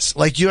be this.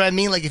 Like, you know what I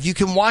mean? Like, if you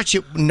can watch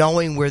it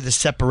knowing where the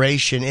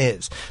separation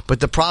is.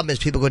 But the problem is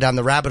people go down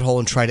the rabbit hole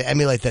and try to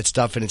emulate that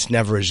stuff, and it's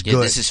never as Yeah,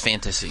 good. this is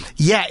fantasy.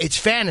 Yeah, it's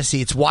fantasy.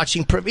 It's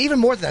watching, even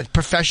more than that,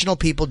 professional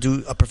people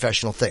do a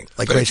professional thing.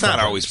 Like But it's race not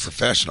car always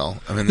professional.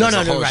 I mean, No,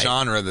 there's no, a whole right.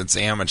 genre that's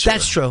amateur.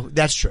 That's true.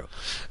 That's true.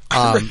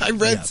 I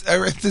read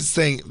this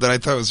thing that I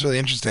thought was really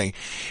interesting,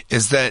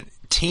 is that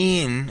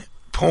teen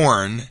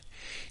porn,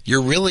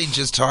 you're really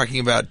just talking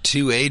about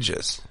two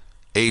ages,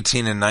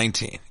 18 and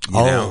 19. You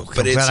know? I'm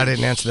glad I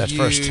didn't answer that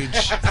first.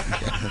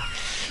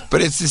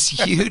 But it's this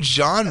huge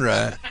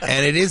genre,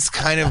 and it is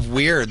kind of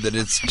weird that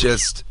it's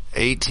just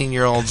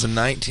 18-year-olds and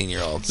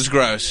 19-year-olds. It's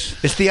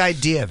gross. It's the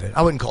idea of it.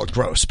 I wouldn't call it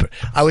gross, but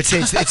I would say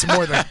it's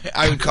more than...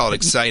 I would call it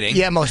exciting.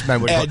 Yeah, most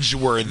men would call it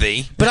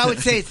edgeworthy. But I would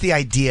say it's the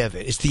idea of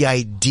it. It's the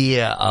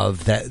idea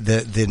of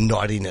the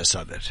naughtiness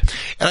of it.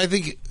 And I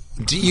think,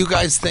 do you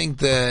guys think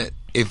that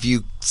if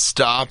you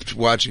stopped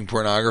watching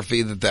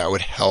pornography, that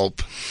would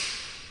help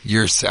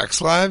your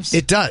sex lives?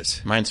 It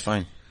does. Mine's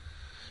fine.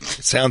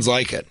 It sounds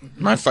like it.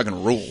 Mine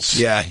fucking rules.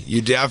 Yeah,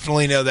 you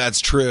definitely know that's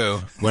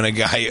true when a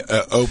guy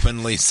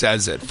openly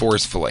says it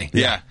forcefully.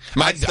 Yeah.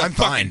 Mine's I'm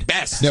fine.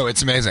 best. No,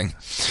 it's amazing.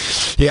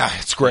 Yeah,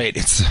 it's great.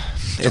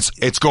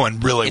 It's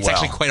going really It's well.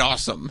 actually quite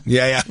awesome.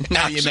 Yeah.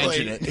 Now you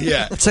mention it.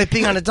 Yeah. It's like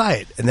being on a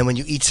diet, and then when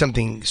you eat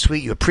something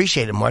sweet, you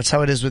appreciate it more. That's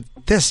how it is with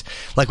this.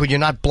 Like when you're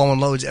not blowing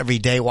loads every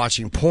day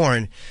watching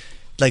porn,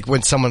 like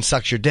when someone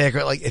sucks your dick,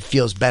 or like it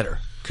feels better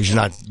because you're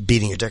not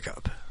beating your dick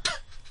up.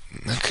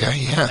 Okay,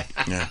 yeah.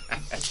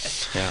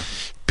 Yeah.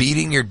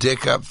 Beating your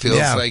dick up feels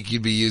Yeah. like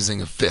you'd be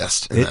using a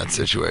fist in that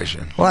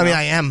situation. Well, I mean,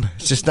 I am.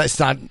 It's just it's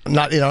not you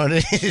know.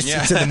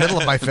 It's in the middle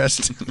of my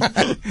fist.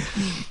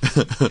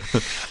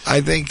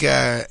 I think,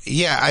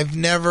 I've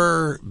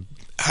never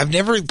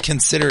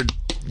considered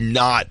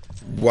not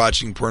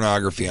watching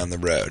pornography on the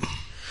road.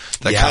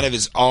 That Yeah. kind of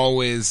is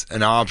always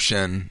an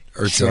option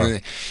or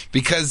something,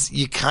 because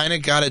you kind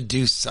of got to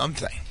do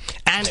something.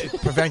 And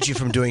it prevents you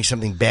from doing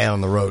something bad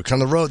on the road. Because on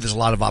the road, there's a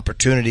lot of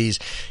opportunities.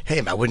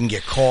 Hey, I wouldn't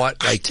get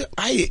caught. Like,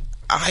 I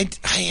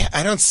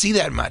don't see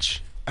that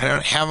much. I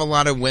don't have a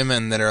lot of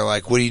women that are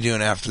like, "What are you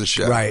doing after the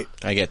show?" right.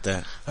 I get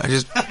that. I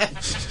just,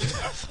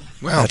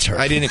 well, That's hurt.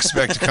 I didn't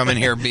expect to come in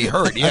here and be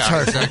hurt. Yeah, That's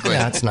hurt. exactly.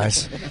 Yeah, that's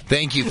nice.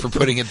 Thank you for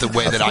putting it the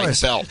way that I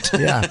course. felt.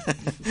 Yeah.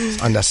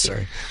 It's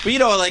unnecessary. But you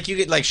know, like you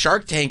get like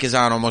Shark Tank is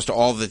on almost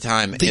all the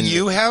time. Do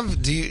you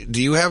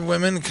have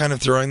women kind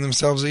of throwing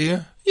themselves at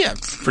you? Yeah,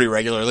 pretty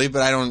regularly,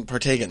 but I don't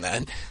partake in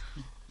that.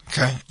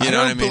 Okay. You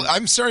know what I mean?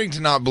 I'm starting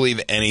to not believe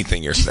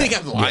anything you're You saying.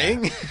 think I'm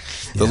lying? Yeah.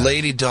 The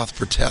lady doth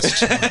protest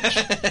too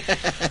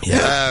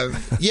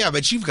much. Yeah,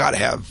 but you've got to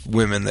have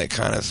women that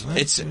kind of...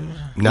 It's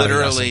No,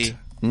 literally it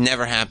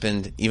never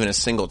happened even a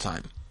single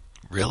time.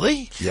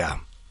 Really? Yeah.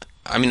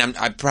 I mean,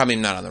 I'm probably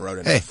not on the road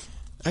enough.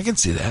 Hey, I can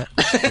see that.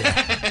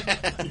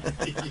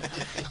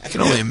 I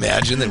can only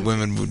imagine that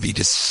women would be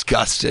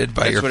disgusted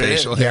by your what it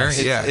facial is. hair.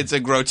 It's, Yeah. it's a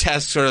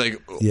grotesque sort of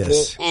like.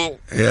 Yes. Yeah,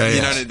 You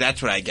yeah. know,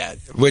 that's what I get.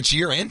 Which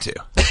you're into.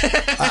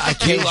 I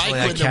You can't like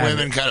when the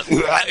women kind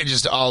of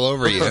just all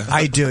over you.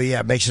 I do,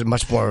 yeah. It makes it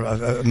much more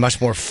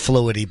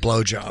fluidy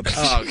blowjob.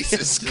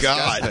 Oh,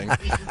 God.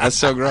 That's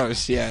so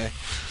gross, yeah.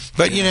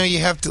 But you know, you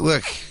have to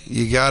look.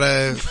 You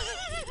gotta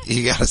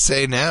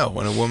say no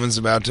when a woman's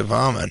about to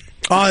vomit.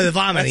 Oh, the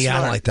vomiting! That's Yeah, I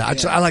smart. like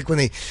that. Yeah. I like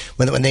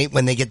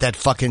when they get that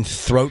fucking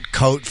throat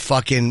coat,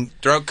 fucking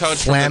Throat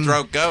coats from phlegm. the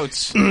throat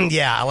goats.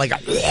 Yeah, I like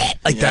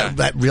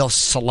that real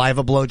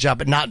saliva blowjob,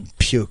 but not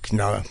puke.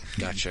 No,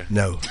 Gotcha.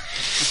 no.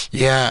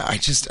 Yeah,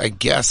 I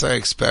guess I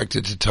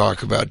expected to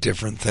talk about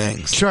different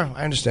things. Sure,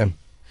 I understand.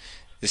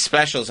 The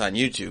special's on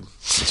YouTube.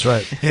 That's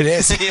right. It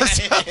is.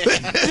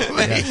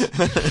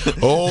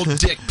 Old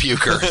dick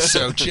puker.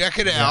 So check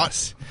it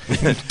out.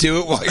 Do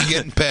it while you're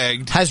getting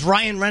pegged. Has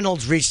Ryan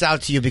Reynolds reached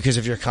out to you because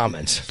of your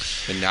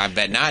comments? But I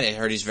bet not. I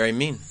heard he's very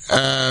mean.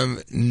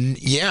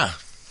 Yeah,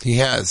 he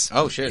has.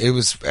 Oh, shit. It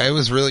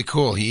was really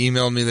cool. He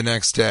emailed me the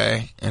next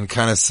day and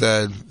kind of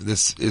said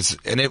this is,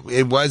 and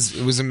it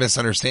was a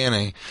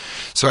misunderstanding.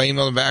 So I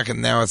emailed him back,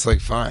 and now it's like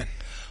fine.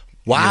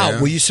 Wow.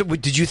 You know?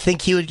 Did you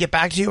think he would get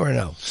back to you or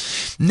no?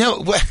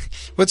 No.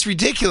 What's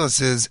ridiculous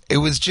is it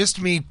was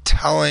just me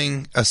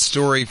telling a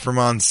story from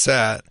on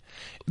set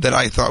that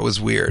I thought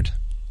was weird.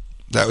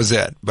 That was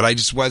it. But I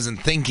just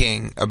wasn't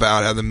thinking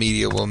about how the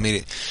media will meet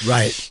it.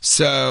 Right.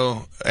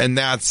 So, and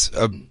that's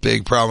a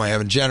big problem I have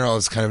in general,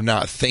 is kind of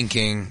not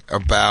thinking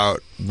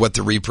about what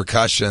the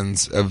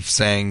repercussions of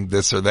saying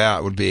this or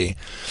that would be.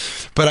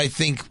 But I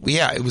think,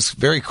 yeah, it was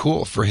very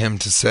cool for him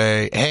to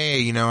say, hey,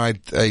 you know, I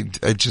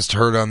just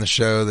heard on the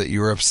show that you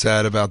were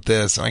upset about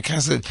this. And I kind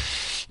of said,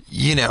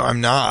 you know,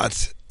 I'm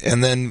not.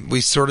 And then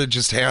we sort of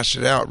just hashed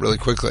it out really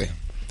quickly.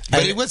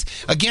 But it was,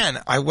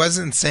 again, I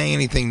wasn't saying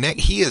anything.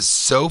 He is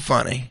so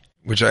funny,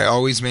 which I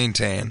always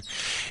maintain,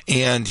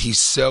 and he's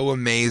so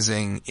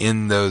amazing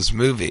in those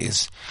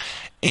movies.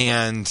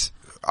 And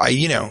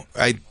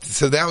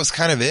so that was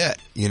kind of it,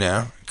 you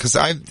know, because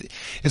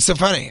it's so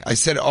funny. I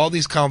said all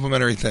these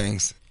complimentary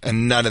things,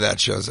 and none of that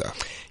shows up.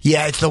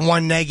 Yeah, it's the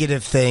one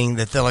negative thing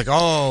that they're like,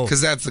 oh,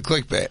 because that's the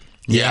clickbait.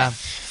 Yeah.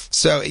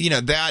 So you know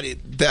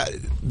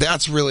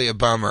that's really a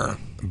bummer.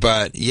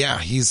 But yeah,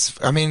 he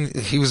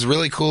was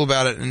really cool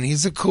about it, and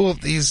he's a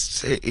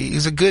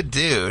good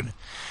dude.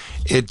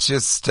 It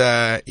just,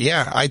 I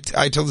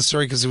told the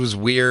story because it was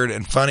weird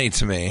and funny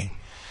to me.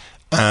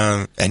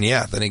 And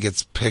yeah, then it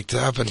gets picked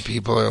up, and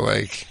people are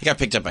like, he got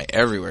picked up by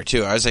everywhere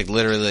too. I was like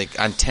literally like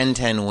on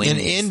 1010 wings. In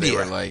India, they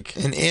were like,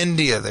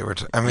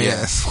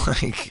 it's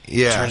like,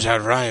 yeah. Turns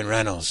out Ryan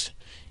Reynolds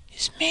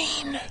is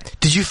mean.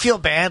 Did you feel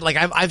bad? Like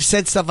I've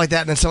said stuff like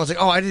that, and then someone's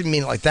like, "Oh, I didn't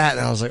mean it like that,"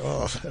 and I was like,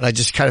 "Oh," and I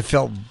just kind of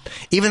felt,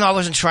 even though I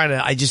wasn't trying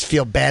to, I just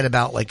feel bad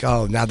about like,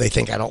 oh, now they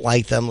think I don't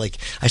like them. Like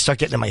I start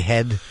getting in my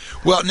head.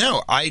 Well,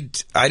 no, I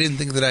didn't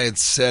think that I had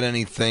said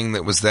anything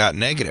that was that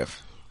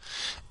negative,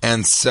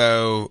 and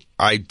so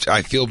I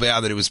feel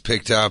bad that it was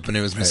picked up and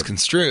it was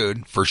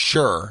misconstrued for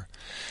sure.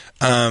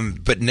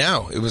 But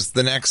no, it was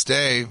the next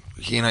day.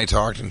 He and I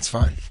talked, and it's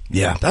fine.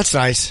 Yeah, that's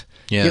nice.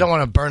 Yeah. You don't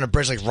want to burn a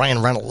bridge like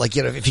Ryan Reynolds, like,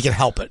 you know, if you can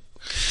help it.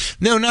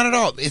 No, not at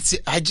all.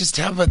 I just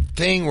have a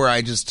thing where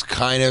I just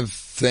kind of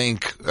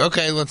think,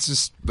 okay,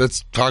 let's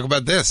talk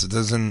about this. It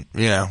doesn't,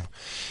 you know,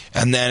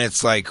 and then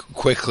it's like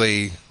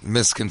quickly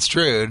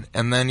misconstrued,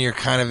 and then you're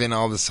kind of in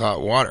all this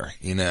hot water,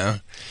 you know?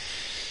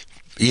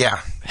 Yeah.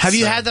 Have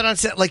you had that on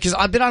set? Like, because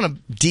I've been on a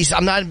decent,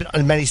 I'm not on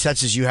as many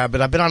sets as you have,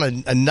 but I've been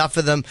on enough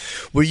of them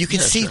where you can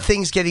see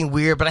things getting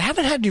weird, but I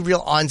haven't had any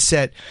real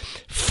on-set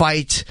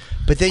fight.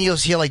 But then you'll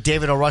hear like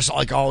David O. Russell,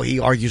 like, oh, he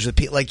argues with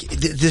people. Like,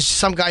 there's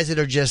some guys that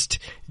are just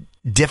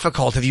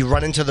difficult. Have you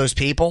run into those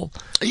people?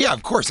 Yeah,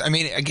 of course. I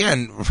mean,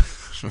 again,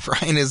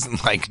 Ryan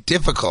isn't like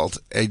difficult.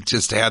 I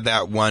just had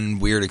that one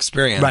weird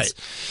experience.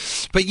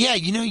 Right. But yeah,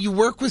 you know, you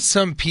work with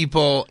some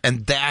people,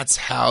 and that's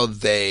how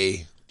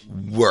they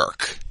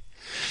work.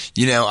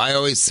 You know, I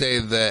always say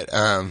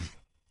that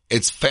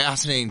it's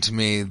fascinating to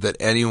me that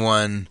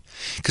anyone,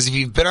 because if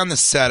you've been on the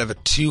set of a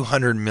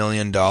 $200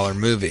 million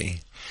movie,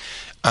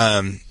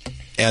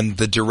 and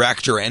the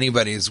director,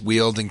 anybody who's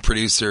wielding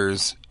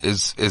producers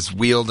is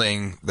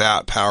wielding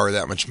that power,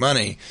 that much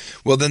money,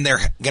 well, then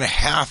they're going to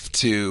have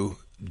to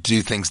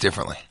do things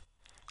differently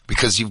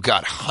because you've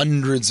got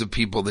hundreds of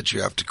people that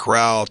you have to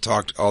corral,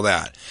 talk, all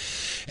that.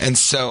 And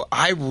so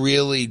I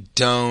really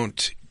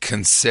don't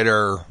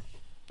consider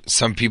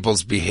some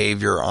people's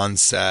behavior on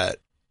set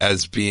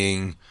as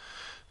being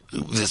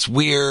this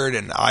weird,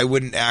 and I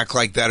wouldn't act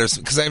like that, or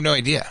because I have no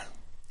idea,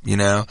 you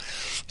know.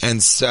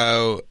 And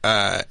so,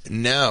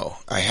 no,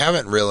 I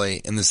haven't really,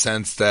 in the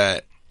sense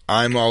that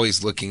I'm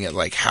always looking at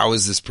like, how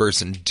is this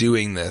person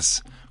doing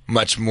this,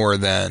 much more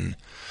than,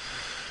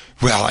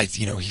 well,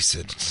 he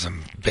said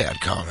some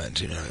bad comment,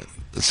 you know.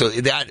 So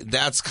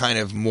that's kind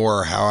of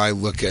more how I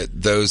look at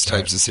those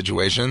types of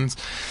situations.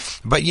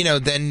 But, you know,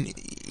 then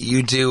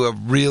you do a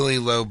really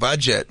low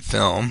budget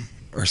film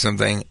or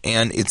something,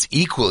 and it's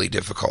equally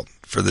difficult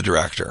for the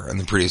director and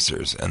the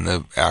producers and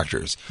the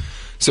actors.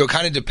 So it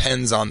kind of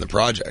depends on the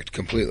project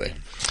completely.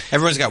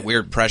 Everyone's got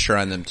weird pressure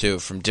on them too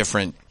from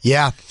different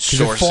sources.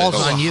 It falls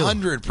on you.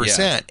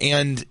 100%.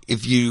 And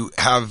if you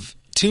have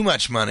too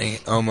much money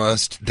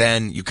almost,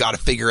 then you got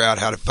to figure out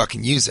how to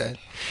fucking use it.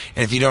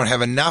 And if you don't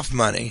have enough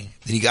money,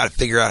 then you got to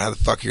figure out how the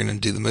fuck you're going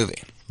to do the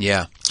movie.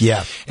 Yeah.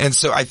 Yeah. And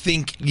so I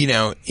think,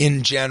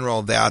 in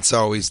general, that's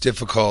always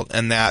difficult,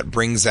 and that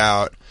brings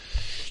out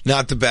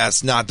not the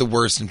best, not the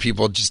worst in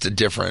people, just a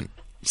different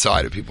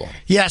side of people.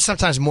 Yeah,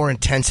 sometimes more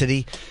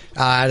intensity.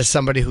 As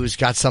somebody who's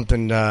got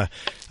something,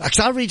 because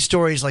I'll read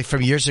stories like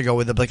from years ago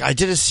with them, like I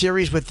did a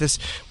series with this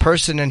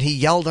person and he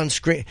yelled on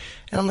screen,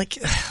 and I'm like,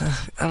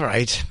 all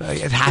right,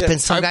 it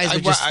happens. Some guys are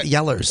just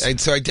yellers.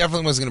 So I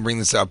definitely wasn't going to bring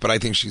this up, but I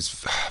think she's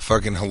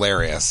fucking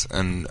hilarious,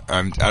 and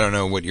I don't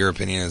know what your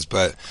opinion is,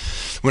 but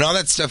when all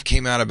that stuff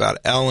came out about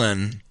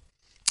Ellen,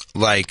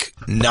 like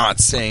not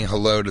saying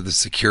hello to the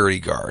security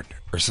guard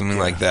or something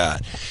like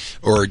that,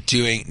 or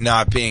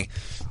not being.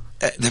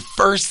 The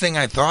first thing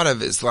I thought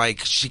of is like,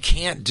 she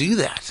can't do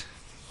that.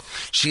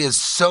 She has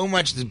so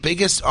much, the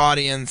biggest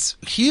audience,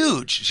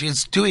 huge.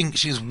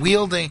 She's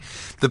wielding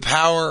the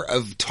power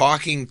of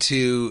talking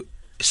to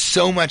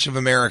so much of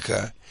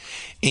America.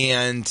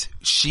 And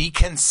she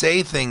can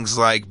say things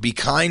like, be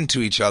kind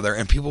to each other,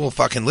 and people will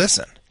fucking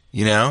listen.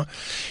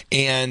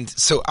 And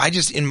so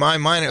in my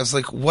mind, I was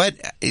like,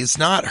 it's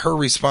not her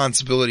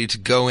responsibility to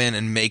go in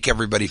and make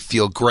everybody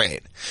feel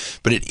great,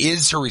 but it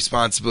is her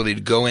responsibility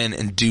to go in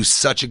and do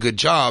such a good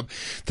job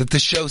that the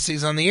show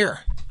stays on the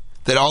air,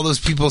 that all those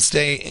people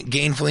stay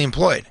gainfully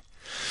employed.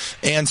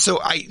 And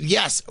so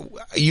yes,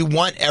 you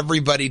want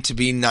everybody to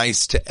be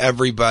nice to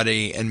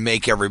everybody and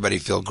make everybody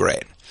feel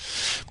great.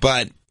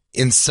 But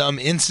in some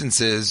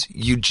instances,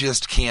 you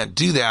just can't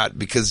do that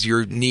because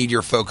you need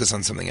your focus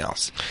on something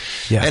else.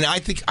 Yeah. And I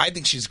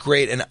think she's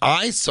great. And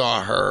I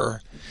saw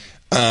her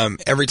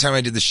every time I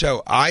did the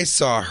show. I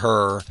saw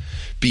her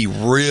be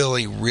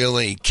really,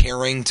 really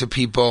caring to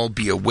people,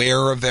 be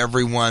aware of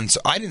everyone.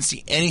 So I didn't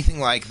see anything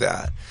like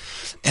that.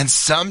 And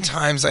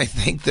sometimes I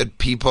think that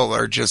people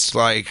are just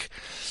like,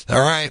 all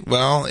right,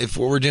 well, if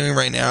what we're doing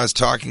right now is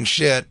talking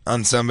shit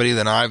on somebody,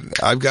 then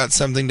I've got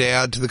something to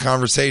add to the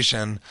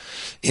conversation,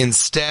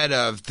 instead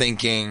of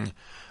thinking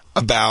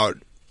about,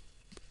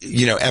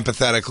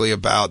 empathetically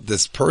about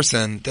this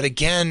person that,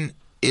 again,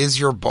 is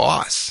your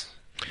boss.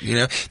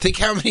 Think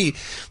how many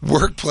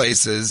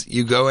workplaces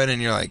you go in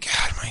and you're like,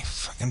 God, my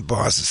fucking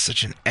boss is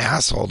such an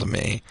asshole to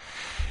me.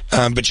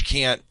 But you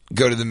can't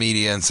go to the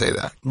media and say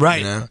that.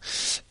 Right.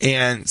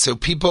 And so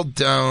people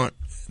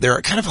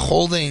they're kind of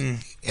holding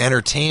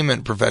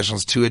entertainment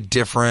professionals to a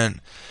different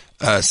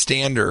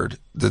standard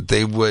that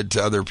they would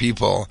to other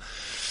people.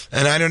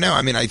 And I don't know.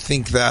 I mean, I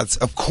think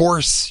of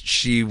course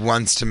she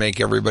wants to make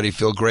everybody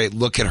feel great.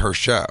 Look at her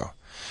show.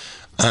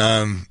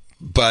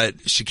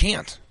 But she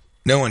can't.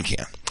 No one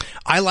can.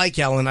 I like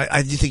Ellen.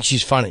 I do think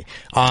she's funny.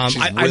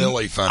 She's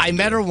really funny. I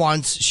met her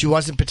once. She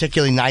wasn't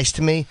particularly nice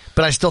to me,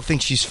 but I still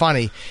think she's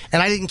funny.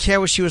 And I didn't care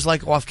what she was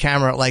like off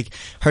camera. Like,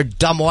 her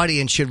dumb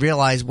audience should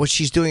realize what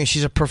she's doing.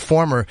 She's a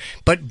performer.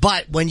 But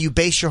when you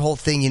base your whole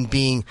thing in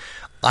being,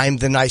 I'm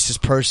the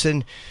nicest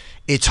person,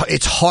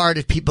 it's hard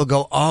if people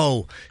go,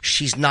 oh,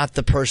 she's not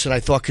the person I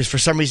thought, because for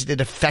some reason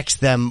it affects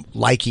them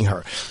liking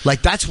her.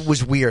 Like, that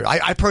was weird.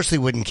 I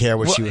personally wouldn't care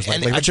what she was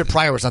like. Richard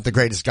Pryor was not the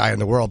greatest guy in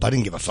the world, but I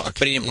didn't give a fuck.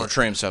 But he didn't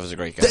portray himself as a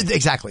great guy.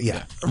 Exactly,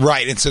 yeah.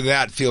 Right, and so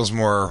that feels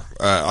more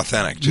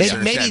authentic.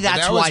 Maybe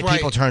that's why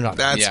people turned on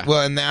it.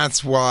 Well, and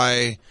that's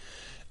why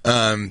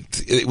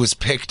it was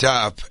picked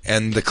up,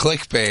 and the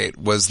clickbait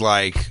was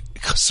like,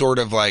 sort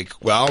of like,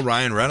 well,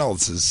 Ryan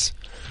Reynolds is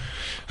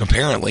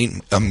apparently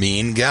a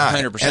mean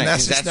guy. 100%. And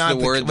that's the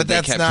word that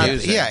they kept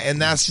using. Yeah, and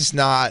that's just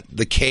not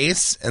the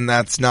case, and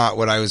that's not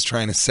what I was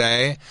trying to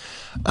say.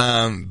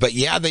 But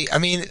yeah,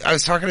 I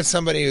was talking to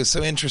somebody who was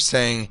so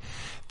interesting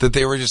that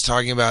they were just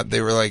talking about, they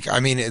were like,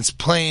 I mean, it's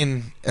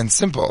plain and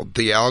simple.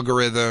 The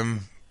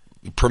algorithm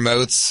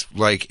promotes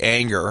like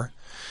anger,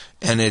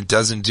 and it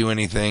doesn't do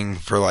anything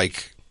for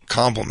like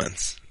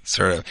compliments,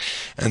 sort of.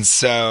 And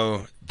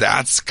so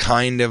that's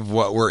kind of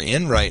what we're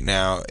in right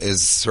now,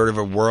 is sort of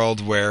a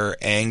world where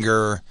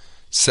anger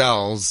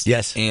sells.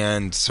 Yes.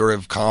 And sort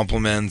of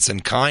compliments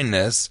and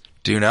kindness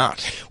do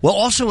not. Well,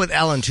 also with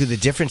Ellen, too, the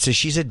difference is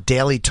she's a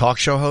daily talk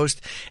show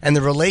host, and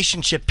the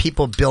relationship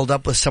people build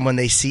up with someone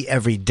they see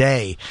every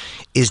day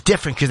is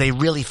different, because they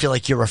really feel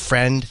like you're a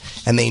friend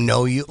and they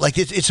know you. Like,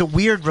 it's a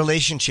weird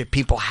relationship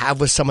people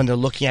have with someone they're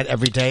looking at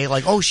every day.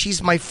 Like, oh,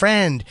 she's my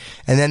friend.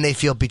 And then they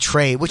feel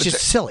betrayed, which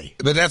is silly.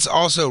 But that's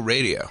also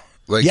radio.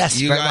 Like, yes,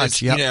 you very guys,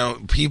 much, yep. You know,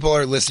 people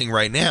are listening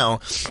right now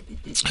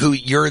who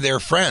you're their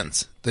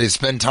friends. They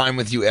spend time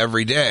with you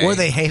every day. Or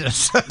they hate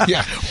us.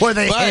 Yeah. Or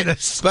they hate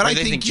us. But or I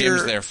they think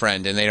Jim's their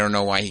friend, and they don't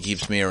know why he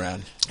keeps me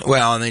around.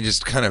 Well, and they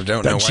just kind of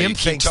don't know why Jim you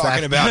keep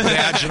talking about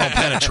vaginal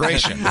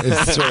penetration.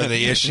 It's sort of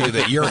the issue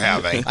that you're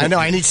having. I know.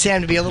 I need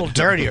Sam to be a little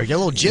dirtier. Get a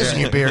little jizz in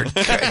your beard.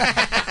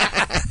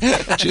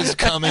 just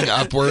coming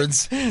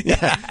upwards.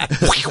 Yeah.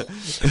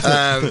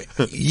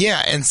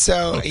 And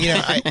so,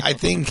 I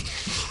think,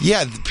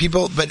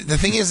 people, but the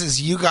thing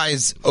is you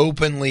guys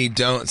openly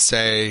don't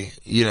say,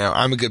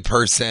 I'm a good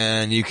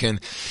person. You can,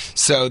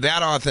 so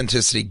that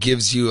authenticity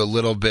gives you a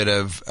little bit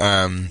of,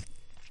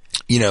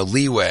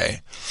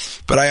 leeway.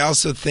 But I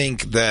also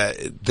think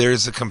that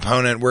there's a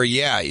component where,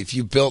 if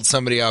you built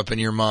somebody up in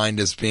your mind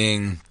as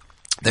being,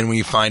 then when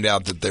you find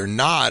out that they're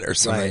not or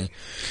something. Right.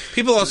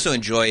 People also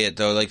enjoy it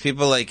though. Like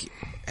people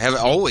have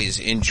always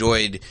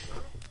enjoyed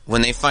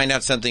when they find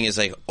out something is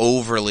like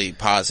overly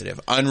positive,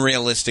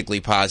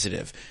 unrealistically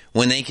positive,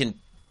 when they can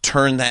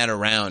turn that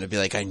around and be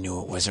like, I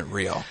knew it wasn't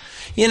real.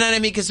 You know what I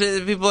mean? Because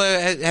people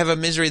have a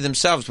misery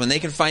themselves when they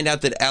can find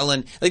out that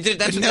Ellen,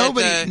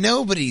 that's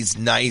nobody's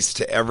nice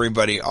to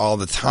everybody all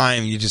the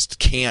time. You just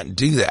can't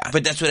do that.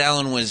 But that's what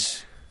Ellen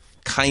was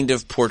kind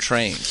of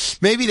portraying.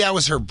 Maybe that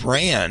was her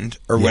brand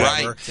or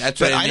whatever. Right. That's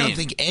but what I mean. don't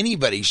think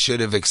anybody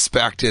should have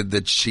expected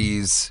that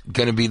she's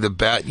going to be the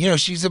best.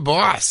 She's a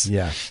boss.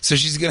 Yeah. So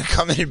she's going to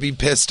come in and be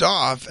pissed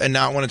off and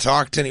not want to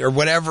talk to any or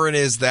whatever it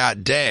is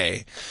that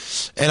day.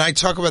 And I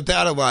talk about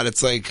that a lot.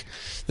 It's like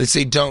they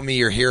say, don't meet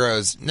your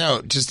heroes.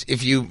 No, just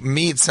if you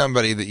meet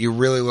somebody that you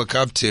really look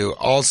up to,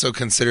 also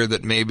consider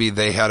that maybe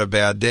they had a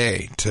bad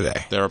day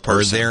today. They're a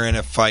person. Or they're in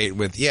a fight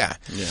with,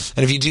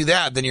 And if you do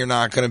that, then you're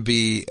not going to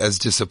be as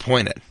disappointed.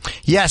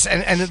 Yes,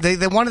 and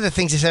they one of the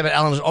things they said about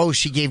Ellen was,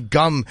 she gave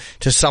gum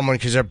to someone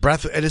because her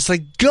breath, and it's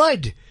like,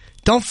 good.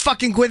 Don't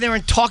fucking go in there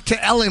and talk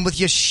to Ellen with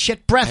your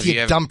shit breath,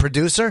 you dumb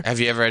producer. Have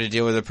you ever had to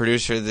deal with a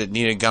producer that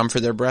needed gum for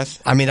their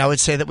breath? I mean, I would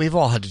say that we've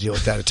all had to deal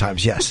with that at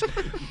times, yes.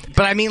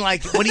 But I mean,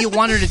 what do you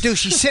want her to do?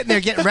 She's sitting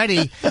there getting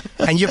ready,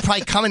 and you're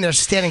probably coming there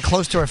standing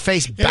close to her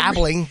face,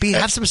 babbling.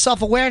 Have some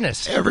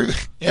self-awareness.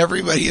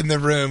 Everybody in the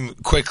room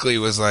quickly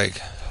was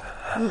like,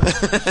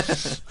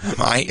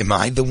 Am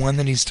I the one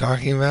that he's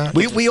talking about?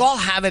 We all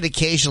have it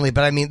occasionally,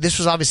 but I mean, this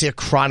was obviously a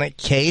chronic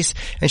case,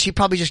 and she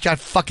probably just got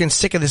fucking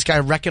sick of this guy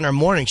wrecking her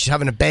morning. She's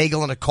having a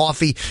bagel and a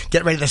coffee,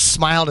 getting ready to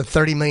smile to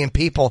 30 million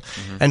people,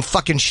 and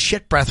fucking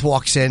shit breath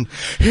walks in.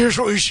 Here's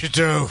what we should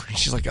do. And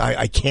she's like,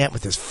 I can't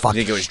with this fucking.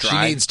 You think it was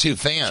dry? She needs 2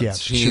 fans. Yeah.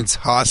 She needs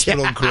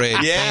hospital grade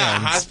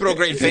fans. Hospital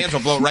grade fans will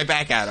blow right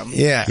back at him.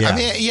 Yeah. I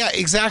mean,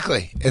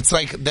 exactly. It's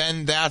like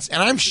and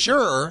I'm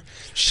sure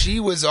she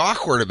was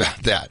awkward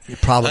about that.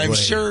 Probably. I'm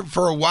sure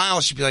for a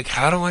while she'd be like,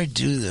 how do I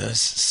do this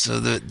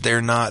so that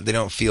they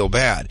don't feel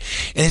bad?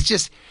 And it's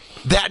just,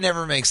 that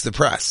never makes the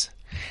press.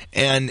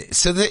 And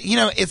so that,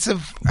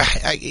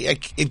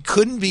 it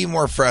couldn't be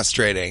more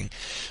frustrating,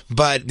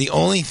 but the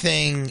only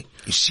thing,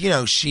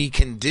 she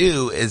can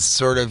do is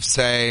sort of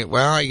say,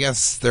 well, I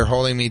guess they're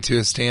holding me to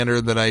a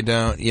standard that I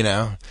don't,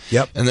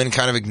 Yep. And then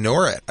kind of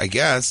ignore it, I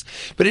guess.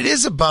 But it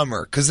is a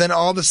bummer, because then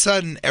all of a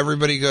sudden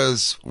everybody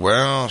goes,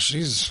 well,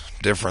 she's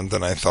different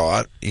than I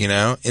thought,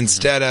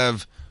 instead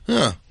of,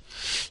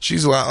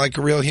 she's a lot like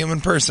a real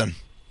human person.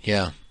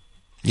 Yeah.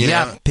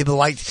 Yeah, people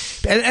like,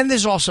 and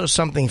there's also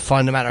something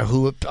fun, no matter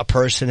who a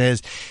person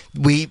is.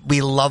 We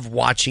love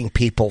watching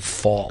people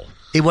fall.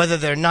 Whether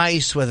they're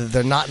nice, whether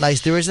they're not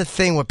nice, there is a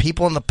thing where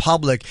people in the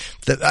public,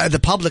 the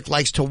public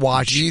likes to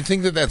watch. Do you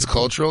think that that's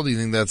cultural? Do you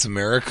think that's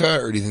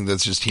America, or do you think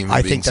that's just human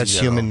beings? I think that's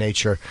human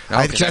nature.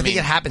 I think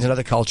it happens in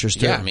other cultures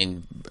too. Yeah, I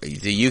mean,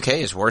 the UK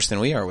is worse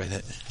than we are with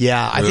it.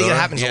 Yeah, I think it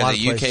happens a lot of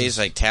places. The UK's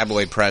like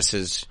tabloid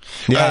presses.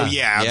 Yeah. Oh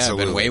yeah,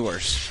 absolutely. Been way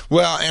worse.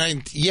 Well,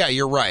 and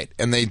you're right,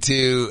 and they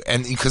do,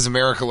 and because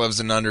America loves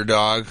an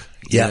underdog.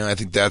 Yeah, I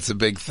think that's a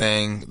big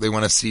thing. They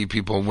want to see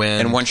people win.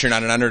 And once you're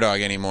not an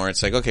underdog anymore,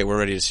 it's like, okay, we're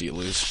ready to see you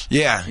lose.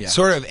 Yeah,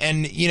 sort of.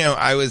 And,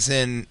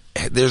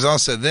 there's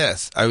also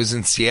this. I was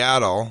in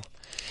Seattle,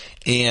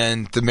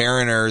 and the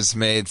Mariners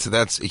so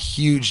that's a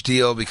huge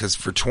deal because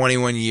for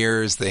 21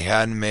 years they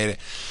hadn't made it.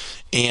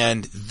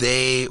 And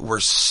they were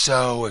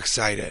so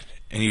excited.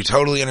 And you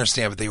totally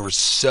understand, but they were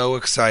so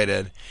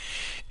excited.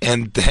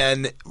 And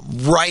then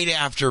right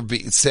after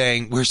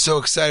saying, we're so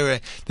excited,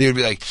 they would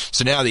be like,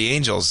 so now the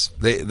Angels,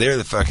 they're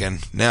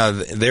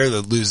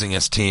the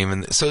losingest team.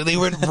 And so they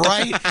went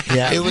right.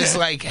 Yeah. It was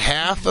like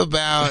half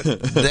about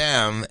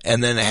them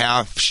and then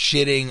half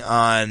shitting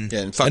on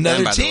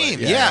another team.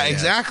 Yeah,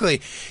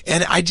 exactly.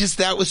 And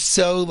that was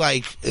so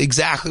like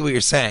exactly what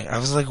you're saying. I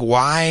was like,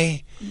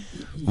 why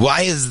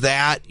is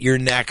that your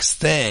next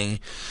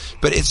thing?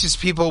 But it's just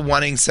people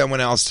wanting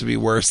someone else to be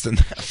worse than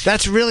them.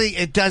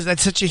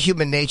 That's such a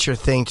human nature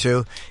thing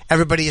too.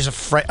 Everybody is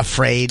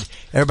afraid.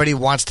 Everybody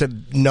wants to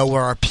know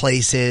where our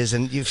place is.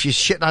 And if you're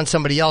shitting on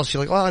somebody else,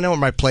 you're like, well, I know where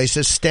my place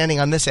is, standing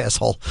on this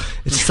asshole.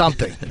 It's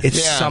something.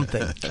 It's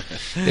something.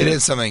 It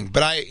is something.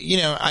 But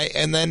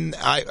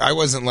I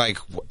wasn't like,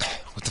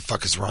 what the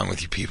fuck is wrong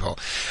with you people?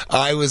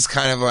 I was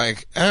kind of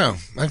like, oh,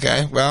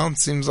 okay, well, it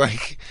seems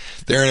like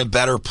they're in a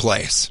better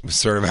place. It was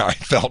sort of how I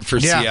felt for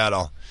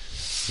Seattle.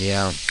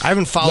 Yeah. I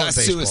haven't followed less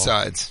baseball.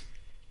 Suicides.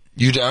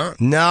 You don't?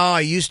 No,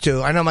 I used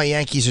to. I know my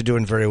Yankees are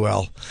doing very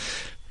well.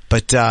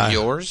 But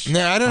yours?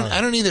 No, I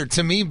don't either.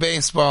 To me,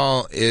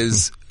 baseball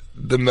is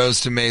the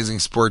most amazing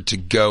sport to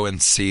go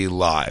and see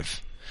live.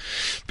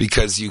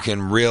 because you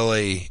can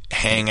really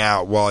hang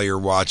out while you're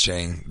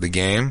watching the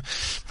game.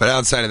 But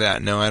outside of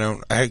that, no,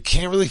 I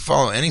can't really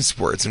follow any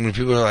sports. And when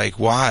people are like,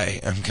 why?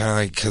 I'm kind of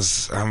like,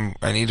 because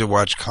I need to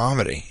watch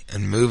comedy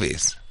and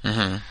movies.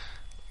 Mm-hmm.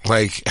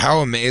 Like, how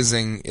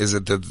amazing is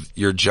it that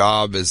your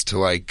job is to,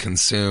 like,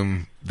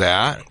 consume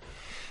that?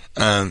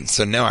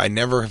 So no, I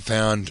never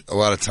found a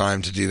lot of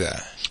time to do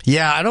that.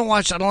 Yeah, I don't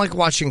like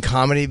watching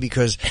comedy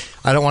because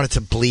I don't want it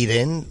to bleed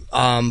in.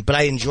 But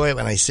I enjoy it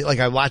when I see, like,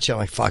 I watch it, I'm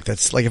like, fuck,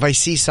 that's, like, if I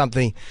see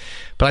something,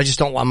 but I just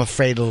don't, I'm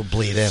afraid it'll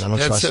bleed in. I don't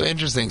That's trust so it.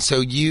 interesting.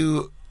 So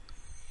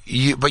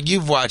but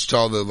you've watched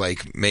all the,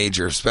 like,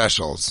 major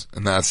specials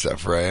and that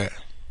stuff, right?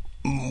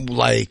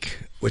 Like,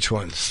 which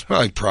ones? Well,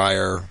 like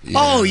Pryor.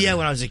 Oh, yeah,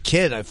 when I was a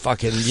kid, I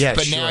fucking, yeah,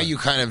 But sure. now you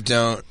kind of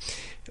don't.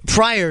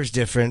 Pryor's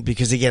different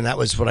because, again, that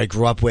was what I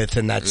grew up with,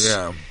 and that's,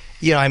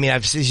 you know, I mean,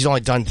 he's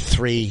only done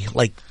 3,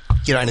 like,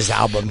 you know, in his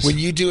albums. When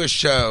you do a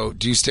show,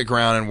 do you stick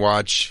around and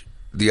watch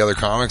the other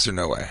comics or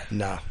no way?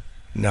 No.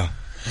 Yeah.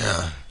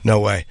 No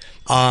way.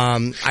 I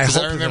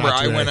remember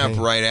I went up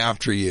right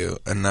after you,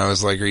 and I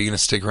was like, are you going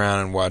to stick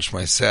around and watch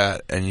my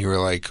set? And you were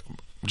like,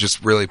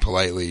 just really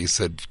politely, you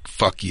said,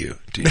 fuck you.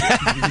 Dude.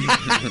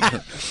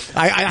 Cause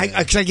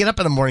I get up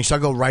in the morning, so I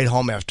go right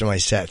home after my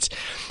sets.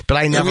 But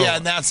I never. Yeah,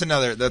 and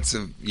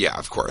yeah,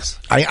 of course.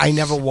 I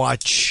never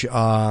watch.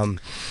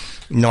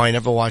 No, I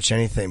never watch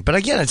anything. But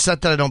again, it's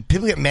not that I don't.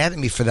 People get mad at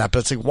me for that, but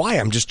it's like, why?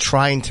 I'm just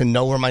trying to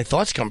know where my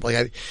thoughts come.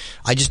 Like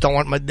I just don't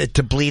want it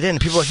to bleed in.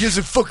 People are like, here's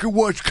a fucking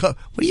watch. What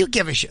do you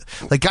give a shit?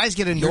 Like guys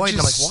get annoyed. And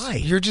I'm like, why?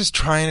 You're just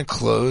trying to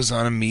close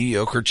on a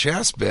mediocre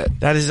chess bit.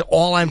 That is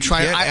all I'm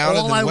trying. Get out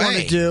of the way. I want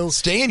to do.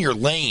 Stay in your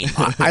lane.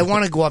 I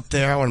want to go up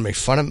there. I want to make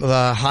fun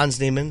of Hans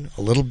Niemann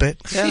a little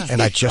bit,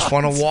 and I just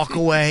want to walk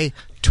away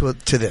to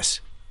this.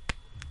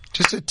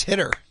 Just a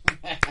titter.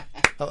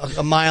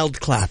 A mild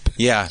clap.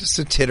 Yeah. Just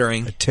a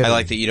tittering. I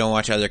like that you don't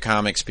watch other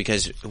comics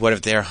because what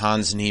if their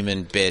Hans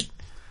Niemann bit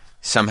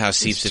somehow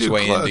seeps its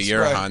way into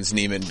your Hans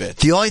Niemann bit?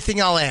 The only thing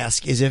I'll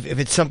ask is if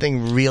it's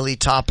something really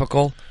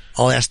topical,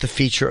 I'll ask the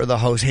feature or the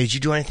host, hey, did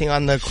you do anything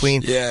on the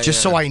Queen?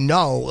 So I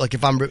know, like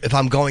if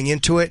I'm going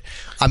into it,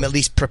 I'm at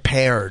least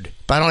prepared.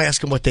 But I don't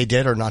ask them what they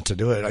did or not to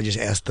do it. I just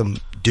ask them,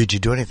 did you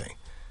do anything?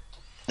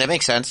 That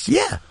makes sense.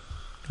 Yeah.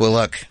 Well,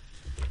 look.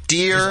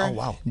 Dear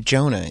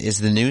Jonah is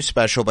the new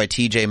special by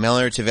TJ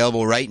Miller. It's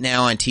available right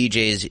now on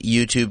TJ's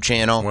YouTube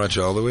channel. Watch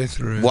all the way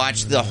through.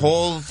 Watch the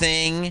whole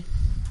thing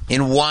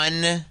in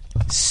one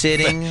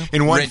sitting.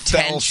 In one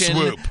retention,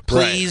 fell swoop.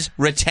 Please,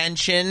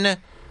 retention.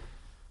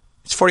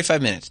 It's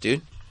 45 minutes,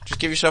 dude. Just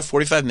give yourself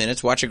 45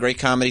 minutes. Watch a great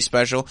comedy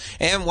special.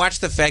 And watch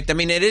the fact, I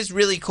mean, it is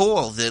really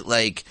cool that,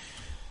 like,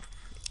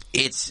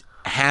 it's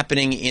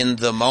happening in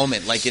the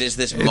moment, like it is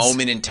this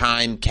moment in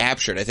time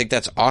captured. I think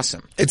that's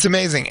awesome. It's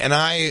amazing, and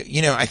I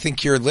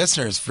think your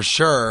listeners for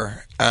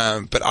sure.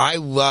 But I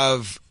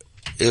love,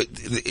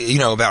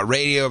 about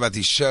radio, about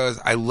these shows.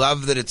 I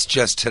love that it's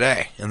just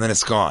today and then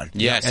it's gone.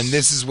 Yes, and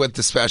this is what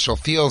the special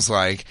feels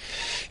like.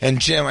 And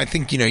Jim, I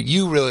think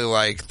you really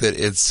like that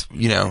it's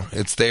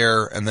it's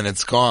there and then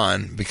it's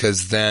gone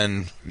because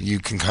then you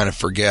can kind of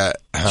forget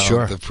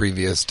how the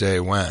previous day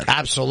went.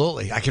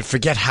 Absolutely. I could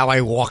forget how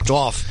I walked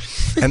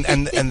off and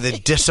the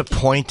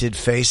disappointed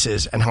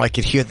faces and how I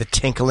could hear the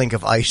tinkling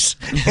of ice.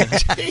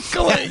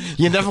 Tinkling.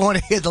 You never want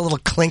to hear the little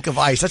clink of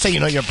ice. That's how you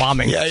know you're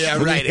bombing. Yeah,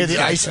 when right. You hear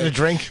the ice in the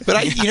drink.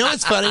 But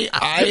what's funny?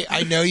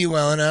 I know you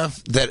well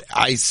enough that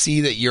I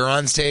see that you're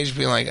on stage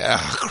being like,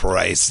 oh,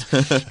 Christ.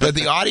 But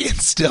the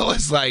audience still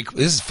is like,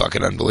 this is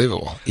fucking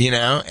unbelievable.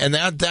 And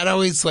that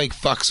always like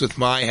fucks with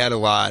my head a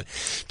lot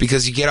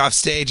because you get off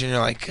stage and you're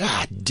like,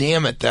 God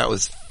damn it, that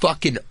was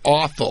fucking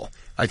awful.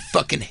 I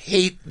fucking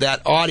hate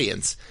that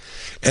audience.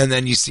 And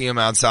then you see them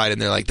outside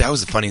and they're like, that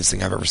was the funniest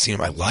thing I've ever seen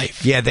in my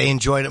life. Yeah, they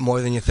enjoyed it more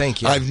than you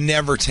think. Yeah. I've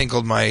never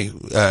tinkled my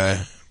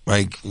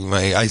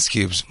ice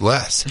cubes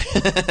less.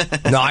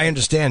 No, I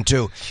understand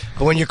too.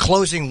 But when you're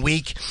closing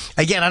week,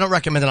 again, I don't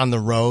recommend it on the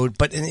road,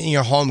 but in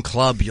your home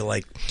club, you're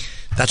like,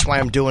 that's why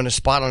I'm doing a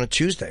spot on a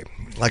Tuesday.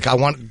 Like, I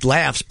want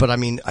laughs, but I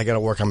mean, I got to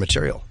work on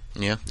material.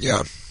 Yeah.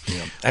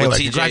 Anyway, Well,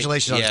 TJ,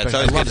 congratulations on the it's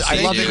special. always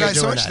I love you that guys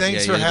you're so doing much. that.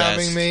 Thanks Yeah, for you're the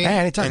having best. me. Hey,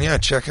 anytime.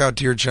 And check out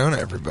Dear Jonah,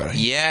 everybody.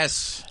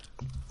 Yes.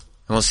 And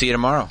we'll see you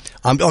tomorrow.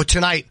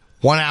 Tonight,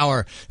 1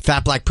 hour,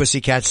 Fat Black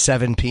Pussycat,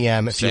 7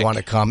 p.m. if Sick. you want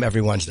to come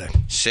every Wednesday.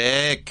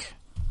 Sick.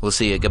 We'll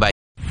see you. Goodbye.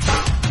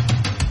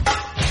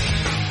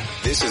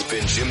 This has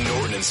been Jim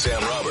Norton and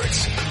Sam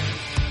Roberts.